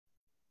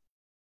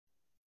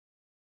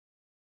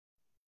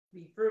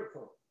 Be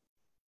fruitful.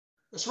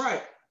 That's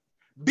right.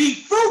 Be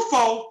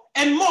fruitful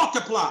and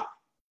multiply.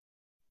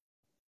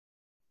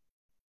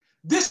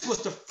 This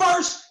was the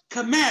first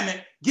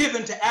commandment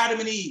given to Adam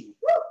and Eve.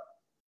 Woo!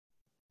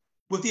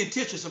 With the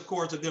intentions, of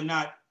course, of them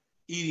not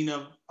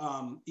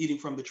eating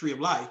from the tree of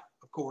life,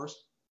 of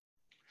course.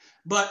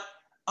 But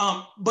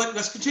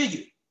let's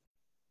continue.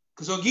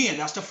 Because again,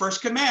 that's the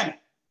first commandment.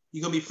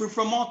 You're going to be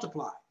fruitful and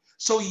multiply.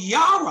 So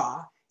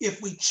yara,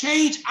 if we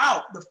change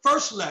out the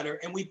first letter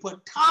and we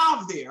put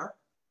tav there,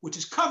 which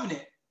is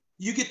covenant,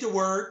 you get the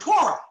word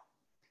Torah.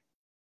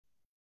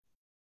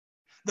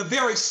 The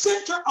very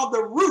center of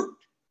the root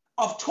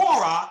of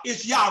Torah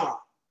is yara.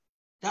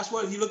 That's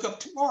why if you look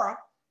up Torah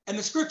and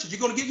the scriptures, you're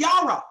going to get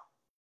yara.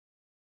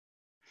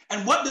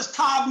 And what does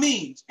tav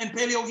mean in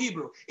Paleo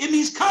Hebrew? It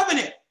means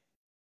covenant.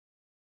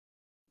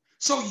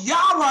 So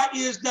yara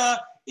is the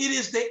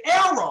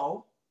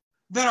arrow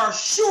that are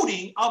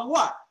shooting of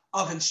what?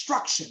 Of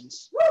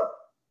instructions. Woo!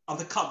 Of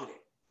the covenant.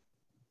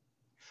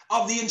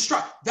 Of the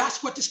instruct.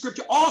 That's what the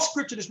scripture, all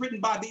scripture is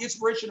written by the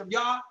inspiration of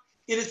Yah.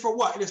 It is for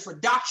what? It is for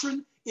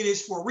doctrine. It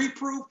is for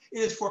reproof. It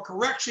is for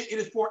correction. It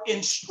is for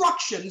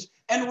instructions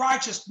and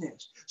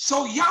righteousness.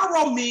 So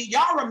yara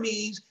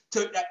means to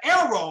the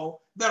arrow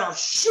that are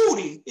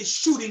shooting is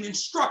shooting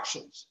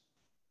instructions.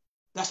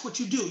 That's what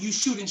you do. You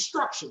shoot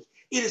instructions.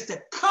 It is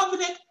the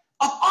covenant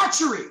of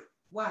archery.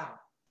 Wow.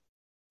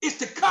 It's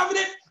the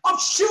covenant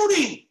of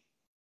shooting.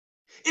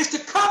 It's the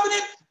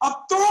covenant of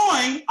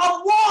throwing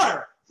of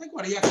water. Think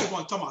about it. Y'all keep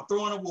on talking about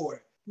throwing of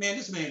water. Man,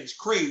 this man is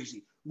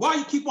crazy. Why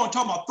you keep on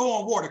talking about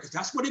throwing water? Because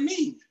that's what it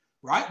means,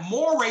 right?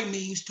 Moreh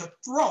means to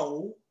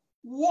throw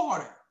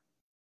water.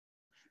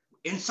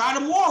 Inside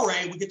of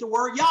Moreh, we get the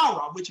word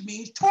yara, which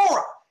means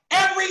Torah.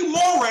 Every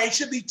Moreh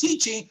should be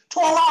teaching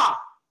Torah.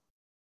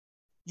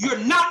 You're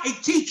not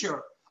a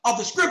teacher of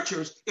the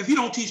scriptures if you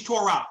don't teach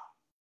Torah.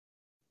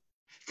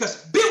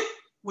 Because built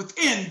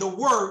within the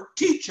word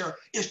teacher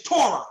is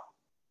Torah.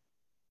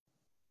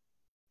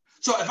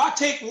 So if I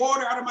take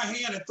water out of my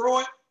hand and throw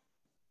it,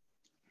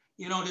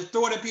 just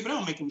throw it at people, that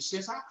don't make any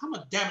sense. How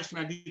much damage can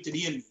I do to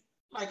the enemy?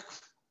 Like,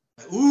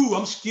 ooh,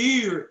 I'm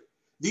scared.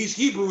 These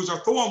Hebrews are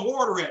throwing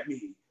water at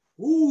me.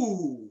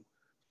 Ooh,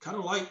 kind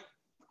of like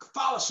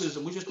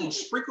Catholicism. We're just going to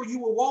sprinkle you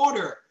with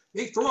water.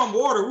 They throwing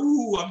water.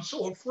 Ooh, I'm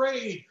so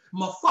afraid.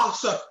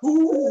 Mufasa.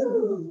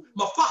 Ooh,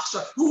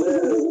 Mufasa.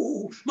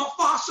 Ooh,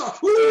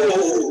 Mufasa.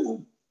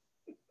 Ooh.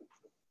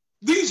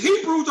 These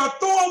Hebrews are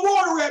throwing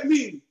water at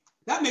me.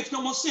 That makes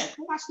no more sense.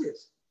 Well, watch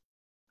this.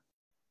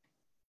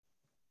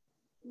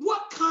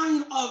 What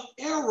kind of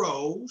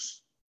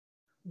arrows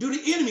do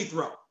the enemy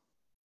throw?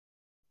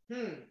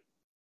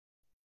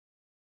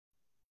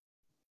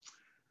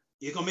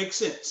 It's going to make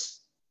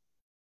sense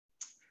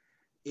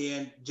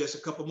in just a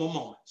couple more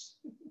moments.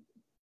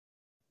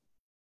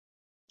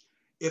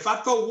 If I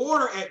throw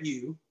water at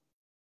you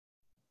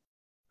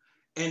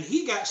and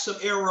he got some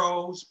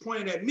arrows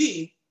pointed at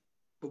me,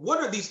 but what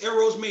are these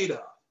arrows made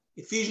of?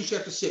 Ephesians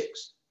chapter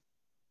 6.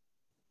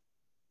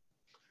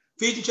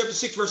 Ephesians chapter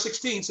 6 verse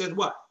 16 says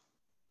what?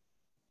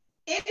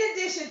 In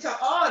addition to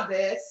all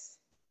this,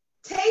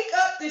 take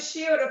up the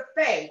shield of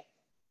faith,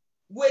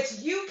 which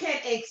you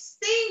can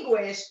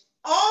extinguish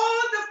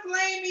all the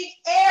flaming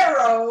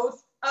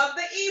arrows of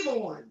the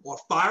evil one. Or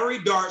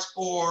fiery darts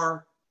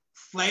or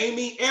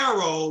flaming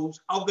arrows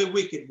of the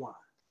wicked one.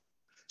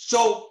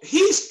 So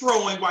he's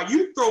throwing, while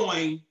you're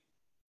throwing,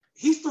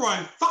 he's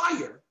throwing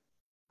fire,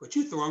 but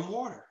you're throwing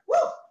water. Woo!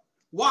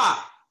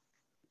 Why?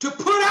 To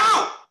put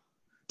out,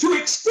 to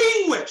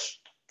extinguish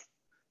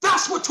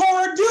That's what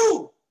Torah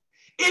do.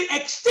 It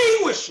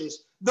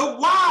extinguishes the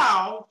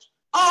wiles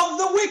of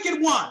the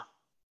wicked one.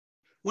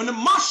 When the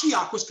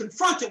Mashiach was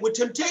confronted with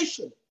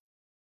temptation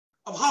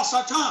of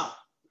Hasatan,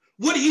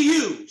 what did he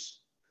use?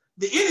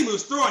 The enemy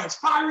was throwing his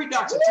fiery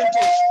darts of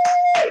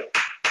temptation.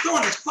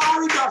 Throwing his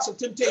fiery darts of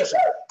temptation.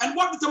 And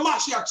what did the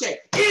Mashiach say?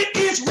 It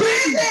is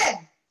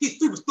written.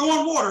 He was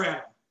throwing water at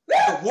him.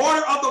 The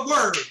water of the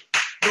word.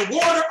 The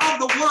water of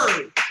the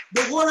word.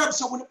 The word of,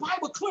 so when the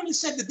Bible clearly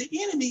said that the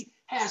enemy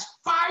has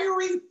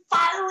fiery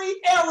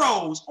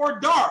arrows or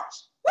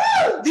darts.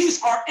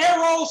 These are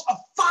arrows of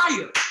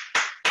fire.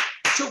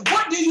 So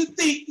what do you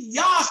think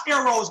Yah's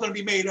arrow is going to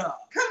be made of?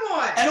 Come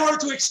on. In order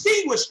to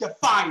extinguish the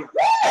fire,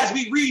 as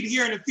we read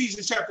here in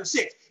Ephesians chapter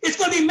 6. It's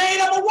going to be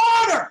made up of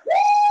water.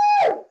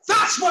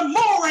 That's what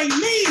Moreh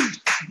means.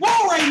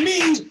 Moreh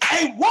means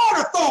a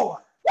water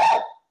thrower.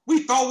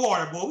 We throw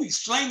water, boy. We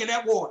slinging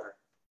that water.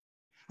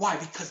 Why?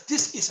 Because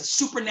this is a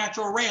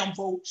supernatural realm,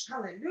 folks.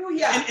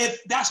 Hallelujah. And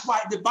if that's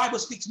why the Bible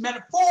speaks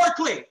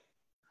metaphorically.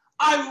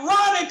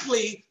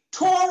 Ironically,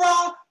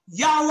 Torah,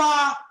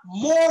 Yara,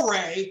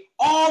 Moreh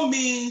all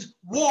means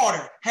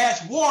water,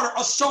 has water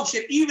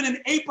associated. Even in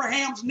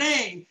Abraham's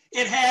name,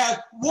 it has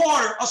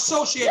water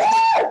associated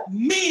with,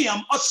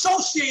 Mem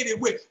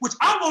associated with, which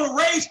I'm going to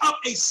raise up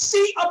a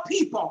sea of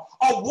people,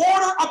 a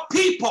water of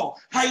people,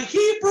 a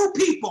Hebrew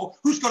people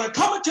who's going to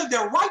come into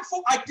their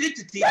rightful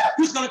identity,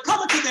 who's going to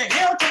come into their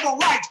heritable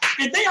rights,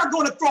 and they are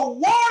going to throw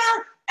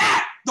water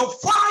at the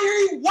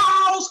fiery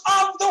wiles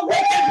of the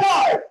wicked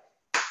one.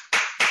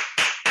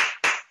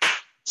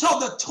 So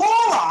the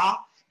Torah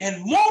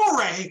and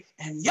Moreh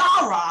and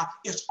Yara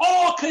is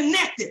all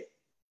connected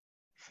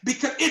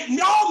because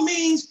it all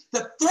means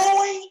the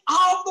throwing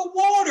of the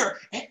water.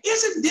 And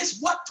isn't this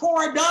what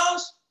Torah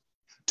does?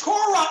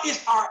 Torah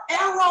is our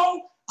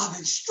arrow of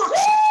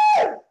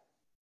instruction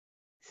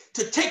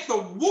to take the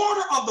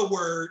water of the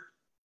word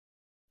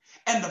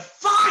and the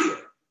fire,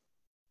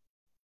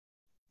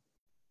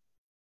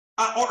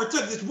 or to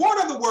the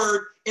water of the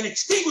word and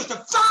extinguish the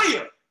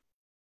fire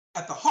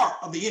at the heart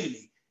of the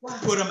enemy. To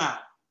put them out.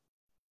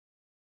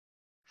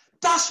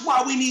 That's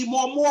why we need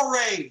more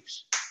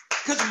Morehs.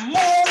 Because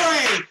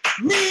Moreh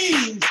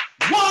means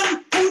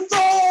one who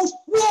throws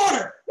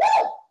water.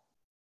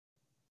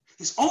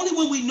 It's only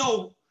when we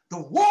know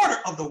the water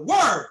of the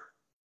word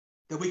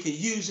that we can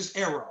use this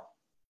arrow.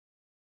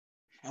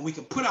 And we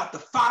can put out the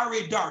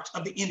fiery darts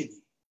of the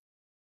enemy.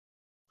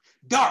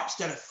 Darts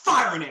that are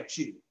firing at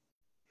you.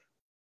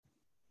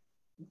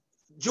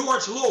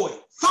 George Lloyd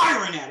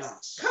firing at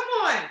us. Come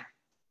on.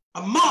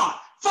 Ahmad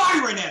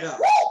firing at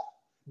us.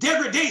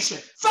 Degradation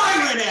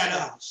firing at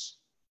us.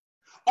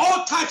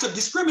 All types of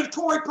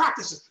discriminatory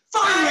practices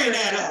firing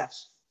at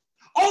us.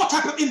 All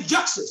types of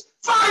injustice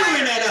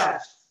firing at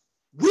us.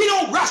 We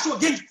don't wrestle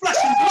against flesh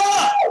and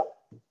blood.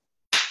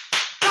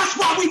 That's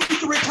why we need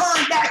to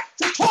return back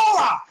to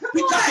Torah.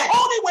 Because the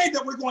only way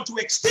that we're going to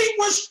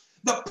extinguish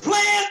the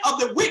plan of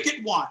the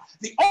wicked one,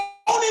 the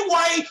only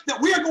way that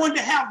we are going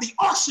to have the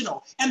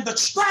arsenal and the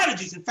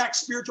strategies. In fact,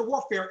 spiritual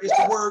warfare is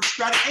the word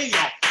strategeo.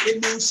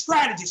 It means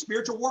strategy,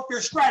 spiritual warfare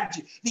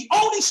strategy. The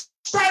only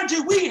strategy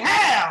we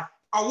have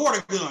are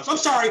water guns. I'm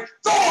sorry,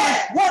 throwing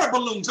water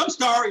balloons. I'm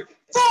sorry,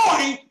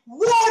 throwing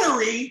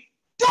watery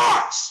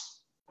darts.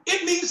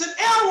 It means an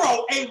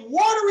arrow, a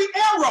watery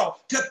arrow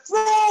to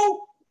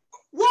throw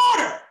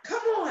water.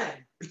 Come on.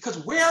 Because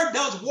where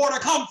does water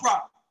come from?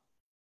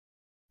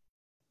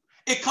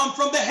 It comes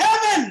from the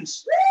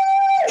heavens.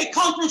 It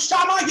comes from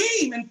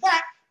Shamahim. In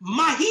fact,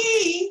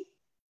 Mahim,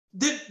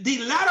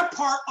 the latter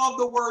part of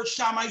the word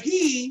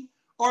Shamahim,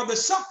 or the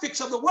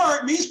suffix of the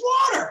word, means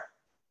water.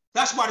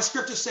 That's why the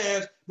scripture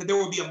says that there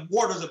will be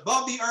waters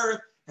above the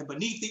earth and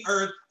beneath the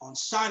earth, on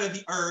side of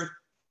the earth.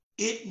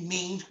 It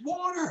means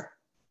water.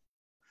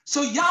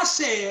 So Yah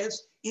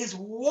says is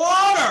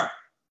water.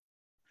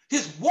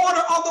 His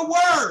water of the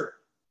word.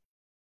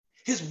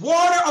 His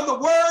water of the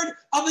word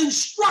of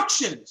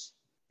instructions.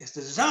 It's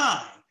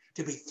designed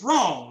to be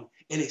thrown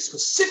in a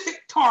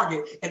specific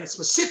target in a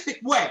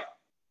specific way.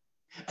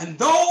 And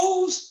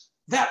those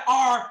that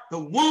are the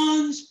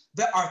ones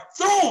that are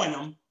throwing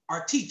them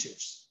are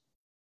teachers.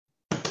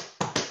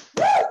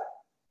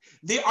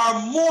 There are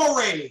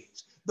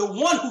Morehs, the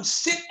one who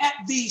sit at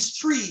these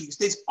trees,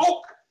 these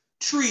oak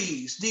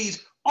trees,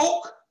 these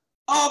oak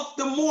of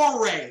the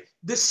Moreh,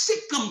 the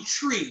sycamore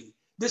tree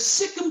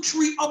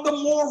of the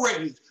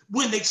Morehs.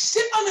 When they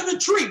sit under the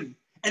tree,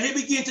 and they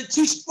begin to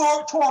teach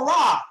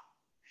Torah,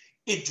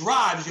 it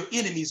drives your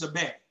enemies to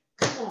bay.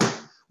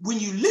 When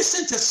you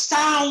listen to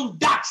sound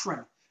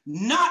doctrine,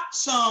 not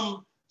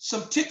some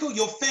tickle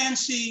your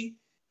fancy,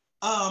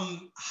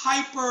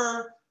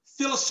 hyper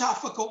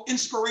philosophical,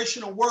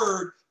 inspirational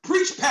word.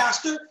 Preach,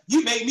 pastor,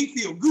 you made me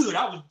feel good.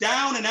 I was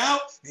down and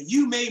out, and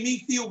you made me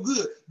feel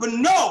good. But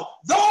no,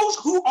 those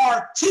who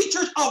are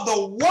teachers of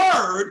the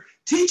word,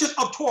 teachers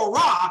of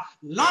Torah,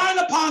 line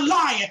upon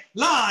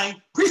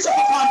line, precept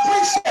upon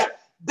precept,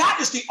 that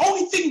is the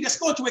only thing that's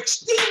going to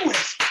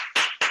extinguish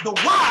the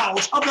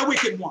wiles of the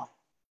wicked one.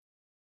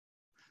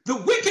 The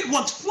wicked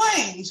one's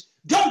flames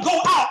Don't go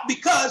out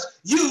because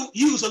you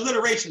use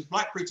alliteration.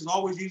 Black preachers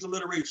always use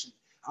alliteration.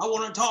 I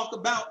want to talk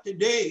about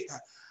today.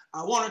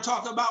 I want to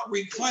talk about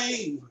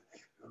reclaim,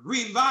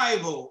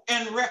 revival,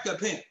 and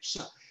recompense.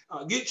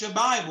 Get your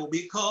Bible,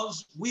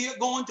 because we are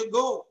going to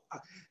go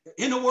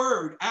in the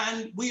word,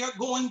 and we are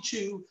going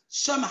to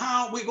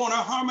somehow, we're going to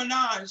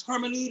harmonize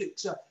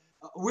hermeneutics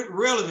with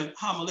relevant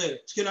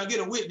homiletics. Can I get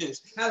a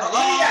witness? Can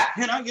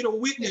I get a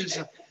witness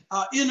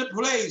in the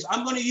place?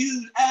 I'm going to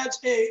use as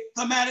a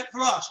thematic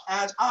thrust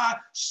as I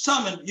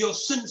summon your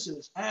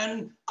senses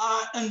and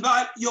I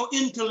invite your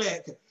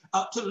intellect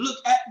to look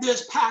at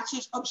this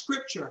passage of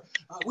scripture,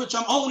 which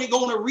I'm only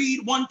going to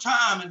read one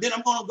time, and then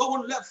I'm going to go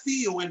in left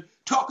field and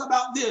talk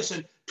about this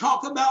and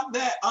talk about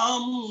that.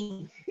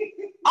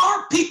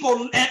 Our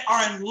people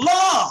are in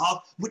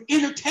love with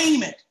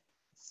entertainment,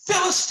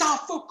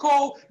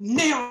 philosophical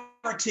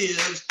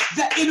narratives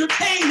that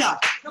entertain us.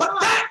 But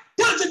that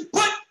doesn't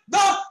put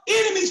the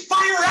enemy's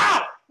fire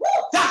out.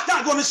 That's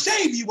not going to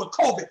save you with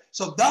COVID.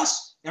 So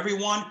thus,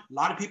 everyone, a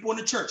lot of people in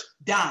the church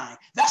dying.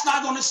 That's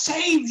not going to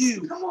save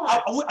you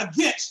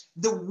against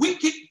the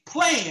wicked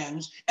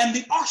plans and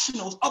the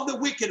arsenals of the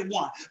wicked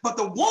one. But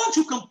the ones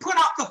who can put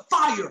out the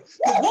fire,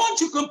 the ones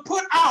who can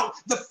put out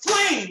the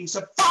flames,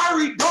 the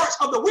fiery darts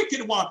of the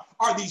wicked one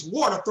are these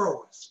water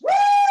throwers.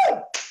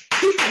 Woo!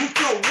 People who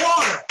throw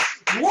water.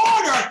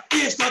 Water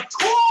is the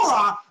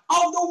Torah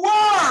of the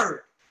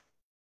word.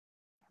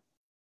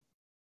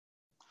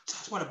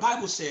 That's why the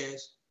Bible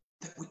says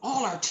that we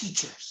all are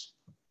teachers.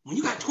 When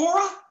you got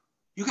Torah,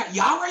 you got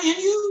Yahweh in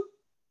you,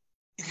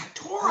 you got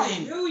Torah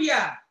in you.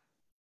 Hallelujah.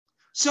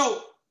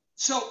 So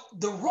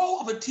the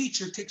role of a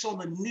teacher takes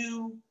on a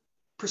new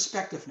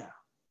perspective now.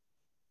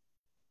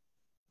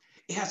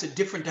 It has a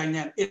different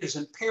dynamic. It is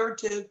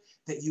imperative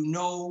that you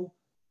know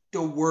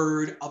the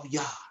word of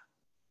Yah,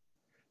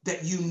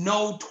 that you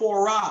know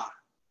Torah,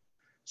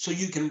 so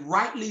you can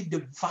rightly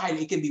divide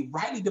it. It can be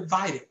rightly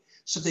divided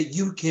so that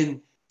you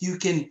can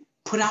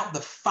put out the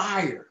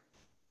fire.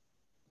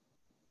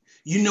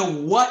 You know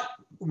what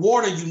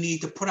water you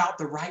need to put out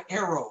the right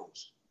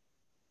arrows.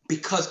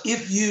 Because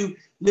if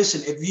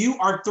you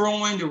are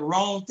throwing the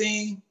wrong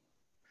thing,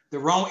 the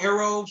wrong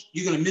arrows,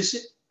 you're going to miss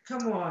it.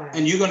 Come on.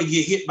 And you're going to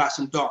get hit by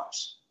some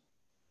darts.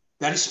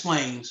 That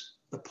explains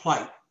the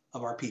plight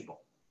of our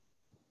people.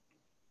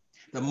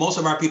 That most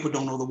of our people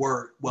don't know the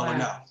word well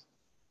enough.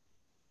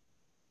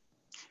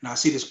 And I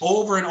see this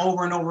over and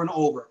over and over and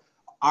over.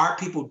 Our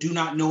people do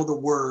not know the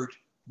word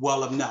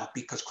well enough,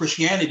 because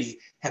Christianity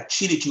have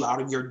cheated you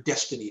out of your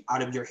destiny,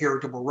 out of your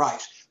heritable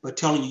rights, but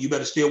telling you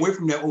better stay away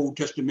from that Old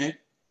Testament.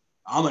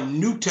 I'm a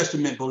New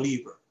Testament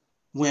believer.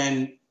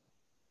 When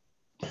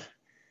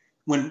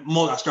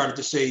I started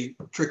to say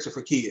tricks are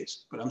for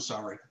kids, but I'm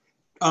sorry.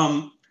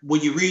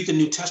 When you read the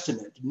New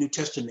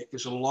Testament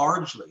is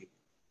largely,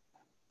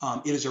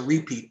 it is a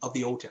repeat of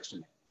the Old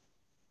Testament.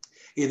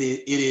 It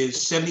is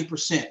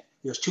 70%.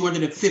 There's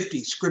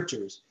 250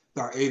 scriptures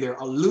that are either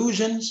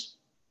allusions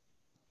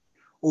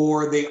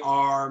or they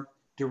are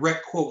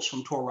direct quotes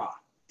from Torah,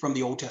 from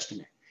the Old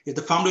Testament. If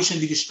the foundation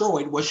be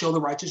destroyed, what shall the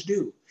righteous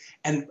do?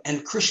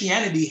 And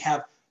Christianity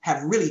have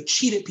really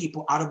cheated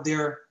people out of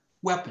their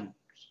weapons,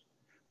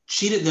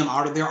 cheated them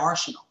out of their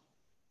arsenal,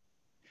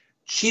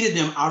 cheated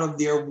them out of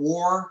their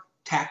war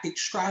tactic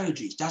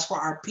strategies. That's why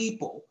our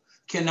people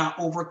cannot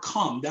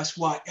overcome. That's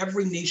why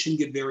every nation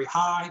get very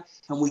high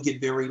and we get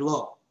very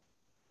low.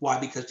 Why?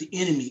 Because the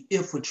enemy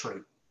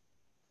infiltrate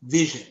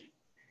vision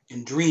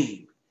and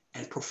dream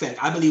and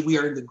prophetic. I believe we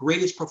are in the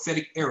greatest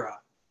prophetic era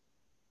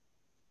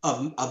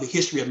of the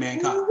history of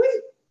mankind.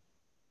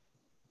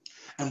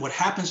 And what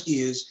happens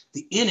is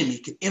the enemy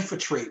can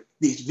infiltrate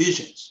these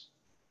visions.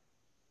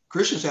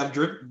 Christians have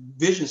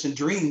visions and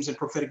dreams and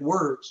prophetic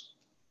words.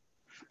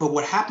 But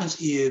what happens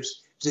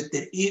is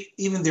that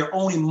even their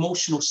own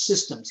emotional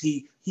systems,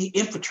 he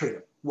infiltrates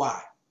them.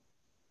 Why?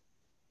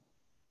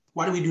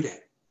 Why do we do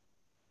that?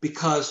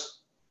 Because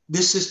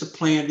this is the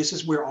plan. This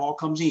is where it all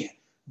comes in.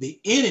 The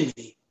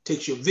enemy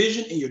takes your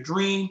vision and your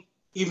dream,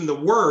 even the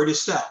word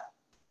itself,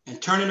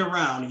 and turn it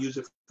around and use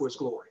it for its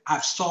glory.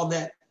 I've saw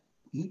that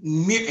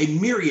a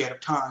myriad of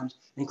times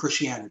in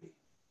Christianity.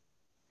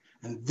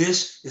 And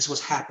this is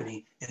what's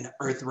happening in the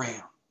earth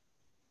realm.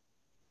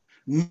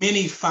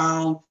 Many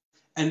found,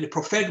 and the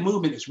prophetic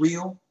movement is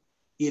real.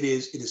 It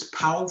is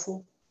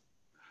powerful.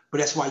 But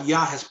that's why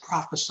Yah has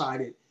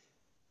prophesied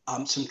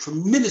some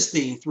tremendous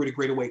things through the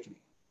Great Awakening.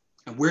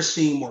 And we're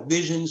seeing more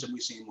visions, and we're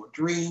seeing more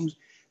dreams,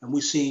 and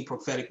we're seeing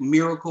prophetic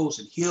miracles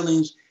and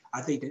healings,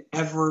 I think, than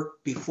ever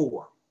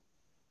before.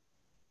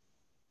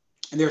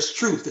 And there's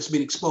truth that's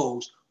been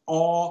exposed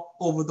all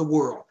over the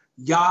world.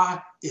 Yah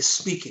is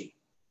speaking.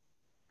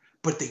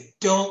 But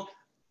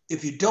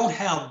if you don't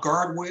have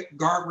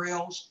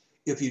guardrails,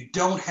 if you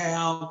don't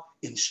have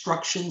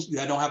instructions, you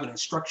don't have an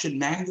instruction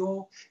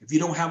manual, if you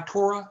don't have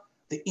Torah,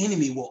 the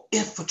enemy will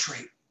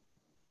infiltrate.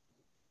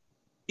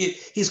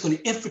 He's going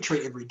to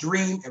infiltrate every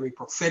dream, every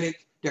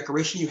prophetic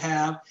declaration you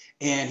have,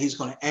 and he's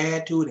going to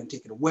add to it and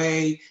take it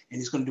away, and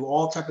he's going to do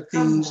all type of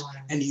things,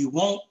 and you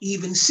won't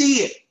even see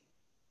it.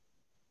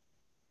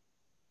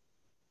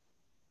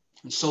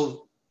 And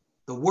so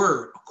the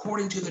word,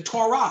 according to the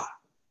Torah,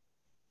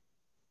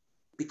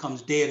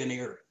 becomes dead in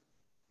the earth.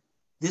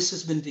 This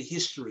has been the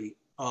history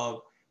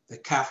of the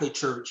Catholic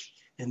Church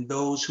and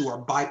those who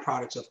are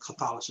byproducts of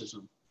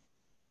Catholicism.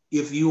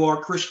 If you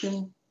are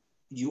Christian,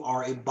 you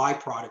are a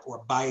byproduct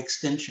or by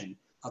extension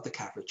of the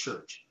Catholic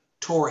Church.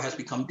 Torah has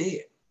become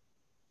dead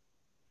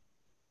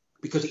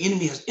because the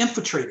enemy has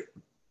infiltrated.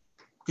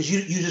 Because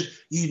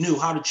you knew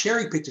how to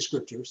cherry pick the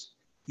scriptures,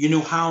 you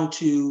knew how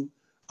to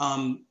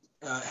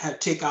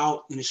take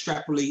out and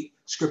extrapolate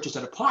scriptures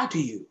that apply to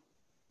you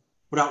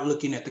without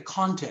looking at the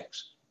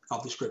context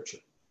of the scripture.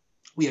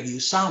 We have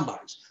used sound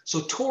bites.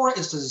 So Torah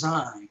is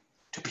designed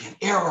to be an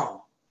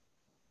arrow,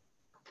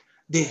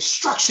 the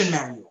instruction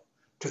manual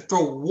to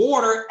throw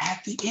water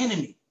at the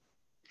enemy.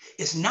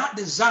 It's not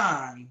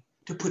designed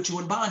to put you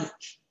in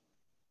bondage.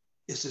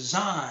 It's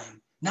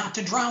designed not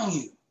to drown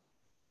you.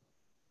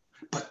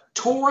 But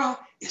Torah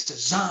is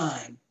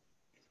designed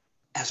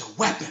as a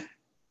weapon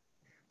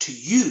to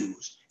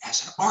use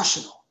as an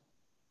arsenal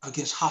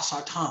against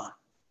Hasatan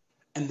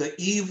and the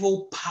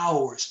evil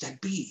powers that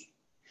be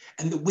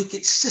and the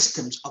wicked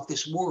systems of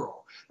this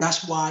world.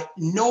 That's why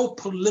no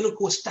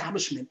political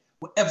establishment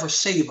will ever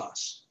save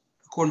us,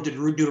 according to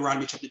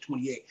Deuteronomy chapter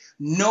 28.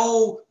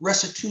 No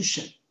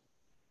restitution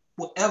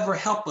will ever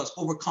help us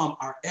overcome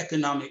our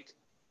economic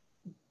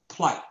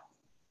plight.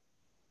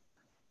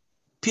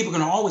 People are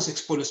going to always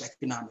exploit us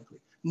economically.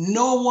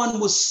 No one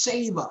will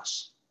save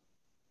us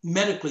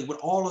medically with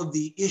all of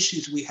the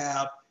issues we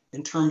have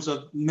in terms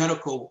of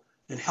medical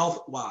and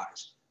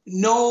health-wise.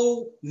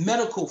 No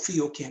medical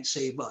field can't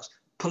save us.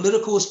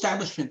 Political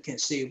establishment can't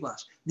save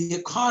us. The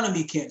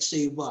economy can't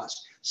save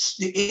us.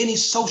 Any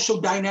social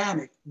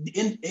dynamic,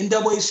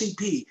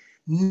 NAACP,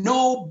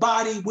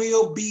 nobody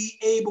will be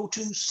able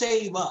to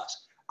save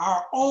us.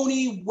 Our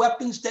only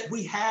weapons that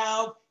we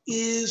have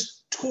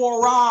is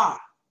Torah.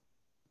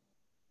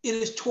 It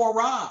is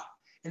Torah.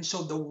 And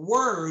so the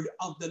word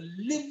of the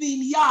living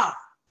Yah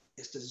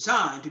is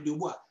designed to do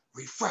what?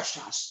 Refresh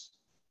us.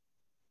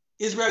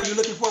 Israel, you're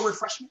looking for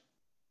refreshment?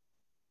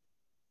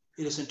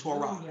 It is in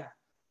Torah. Oh, yeah.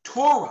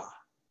 Torah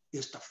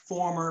is the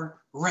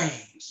former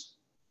rains.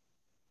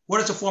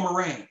 What is the former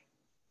rain?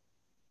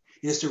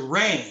 It is the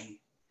rain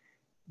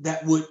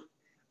that would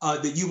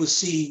that you would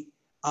see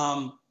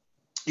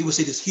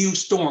this huge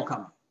storm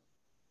coming.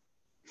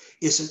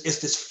 It's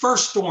this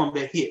first storm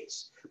that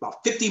hits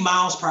about 50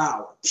 miles per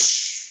hour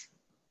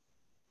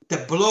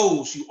that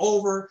blows you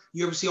over.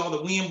 You ever see all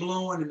the wind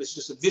blowing and it's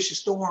just a vicious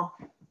storm?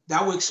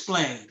 That would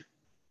explain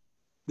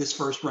this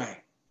first rain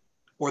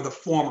or the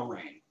former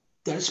rain.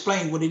 That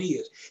explains what it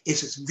is.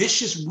 It's this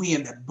vicious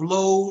wind that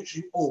blows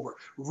you over.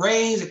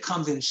 Rain that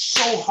comes in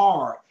so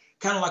hard,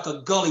 kind of like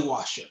a gully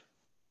washer,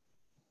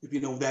 if you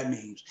know what that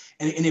means.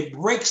 And it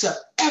breaks up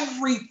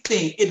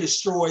everything. It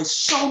destroys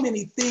so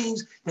many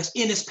things that's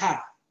in its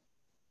path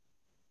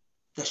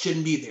that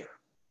shouldn't be there.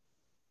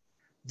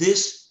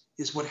 This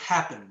is what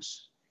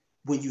happens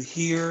when you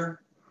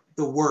hear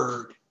the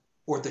word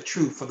or the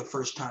truth for the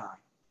first time.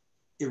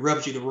 It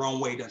rubs you the wrong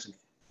way, doesn't it?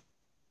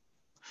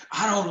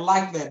 I don't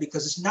like that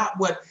because it's not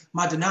what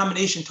my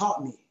denomination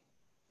taught me.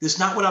 It's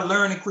not what I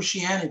learned in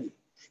Christianity.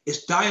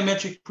 It's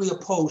diametrically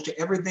opposed to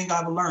everything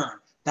I've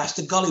learned. That's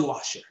the gully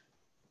washer.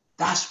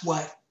 That's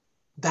what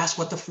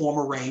the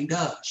former rain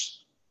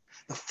does.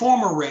 The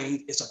former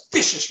rain is a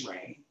vicious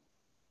rain.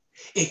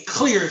 It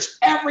clears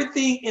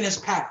everything in its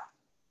path.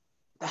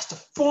 That's the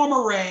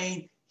former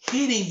rain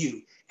hitting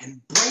you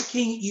and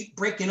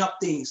breaking up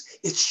things.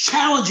 It's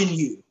challenging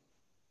you.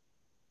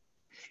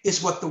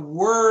 It's what the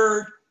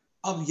word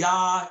of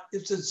Yah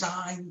is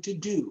designed to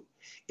do.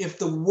 If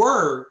the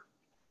word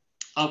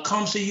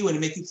comes to you and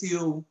it makes you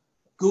feel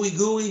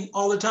gooey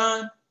all the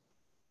time,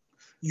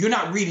 you're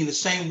not reading the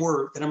same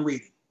word that I'm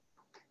reading,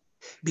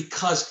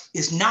 because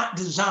it's not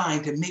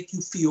designed to make you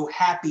feel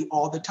happy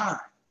all the time.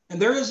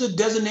 And there is a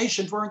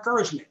designation for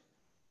encouragement.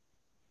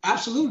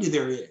 Absolutely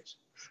there is.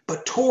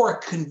 But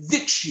Torah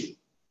convicts you.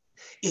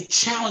 It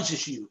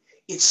challenges you.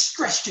 It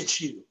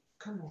stretches you.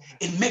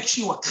 It makes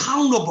you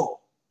accountable.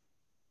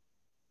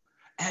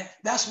 And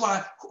that's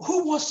why,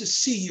 who wants to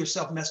see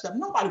yourself messed up?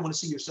 Nobody wants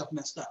to see yourself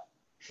messed up.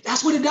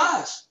 That's what it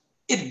does.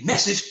 It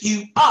messes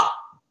you up.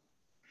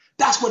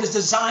 That's what it's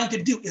designed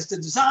to do. It's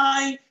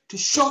designed to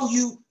show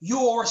you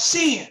your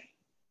sin.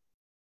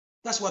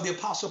 That's why the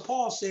Apostle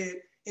Paul said,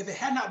 if it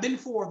had not been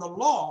for the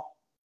law,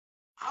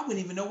 I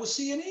wouldn't even know what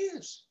sin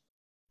is.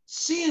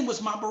 Sin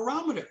was my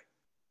barometer.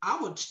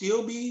 I would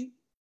still be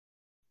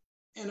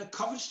in a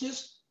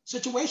covetousness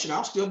situation.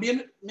 I'll still be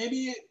in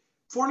maybe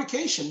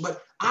fornication,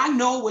 but I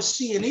know what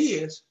sin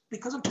is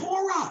because of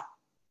Torah.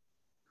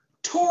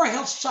 Torah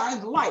helps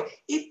shine the light.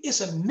 It is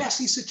a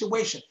messy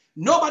situation.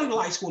 Nobody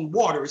likes when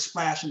water is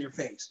splashed in their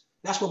face.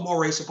 That's what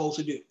Moreh is supposed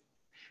to do.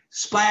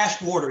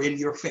 Splash water in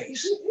your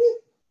face.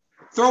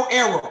 Throw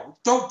arrow.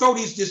 Throw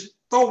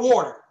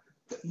water.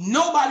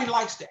 Nobody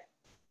likes that.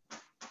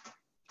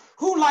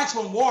 Who likes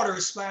when water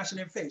is splashed in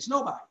their face?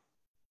 Nobody.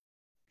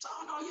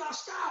 Oh no, y'all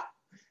stop.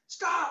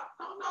 Stop.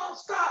 No,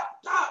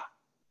 stop.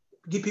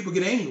 People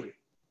get angry.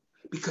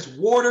 Because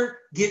water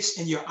gets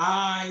in your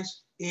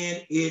eyes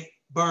and it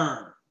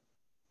burns.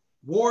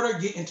 Water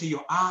get into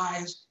your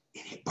eyes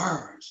and it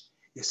burns.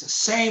 It's the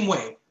same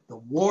way. The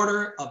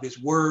water of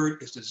his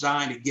word is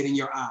designed to get in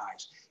your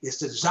eyes. It's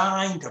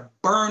designed to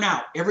burn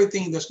out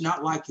everything that's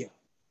not like him.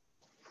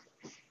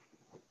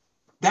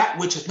 That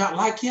which is not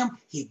like him,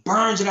 he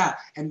burns it out.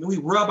 And we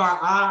rub our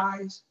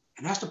eyes,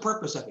 and that's the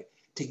purpose of it,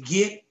 to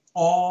get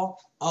all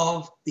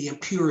of the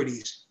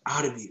impurities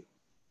out of you.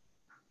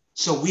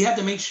 So we have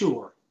to make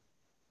sure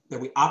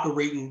that we're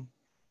operating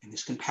in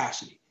this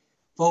capacity.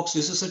 Folks,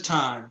 this is a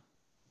time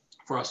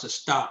for us to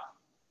stop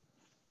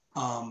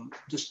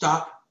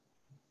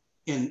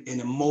in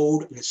a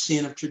mode, in a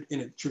sin of,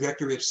 in a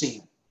trajectory of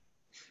sin.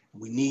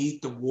 We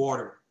need the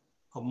water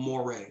of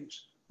Moreh.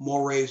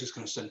 Moreh is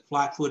going to stand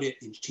flat-footed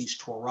and teach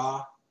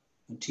Torah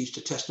and teach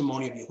the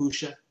testimony of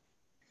Yahusha.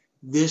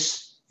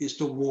 This is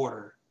the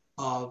water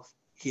of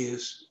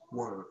his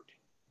word.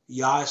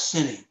 Yah is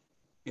sending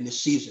in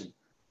this season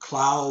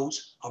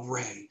clouds of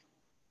rain.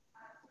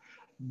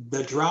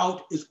 The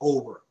drought is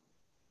over.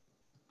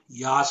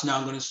 Yah is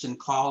now going to send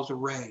clouds of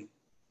rain.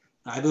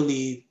 I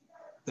believe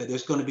that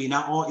there's going to be,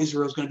 not all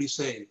Israel is going to be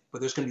saved,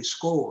 but there's going to be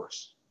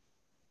scores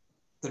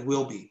that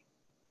will be,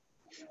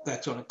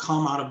 that's going to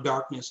come out of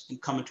darkness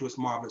and come into its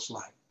marvelous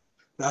light.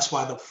 That's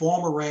why the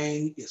former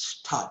rain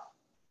is tough.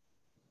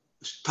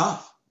 It's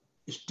tough.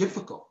 It's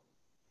difficult.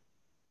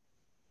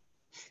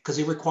 Because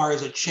it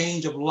requires a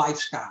change of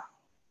lifestyle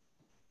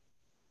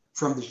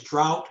from this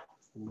drought,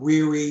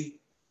 weary,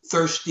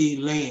 thirsty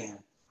land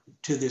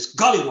to this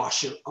gully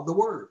washer of the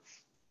word.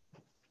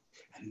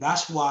 And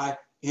that's why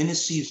in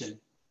this season,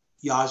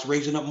 Yah is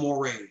raising up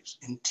Morehs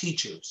and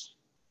teachers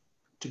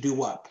to do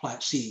what?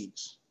 Plant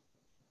seeds.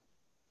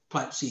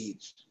 Plant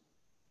seeds.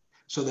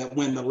 So that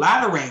when the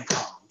latter rain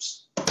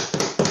comes,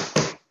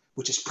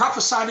 which is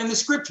prophesied in the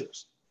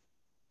scriptures,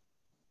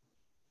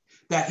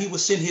 that he will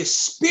send his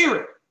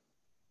spirit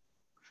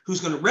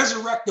who's going to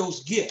resurrect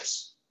those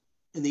gifts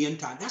in the end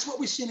time. That's what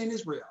we're seeing in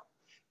Israel.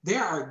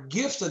 There are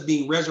gifts that are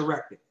being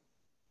resurrected.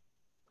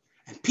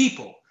 And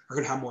people are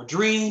going to have more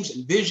dreams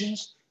and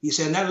visions. He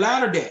said in that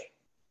latter day,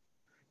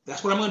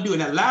 that's what I'm going to do. In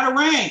that latter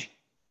rain,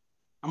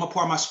 I'm going to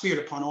pour my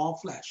spirit upon all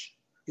flesh.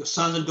 Your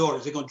sons and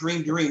daughters, they're going to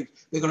dream dreams.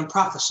 They're going to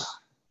prophesy.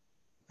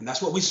 And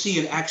that's what we see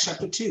in Acts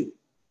chapter 2.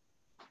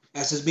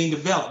 As it's being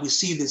developed, we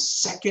see this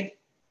second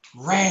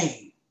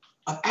reign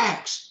of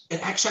Acts in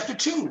Acts chapter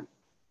 2.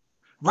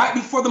 Right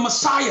before the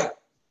Messiah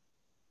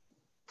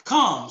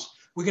comes,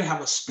 we're going to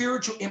have a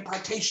spiritual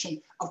impartation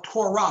of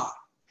Torah.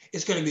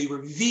 It's going to be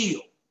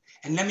revealed.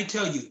 And let me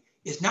tell you,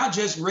 it's not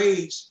just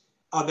raids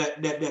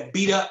that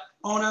beat up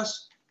on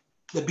us,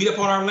 that beat up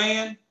on our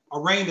land, a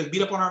rain that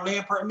beat up on our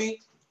land, pardon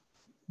me,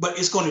 but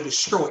it's going to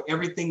destroy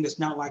everything that's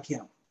not like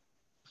him.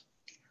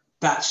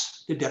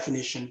 That's the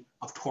definition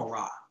of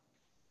Torah.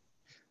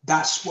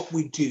 That's what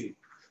we do.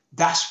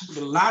 That's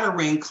the latter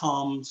rain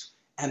comes,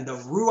 and the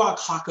Ruach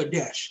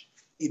HaKodesh,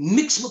 it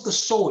mixes with the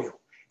soil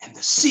and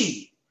the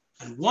seed.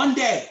 And one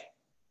day,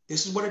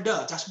 this is what it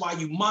does. That's why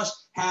you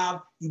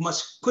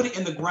must put it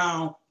in the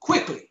ground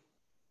quickly.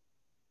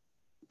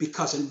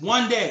 Because in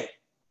one day,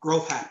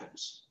 growth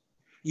happens.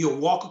 You'll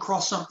walk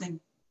across something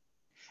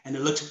and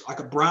it looks like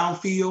a brown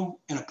field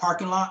in a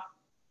parking lot,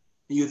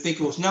 and you think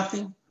it was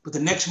nothing, but the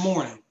next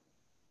morning,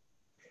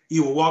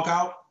 you will walk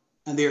out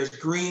and there's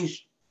green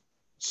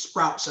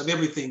sprouts of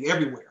everything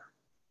everywhere.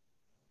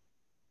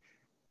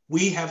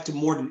 We have to,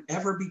 more than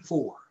ever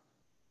before,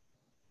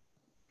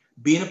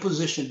 be in a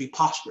position, be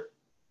postured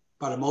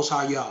by the Most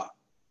High Yah,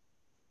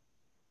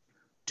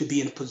 to be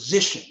in a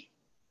position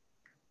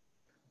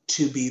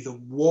to be the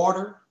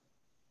water,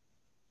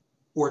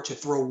 or to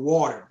throw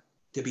water,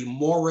 to be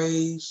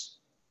Morehs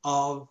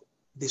of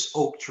this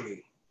oak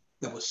tree,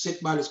 that will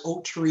sit by this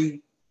oak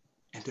tree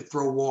and to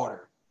throw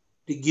water,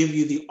 to give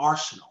you the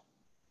arsenal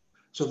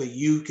so that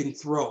you can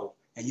throw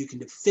and you can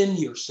defend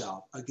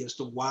yourself against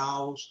the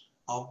wiles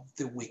of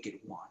the wicked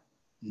one.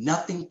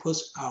 Nothing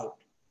puts out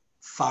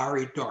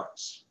fiery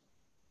darts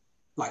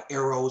like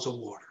arrows of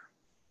water.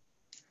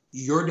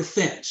 Your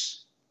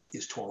defense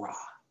is Torah.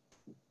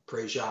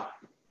 Praise Yah.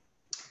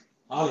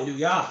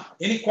 Hallelujah.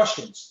 Any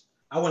questions?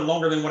 I went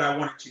longer than what I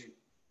wanted to.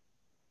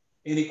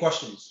 Any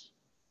questions?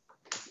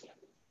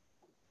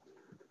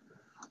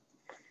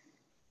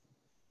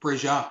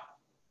 Praise Yah.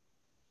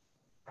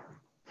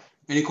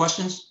 Any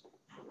questions?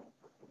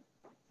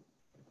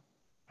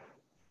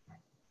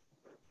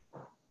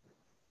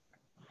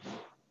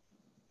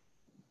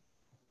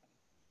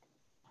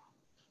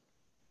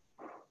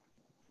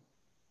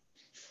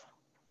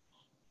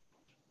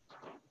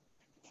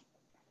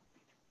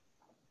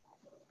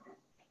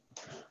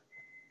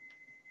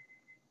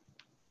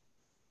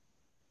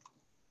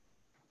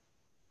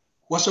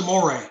 What's a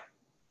Moreh?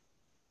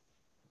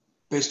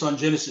 Based on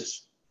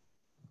Genesis.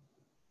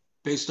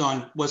 Based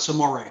on what's a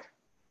Moreh?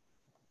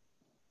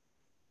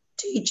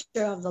 Teacher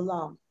of the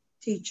law.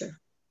 Teacher.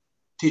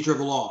 Teacher of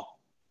the law.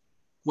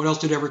 What else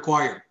did it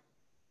require?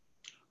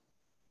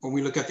 When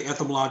we look at the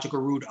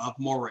etymological root of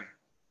Moreh.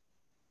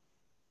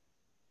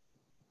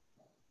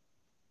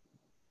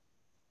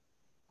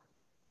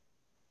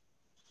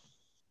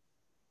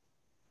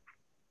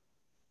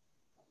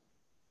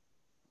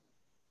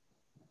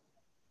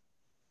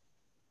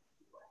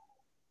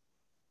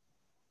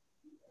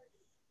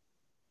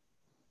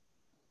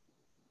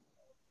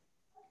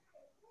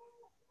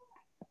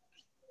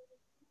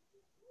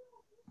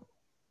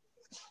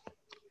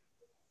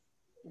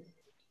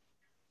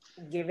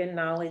 Giving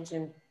knowledge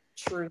and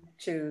truth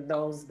to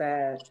those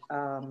that,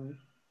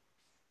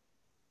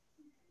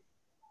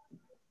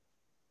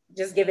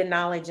 just giving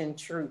knowledge and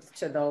truth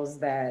to those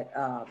that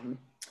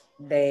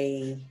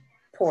they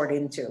poured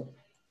into.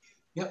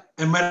 Yep.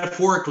 And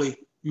metaphorically,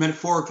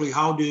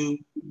 how do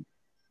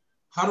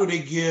they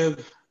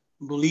give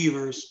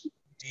believers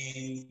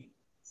the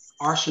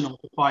arsenal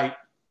to fight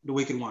the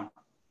wicked one?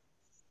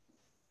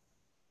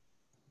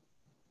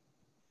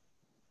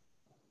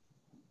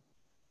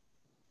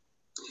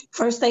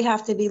 First, they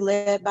have to be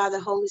led by the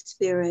Holy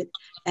Spirit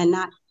and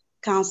not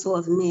counsel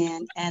of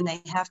men. And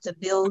they have to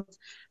build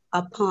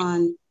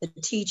upon the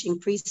teaching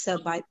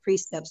precept by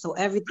precept. So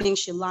everything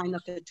should line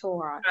up with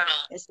Torah.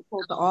 It's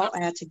supposed to all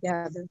add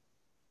together.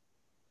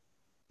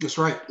 That's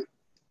right.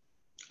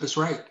 That's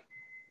right.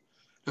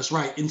 That's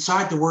right.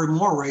 Inside the word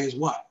Moreh is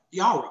what?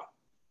 Yara.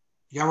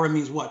 Yara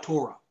means what?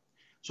 Torah.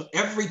 So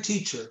every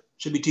teacher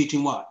should be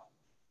teaching what?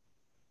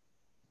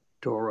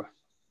 Torah.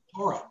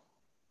 Torah.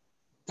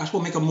 That's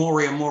what make a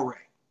Moreh a Moreh.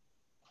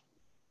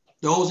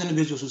 Those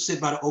individuals who sit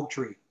by the oak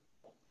tree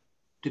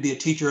to be a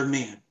teacher of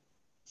men.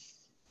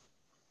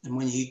 And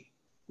when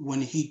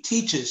he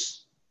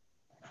teaches,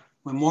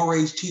 when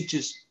Moreh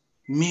teaches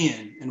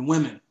men and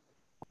women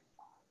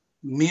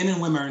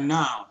are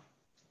now,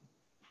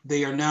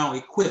 they are now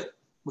equipped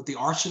with the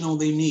arsenal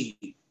they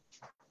need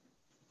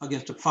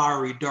against the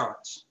fiery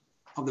darts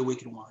of the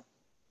wicked one.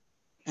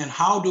 And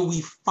how do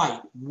we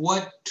fight?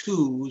 What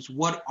tools,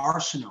 what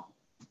arsenal,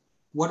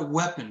 what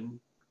weapon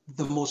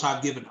the Most High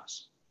have given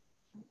us?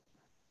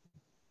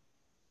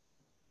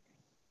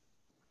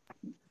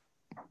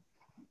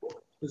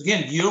 Because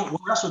again, you don't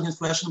wrestle against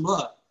flesh and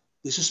blood.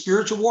 This is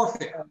spiritual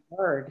warfare.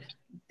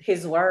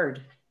 His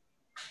word.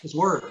 His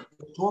word,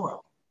 the Torah.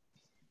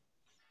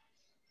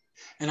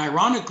 And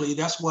ironically,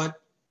 that's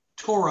what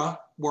Torah,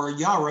 word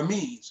Yara,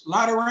 means.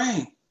 Latter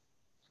rain.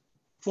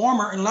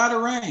 Former and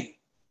latter rain.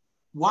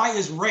 Why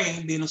is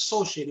rain being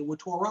associated with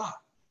Torah?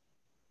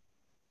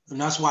 And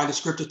that's why the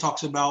scripture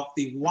talks about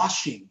the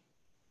washing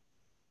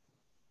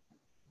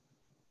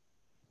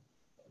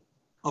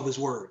of his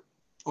word,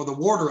 or the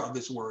water of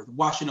his word, the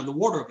washing of the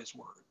water of his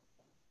word.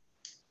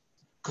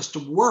 Because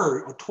the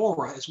word of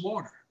Torah is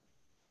water.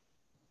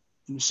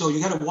 And so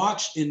you got to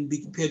watch and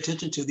pay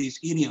attention to these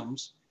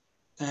idioms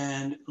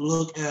and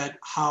look at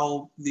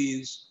how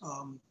these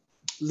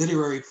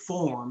literary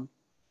form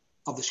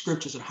of the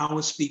scriptures and how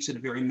it speaks in a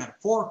very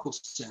metaphorical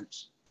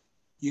sense.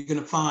 You're going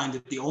to find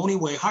that the only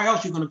way, how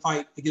else are you going to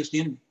fight against the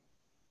enemy?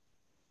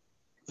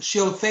 A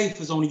shield of faith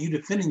is only you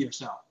defending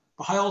yourself.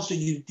 But how else do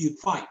you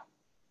fight?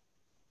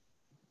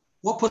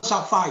 What puts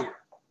out fire?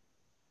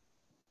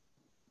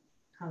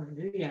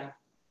 Hallelujah.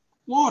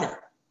 Water.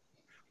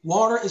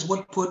 Water is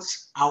what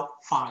puts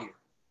out fire.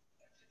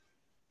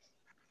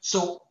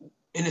 So,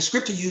 and the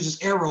scripture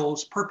uses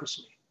arrows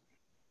purposely.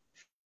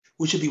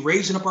 We should be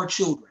raising up our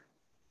children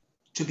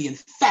to be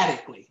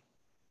emphatically,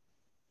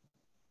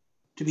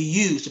 to be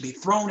used, to be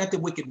thrown at the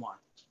wicked one,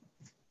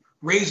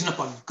 raising up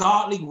a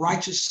godly,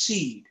 righteous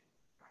seed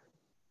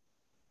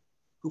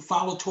who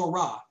follow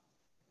Torah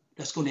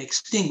that's going to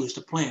extinguish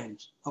the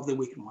plans of the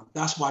wicked one.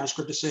 That's why the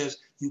scripture says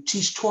you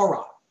teach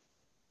Torah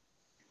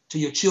to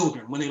your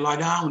children when they lie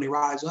down, when they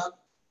rise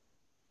up,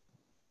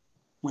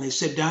 when they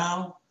sit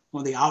down,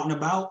 when they're out and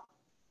about.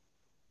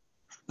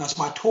 That's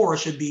why Torah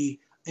should be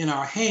in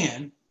our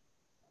hand,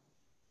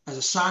 as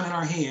a sign in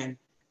our hand,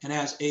 and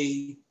as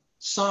a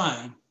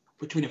sign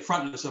between the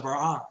frontlets of our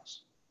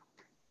eyes.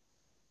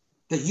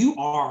 That you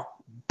are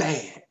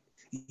bad.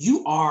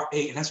 You are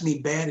and that's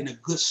mean bad in a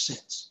good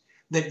sense.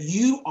 That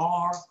you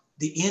are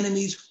the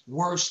enemy's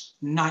worst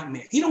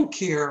nightmare. He don't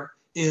care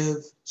if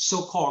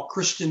so-called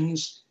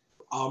Christians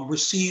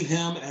receive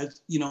him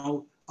as,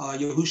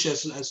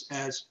 Yahushua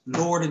as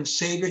Lord and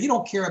Savior. He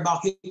don't care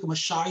about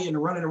Messiah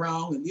and running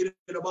around and he don't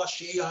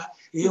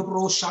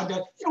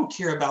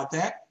care about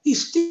that.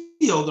 He's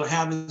still going to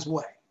have his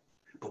way.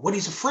 But what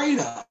he's afraid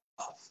of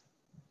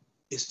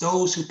is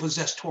those who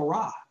possess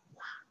Torah,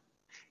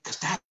 because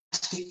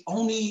that's the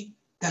only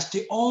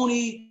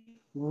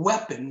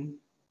weapon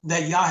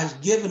that Yah has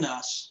given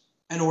us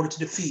in order to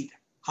defeat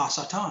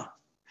Ha-Satan.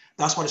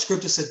 That's why the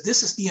scripture says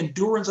this is the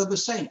endurance of the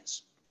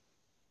saints,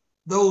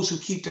 those who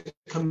keep the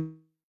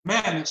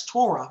commandments,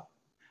 Torah,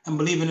 and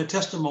believe in the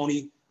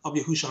testimony of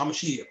Yahushua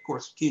HaMashiach. Of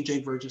course, King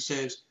James Version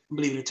says,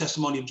 believe in the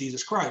testimony of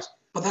Jesus Christ.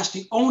 But that's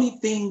the only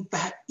thing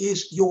that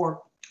is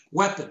your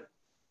weapon,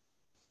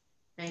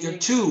 your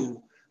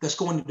tool that's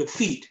going to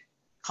defeat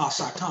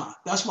Ha-Satan.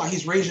 That's why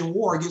he's raging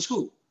war against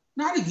who?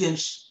 Not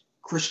against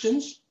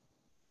Christians.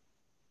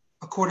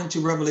 According to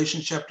Revelation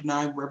chapter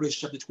 9, Revelation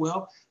chapter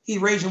 12, he's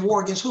raging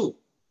war against who?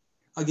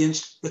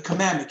 Against the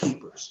commandment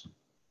keepers.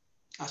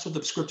 That's what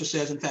the scripture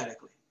says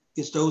emphatically.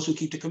 It's those who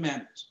keep the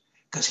commandments.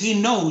 Because he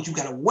knows you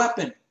got a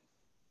weapon.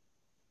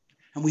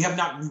 And we have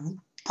not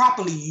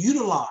properly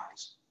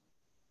utilized.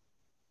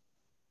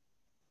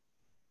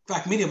 In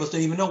fact, many of us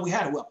didn't even know we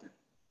had a weapon.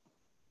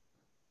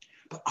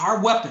 But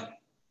our weapon,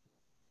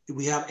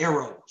 we have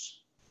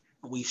arrows.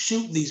 And we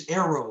shoot these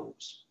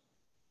arrows.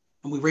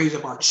 And we raise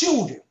up our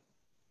children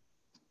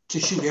to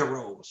shoot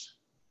arrows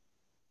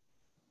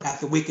at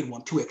the wicked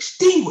one, to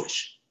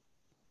extinguish,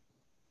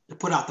 to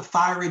put out the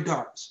fiery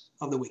darts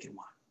of the wicked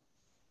one.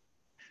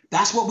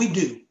 That's what we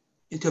do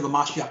until the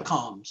Mashiach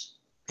comes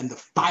and the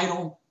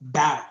final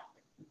battle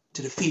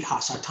to defeat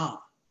Hasatan.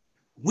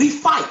 We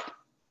fight.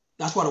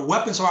 That's why the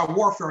weapons of our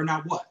warfare are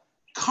not what?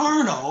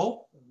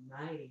 Carnal,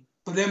 Mighty.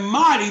 but they're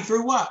mighty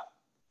through what?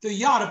 Through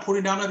Yah, the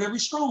putting down of every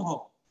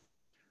stronghold.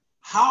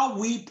 How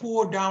we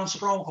pull down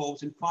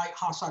strongholds and fight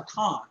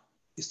Hasatan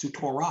is through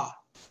Torah.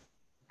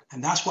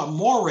 And that's why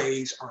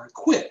Morehs are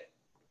equipped.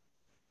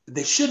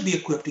 They should be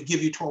equipped to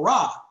give you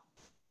Torah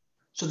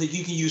so that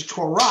you can use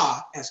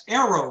Torah as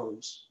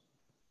arrows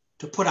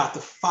to put out the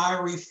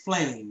fiery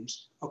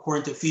flames,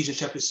 according to Ephesians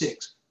chapter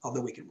 6, of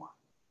the wicked one.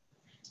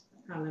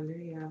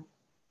 Hallelujah.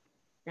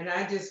 And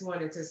I just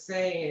wanted to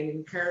say and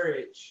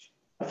encourage,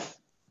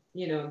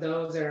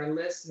 those that are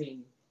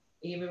listening,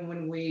 even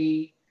when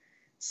we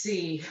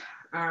see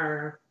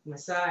our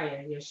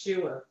Messiah,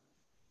 Yeshua,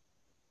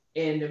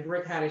 in the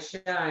Brit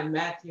Hadashah in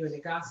Matthew in the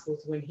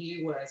Gospels, when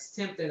he was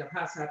tempted of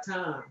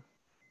Hasatan,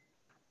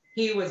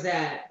 he was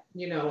at,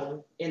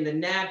 in the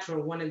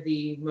natural, one of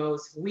the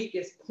most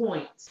weakest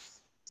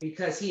points,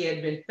 because he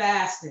had been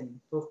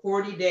fasting for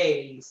 40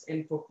 days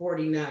and for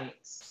 40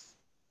 nights,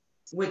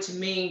 which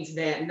means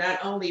that not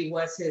only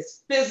was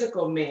his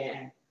physical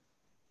man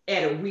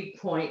at a weak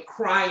point,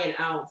 crying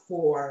out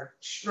for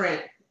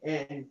strength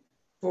and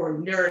for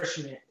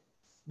nourishment,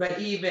 but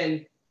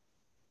even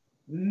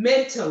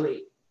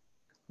mentally,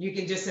 you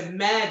can just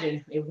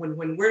imagine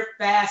when we're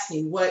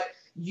fasting, what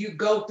you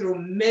go through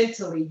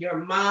mentally. Your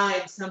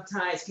mind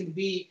sometimes can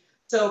be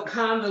so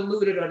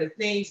convoluted, or the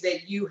things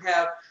that you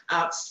have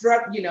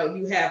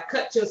you have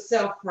cut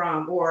yourself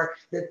from, or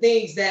the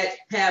things that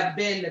have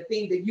been the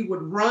thing that you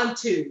would run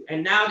to.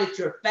 And now that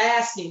you're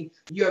fasting,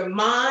 your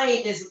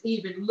mind is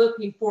even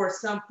looking for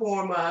some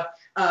form of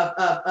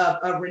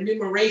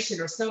remuneration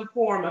or some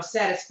form of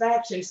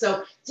satisfaction.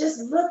 So just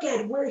look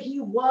at where he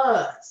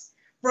was,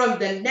 from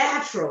the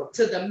natural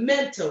to the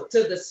mental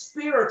to the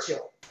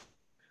spiritual.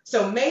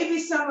 So maybe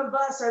some of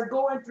us are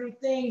going through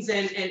things,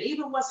 and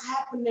even what's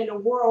happening in the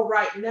world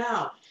right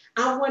now.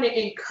 I want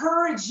to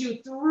encourage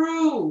you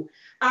through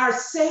our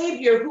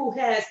Savior, who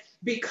has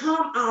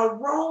become our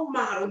role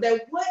model,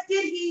 that what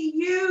did he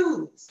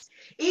use?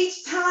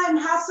 Each time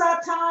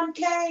Hasatan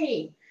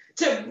came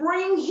to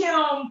bring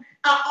him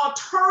an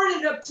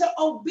alternative to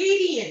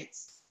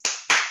obedience,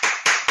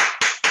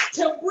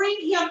 to bring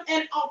him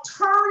an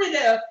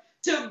alternative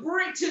to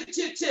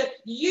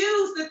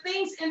use the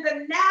things in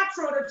the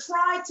natural to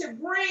try to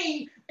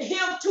bring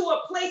him to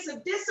a place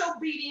of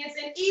disobedience,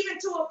 and even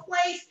to a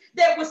place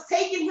that was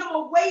taking him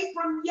away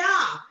from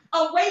Yah,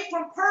 away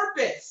from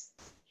purpose.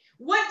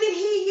 What did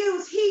he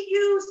use? He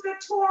used the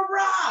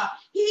Torah.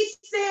 He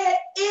said,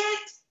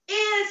 "It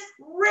is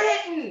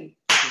written."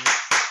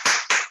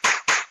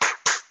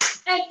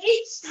 And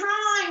each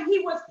time he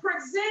was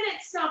presented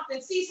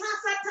something, see,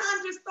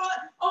 Hasatan just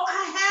thought, "Oh,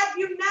 I have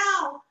you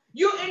now.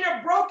 You're in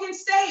a broken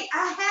state.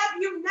 I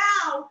have you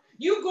now.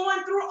 You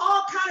going through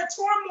all kind of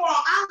turmoil.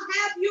 I'll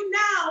have you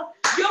now.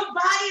 Your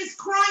body is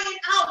crying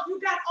out. You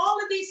got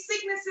all of these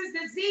sicknesses,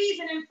 disease,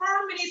 and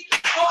infirmities.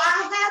 Oh,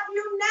 I have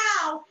you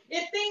now.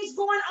 If things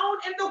going on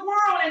in the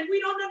world and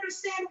we don't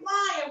understand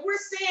why, and we're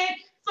saying,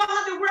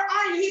 Father, where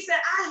are you? He said,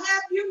 I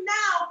have you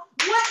now.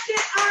 What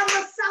did our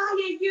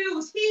Messiah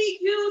use? He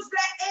used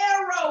the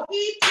arrow.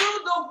 He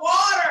threw the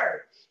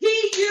water.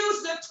 He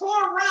used the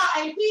Torah,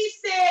 and he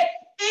said,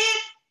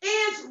 it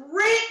is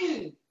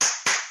written.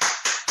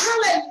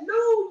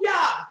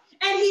 Hallelujah.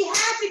 And he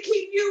had to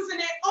keep using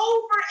it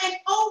over and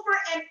over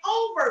and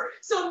over.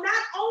 So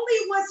not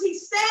only was he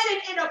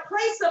standing in a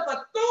place of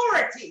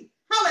authority,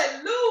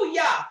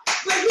 hallelujah,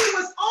 but he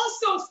was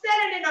also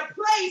standing in a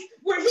place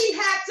where he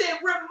had to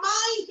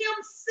remind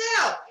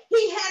himself.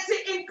 He had to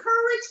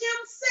encourage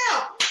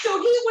himself. So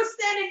he was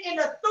standing in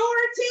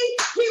authority.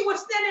 He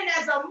was standing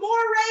as a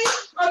Moreh,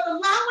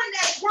 allowing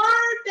that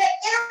word, that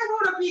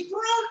arrow to be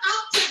thrown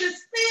out to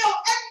dispel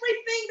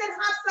everything that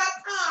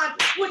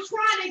Hasatan was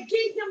trying to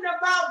get him to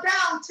bow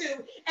down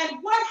to. And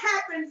what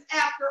happens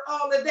after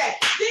all of that?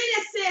 Then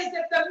it says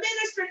that the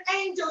ministering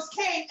angels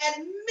came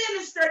and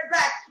ministered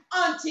back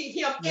unto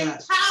him,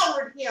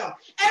 empowered him.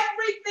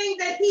 Everything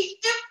that he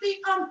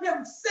emptied of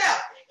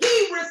himself,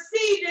 he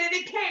received it, and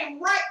it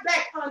came right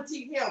back unto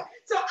him.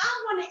 So I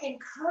want to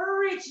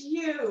encourage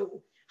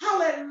you.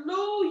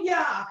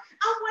 Hallelujah.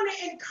 I want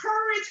to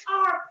encourage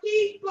our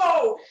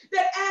people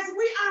that as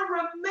we are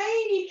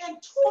remaining in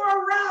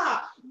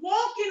Torah,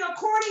 walking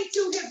according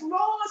to his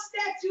laws,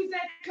 statutes,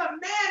 and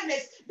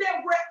commandments,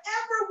 that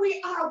wherever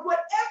we are,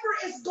 whatever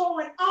is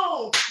going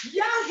on,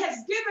 Yah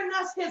has given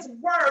us his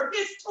word,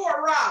 his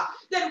Torah,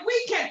 that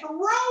we can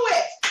throw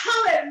it,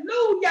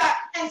 hallelujah,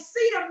 and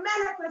see the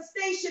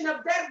manifestation of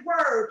that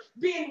word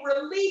being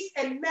released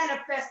and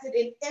manifested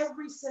in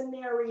every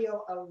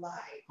scenario of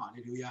life.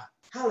 Hallelujah.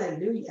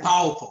 Hallelujah.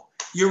 Powerful.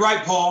 You're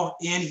right, Paul.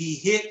 And he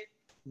hit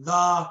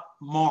the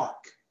mark,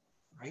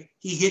 right?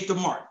 He hit the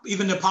mark.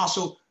 Even the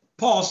apostle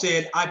Paul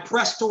said, I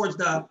press towards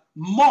the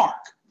mark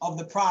of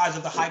the prize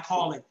of the high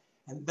calling.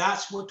 And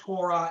that's what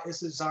Torah is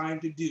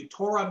designed to do.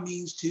 Torah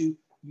means to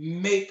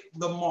make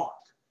the mark.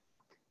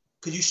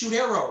 Because you shoot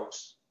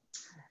arrows.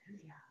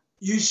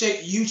 You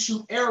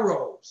shoot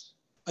arrows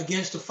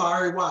against the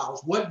fiery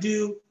wiles. What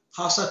do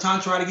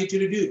Hasatan try to get you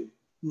to do?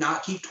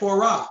 Not keep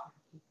Torah.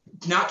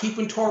 Not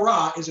keeping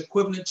Torah is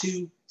equivalent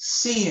to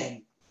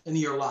sin in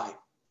your life.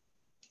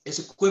 It's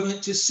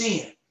equivalent to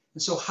sin.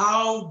 And so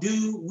how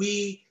do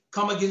we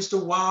come against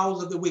the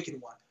wiles of the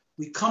wicked one?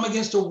 We come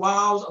against the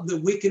wiles of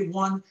the wicked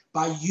one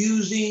by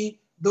using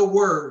the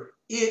word.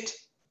 It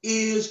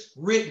is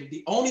written.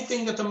 The only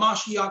thing that the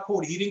Mashiach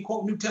quoted, he didn't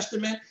quote New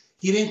Testament.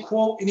 He didn't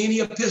quote in any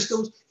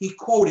epistles. He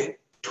quoted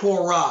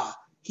Torah.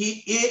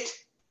 It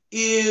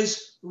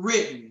is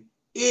written.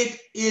 It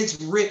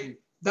is written.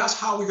 That's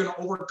how we're going to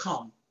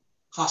overcome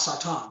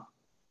Hasatan.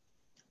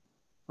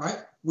 Right?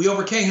 We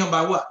overcame him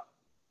by what?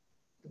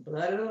 The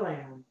blood of the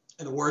Lamb.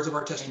 And the words of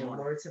our testimony. And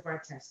the words of our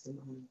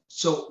testimony.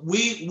 So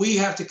we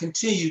have to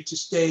continue to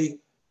stay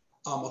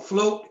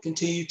afloat,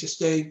 continue to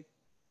stay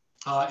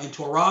in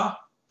Torah,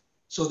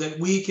 so that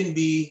we can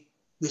be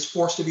this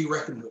force to be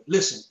reckoned with.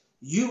 Listen,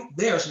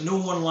 there's no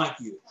one like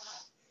you.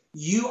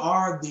 You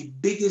are the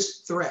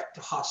biggest threat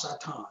to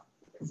Hasatan.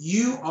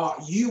 You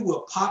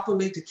will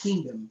populate the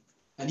kingdom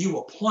and you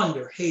will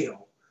plunder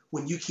hell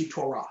when you keep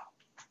Torah.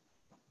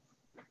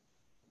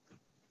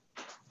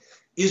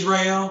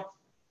 Israel,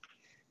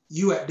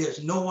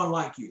 there's no one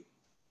like you.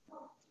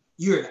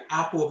 You're the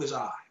apple of his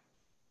eye.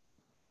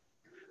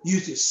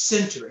 You're the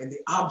center and the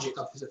object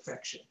of his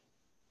affection.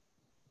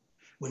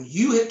 When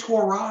you hit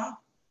Torah,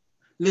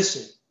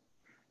 listen,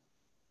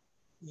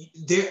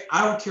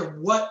 I don't care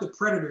what the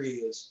predator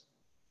is.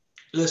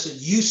 Listen,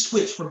 you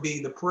switch from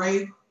being the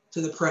prey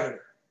to the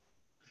predator.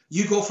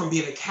 You go from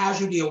being a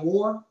casualty of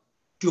war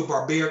to a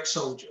barbaric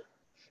soldier.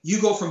 You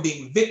go from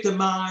being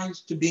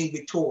victimized to being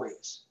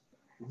victorious.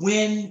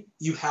 When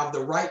you have the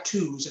right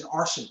tools and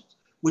arsenals,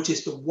 which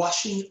is the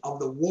washing of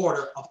the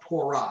water of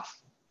Torah.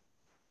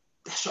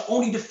 That's your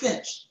only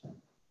defense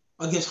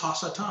against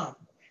Hasatan,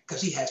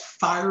 because he has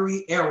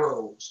fiery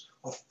arrows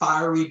or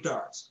fiery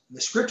darts. And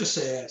the scripture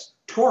says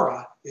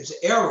Torah is an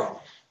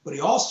arrow, but he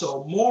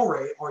also,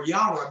 Moreh or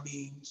Yara,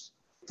 means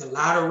the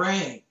latter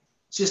rain.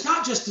 So it's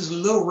not just this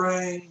little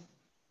rain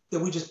that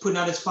we just put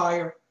out as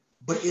fire,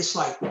 but it's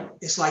like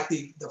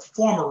the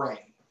former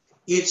rain.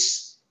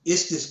 It's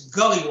this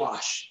gully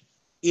wash.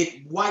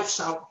 It wipes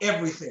out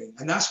everything.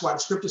 And that's why the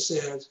scripture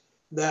says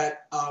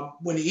that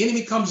when the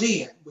enemy comes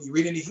in, when you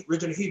read in the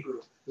original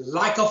Hebrew,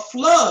 like a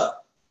flood,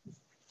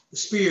 the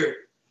spirit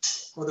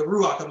or the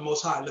Ruach of the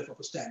Most High lift up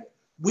a standard.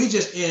 We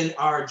just, in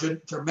our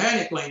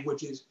Germanic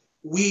languages,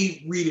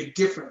 we read it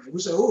differently.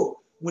 We say, oh,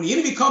 when the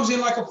enemy comes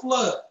in like a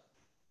flood,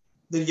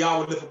 then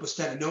Yahweh lift up a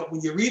standard. No,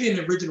 when you read in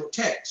the original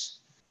text,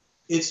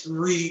 it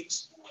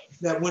reads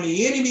that when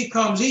the enemy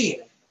comes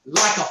in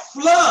like a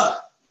flood,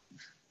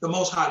 the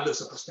Most High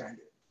lifts up a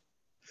standard.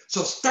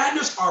 So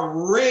standards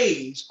are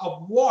raised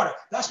of water.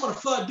 That's what a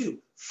flood do.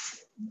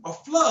 A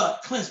flood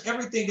cleanses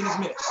everything in its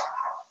midst.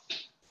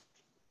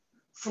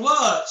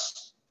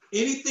 Floods,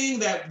 anything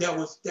that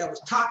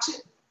was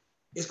toxic,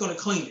 it's going to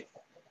clean it.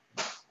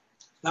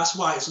 That's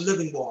why it's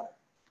living water.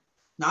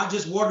 Not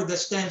just water that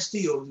stands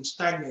still and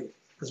stagnated.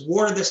 Because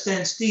water that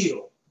stands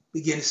still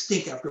begins to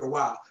stink after a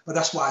while. But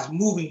that's why it's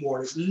moving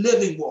water. It's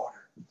living water.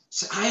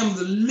 So I am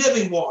the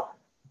living water.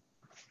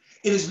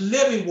 It is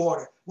living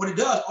water. What it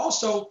does,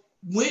 also,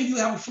 when you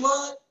have a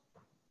flood,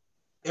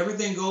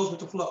 everything goes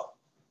with the flow.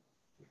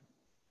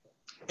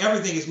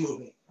 Everything is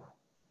moving.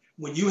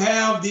 When you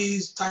have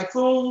these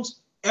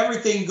typhoons,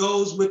 everything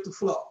goes with the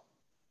flow.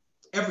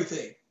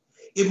 Everything.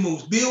 It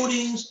moves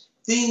buildings,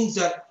 things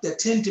that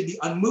tend to be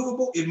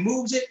unmovable. It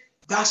moves it.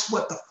 That's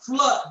what the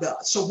flood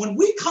does. So when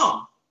we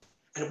come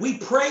and we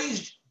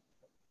praise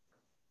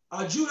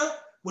Judah,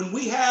 when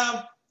we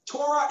have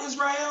Torah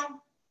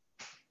Israel,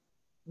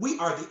 we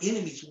are the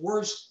enemy's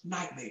worst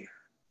nightmare.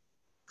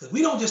 Because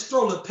we don't just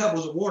throw little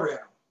pebbles of water at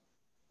them.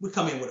 We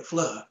come in with a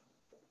flood.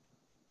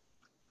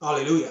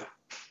 Hallelujah.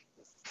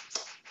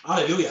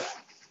 Hallelujah.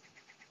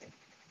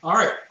 All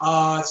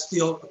right.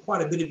 Still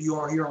quite a bit of you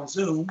are here on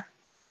Zoom.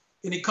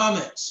 Any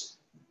comments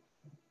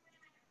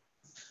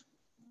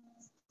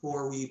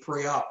before we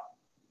pray out?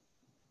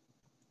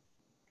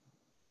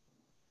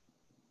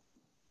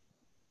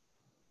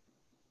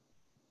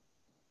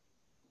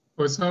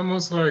 Well, it's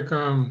almost like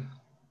the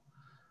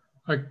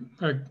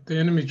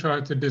enemy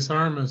tried to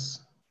disarm us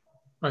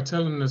by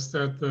telling us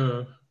that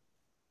the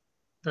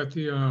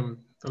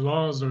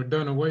laws are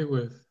done away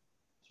with.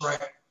 Right.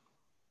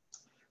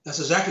 That's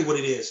exactly what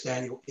it is,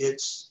 Daniel.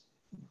 It's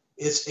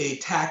a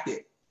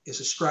tactic. It's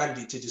a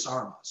strategy to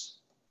disarm us.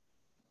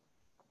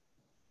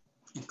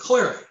 And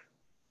clearly,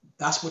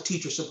 that's what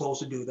teachers are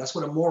supposed to do. That's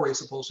what a Moreh is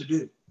supposed to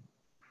do.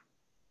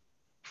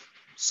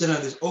 Sit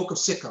on this oak of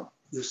Sikkim,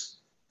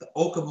 the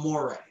oak of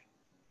Moreh,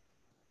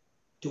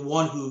 to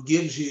one who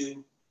gives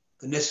you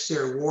the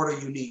necessary water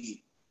you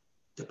need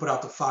to put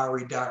out the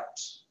fiery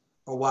darts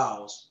or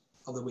wiles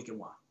of the wicked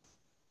one.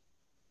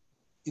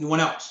 Anyone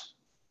else?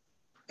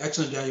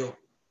 Excellent, Daniel.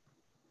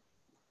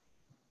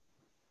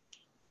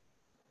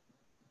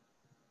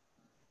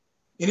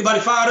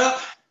 Anybody fired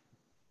up?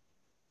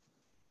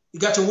 You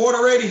got your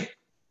water ready?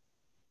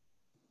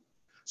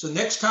 So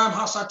next time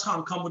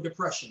Hasatan come with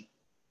depression,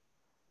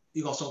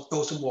 you're going to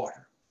throw some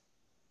water.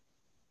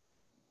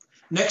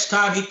 Next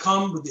time he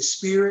come with the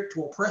spirit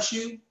to oppress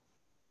you,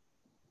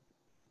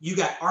 you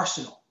got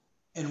arsenal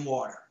and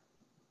water.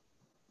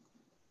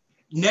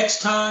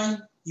 Next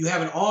time you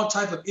having all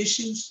type of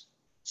issues,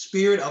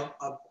 spirit of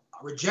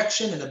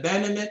rejection and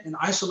abandonment and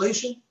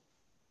isolation,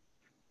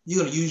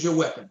 you're going to use your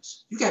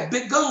weapons. You got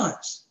big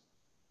guns.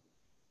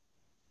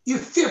 You're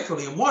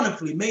fearfully and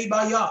wonderfully made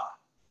by Yah.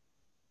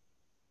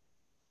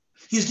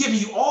 He's giving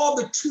you all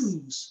the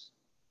tools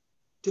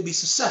to be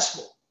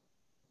successful,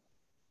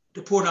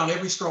 to pour down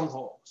every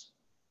stronghold.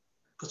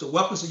 Because the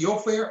weapons of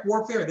your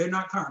warfare, they're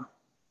not carnal.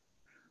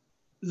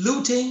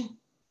 Looting,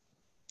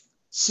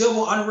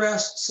 civil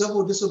unrest,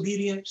 civil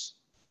disobedience,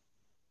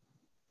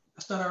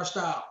 that's not our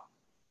style.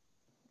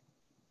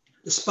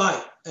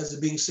 Despite, as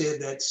it being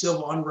said, that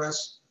civil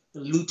unrest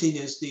and looting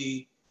is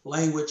the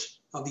language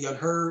of the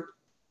unheard,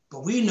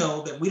 but we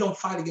know that we don't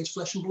fight against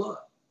flesh and blood.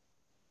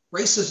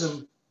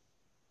 Racism,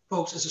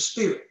 folks, is a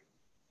spirit,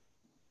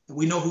 and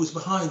we know who's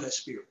behind that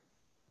spirit.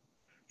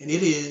 And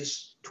it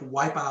is to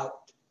wipe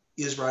out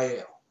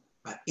Israel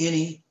by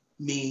any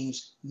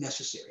means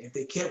necessary. If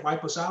they can't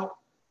wipe us out,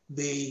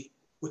 they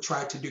would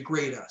try to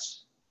degrade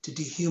us, to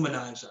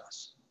dehumanize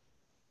us,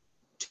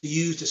 to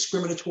use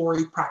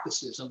discriminatory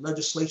practices and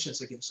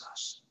legislations against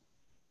us.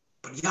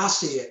 But Yah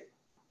said,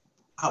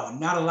 I will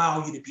not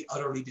allow you to be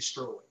utterly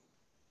destroyed.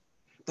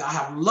 That I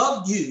have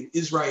loved you,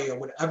 Israel,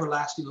 with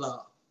everlasting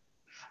love.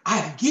 I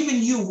have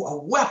given you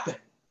a weapon,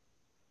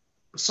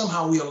 but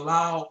somehow we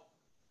allow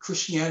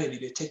Christianity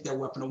to take that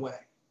weapon away.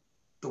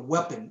 The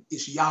weapon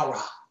is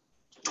Yahweh,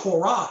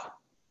 Torah.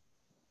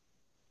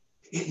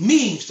 It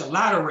means the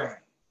latter rain.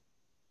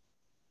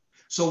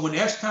 So when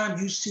next time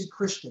you see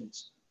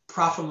Christians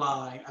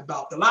prophesying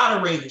about the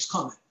latter rain is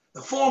coming,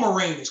 the former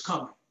rain is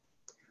coming,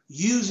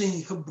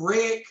 using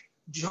Hebraic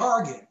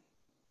jargon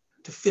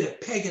to fit a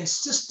pagan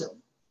system,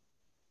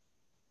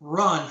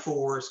 run,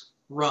 Forrest,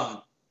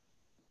 run.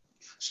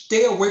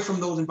 Stay away from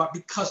those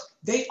because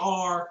they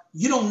are,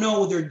 you don't know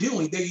what they're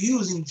doing. They're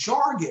using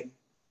jargon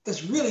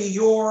that's really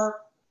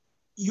your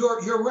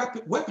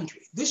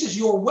weaponry. This is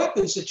your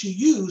weapons that you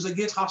use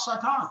against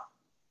Hasatan.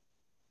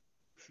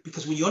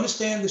 Because when you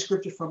understand the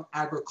scripture from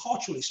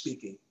agriculturally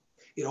speaking,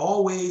 it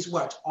always,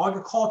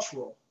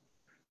 agricultural.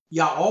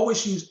 Yah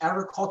always use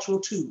agricultural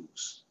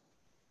tools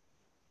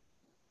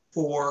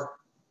for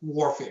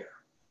warfare,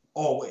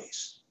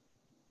 always.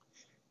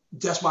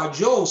 That's why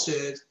Joel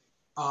says,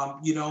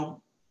 I'm going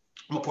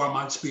to pour out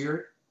my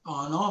spirit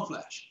on all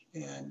flesh.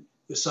 And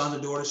your sons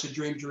and daughters should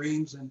dream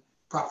dreams and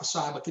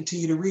prophesy, but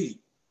continue to read.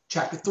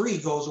 Chapter 3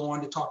 goes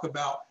on to talk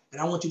about, and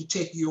I want you to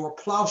take your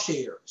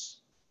plowshares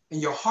and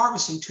your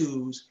harvesting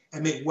tools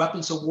and make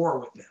weapons of war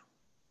with them.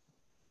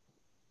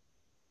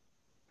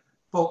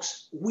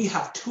 Folks, we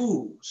have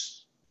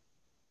tools.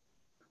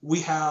 We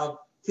have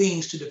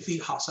things to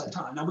defeat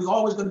Hasatan. Now, we're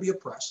always going to be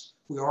oppressed.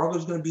 We're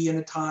always going to be in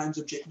the times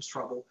of Jacob's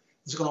trouble.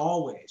 It's going to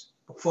always.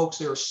 But folks,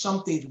 there are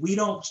some things we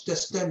don't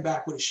just stand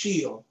back with a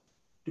shield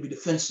to be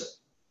defensive.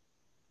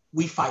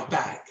 We fight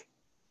back.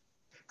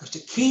 Because the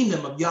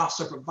kingdom of Yah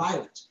suffered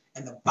violence,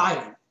 and the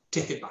violent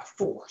take it by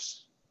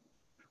force.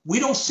 We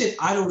don't sit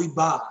idly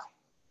by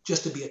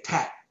just to be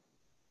attacked.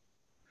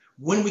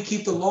 When we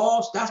keep the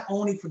laws, that's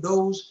only for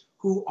those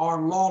who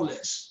are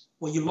lawless.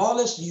 When you're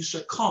lawless, you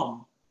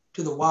succumb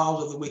to the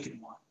wiles of the wicked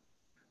one.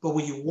 But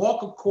when you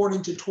walk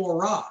according to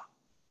Torah,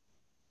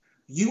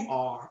 you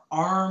are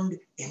armed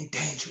and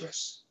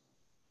dangerous.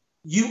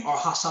 You are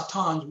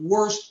Hasatan's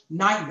worst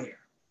nightmare.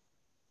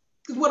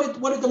 Because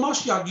what did the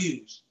Mashiach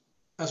use?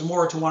 As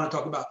Moreh to want to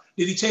talk about.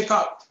 Did he take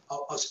out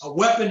a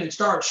weapon and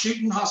start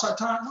shooting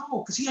Hasatan? No,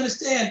 because he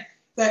understand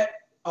that,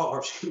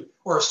 or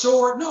a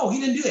sword. No,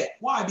 he didn't do that.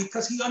 Why?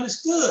 Because he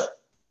understood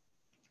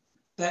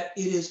that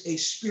it is a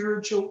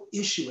spiritual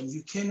issue, and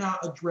you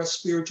cannot address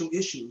spiritual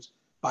issues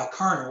by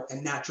carnal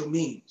and natural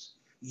means.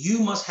 You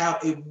must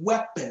have a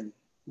weapon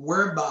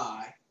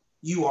whereby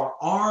you are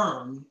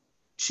armed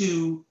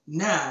to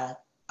now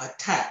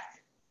attack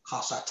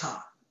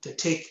Hasatan, to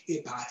take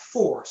it by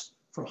force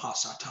from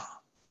Hasatan.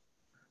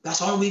 That's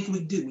all we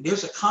can do.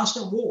 There's a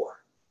constant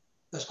war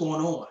that's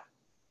going on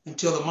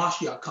until the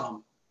Mashiach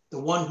comes, the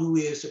one who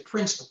is the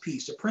Prince of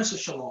Peace, the Prince of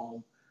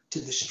Shalom,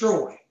 to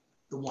destroy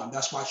the one.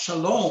 That's why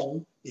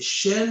Shalom is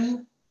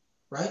Shin,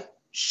 right?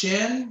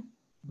 Shin,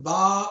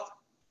 Vav,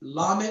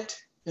 Lamet,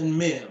 and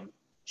Mem.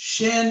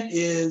 Shin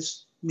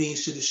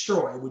means to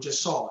destroy. We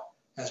just saw it,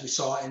 as we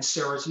saw in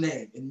Sarah's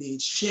name. It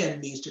means Shin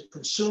means to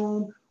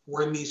consume,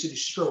 or it means to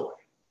destroy.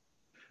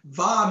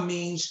 Vav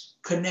means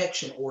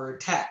connection or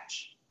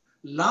attach.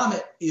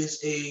 Lamet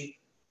is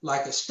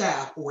like a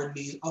staff, or it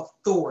means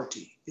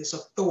authority. It's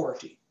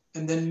authority.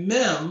 And then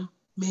Mem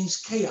means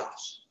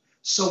chaos.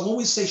 So when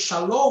we say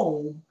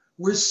Shalom,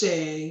 we're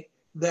saying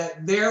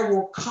that there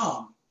will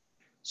come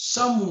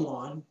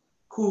someone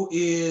who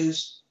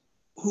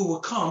will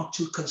come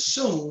to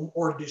consume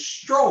or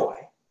destroy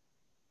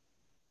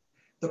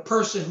the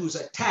person who's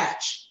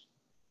attached,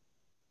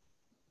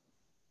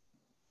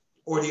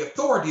 or the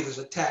authority that's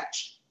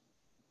attached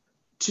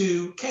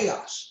to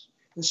chaos.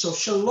 And so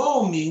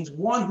shalom means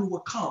one who will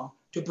come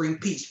to bring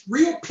peace.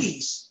 Real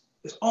peace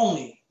is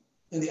only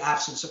in the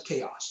absence of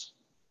chaos.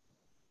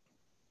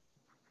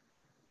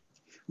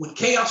 When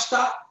chaos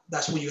stops,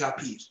 that's when you have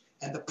peace.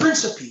 And the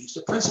Prince of Peace,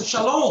 the Prince of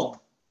Shalom,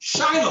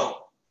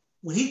 Shiloh,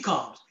 when he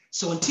comes.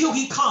 So until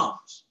he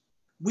comes,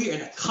 we are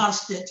in a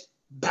constant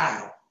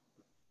battle.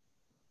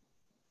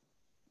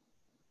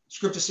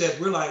 Scripture says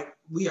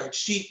we are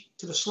sheep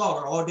to the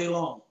slaughter all day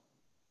long.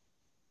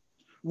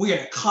 We are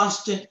in a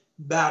constant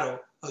battle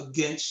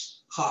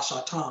against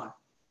Hasatan,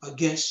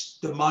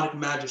 against demonic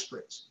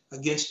magistrates,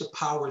 against the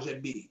powers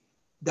that be.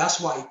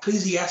 That's why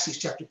Ecclesiastes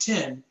chapter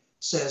 10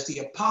 says the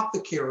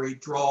apothecary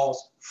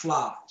draws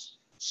flies.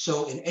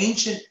 So in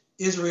ancient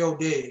Israel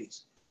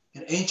days,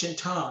 in ancient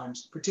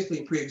times,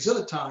 particularly in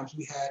pre-exilic times,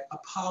 we had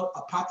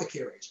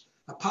apothecaries.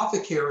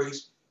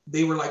 Apothecaries,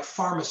 they were like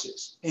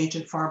pharmacists,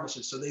 ancient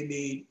pharmacists. So they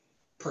made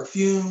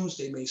perfumes,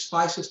 they made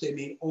spices, they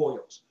made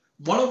oils.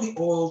 One of the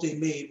oils they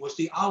made was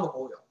the olive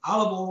oil.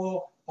 Olive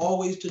oil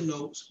always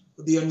denotes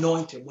the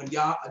anointed. When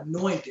Yah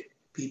anointed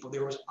people,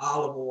 there was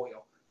olive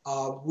oil.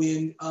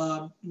 When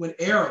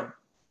Aaron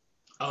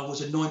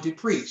was anointed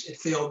priest, it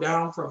fell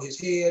down from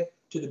his head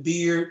to the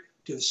beard,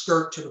 to the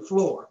skirt, to the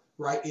floor,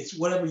 right? It's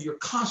whatever you're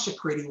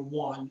consecrating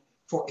one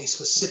for a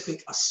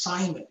specific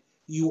assignment.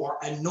 You are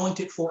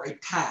anointed for a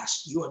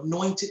task. You're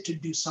anointed to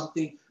do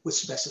something with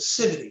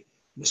specificity.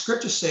 And the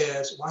scripture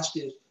says, watch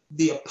this,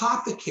 the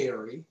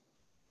apothecary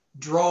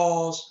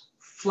draws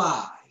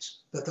flies,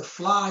 that the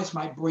flies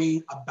might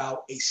bring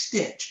about a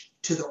stench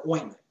to the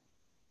ointment,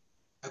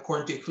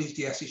 according to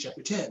Ecclesiastes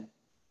chapter 10.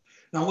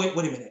 Now, wait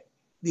a minute.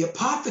 The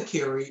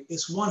apothecary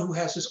is one who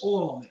has this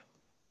oil on them.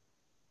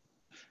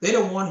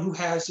 They're the one who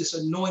has this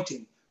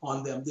anointing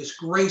on them, this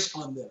grace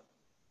on them.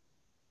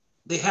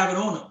 They have it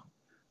on them.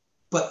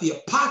 But the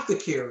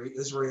apothecary,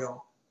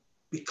 Israel,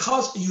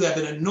 because you have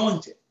been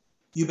anointed,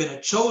 you've been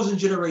a chosen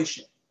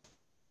generation,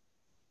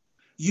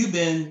 you've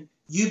been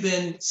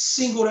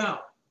singled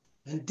out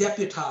and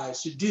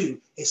deputized to do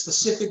a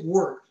specific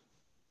work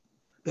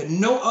that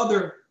no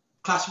other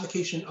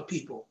classification of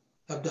people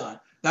have done.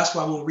 That's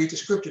why when we read the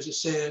scriptures, it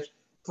says,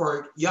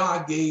 for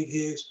Yah gave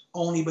his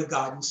only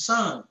begotten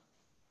son.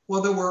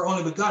 Well, the word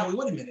only begotten,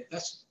 wait a minute,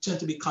 that tends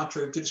to be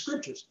contrary to the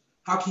scriptures.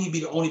 How can he be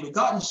the only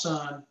begotten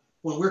son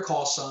when we're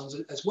called sons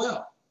as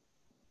well?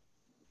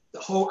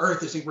 The whole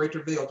earth is in great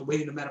travail,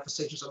 awaiting the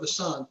manifestations of the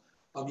Son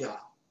of Yah.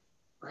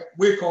 Right?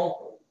 We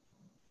call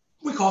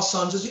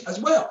sons as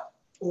well,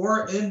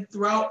 or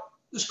throughout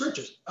the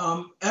scriptures.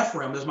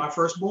 Ephraim is my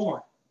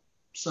firstborn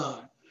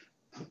son.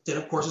 Then,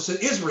 of course, it said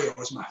Israel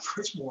is my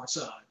firstborn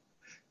son.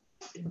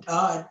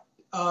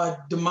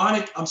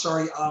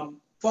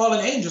 Fallen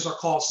angels are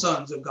called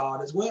sons of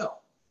God as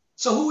well.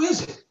 So who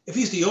is it? If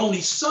he's the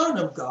only son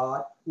of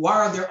God, why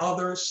are there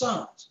other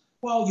sons?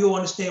 Well, you'll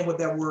understand what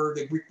that word,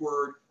 the Greek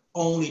word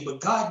only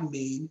begotten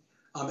mean.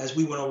 As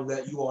we went over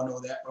that, you all know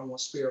that. I won't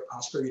spare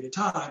you the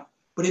time.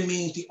 But it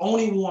means the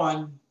only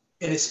one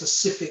with a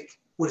specific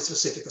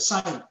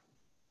assignment.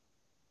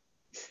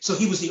 So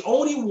he was the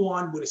only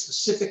one with a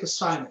specific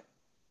assignment.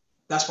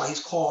 That's why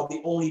he's called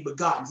the only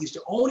begotten. He's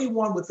the only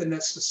one within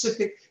that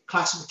specific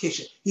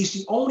classification. He's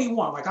the only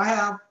one. Like I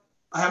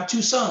have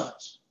two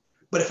sons.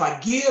 But if I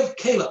give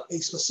Caleb a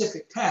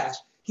specific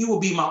task, he will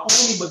be my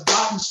only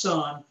begotten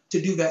son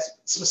to do that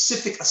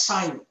specific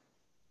assignment.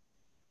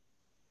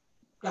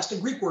 That's the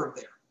Greek word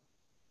there.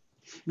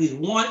 It means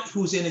one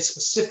who's in a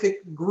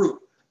specific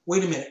group.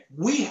 Wait a minute.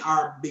 We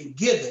are being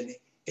given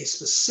a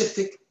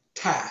specific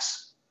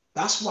task.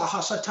 That's why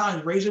Hasatan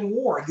is raising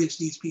war against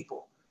these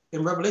people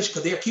in Revelation,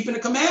 because they're keeping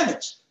the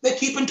commandments. They're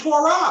keeping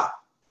Torah.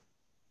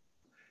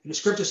 And the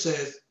scripture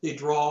says they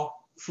draw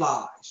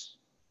flies.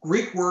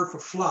 Greek word for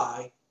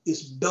fly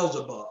is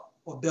Beelzebub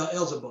or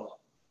Beelzebub.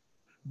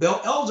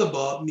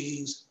 Beelzebub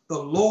means the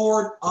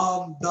Lord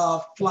of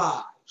the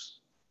flies.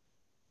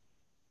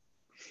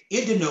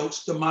 It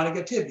denotes demonic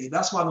activity.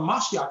 That's why the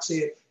Mashiach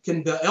said,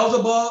 can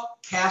Beelzebub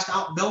cast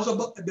out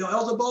Beelzebub?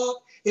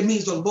 It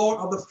means the Lord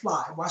of the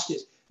fly. Watch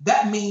this.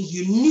 That means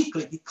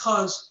uniquely,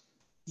 because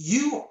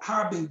you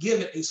have been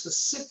given a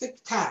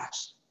specific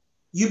task.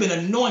 You've been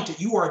anointed.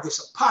 You are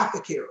this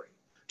apothecary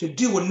to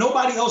do what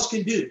nobody else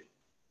can do.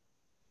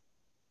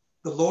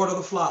 The Lord of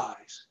the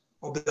flies,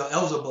 or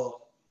Beelzebub,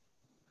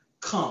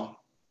 come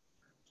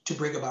to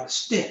bring about a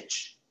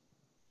stench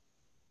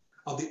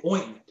of the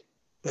ointment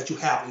that you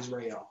have,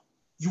 Israel.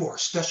 You are a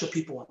special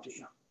people unto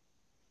him.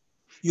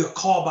 You are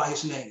called by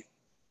his name.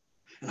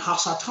 And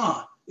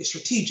Hasatan is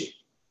strategic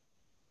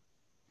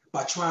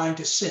by trying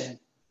to send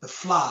the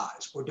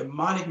flies or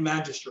demonic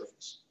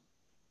magistrates,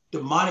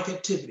 demonic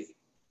activity,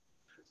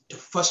 to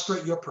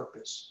frustrate your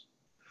purpose,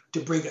 to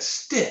bring a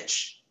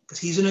stench, because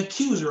he's an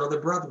accuser of the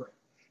brethren,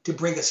 to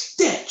bring a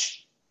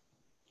stench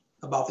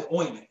about the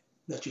ointment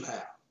that you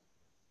have.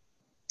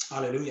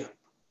 Hallelujah.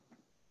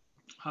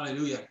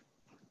 Hallelujah.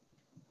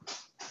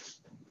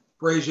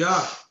 Praise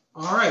Yah.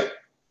 All right.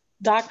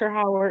 Dr.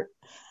 Howard,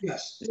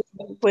 Yes.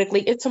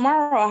 quickly, is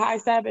tomorrow a high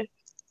Sabbath?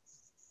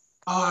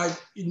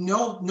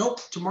 No,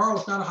 tomorrow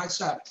is not a high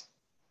Sabbath.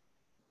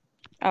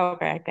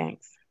 Okay,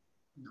 thanks.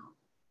 No.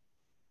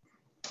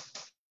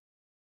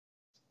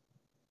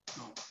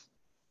 No.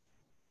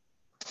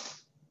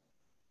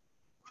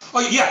 Oh,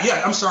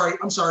 yeah, I'm sorry.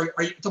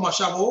 Are you talking about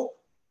Shavuot?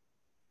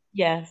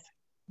 Yes.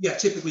 Yeah,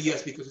 typically,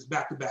 yes, because it's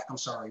back to back. I'm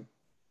sorry.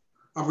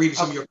 I'm reading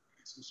some of your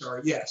comments. I'm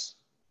sorry. Yes.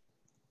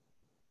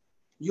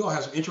 You all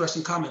have some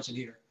interesting comments in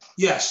here.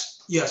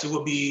 Yes, it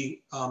will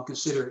be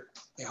considered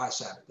a high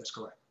Sabbath. That's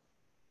correct.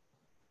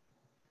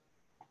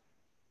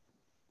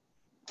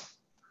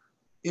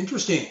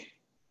 Interesting.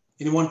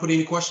 Anyone put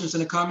any questions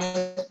in the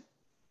comment?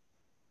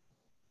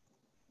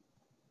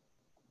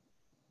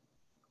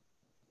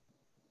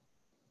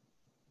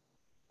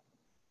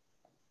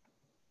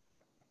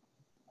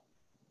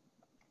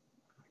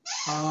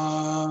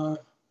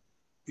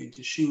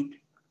 To shoot.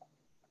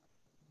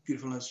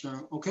 Beautiful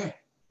instrument. Okay.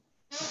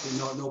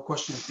 No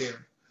questions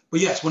there. But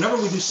yes, whenever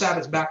we do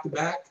Sabbaths back to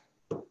back,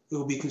 it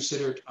will be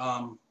considered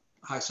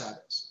high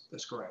Sabbaths.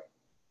 That's correct.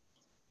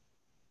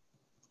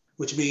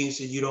 Which means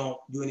that you don't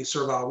do any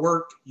servile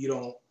work. You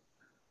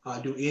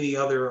don't do any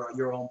other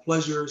your own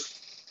pleasures.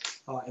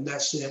 In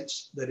that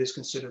sense, that is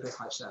considered a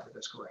high Sabbath.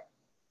 That's correct.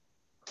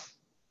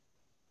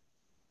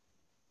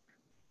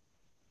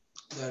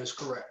 That is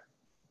correct.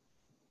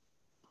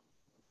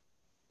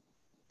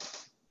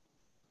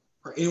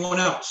 Or anyone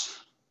else?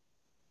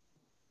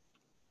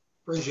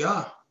 Praise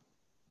Yah.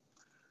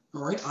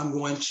 All right, I'm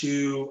going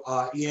to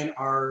end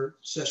our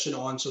session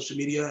on social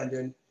media, and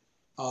then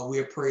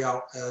we'll pray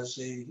out as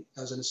an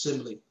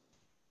assembly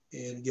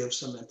and give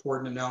some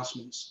important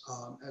announcements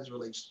as it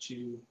relates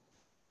to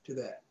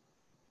that.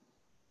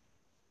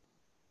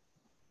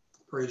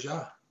 Praise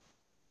Yah.